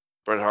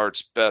Bret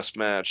Hart's best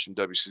match in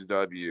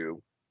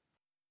WCW.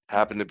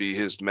 Happened to be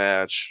his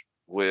match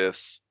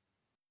with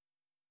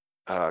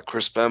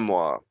Chris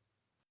Benoit.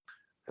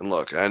 And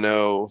look, I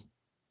know,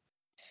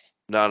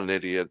 not an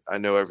idiot. I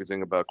know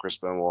everything about Chris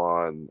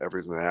Benoit and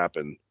everything that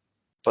happened.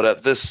 But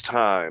at this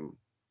time,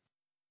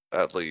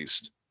 at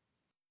least,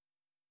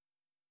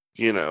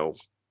 he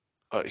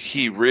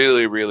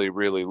really, really,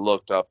 really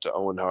looked up to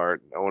Owen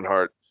Hart. Owen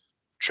Hart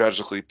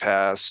tragically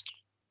passed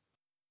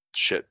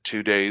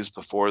 2 days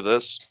before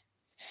this.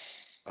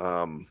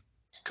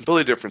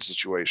 Completely different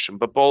situation,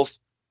 but both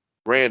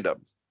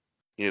random.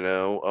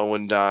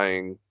 Owen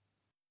dying,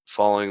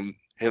 falling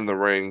in the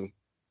ring,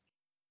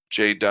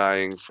 Jay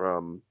dying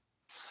from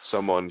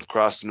someone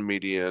crossing the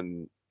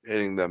median,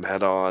 hitting them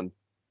head on.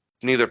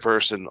 Neither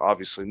person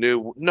obviously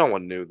knew. No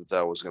one knew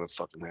that was going to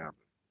fucking happen.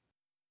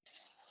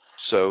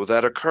 So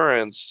that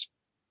occurrence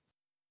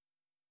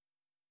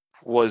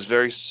was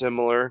very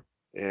similar,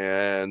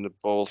 and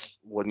both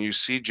when you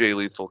see Jay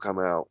Lethal come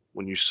out,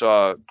 when you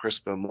saw Chris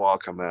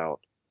Benoit come out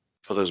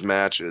for those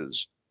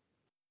matches,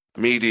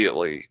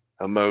 immediately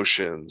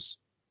emotions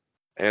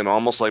and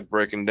almost like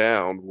breaking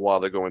down while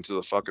they go into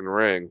the fucking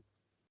ring.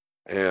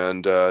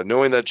 And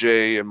knowing that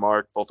Jay and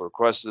Mark both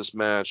requested this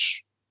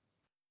match,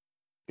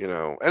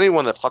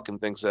 anyone that fucking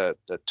thinks that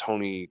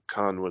Tony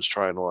Khan was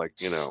trying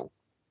to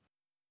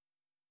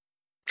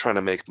trying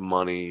to make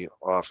money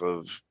off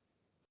of.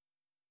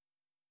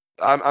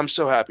 I'm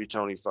so happy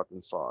Tony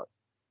fucking fought,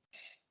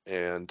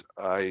 and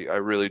I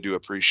really do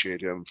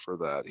appreciate him for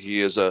that. He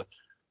is a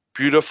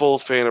beautiful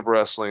fan of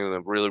wrestling and a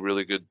really,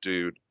 really good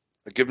dude.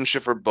 I give him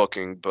shit for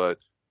booking, but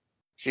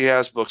he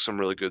has booked some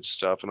really good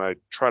stuff, and I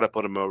try to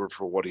put him over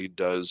for what he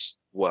does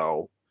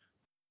well.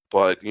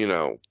 But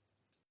it's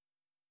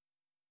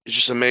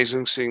just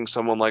amazing seeing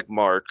someone like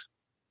Mark,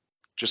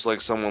 just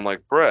like someone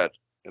like Bret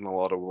in a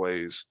lot of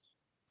ways,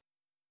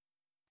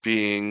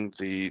 being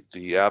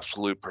the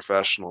absolute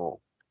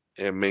professional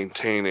and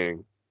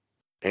maintaining.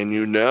 And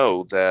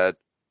that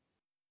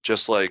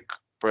just like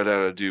Bret had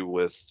to do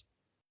with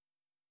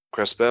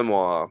Chris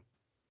Benoit,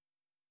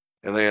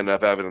 and they ended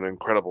up having an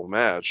incredible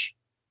match,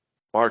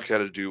 Mark had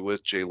to do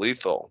with Jay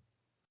Lethal.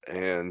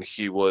 And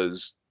he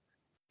was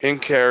in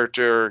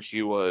character.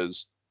 He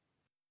was,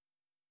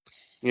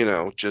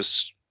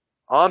 just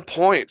on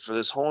point for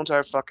this whole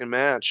entire fucking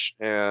match.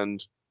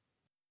 And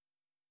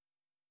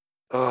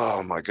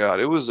oh my God,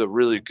 it was a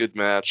really good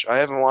match. I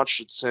haven't watched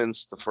it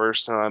since the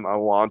first time. I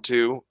want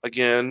to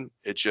again.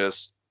 It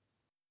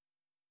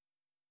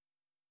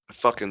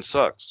fucking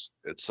sucks.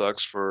 It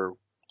sucks for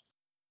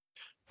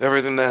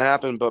everything that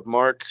happened, but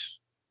Mark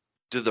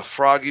did the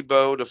froggy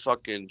bow to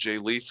fucking Jay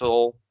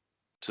Lethal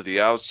to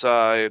the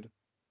outside,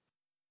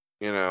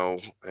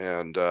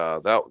 and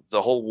that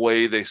the whole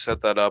way they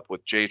set that up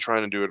with Jay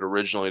trying to do it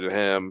originally to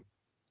him,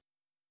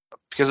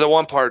 because at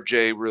one part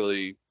Jay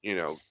really,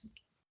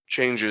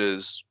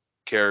 changes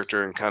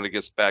character and kind of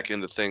gets back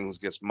into things,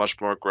 gets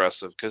much more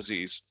aggressive because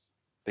he's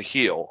the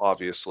heel,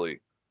 obviously.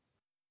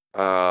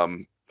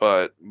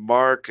 But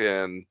Mark,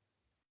 and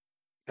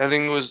I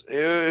think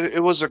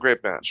it was a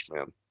great match,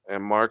 man.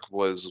 And Mark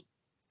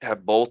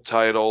had both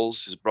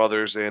titles, his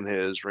brothers and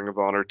his Ring of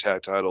Honor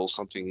tag titles,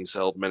 something he's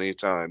held many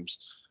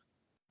times,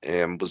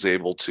 and was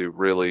able to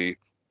really,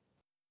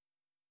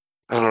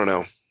 I don't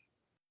know.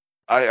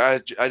 I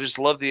just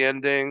love the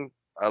ending.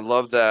 I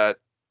love that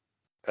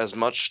as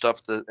much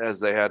stuff as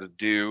they had to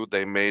do.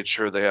 They made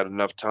sure they had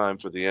enough time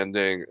for the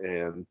ending.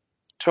 And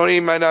Tony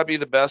might not be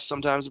the best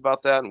sometimes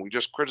about that. And we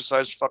just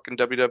criticized fucking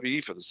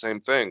WWE for the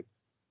same thing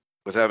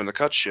with having to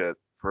cut shit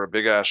for a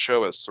big ass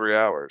show that's 3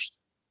 hours.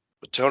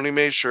 But Tony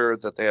made sure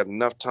that they had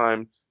enough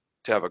time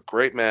to have a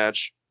great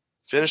match,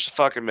 finish the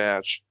fucking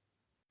match,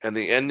 and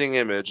the ending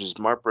image is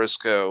Mark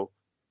Briscoe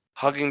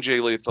hugging Jay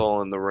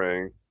Lethal in the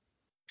ring,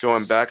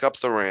 going back up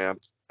the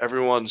ramp,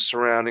 everyone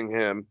surrounding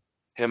him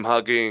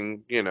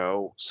hugging,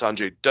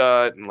 Sanjay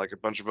Dutt and like a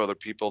bunch of other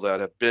people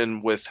that have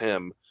been with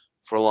him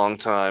for a long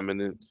time,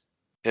 and then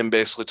him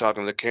basically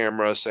talking to the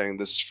camera saying,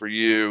 "This is for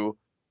you.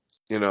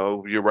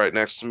 You're right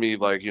next to me,"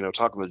 like,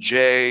 talking to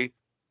Jay,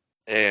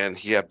 and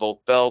he had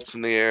both belts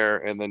in the air,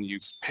 and then you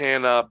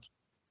pan up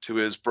to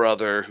his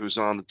brother who's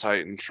on the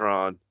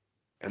Titantron,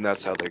 and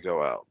that's how they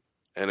go out.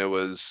 And it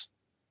was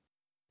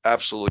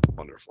absolutely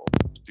wonderful.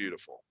 It's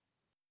beautiful.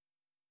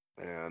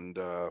 And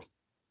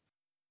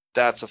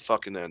that's a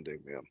fucking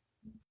ending, man.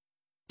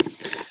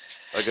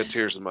 I got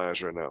tears in my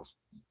eyes right now.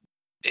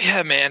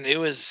 Yeah, man, it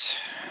was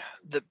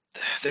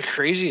the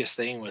craziest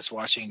thing was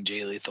watching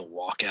Jay Lethal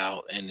walk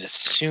out, and as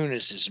soon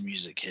as his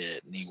music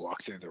hit and he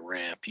walked through the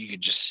ramp, you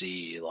could just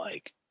see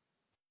like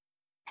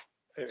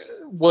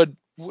what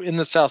in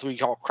the South we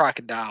call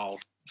crocodile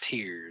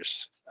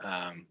tears,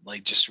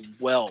 like just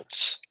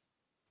welts.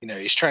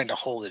 He's trying to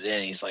hold it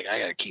in. He's like, I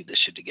gotta keep this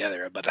shit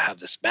together. I'm about to have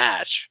this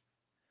match.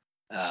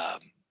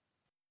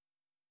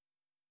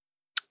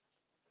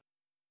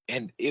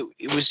 And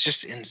it was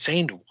just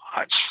insane to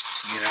watch,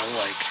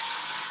 like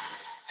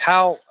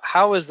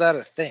how is that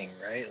a thing,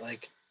 right?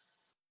 Like,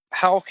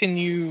 how can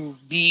you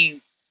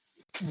be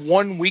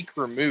 1 week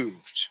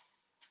removed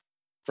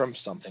from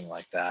something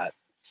like that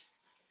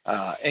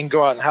and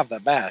go out and have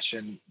that match?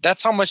 And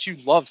that's how much you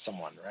love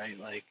someone, right?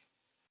 Like,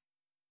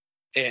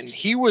 and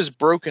he was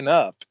broken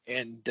up,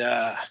 and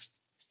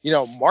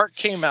Mark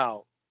came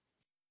out,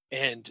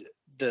 and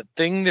the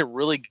thing that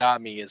really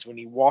got me is when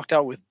he walked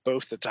out with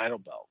both the title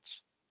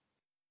belts.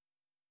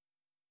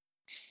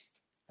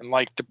 And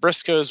like, the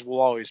Briscoes will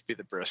always be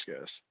the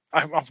Briscoes.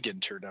 I'm getting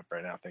turned up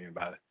right now thinking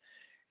about it.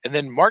 And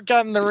then Mark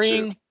got in the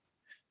ring.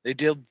 They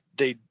did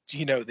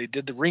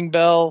the ring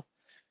bell.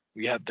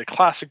 We had the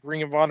classic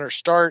Ring of Honor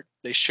start.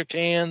 They shook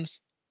hands.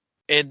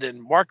 And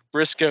then Mark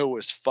Briscoe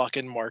was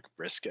fucking Mark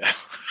Briscoe.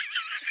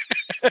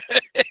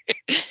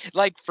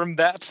 Like, from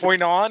that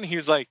point on, he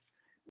was like,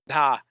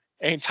 nah,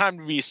 ain't time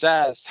to be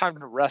sad. It's time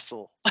to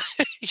wrestle.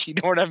 You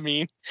know what I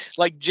mean?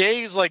 Like,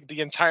 Jay's like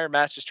the entire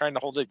match is trying to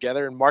hold it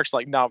together, and Mark's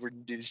like, no, we're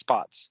gonna do these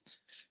spots.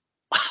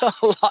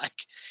 Like,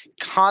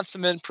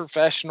 consummate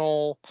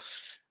professional.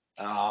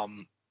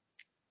 And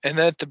then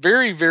at the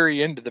very,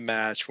 very end of the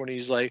match, when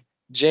he's like,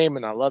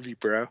 Jamin, I love you,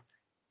 bro.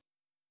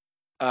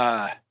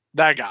 That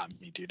got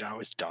me, dude. I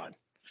was done.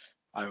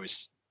 I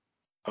was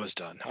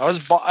done.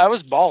 I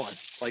was balling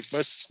like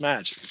most of this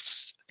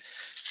match.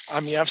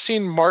 I've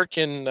seen Mark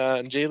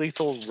and Jay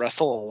Lethal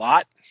wrestle a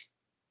lot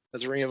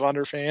as a Ring of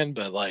Honor fan,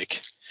 but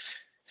like,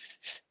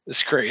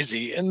 it's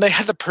crazy. And they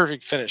had the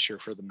perfect finisher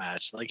for the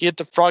match. Like, he hit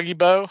the froggy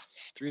bow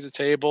through the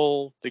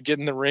table, they get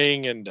in the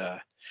ring, and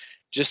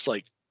just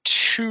like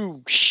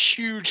 2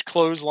 huge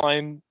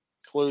clotheslines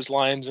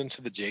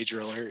into the Jay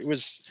Driller. It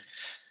was,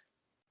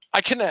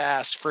 I couldn't have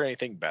asked for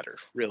anything better,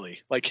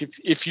 really. Like,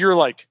 if you're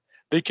like,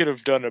 they could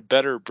have done a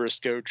better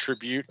Briscoe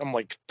tribute, I'm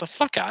like, the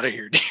fuck out of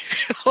here, dude.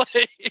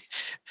 Like,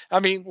 I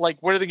mean, like,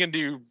 what are they gonna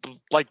do?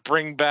 Like,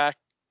 bring back,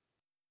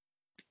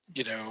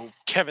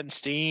 Kevin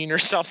Steen or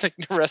something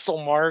to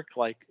wrestle Mark?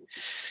 Like,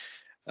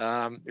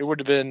 it would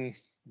have been,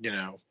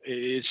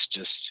 it's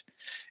just,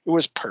 it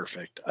was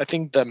perfect. I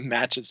think the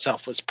match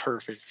itself was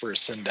perfect for a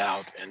send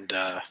out, and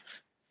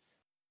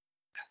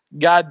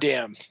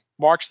goddamn,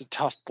 Mark's a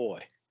tough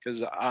boy,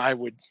 because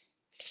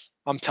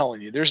I'm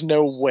telling you, there's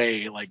no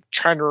way, like,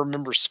 trying to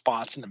remember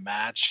spots in the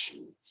match,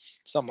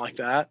 something like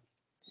that.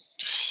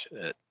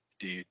 Shit,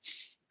 dude.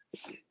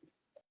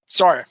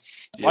 Sorry.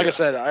 Like I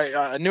said,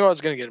 I knew I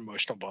was going to get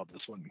emotional about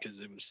this one because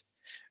it was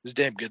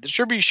damn good. The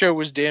tribute show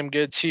was damn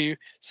good too.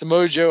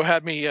 Samoa Joe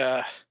had me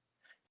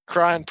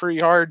crying pretty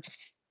hard.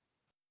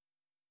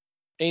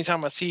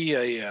 Anytime I see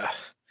a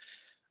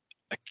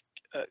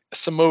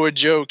Samoa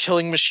Joe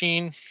killing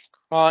machine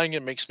crying,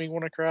 it makes me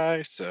want to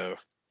cry. So,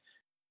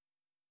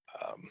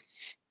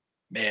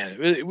 man,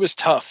 it was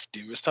tough,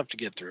 dude. It was tough to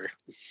get through.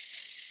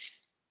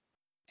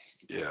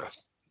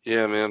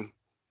 Yeah, man.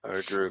 I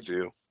agree with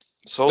you.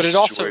 But it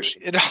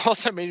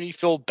also made me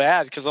feel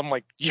bad because I'm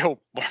like,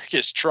 yo, Mark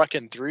is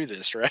trucking through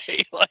this,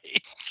 right?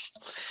 Like,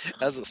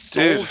 as a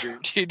soldier,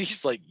 dude,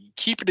 he's like,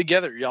 keep it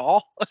together,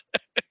 y'all.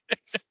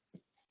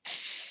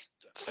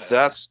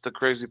 That's the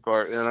crazy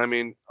part. And I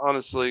mean,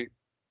 honestly,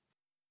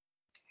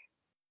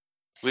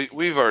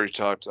 we've already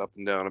talked up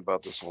and down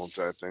about this whole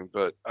entire thing,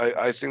 but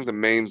I think the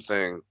main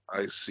thing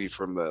I see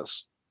from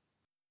this,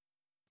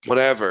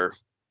 whatever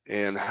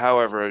and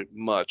however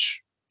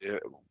much,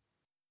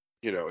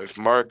 if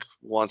Mark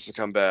wants to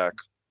come back,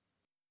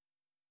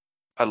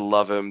 I'd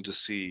love him to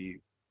see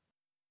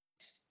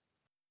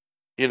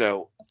you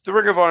know, the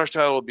Ring of Honor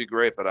title would be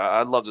great, but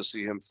I'd love to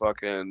see him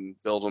fucking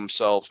build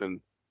himself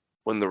and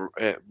win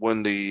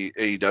the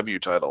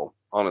AEW title,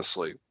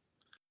 honestly.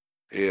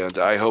 And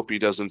I hope he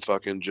doesn't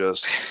fucking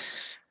just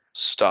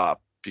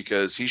stop,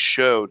 because he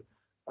showed,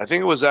 I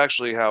think it was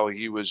actually how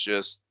he was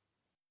just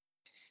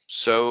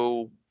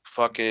so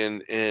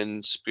fucking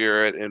in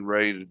spirit and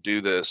ready to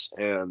do this.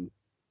 And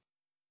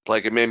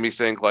like, it made me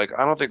think, like,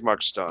 I don't think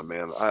Mark's done,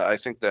 man. I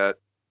think that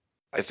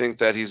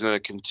he's going to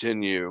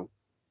continue.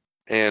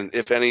 And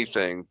if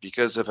anything,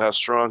 because of how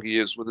strong he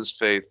is with his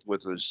faith,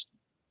 with his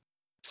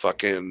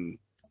fucking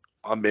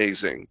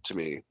amazing to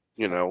me,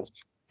 you know,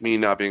 me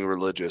not being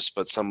religious,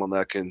 but someone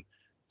that can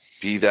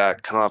be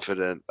that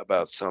confident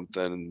about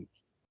something.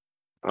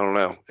 I don't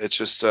know. It's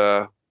just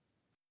a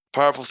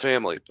powerful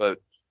family. But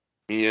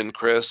me and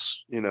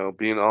Chris, you know,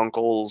 being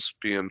uncles,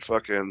 being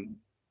fucking,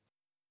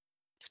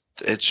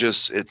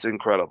 it's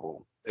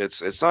incredible.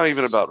 It's not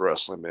even about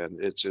wrestling, man.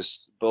 It's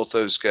just both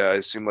those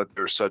guys seem like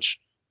they're such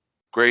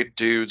great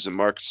dudes, and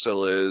Mark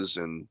still is,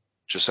 and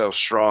just how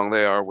strong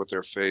they are with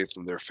their faith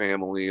and their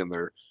family and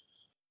their,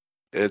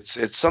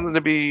 it's something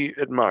to be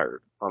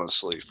admired,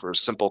 honestly, for a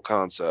simple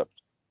concept.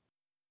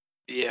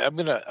 Yeah, I'm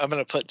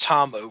gonna put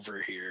Tom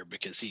over here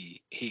because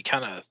he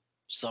kind of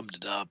summed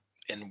it up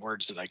in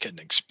words that I couldn't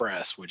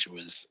express, which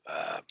was,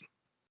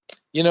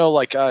 you know,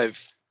 like,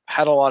 I've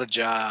had a lot of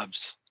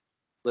jobs,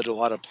 lived a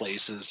lot of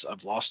places,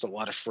 I've lost a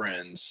lot of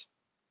friends,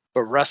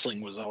 but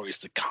wrestling was always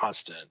the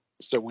constant.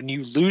 So when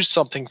you lose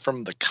something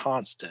from the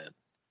constant,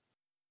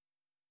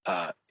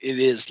 it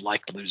is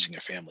like losing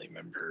a family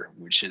member,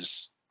 which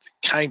is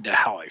kind of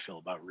how I feel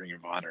about Ring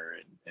of Honor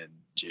and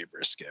Jay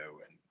Briscoe.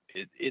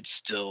 And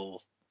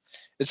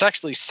it's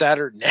actually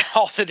sadder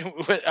now than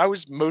I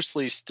was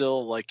mostly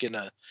still like in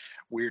a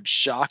weird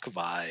shock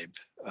vibe.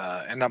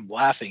 And I'm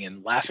laughing,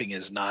 and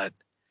laughing's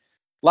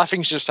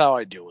just how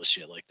I deal with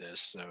shit like this.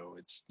 So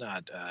it's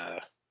not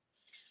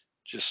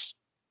just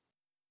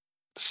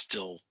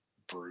still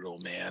brutal,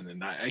 man.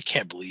 And I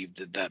can't believe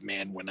that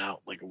man went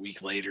out like a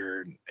week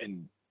later,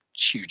 and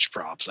huge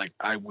props. Like,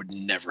 I would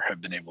never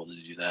have been able to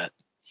do that.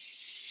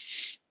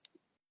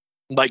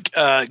 Like,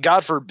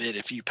 God forbid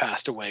if you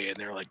passed away and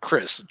they're like,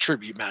 Chris,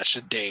 tribute match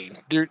to Dane.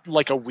 They're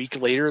like a week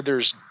later,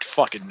 there's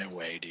fucking no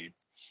way, dude.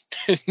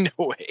 No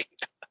way.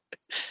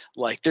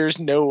 Like, there's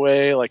no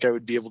way like I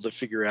would be able to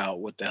figure out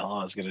what the hell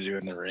I was gonna do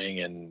in the ring.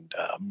 And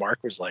Mark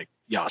was like,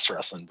 Yas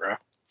wrestling, bro.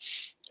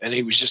 And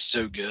he was just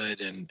so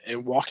good,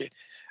 and walking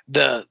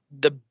the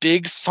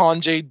big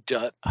Sanjay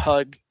Dutt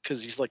hug,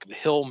 because he's like the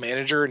Hill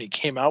manager, and he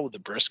came out with the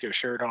Briscoe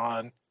shirt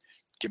on,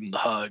 give him the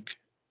hug,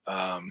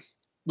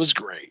 was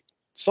great.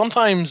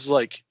 Sometimes,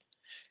 like,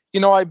 you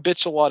know, I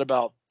bitch a lot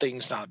about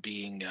things not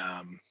being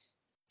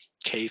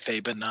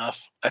kayfabe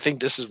enough. I think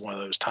this is one of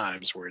those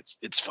times where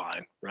it's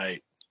fine,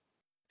 right?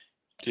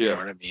 Yeah. You know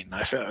what I mean?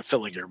 I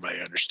feel like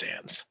everybody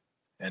understands.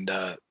 And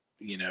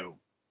you know,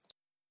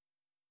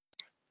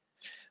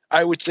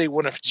 I would say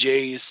one of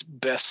Jay's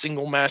best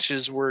single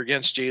matches were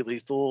against Jay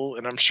Lethal,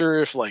 and I'm sure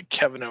if like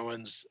Kevin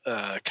Owens'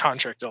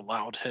 contract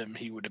allowed him,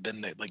 he would have been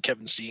there. Like,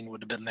 Kevin Steen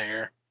would have been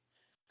there.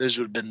 Those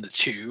would have been the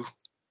two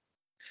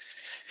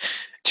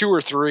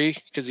or three,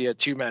 because he had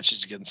two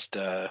matches against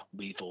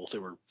Lethal. They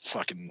were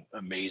fucking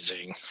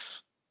amazing.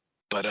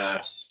 But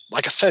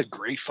like I said,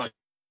 great fucking.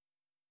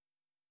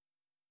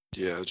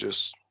 Yeah,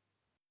 just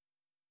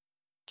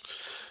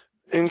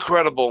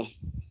incredible.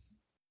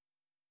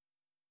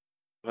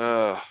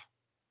 I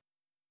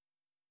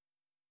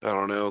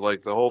don't know,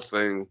 like the whole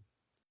thing.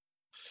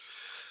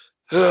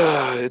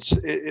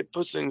 It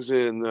puts things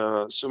in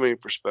so many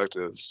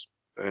perspectives,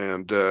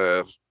 and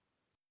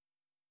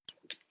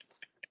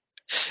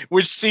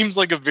Which seems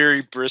like a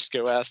very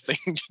Briscoe-ass thing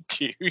to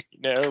do, you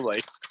know?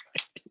 Like,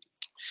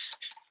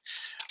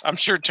 I'm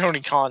sure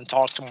Tony Khan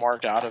talked to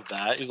Mark out of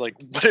that. He's like,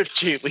 what if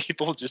Jay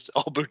Lethal just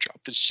elbow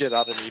dropped the shit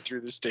out of me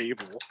through this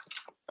table?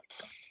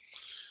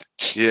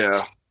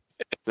 yeah,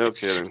 no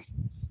kidding.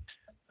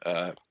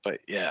 But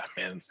yeah,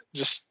 man,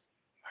 just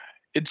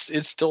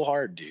it's still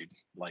hard, dude.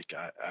 Like,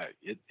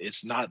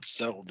 it's not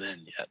settled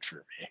in yet for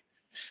me.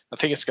 I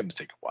think it's going to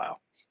take a while,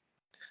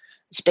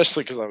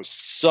 especially because I was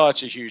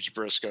such a huge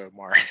Briscoe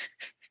Mark.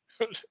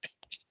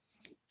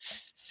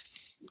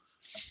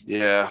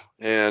 Yeah,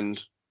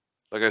 and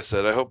like I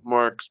said, I hope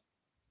Mark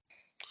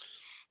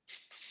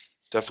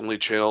definitely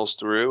channels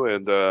through,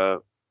 and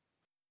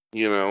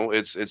you know,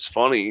 it's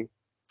funny,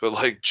 but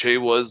like, Jay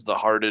was the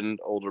hardened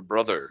older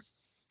brother.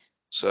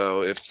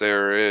 So if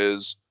there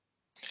is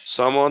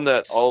someone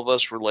that all of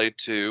us relate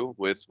to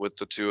with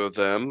the two of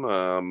them,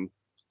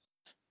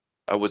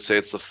 I would say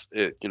it's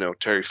you know,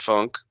 Terry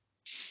Funk,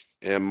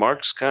 and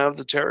Mark's kind of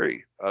the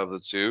Terry of the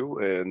two,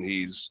 and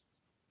he's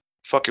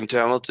fucking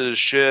talented as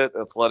shit,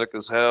 athletic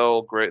as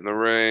hell, great in the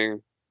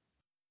ring.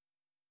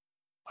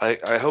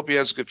 I hope he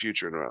has a good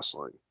future in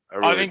wrestling.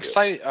 I'm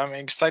excited. I'm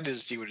excited to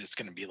see what it's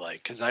going to be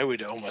like, because I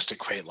would almost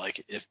equate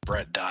like if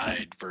Brett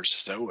died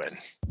versus Owen.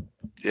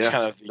 It's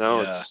kind of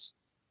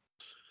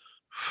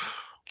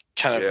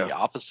the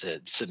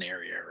opposite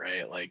scenario,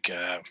 right? Like,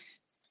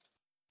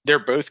 they're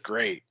both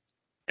great,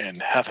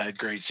 and have had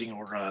great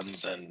single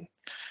runs and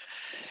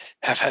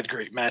have had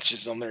great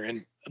matches on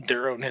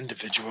their own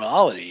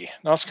individuality.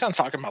 And I was kind of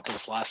talking about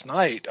this last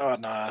night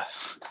on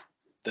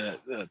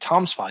the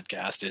Tom's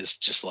podcast. Is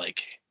just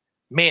like,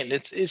 man,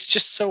 it's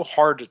just so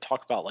hard to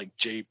talk about like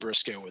Jay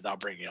Briscoe without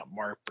bringing up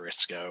Mark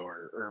Briscoe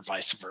or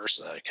vice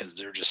versa, because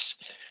they're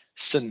just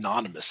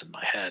synonymous in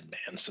my head,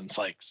 man, since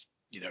like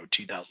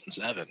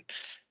 2007.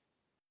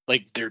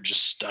 Like they're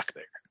just stuck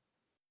there.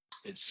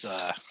 It's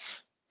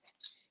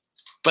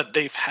but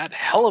they've had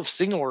hell of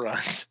single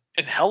runs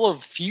and hell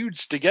of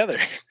feuds together.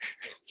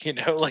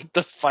 Like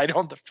the fight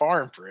on the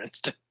farm, for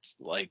instance.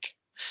 Like,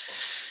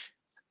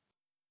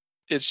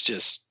 it's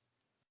just,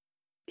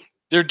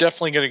 they're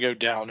definitely going to go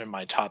down in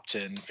my top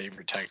 10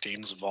 favorite tag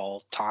teams of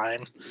all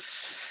time,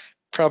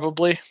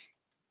 probably.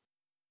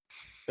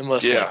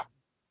 Unless like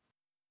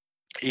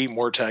 8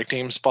 more tag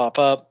teams pop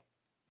up.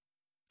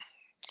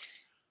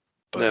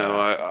 But,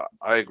 no,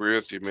 I agree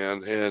with you,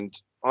 man. And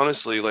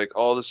honestly, like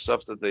all the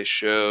stuff that they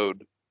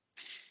showed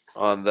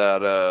on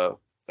that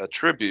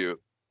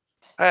tribute,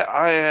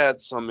 I had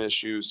some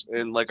issues.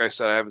 And like I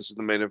said, I haven't seen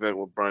the main event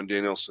with Bryan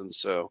Danielson,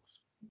 so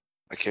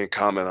I can't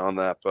comment on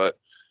that. But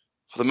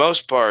for the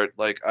most part,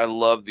 like I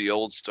love the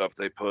old stuff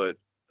they put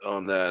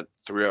on that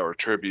 3-hour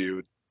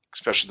tribute,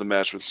 especially the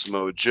match with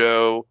Samoa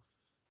Joe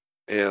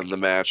and the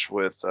match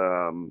with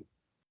Adam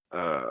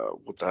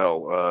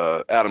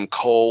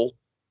Cole,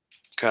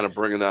 kind of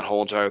bringing that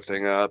whole entire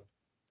thing up.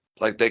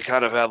 Like they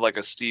kind of had like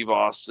a Steve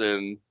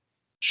Austin,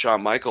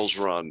 Shawn Michaels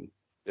run,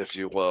 if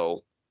you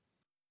will.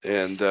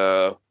 And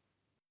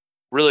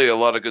really a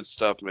lot of good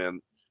stuff,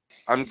 man.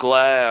 I'm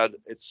glad.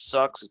 It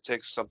sucks it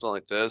takes something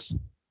like this.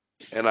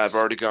 And I've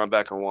already gone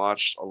back and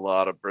watched a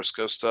lot of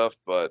Briscoe stuff,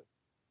 but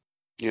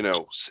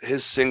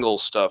his single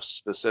stuff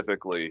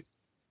specifically,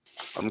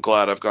 I'm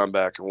glad I've gone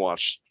back and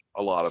watched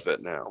a lot of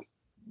it now.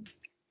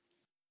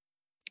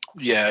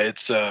 Yeah,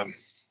 it's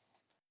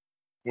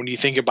when you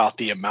think about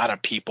the amount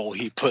of people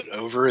he put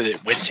over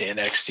that went to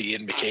NXT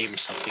and became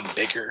something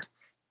bigger,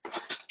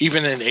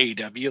 even in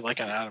AEW, like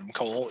an Adam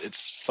Cole,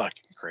 it's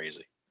fucking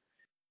crazy.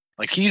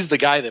 Like he's the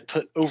guy that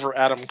put over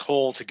Adam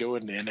Cole to go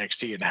into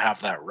NXT and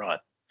have that run.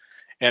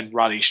 And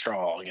Roddy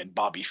Strong and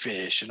Bobby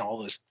Fish and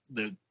all this,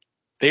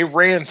 they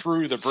ran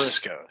through the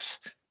Briscoes.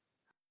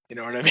 You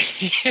know what I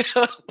mean?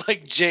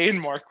 Like Jay and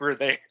Mark were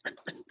there.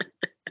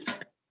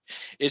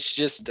 It's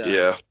just,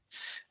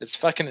 it's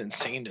fucking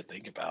insane to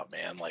think about,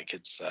 man. Like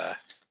it's,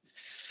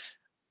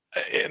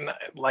 and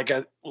like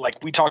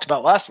we talked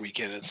about last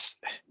weekend,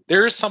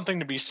 there is something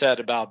to be said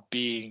about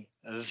being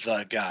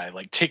the guy.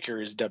 Like Taker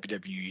is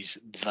WWE's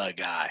the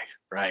guy,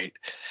 right?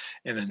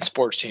 And in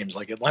sports teams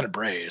like Atlanta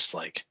Braves,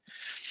 like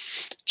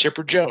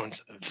Chipper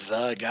Jones,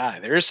 the guy.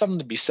 There is something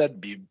to be said.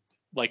 Be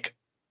like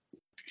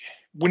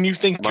when you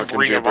think Mark of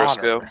Ring of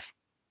Briscoe. Honor,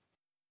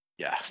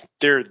 yeah,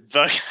 they're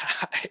the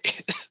guy.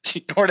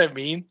 You know what I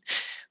mean?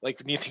 Like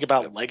when you think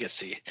about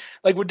legacy,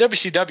 like with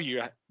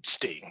WCW,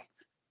 Sting,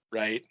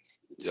 right?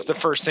 It's the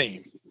first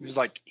thing. It was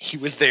like he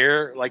was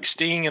there, like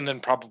Sting, and then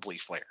probably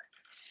Flair,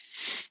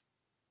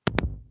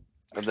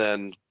 and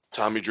then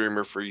Tommy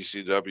Dreamer for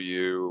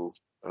ECW.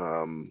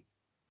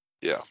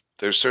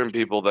 There's certain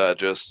people that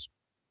just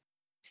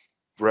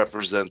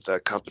represent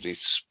that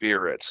company's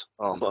spirit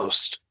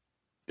almost.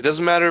 It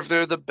doesn't matter if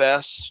they're the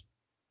best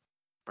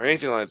or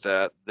anything like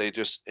that. They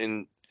just,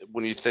 when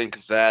you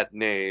think that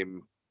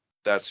name,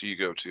 that's who you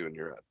go to in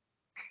your head.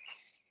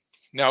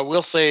 Now, I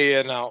will say,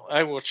 and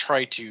I will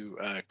try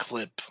to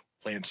clip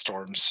Lance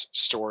Storm's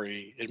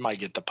story. It might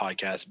get the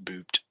podcast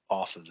booped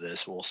off of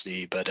this. We'll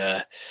see. But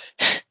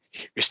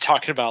he was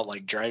talking about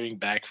like driving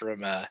back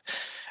from a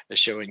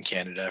show in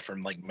Canada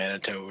from like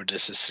Manitoba to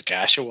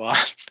Saskatchewan.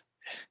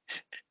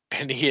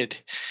 And he had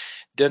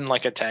done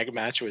like a tag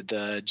match with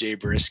Jay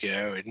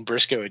Briscoe, and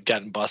Briscoe had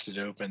gotten busted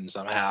open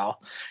somehow.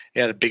 He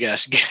had a big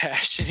ass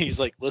gash, and he's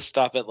like, let's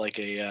stop at like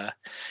a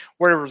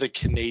wherever the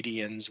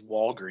Canadians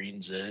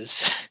Walgreens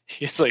is.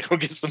 He's like, we'll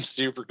get some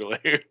super glue.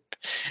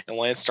 And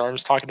Lance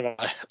Storm's talking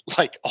about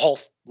like all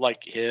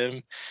like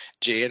him,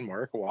 Jay and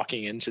Mark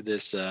walking into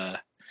this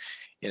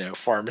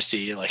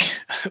pharmacy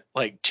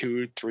like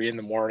 2, 3 in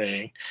the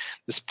morning.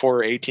 This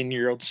poor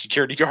 18-year-old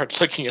security guard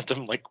looking at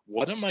them like,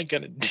 what am I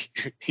gonna do?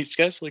 These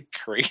guys look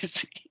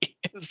crazy.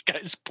 This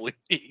guy's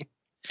bleeding.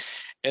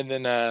 And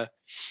then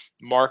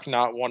Mark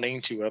not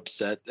wanting to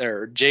upset,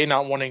 or Jay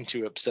not wanting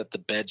to upset the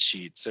bed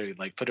sheet, so he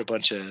like put a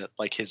bunch of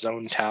like his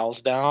own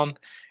towels down.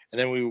 And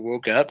then we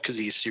woke up because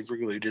he super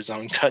glued his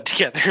own cut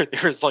together.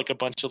 There was like a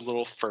bunch of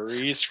little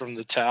furries from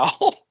the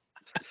towel.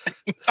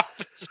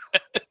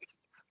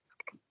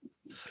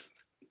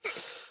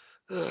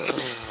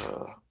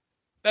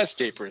 That's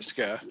Jay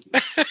Briscoe.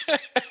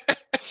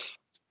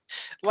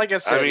 Like I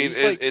said, I mean,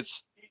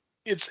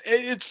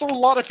 it's a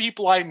lot of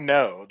people I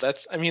know.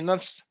 It's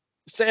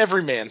the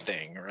everyman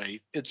thing,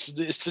 right? It's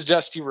the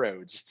Dusty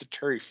Rhodes, it's the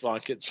Terry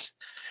Funk. It's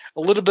a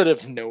little bit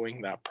of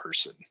knowing that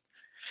person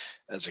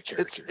as a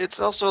character. It's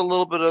also a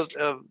little bit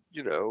of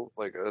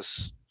like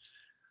us.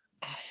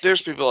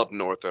 There's people up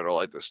north that are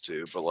like this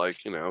too, but like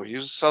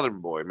he's a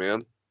Southern boy,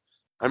 man.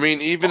 I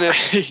mean, even if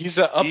he's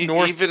a up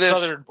north even if-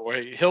 southern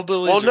boy,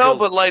 hillbillies. well, are no, hillbillies.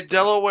 but like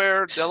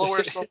Delaware's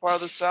still part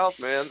of the South,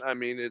 man. I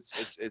mean,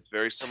 it's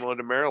very similar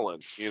to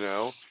Maryland,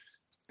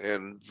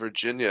 and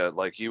Virginia.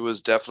 Like he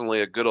was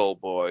definitely a good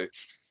old boy,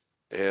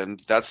 and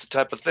that's the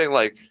type of thing.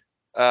 Like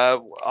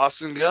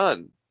Austin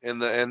Gunn and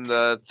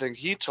the thing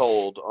he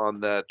told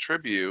on that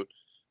tribute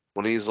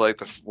when he's like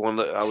the one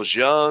that I was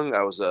young,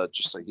 I was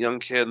just a young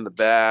kid in the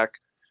back,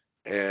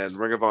 and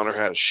Ring of Honor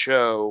had a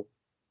show.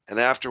 And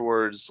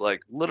afterwards,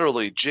 like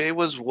literally, Jay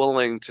was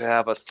willing to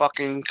have a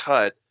fucking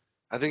cut.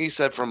 I think he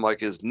said from like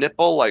his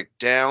nipple, like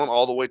down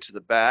all the way to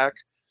the back.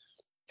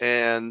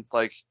 And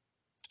like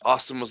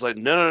Austin was like,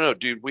 no,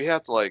 dude, we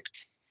have to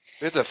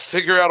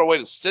figure out a way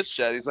to stitch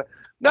that. He's like,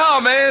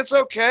 no, man, it's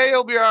okay.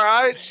 It'll be all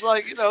right. It's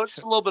like, it's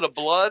a little bit of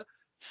blood.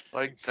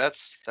 Like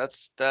that's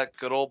that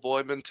good old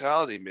boy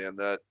mentality, man,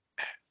 that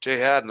Jay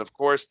had. And of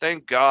course,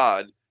 thank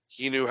God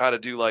he knew how to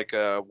do like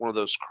one of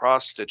those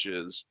cross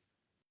stitches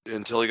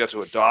until he got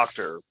to a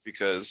doctor,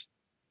 because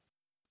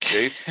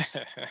Jay's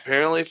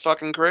apparently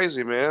fucking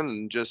crazy, man.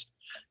 And just,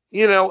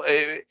 he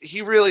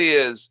really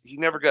is. He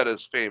never got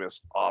as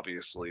famous,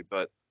 obviously,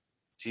 but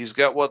he's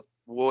got what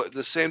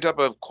the same type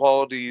of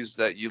qualities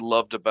that you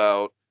loved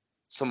about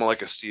someone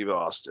like a Steve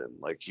Austin.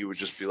 Like he would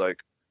just be like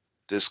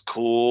this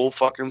cool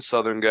fucking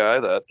Southern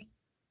guy that,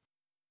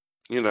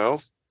 I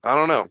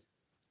don't know,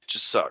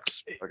 just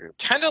sucks.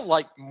 Kind of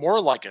like more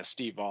like a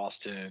Steve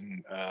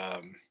Austin.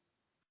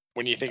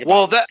 When you think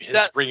about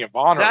his Ring of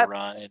Honor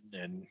run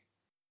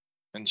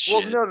and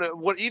shit. Well, no.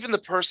 What even the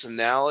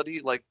personality,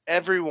 like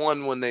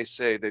everyone when they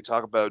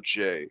talk about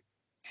Jay,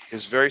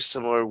 is very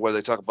similar where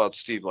they talk about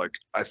Steve. Like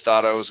I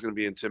thought I was going to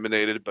be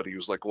intimidated, but he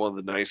was like one of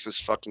the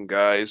nicest fucking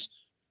guys.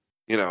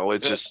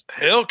 It's just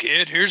hell,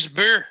 kid. Here's a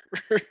beer.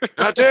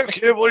 Goddamn,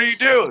 kid, what are you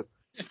doing?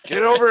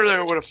 Get over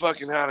there with a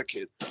fucking Honda,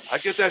 kid. I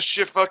get that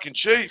shit fucking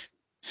cheap.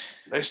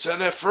 They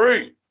send that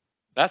free.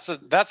 That's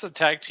a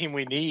tag team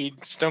we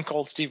need. Stone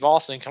Cold Steve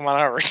Austin come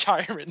out of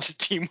retirement to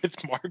team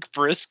with Mark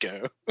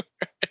Briscoe.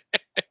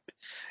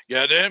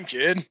 Goddamn,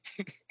 kid.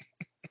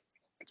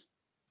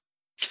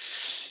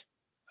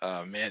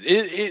 Oh man,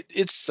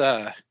 it's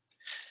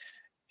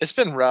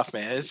been rough,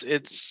 man.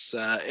 It's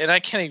and I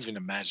can't even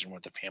imagine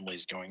what the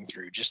family's going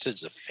through just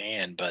as a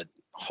fan. But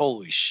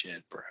holy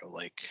shit, bro!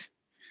 Like,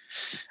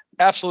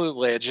 absolute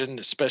legend,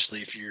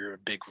 especially if you're a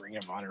big Ring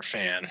of Honor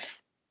fan.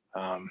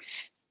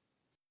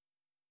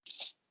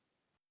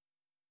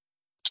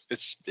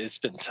 It's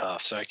been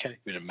tough, so I can't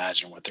even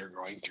imagine what they're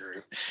going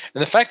through.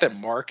 And the fact that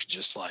Mark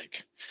just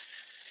like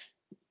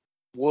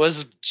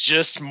was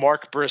just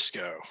Mark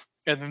Briscoe,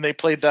 and then they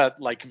played that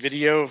like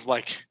video of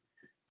like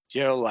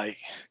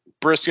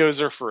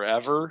Briscoes are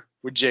forever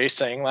with Jay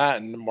saying that,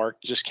 and Mark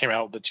just came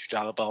out with the 2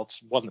 title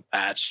belts, won the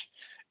match,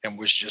 and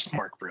was just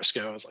Mark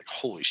Briscoe. I was like,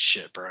 holy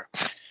shit, bro,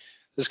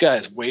 this guy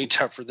is way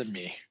tougher than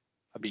me.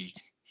 I'd be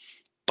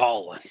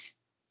balling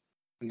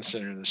in the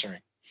center of this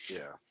ring.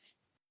 Yeah.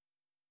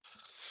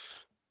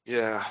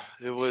 Yeah,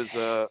 it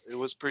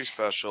was pretty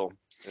special,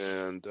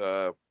 and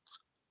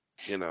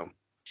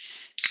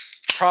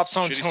props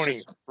on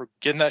Tony for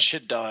getting that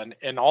shit done,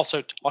 and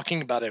also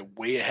talking about it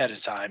way ahead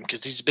of time,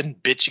 because he's been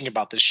bitching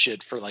about this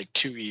shit for like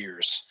 2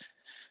 years.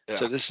 Yeah.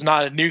 So this is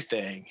not a new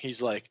thing.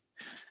 He's like,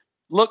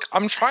 look,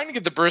 I'm trying to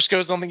get the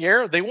Briscoes on the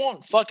air. They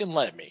won't fucking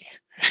let me.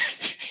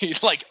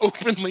 He's like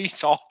openly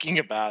talking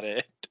about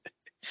it.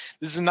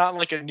 This is not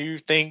like a new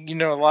thing.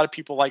 A lot of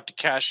people like to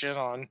cash in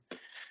on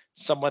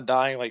someone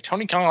dying. Like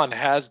Tony Khan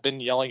has been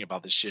yelling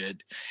about this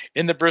shit,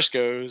 and the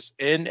Briscoes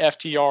and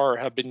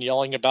FTR have been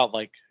yelling about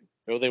like,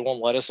 oh, they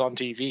won't let us on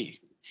TV.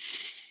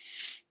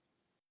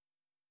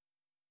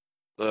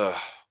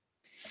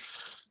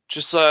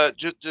 Just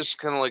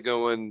kind of like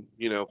going,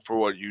 for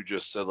what you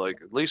just said.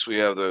 Like at least we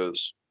have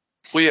those.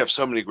 We have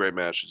so many great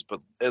matches,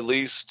 but at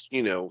least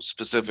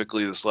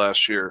specifically this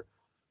last year,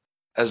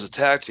 as a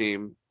tag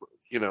team,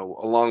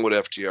 along with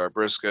FTR,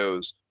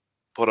 Briscoes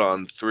put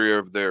on 3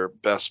 of their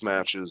best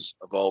matches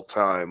of all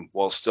time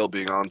while still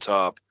being on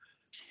top,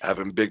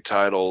 having big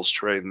titles,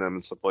 trading them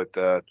and stuff like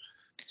that.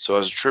 So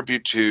as a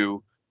tribute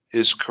to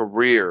his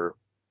career,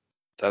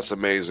 that's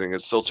amazing.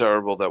 It's still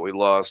terrible that we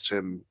lost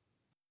him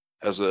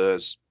as a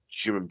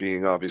human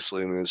being,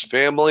 obviously, and his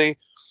family.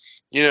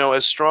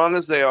 As strong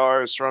as they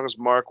are, as strong as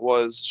Mark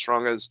was, as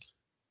strong as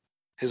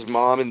his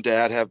mom and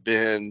dad have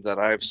been that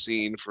I've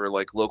seen for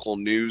like local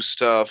news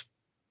stuff,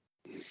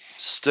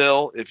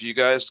 still, if you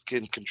guys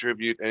can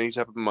contribute any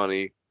type of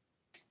money,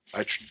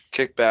 I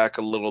kick back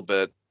a little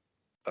bit.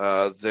 They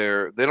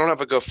don't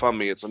have a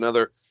GoFundMe. It's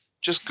another.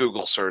 Just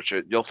Google search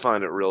it. You'll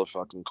find it really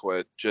fucking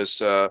quick.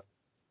 Just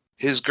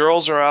his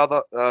girls are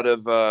out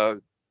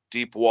of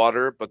deep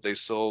water, but they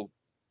still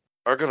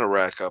are going to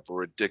rack up a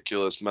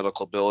ridiculous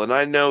medical bill. And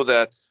I know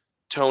that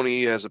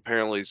Tony has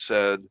apparently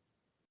said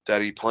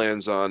that he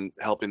plans on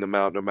helping them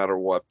out no matter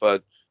what.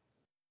 But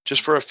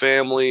just for a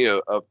family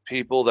of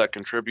people that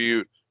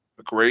contribute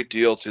a great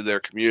deal to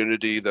their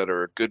community, that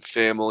are a good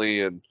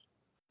family and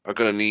are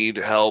going to need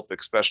help,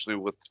 especially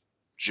with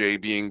Jay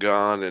being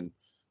gone and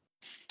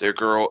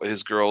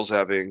his girls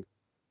having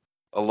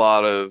a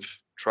lot of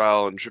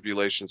trial and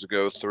tribulations to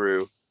go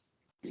through.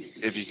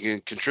 If you can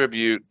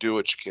contribute, do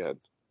what you can.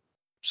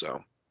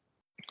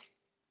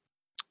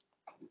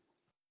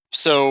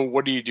 So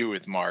what do you do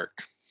with Mark?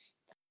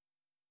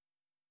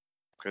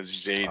 Because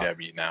he's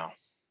AEW now.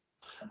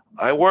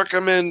 I work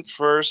him in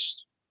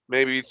first,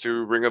 maybe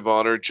through Ring of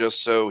Honor,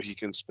 just so he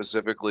can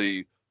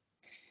specifically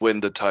win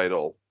the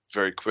title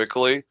very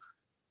quickly.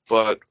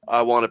 But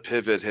I want to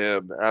pivot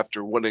him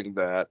after winning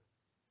that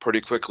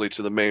pretty quickly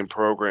to the main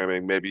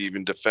programming, maybe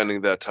even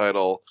defending that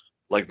title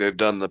like they've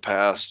done in the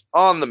past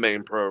on the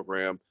main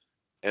program,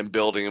 and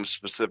building him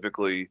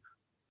specifically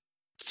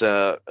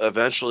to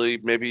eventually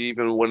maybe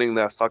even winning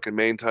that fucking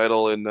main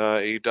title in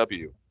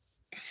AEW.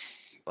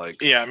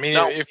 Like, Yeah, I mean,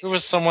 no. if it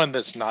was someone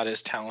that's not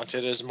as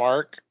talented as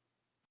Mark,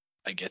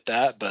 I get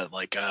that, but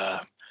like, I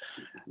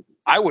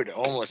would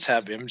almost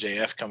have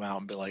MJF come out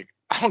and be like,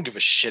 I don't give a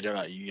shit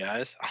about you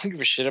guys. I don't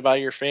give a shit about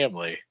your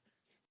family.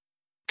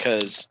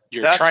 Because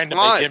you're That's trying to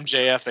fine. make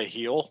MJF a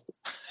heel.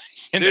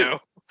 You Dude, know?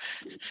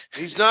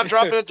 He's not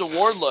dropping it to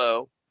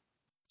Wardlow.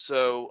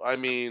 So, I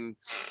mean,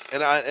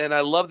 and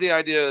I love the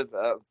idea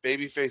of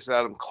babyface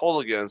Adam Cole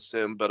against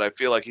him, but I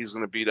feel like he's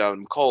going to beat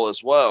Adam Cole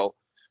as well.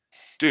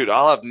 Dude,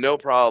 I'll have no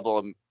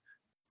problem.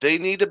 They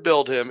need to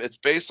build him. It's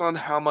based on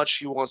how much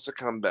he wants to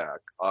come back,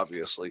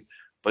 obviously.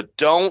 But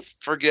don't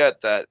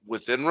forget that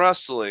within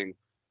wrestling,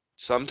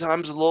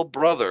 sometimes a little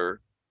brother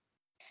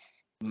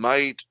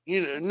might,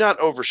 not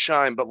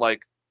overshine, but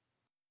like,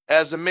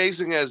 as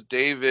amazing as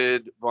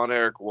David Von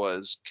Erich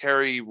was,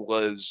 Kerry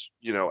was,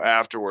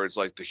 afterwards,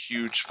 like the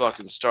huge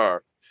fucking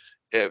star.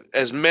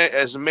 As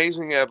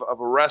amazing of a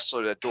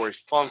wrestler that Dory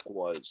Funk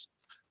was,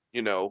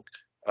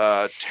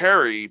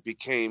 Terry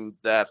became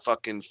that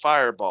fucking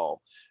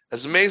fireball.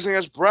 As amazing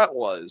as Brett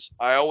was,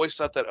 I always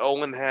thought that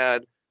Owen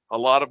had a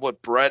lot of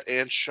what Brett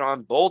and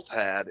Sean both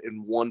had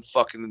in one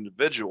fucking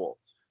individual.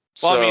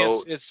 Well, So, I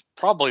mean, it's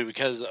probably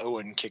because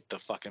Owen kicked the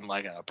fucking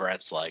leg out of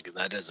Brett's leg.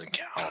 That doesn't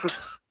count.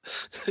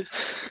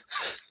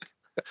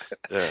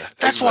 yeah,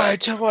 That's why I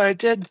did what I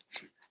did.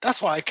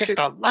 That's why I kicked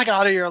the leg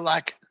out of your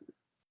leg.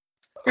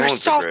 You're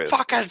Owen's the so greatest.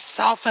 fucking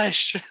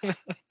selfish.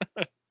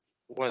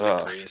 One of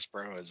the Oh. greatest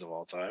promos of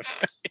all time.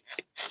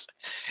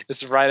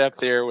 It's right up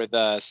there with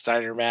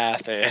Steiner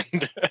Math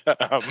and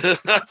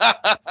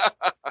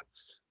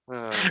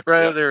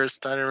right up there with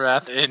Steiner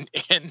Math and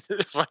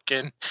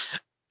fucking.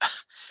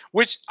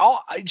 Which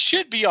it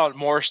should be on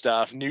more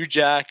stuff. New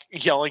Jack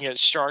yelling at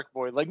Shark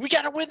Boy, like, we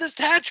got to win this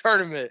tag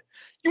tournament.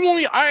 You want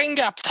me? I ain't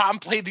got time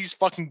to play these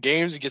fucking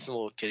games. He gets in a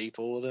little kiddie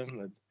pool with him.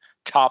 The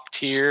top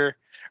tier,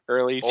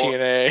 early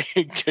TNA.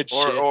 Good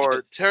shit.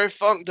 Or Terry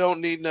Funk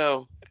don't need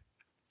no.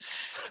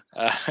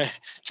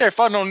 Terry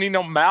Funk don't need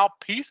no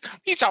mouthpiece.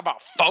 You talking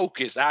about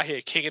focus out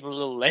here kicking a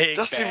little leg.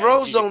 Dusty back.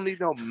 Rose don't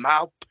need no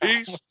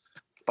mouthpiece.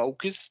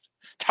 Focused?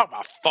 Talking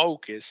about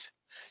focus.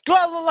 Do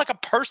I look like a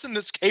person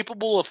that's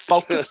capable of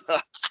focus?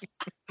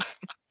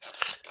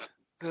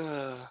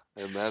 And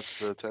that's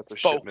the type of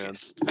shit, man.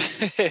 Focused.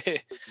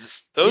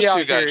 Those We out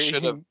two guys here-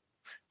 should have.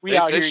 We They-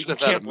 out they here should eating have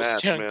had a Campbell's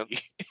match, man. Chunky.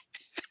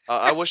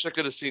 I wish I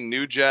could have seen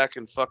New Jack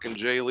and fucking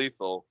Jay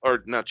Lethal,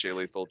 or not Jay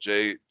Lethal,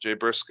 Jay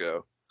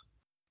Briscoe.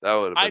 That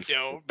would have I been.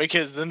 don't,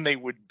 because then they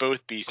would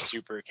both be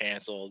super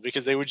canceled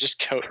because they would just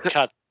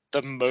cut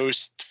the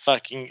most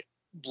fucking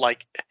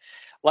like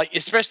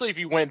especially if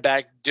you went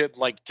back to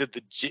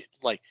the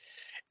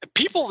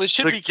people that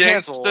should The be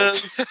canceled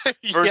Gangstas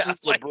Yeah,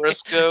 versus like, the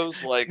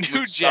Briscoes, like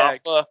New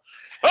Jack. Mustafa.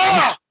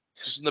 Ah!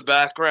 Just in the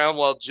background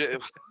while Jay.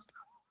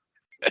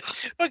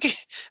 fucking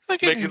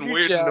Making New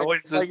weird Jack,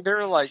 noises. Like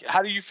they're like,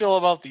 how do you feel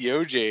about the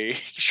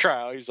OJ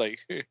trial? He's like,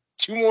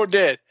 2 more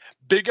dead.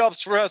 Big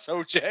ups for us,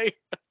 OJ.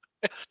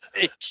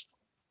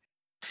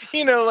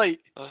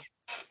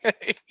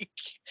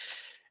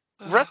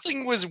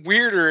 Wrestling was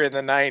weirder in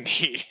the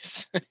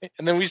 90s,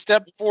 and then we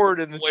stepped forward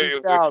in the Way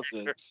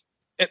 2000s,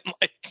 and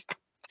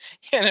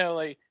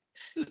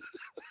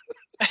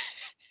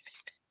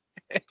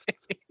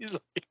he's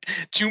like,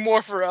 2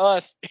 more for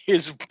us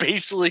is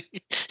basically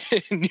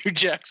New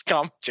Jack's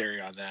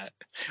commentary on that,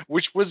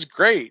 which was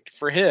great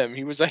for him.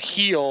 He was a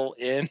heel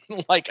in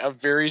like a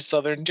very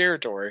southern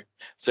territory,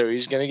 so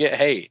he's gonna get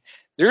hate.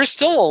 There's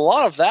still a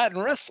lot of that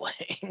in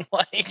wrestling,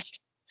 like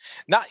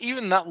not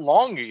even that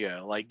long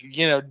ago. Like,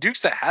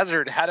 Dukes of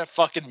Hazzard had a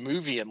fucking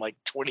movie in like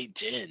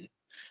 2010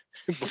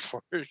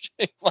 before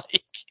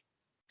like.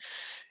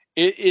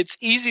 It's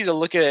easy to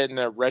look at it in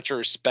a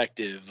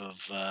retrospective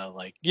of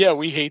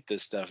we hate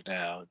this stuff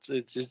now.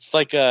 It's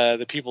like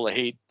the people that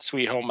hate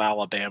Sweet Home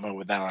Alabama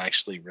without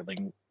actually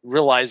really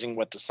realizing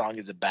what the song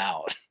is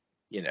about.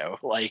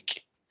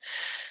 Like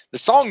the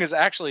song is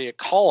actually a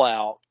call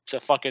out to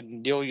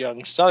fucking Neil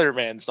Young's Southern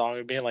Man song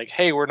and being like,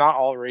 hey, we're not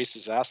all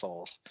racist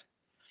assholes.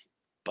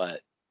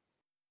 But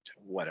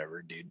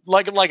whatever, dude.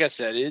 Like I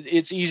said,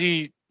 it's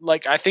easy.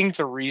 Like, I think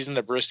the reason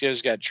the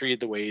Briscoes got treated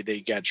the way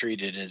they got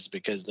treated is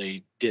because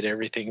they did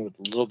everything with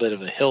a little bit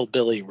of a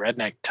hillbilly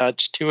redneck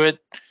touch to it,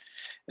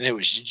 and it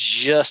was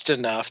just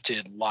enough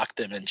to lock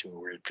them into a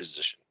weird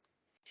position.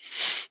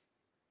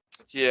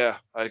 Yeah,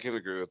 I can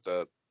agree with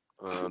that.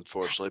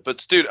 unfortunately.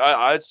 But dude,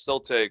 I'd still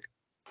take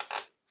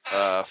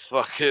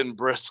fucking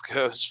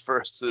Briscoes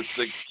versus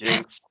the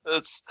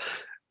Kingstas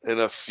in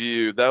a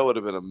feud. That would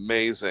have been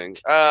amazing.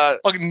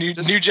 Fucking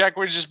New Jack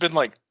would have just been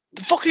like,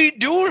 "The fuck are you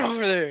doing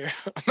over there?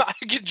 I'm not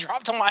gonna get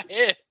dropped on my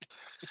head."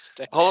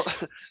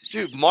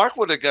 Dude, Mark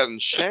would have gotten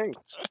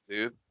shanked,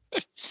 dude.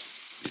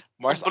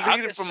 Mark's like,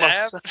 "I'm from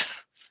myself.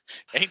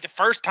 Ain't the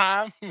first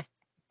time."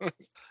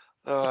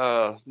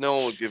 No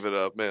one would give it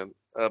up, man.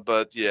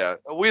 But yeah,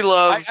 we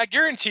love. I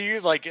guarantee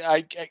you, like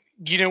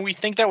we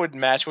think that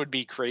match would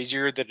be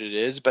crazier than it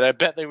is, but I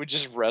bet they would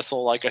just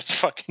wrestle like a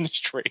fucking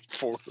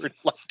straightforward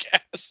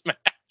ass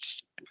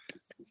match.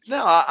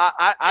 No,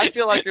 I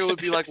feel like it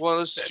would be like one of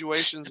those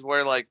situations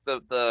where like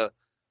the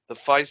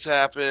fights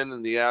happen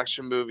in the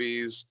action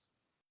movies,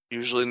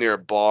 usually near a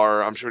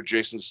bar. I'm sure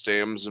Jason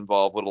Statham's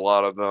involved with a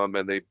lot of them,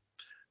 and they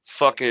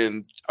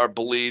fucking are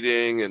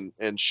bleeding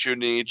and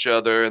shooting each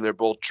other, and they're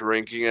both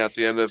drinking at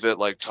the end of it,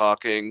 like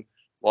talking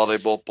while they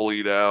both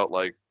bleed out,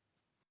 like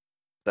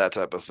that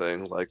type of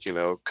thing, like,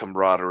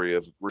 camaraderie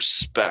of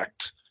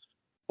respect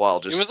while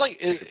just it was like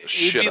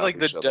it'd be like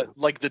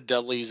the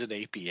Dudleys and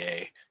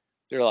APA.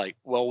 They're like,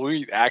 well,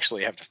 we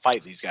actually have to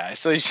fight these guys,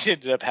 so they just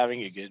ended up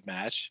having a good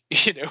match,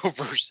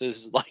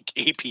 versus like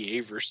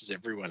APA versus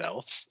everyone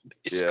else,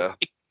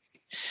 basically.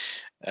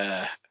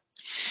 Yeah.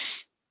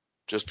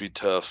 Just be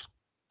tough.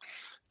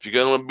 If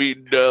you're gonna be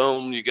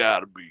dumb, you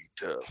gotta be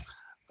tough.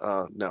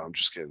 No, I'm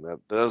just kidding.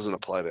 That doesn't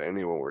apply to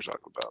anyone we're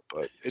talking about.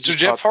 But so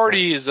Jeff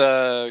Hardy's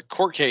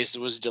court case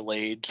was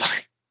delayed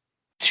like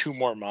 2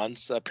 more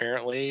months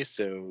apparently,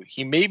 so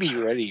he may be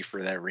ready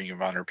for that Ring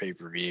of Honor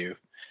pay-per-view.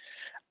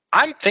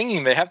 I'm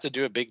thinking they have to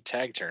do a big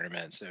tag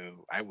tournament,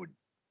 so I would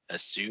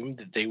assume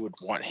that they would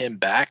want him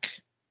back,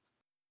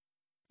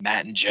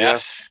 Matt and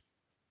Jeff.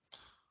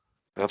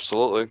 Yeah,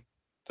 absolutely,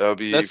 that would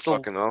be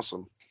fucking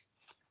awesome.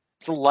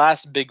 It's the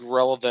last big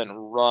relevant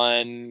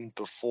run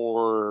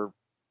before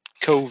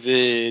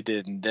COVID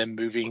and them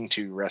moving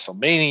to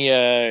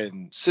WrestleMania,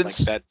 and since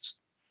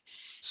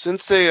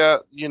they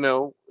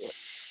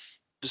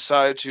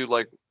decided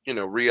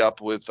to re-up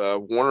with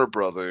Warner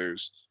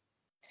Brothers,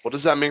 what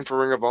does that mean for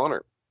Ring of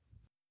Honor?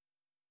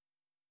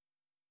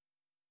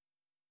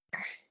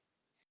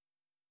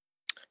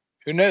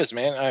 Who knows,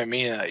 man? I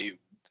mean,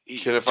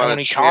 can it find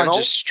Tony a channel?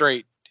 Khan just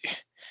straight.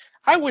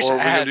 I wish or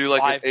I had do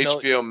like an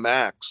HBO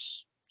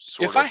Max.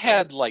 If I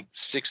had like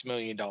 $6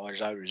 million, I would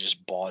have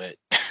just bought it.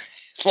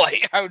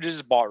 I would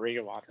just bought Ring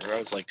of Honor. I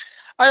was like,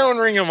 I own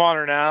Ring of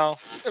Honor now.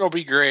 It'll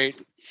be great.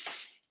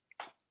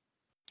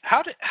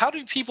 How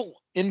do people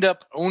end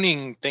up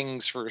owning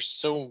things for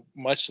so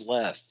much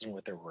less than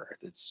what they're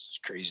worth?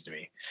 It's crazy to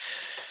me.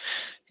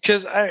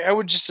 Because I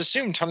would just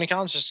assume Tony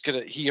Khan's just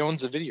he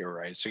owns the video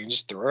rights, so he can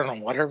just throw it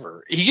on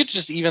whatever. He could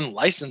just even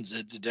license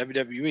it to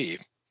WWE.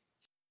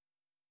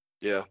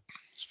 Yeah,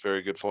 it's a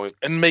very good point.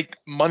 And make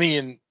money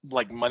and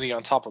money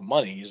on top of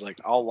money. He's like,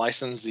 I'll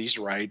license these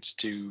rights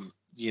to,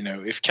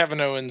 if Kevin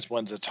Owens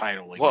wins a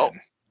title again,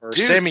 or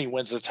Sammy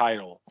wins a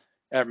title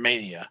at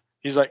Mania,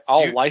 he's like,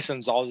 I'll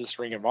license all this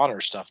Ring of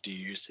Honor stuff to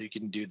you, so you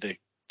can do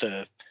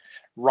the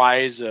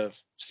rise of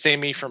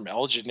Sammy from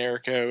El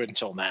Generico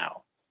until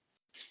now.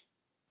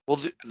 Well,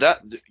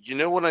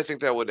 when I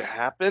think that would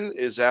happen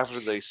is after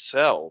they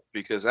sell,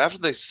 because after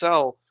they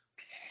sell,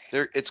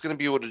 it's going to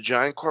be with a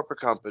giant corporate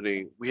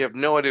company. We have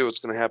no idea what's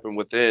going to happen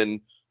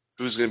within,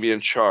 who's going to be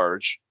in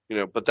charge,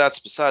 but that's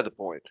beside the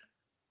point.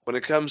 When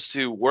it comes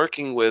to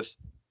working with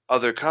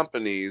other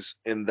companies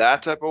in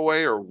that type of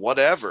way or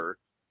whatever,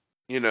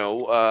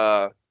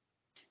 will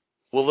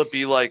it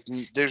be like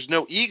there's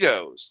no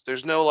egos,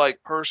 there's no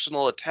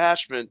personal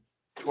attachment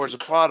towards a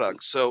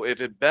product? So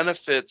if it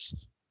benefits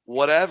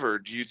whatever,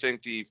 do you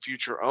think the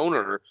future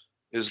owner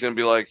is going to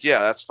be like, yeah,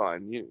 that's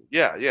fine,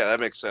 yeah, that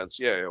makes sense,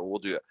 yeah, we'll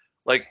do that?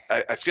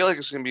 I feel like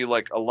it's going to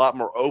be a lot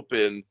more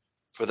open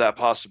for that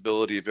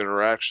possibility of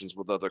interactions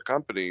with other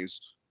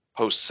companies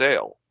post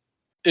sale.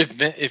 If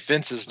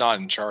Vince is not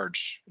in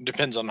charge, it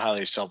depends on how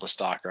they sell the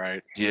stock,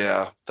 right?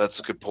 Yeah, that's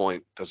a good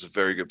point. That's a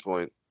very good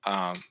point.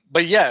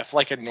 But yeah, if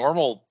a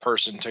normal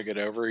person took it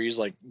over, he's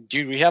like,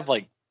 dude, we have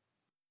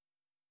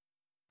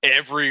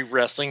every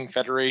wrestling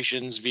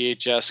federation's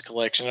VHS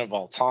collection of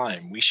all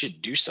time. We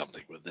should do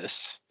something with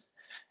this.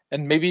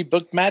 And maybe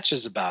book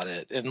matches about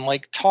it and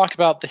talk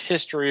about the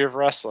history of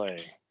wrestling.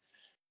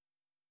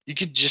 You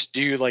could just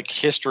do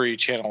History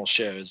Channel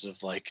shows of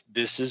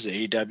this is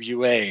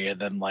AWA, and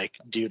then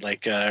do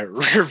a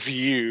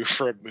review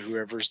from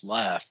whoever's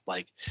left,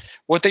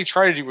 what they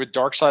try to do with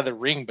Dark Side of the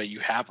Ring, but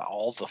you have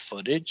all the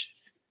footage.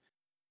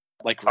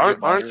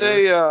 Aren't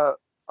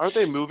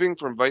they moving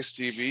from Vice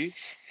TV?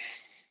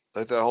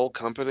 That whole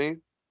company?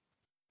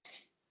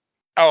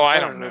 Oh, I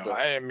don't know.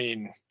 I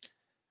mean,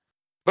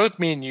 both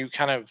me and you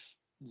kind of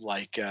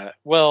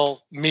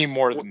me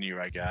more than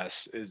you, I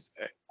guess,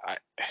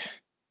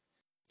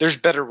 there's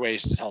better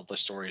ways to tell the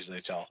stories they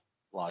tell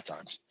a lot of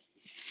times.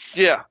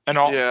 Yeah. And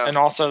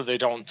also they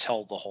don't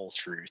tell the whole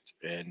truth,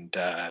 and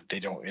they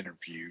don't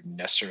interview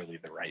necessarily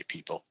the right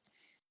people.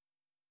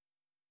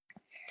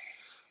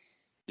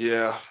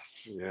 Yeah,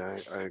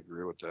 I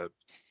agree with that.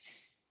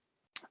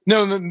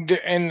 No,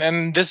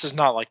 and this is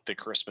not like the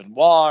Chris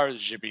Benoit or the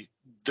Jimmy.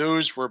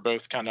 Those were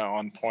both kind of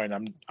on point.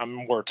 I'm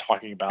more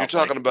talking about. You're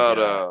talking like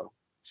about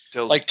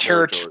Tales like of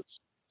Territories.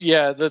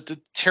 Yeah, the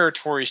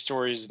territory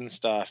stories and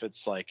stuff.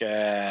 It's like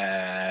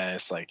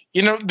there's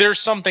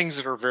some things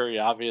that are very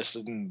obvious,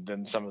 and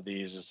then some of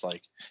these it's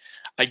like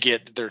I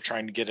get that they're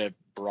trying to get a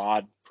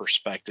broad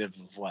perspective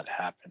of what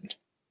happened.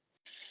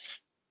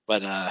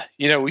 But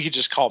we could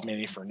just call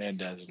Manny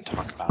Fernandez and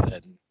talk about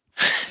it and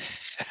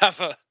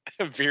have a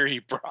very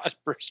broad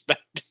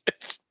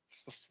perspective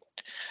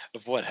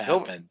of what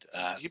happened.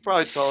 He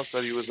probably told us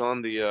that he was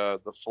on the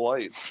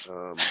flight.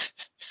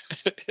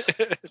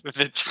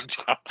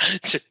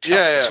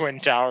 The Twin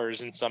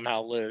Towers and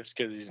somehow lived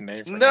because he's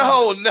Manny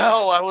Fernandez.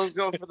 No, I was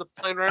going for the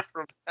plane ride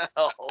from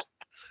hell.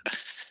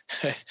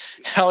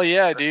 Hell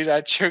yeah, dude!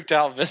 I choked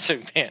out Vince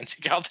McMahon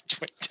to get out the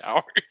Twin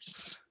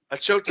Towers. I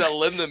choked out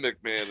Linda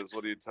McMahon, is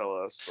what he'd tell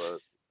us, but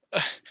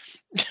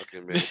okay,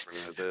 Manny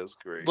Fernandez,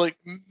 great. Like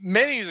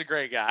Manny's a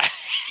great guy.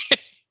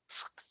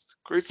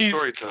 Great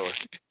storyteller.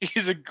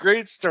 He's a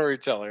great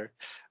storyteller,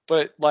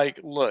 but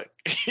like, look,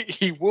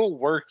 he will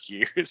work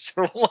you,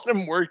 so don't let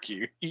him work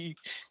you. He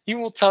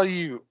will tell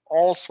you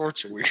all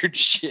sorts of weird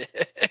shit.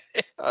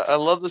 I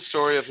love the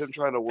story of him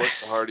trying to work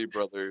the Hardy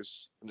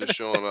Brothers and just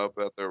showing up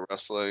at their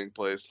wrestling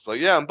place. It's like,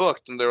 yeah, I'm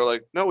booked, and they were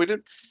like, no, we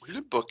didn't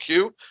book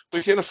you.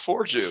 We can't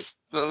afford you.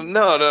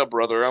 No,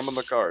 brother, I'm on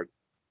the card.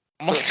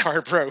 I'm on the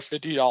card, bro.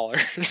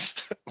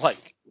 $50.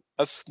 Like,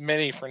 that's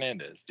Manny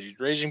Fernandez, dude.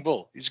 Raging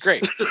Bull. He's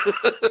great.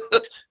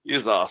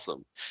 He's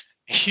awesome.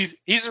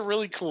 He's a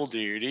really cool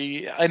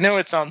dude. I know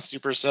it sounds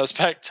super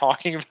suspect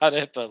talking about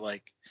it, but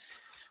like,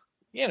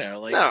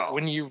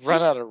 when you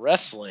run out of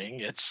wrestling,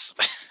 it's.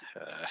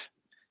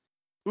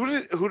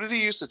 Who did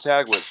he used to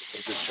tag with?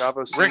 Is it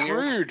Chavo Sr.? Rick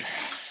Rude.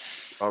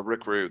 Oh,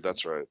 Rick Rude.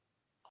 That's right.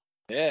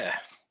 Yeah.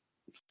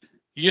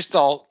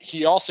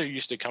 He also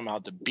used to come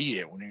out to beat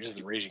it when he was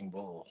the Raging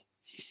Bull.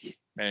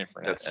 Manny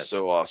Fernandez. That's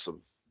so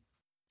awesome.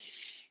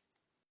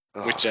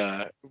 Which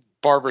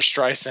Barbara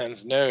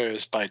Streisand's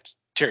Nose by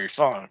Terry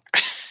Funk.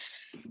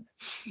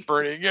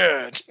 Pretty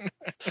good.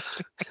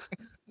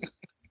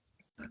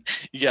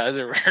 You guys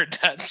ever heard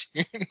that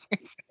tune?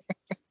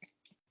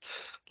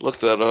 Look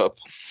that up.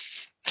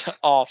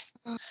 Off.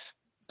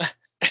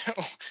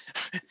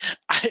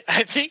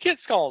 I think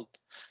it's called.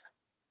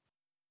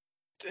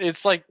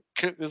 It's like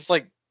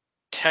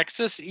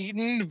Texas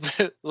Eaton,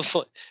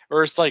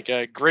 or it's like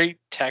a Great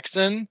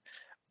Texan,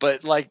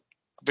 but like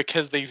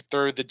because they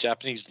throw the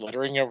Japanese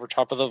lettering over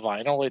top of the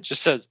vinyl, it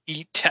just says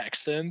Eat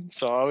Texan.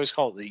 So I always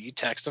call it the Eat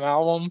Texan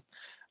album.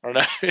 I don't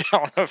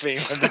know if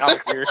anyone's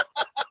out here.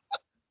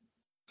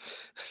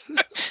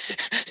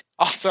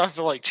 Also, I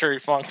feel like Terry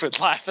Funk would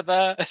laugh at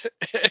that.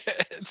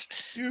 It's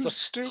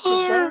stupid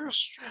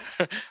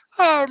bastard.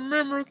 I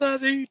remember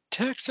that Eat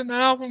Texan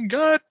album.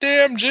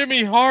 Goddamn,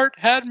 Jimmy Hart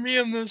had me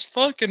in this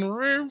fucking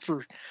room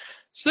for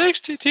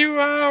 62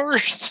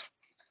 hours.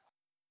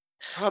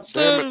 God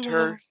damn it,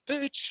 turd.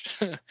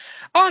 Bitch.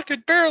 I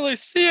could barely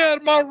see out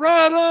of my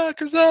right eye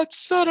because that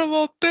son of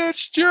a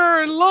bitch,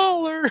 Jerry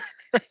Lawler.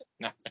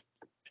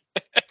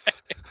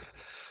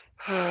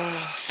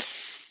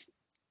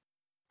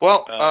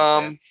 Well,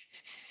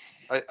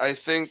 I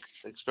think,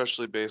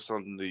 especially based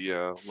on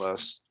the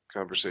last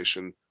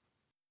conversation,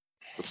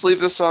 let's leave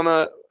this on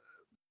a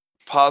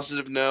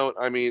positive note.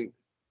 I mean,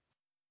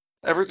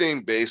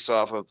 everything based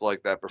off of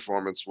like that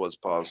performance was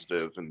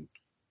positive, and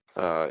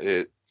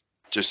it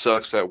just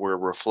sucks that we're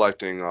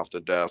reflecting off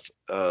the death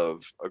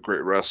of a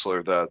great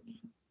wrestler that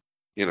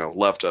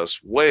left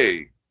us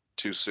way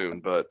too soon.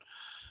 But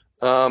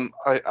I'm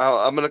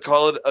gonna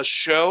call it a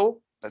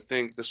show. I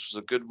think this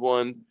was a good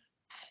one.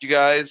 You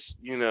guys,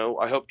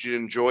 I hope you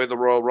enjoy the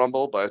Royal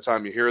Rumble. By the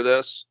time you hear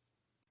this,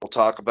 we'll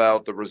talk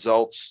about the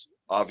results,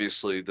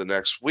 obviously, the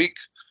next week.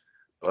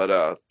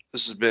 But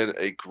this has been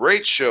a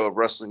great show of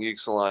Wrestling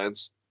Geeks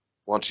Alliance.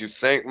 Want to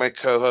thank my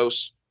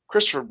co-host,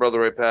 Christopher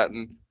Brother Ray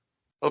Patton.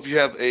 Hope you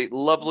have a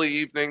lovely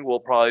evening. We'll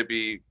probably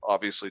be,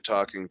 obviously,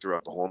 talking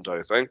throughout the whole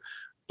entire thing.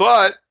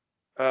 But,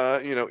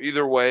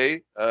 either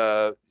way,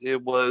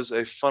 it was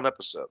a fun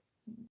episode.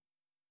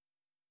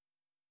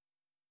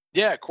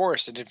 Yeah, of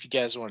course. And if you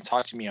guys want to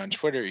talk to me on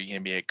Twitter, you're going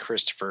to be at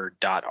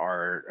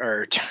Christopher.R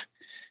or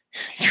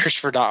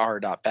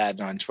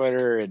Christopher.R.Patton on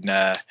Twitter. And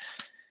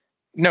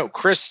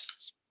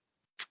Chris,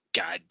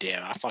 God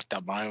damn, I fucked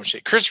up my own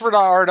shit.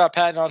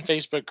 Christopher.R.Patton on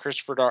Facebook,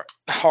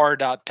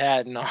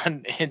 Christopher.R.Patton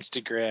on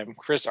Instagram,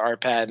 Chris R.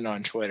 Patton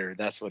on Twitter.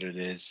 That's what it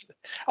is.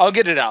 I'll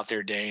get it out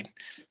there, Dane,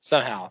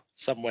 somehow,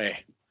 some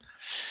way.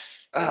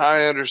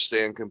 I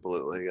understand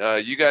completely.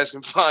 You guys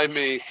can find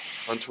me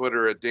on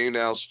Twitter at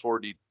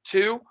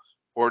DaneAlves42,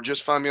 or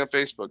just find me on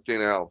Facebook,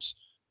 Dane Alves.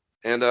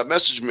 And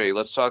message me.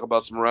 Let's talk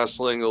about some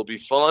wrestling. It'll be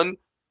fun.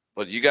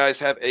 But you guys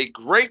have a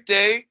great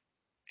day.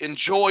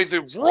 Enjoy the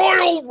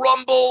Royal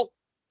Rumble.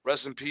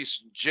 Rest in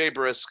peace, Jay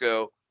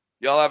Briscoe.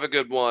 Y'all have a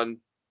good one.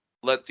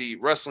 Let the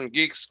Wrestling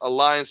Geeks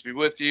Alliance be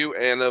with you.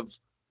 And of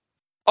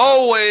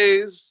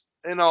always,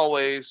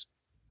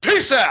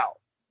 Peace out.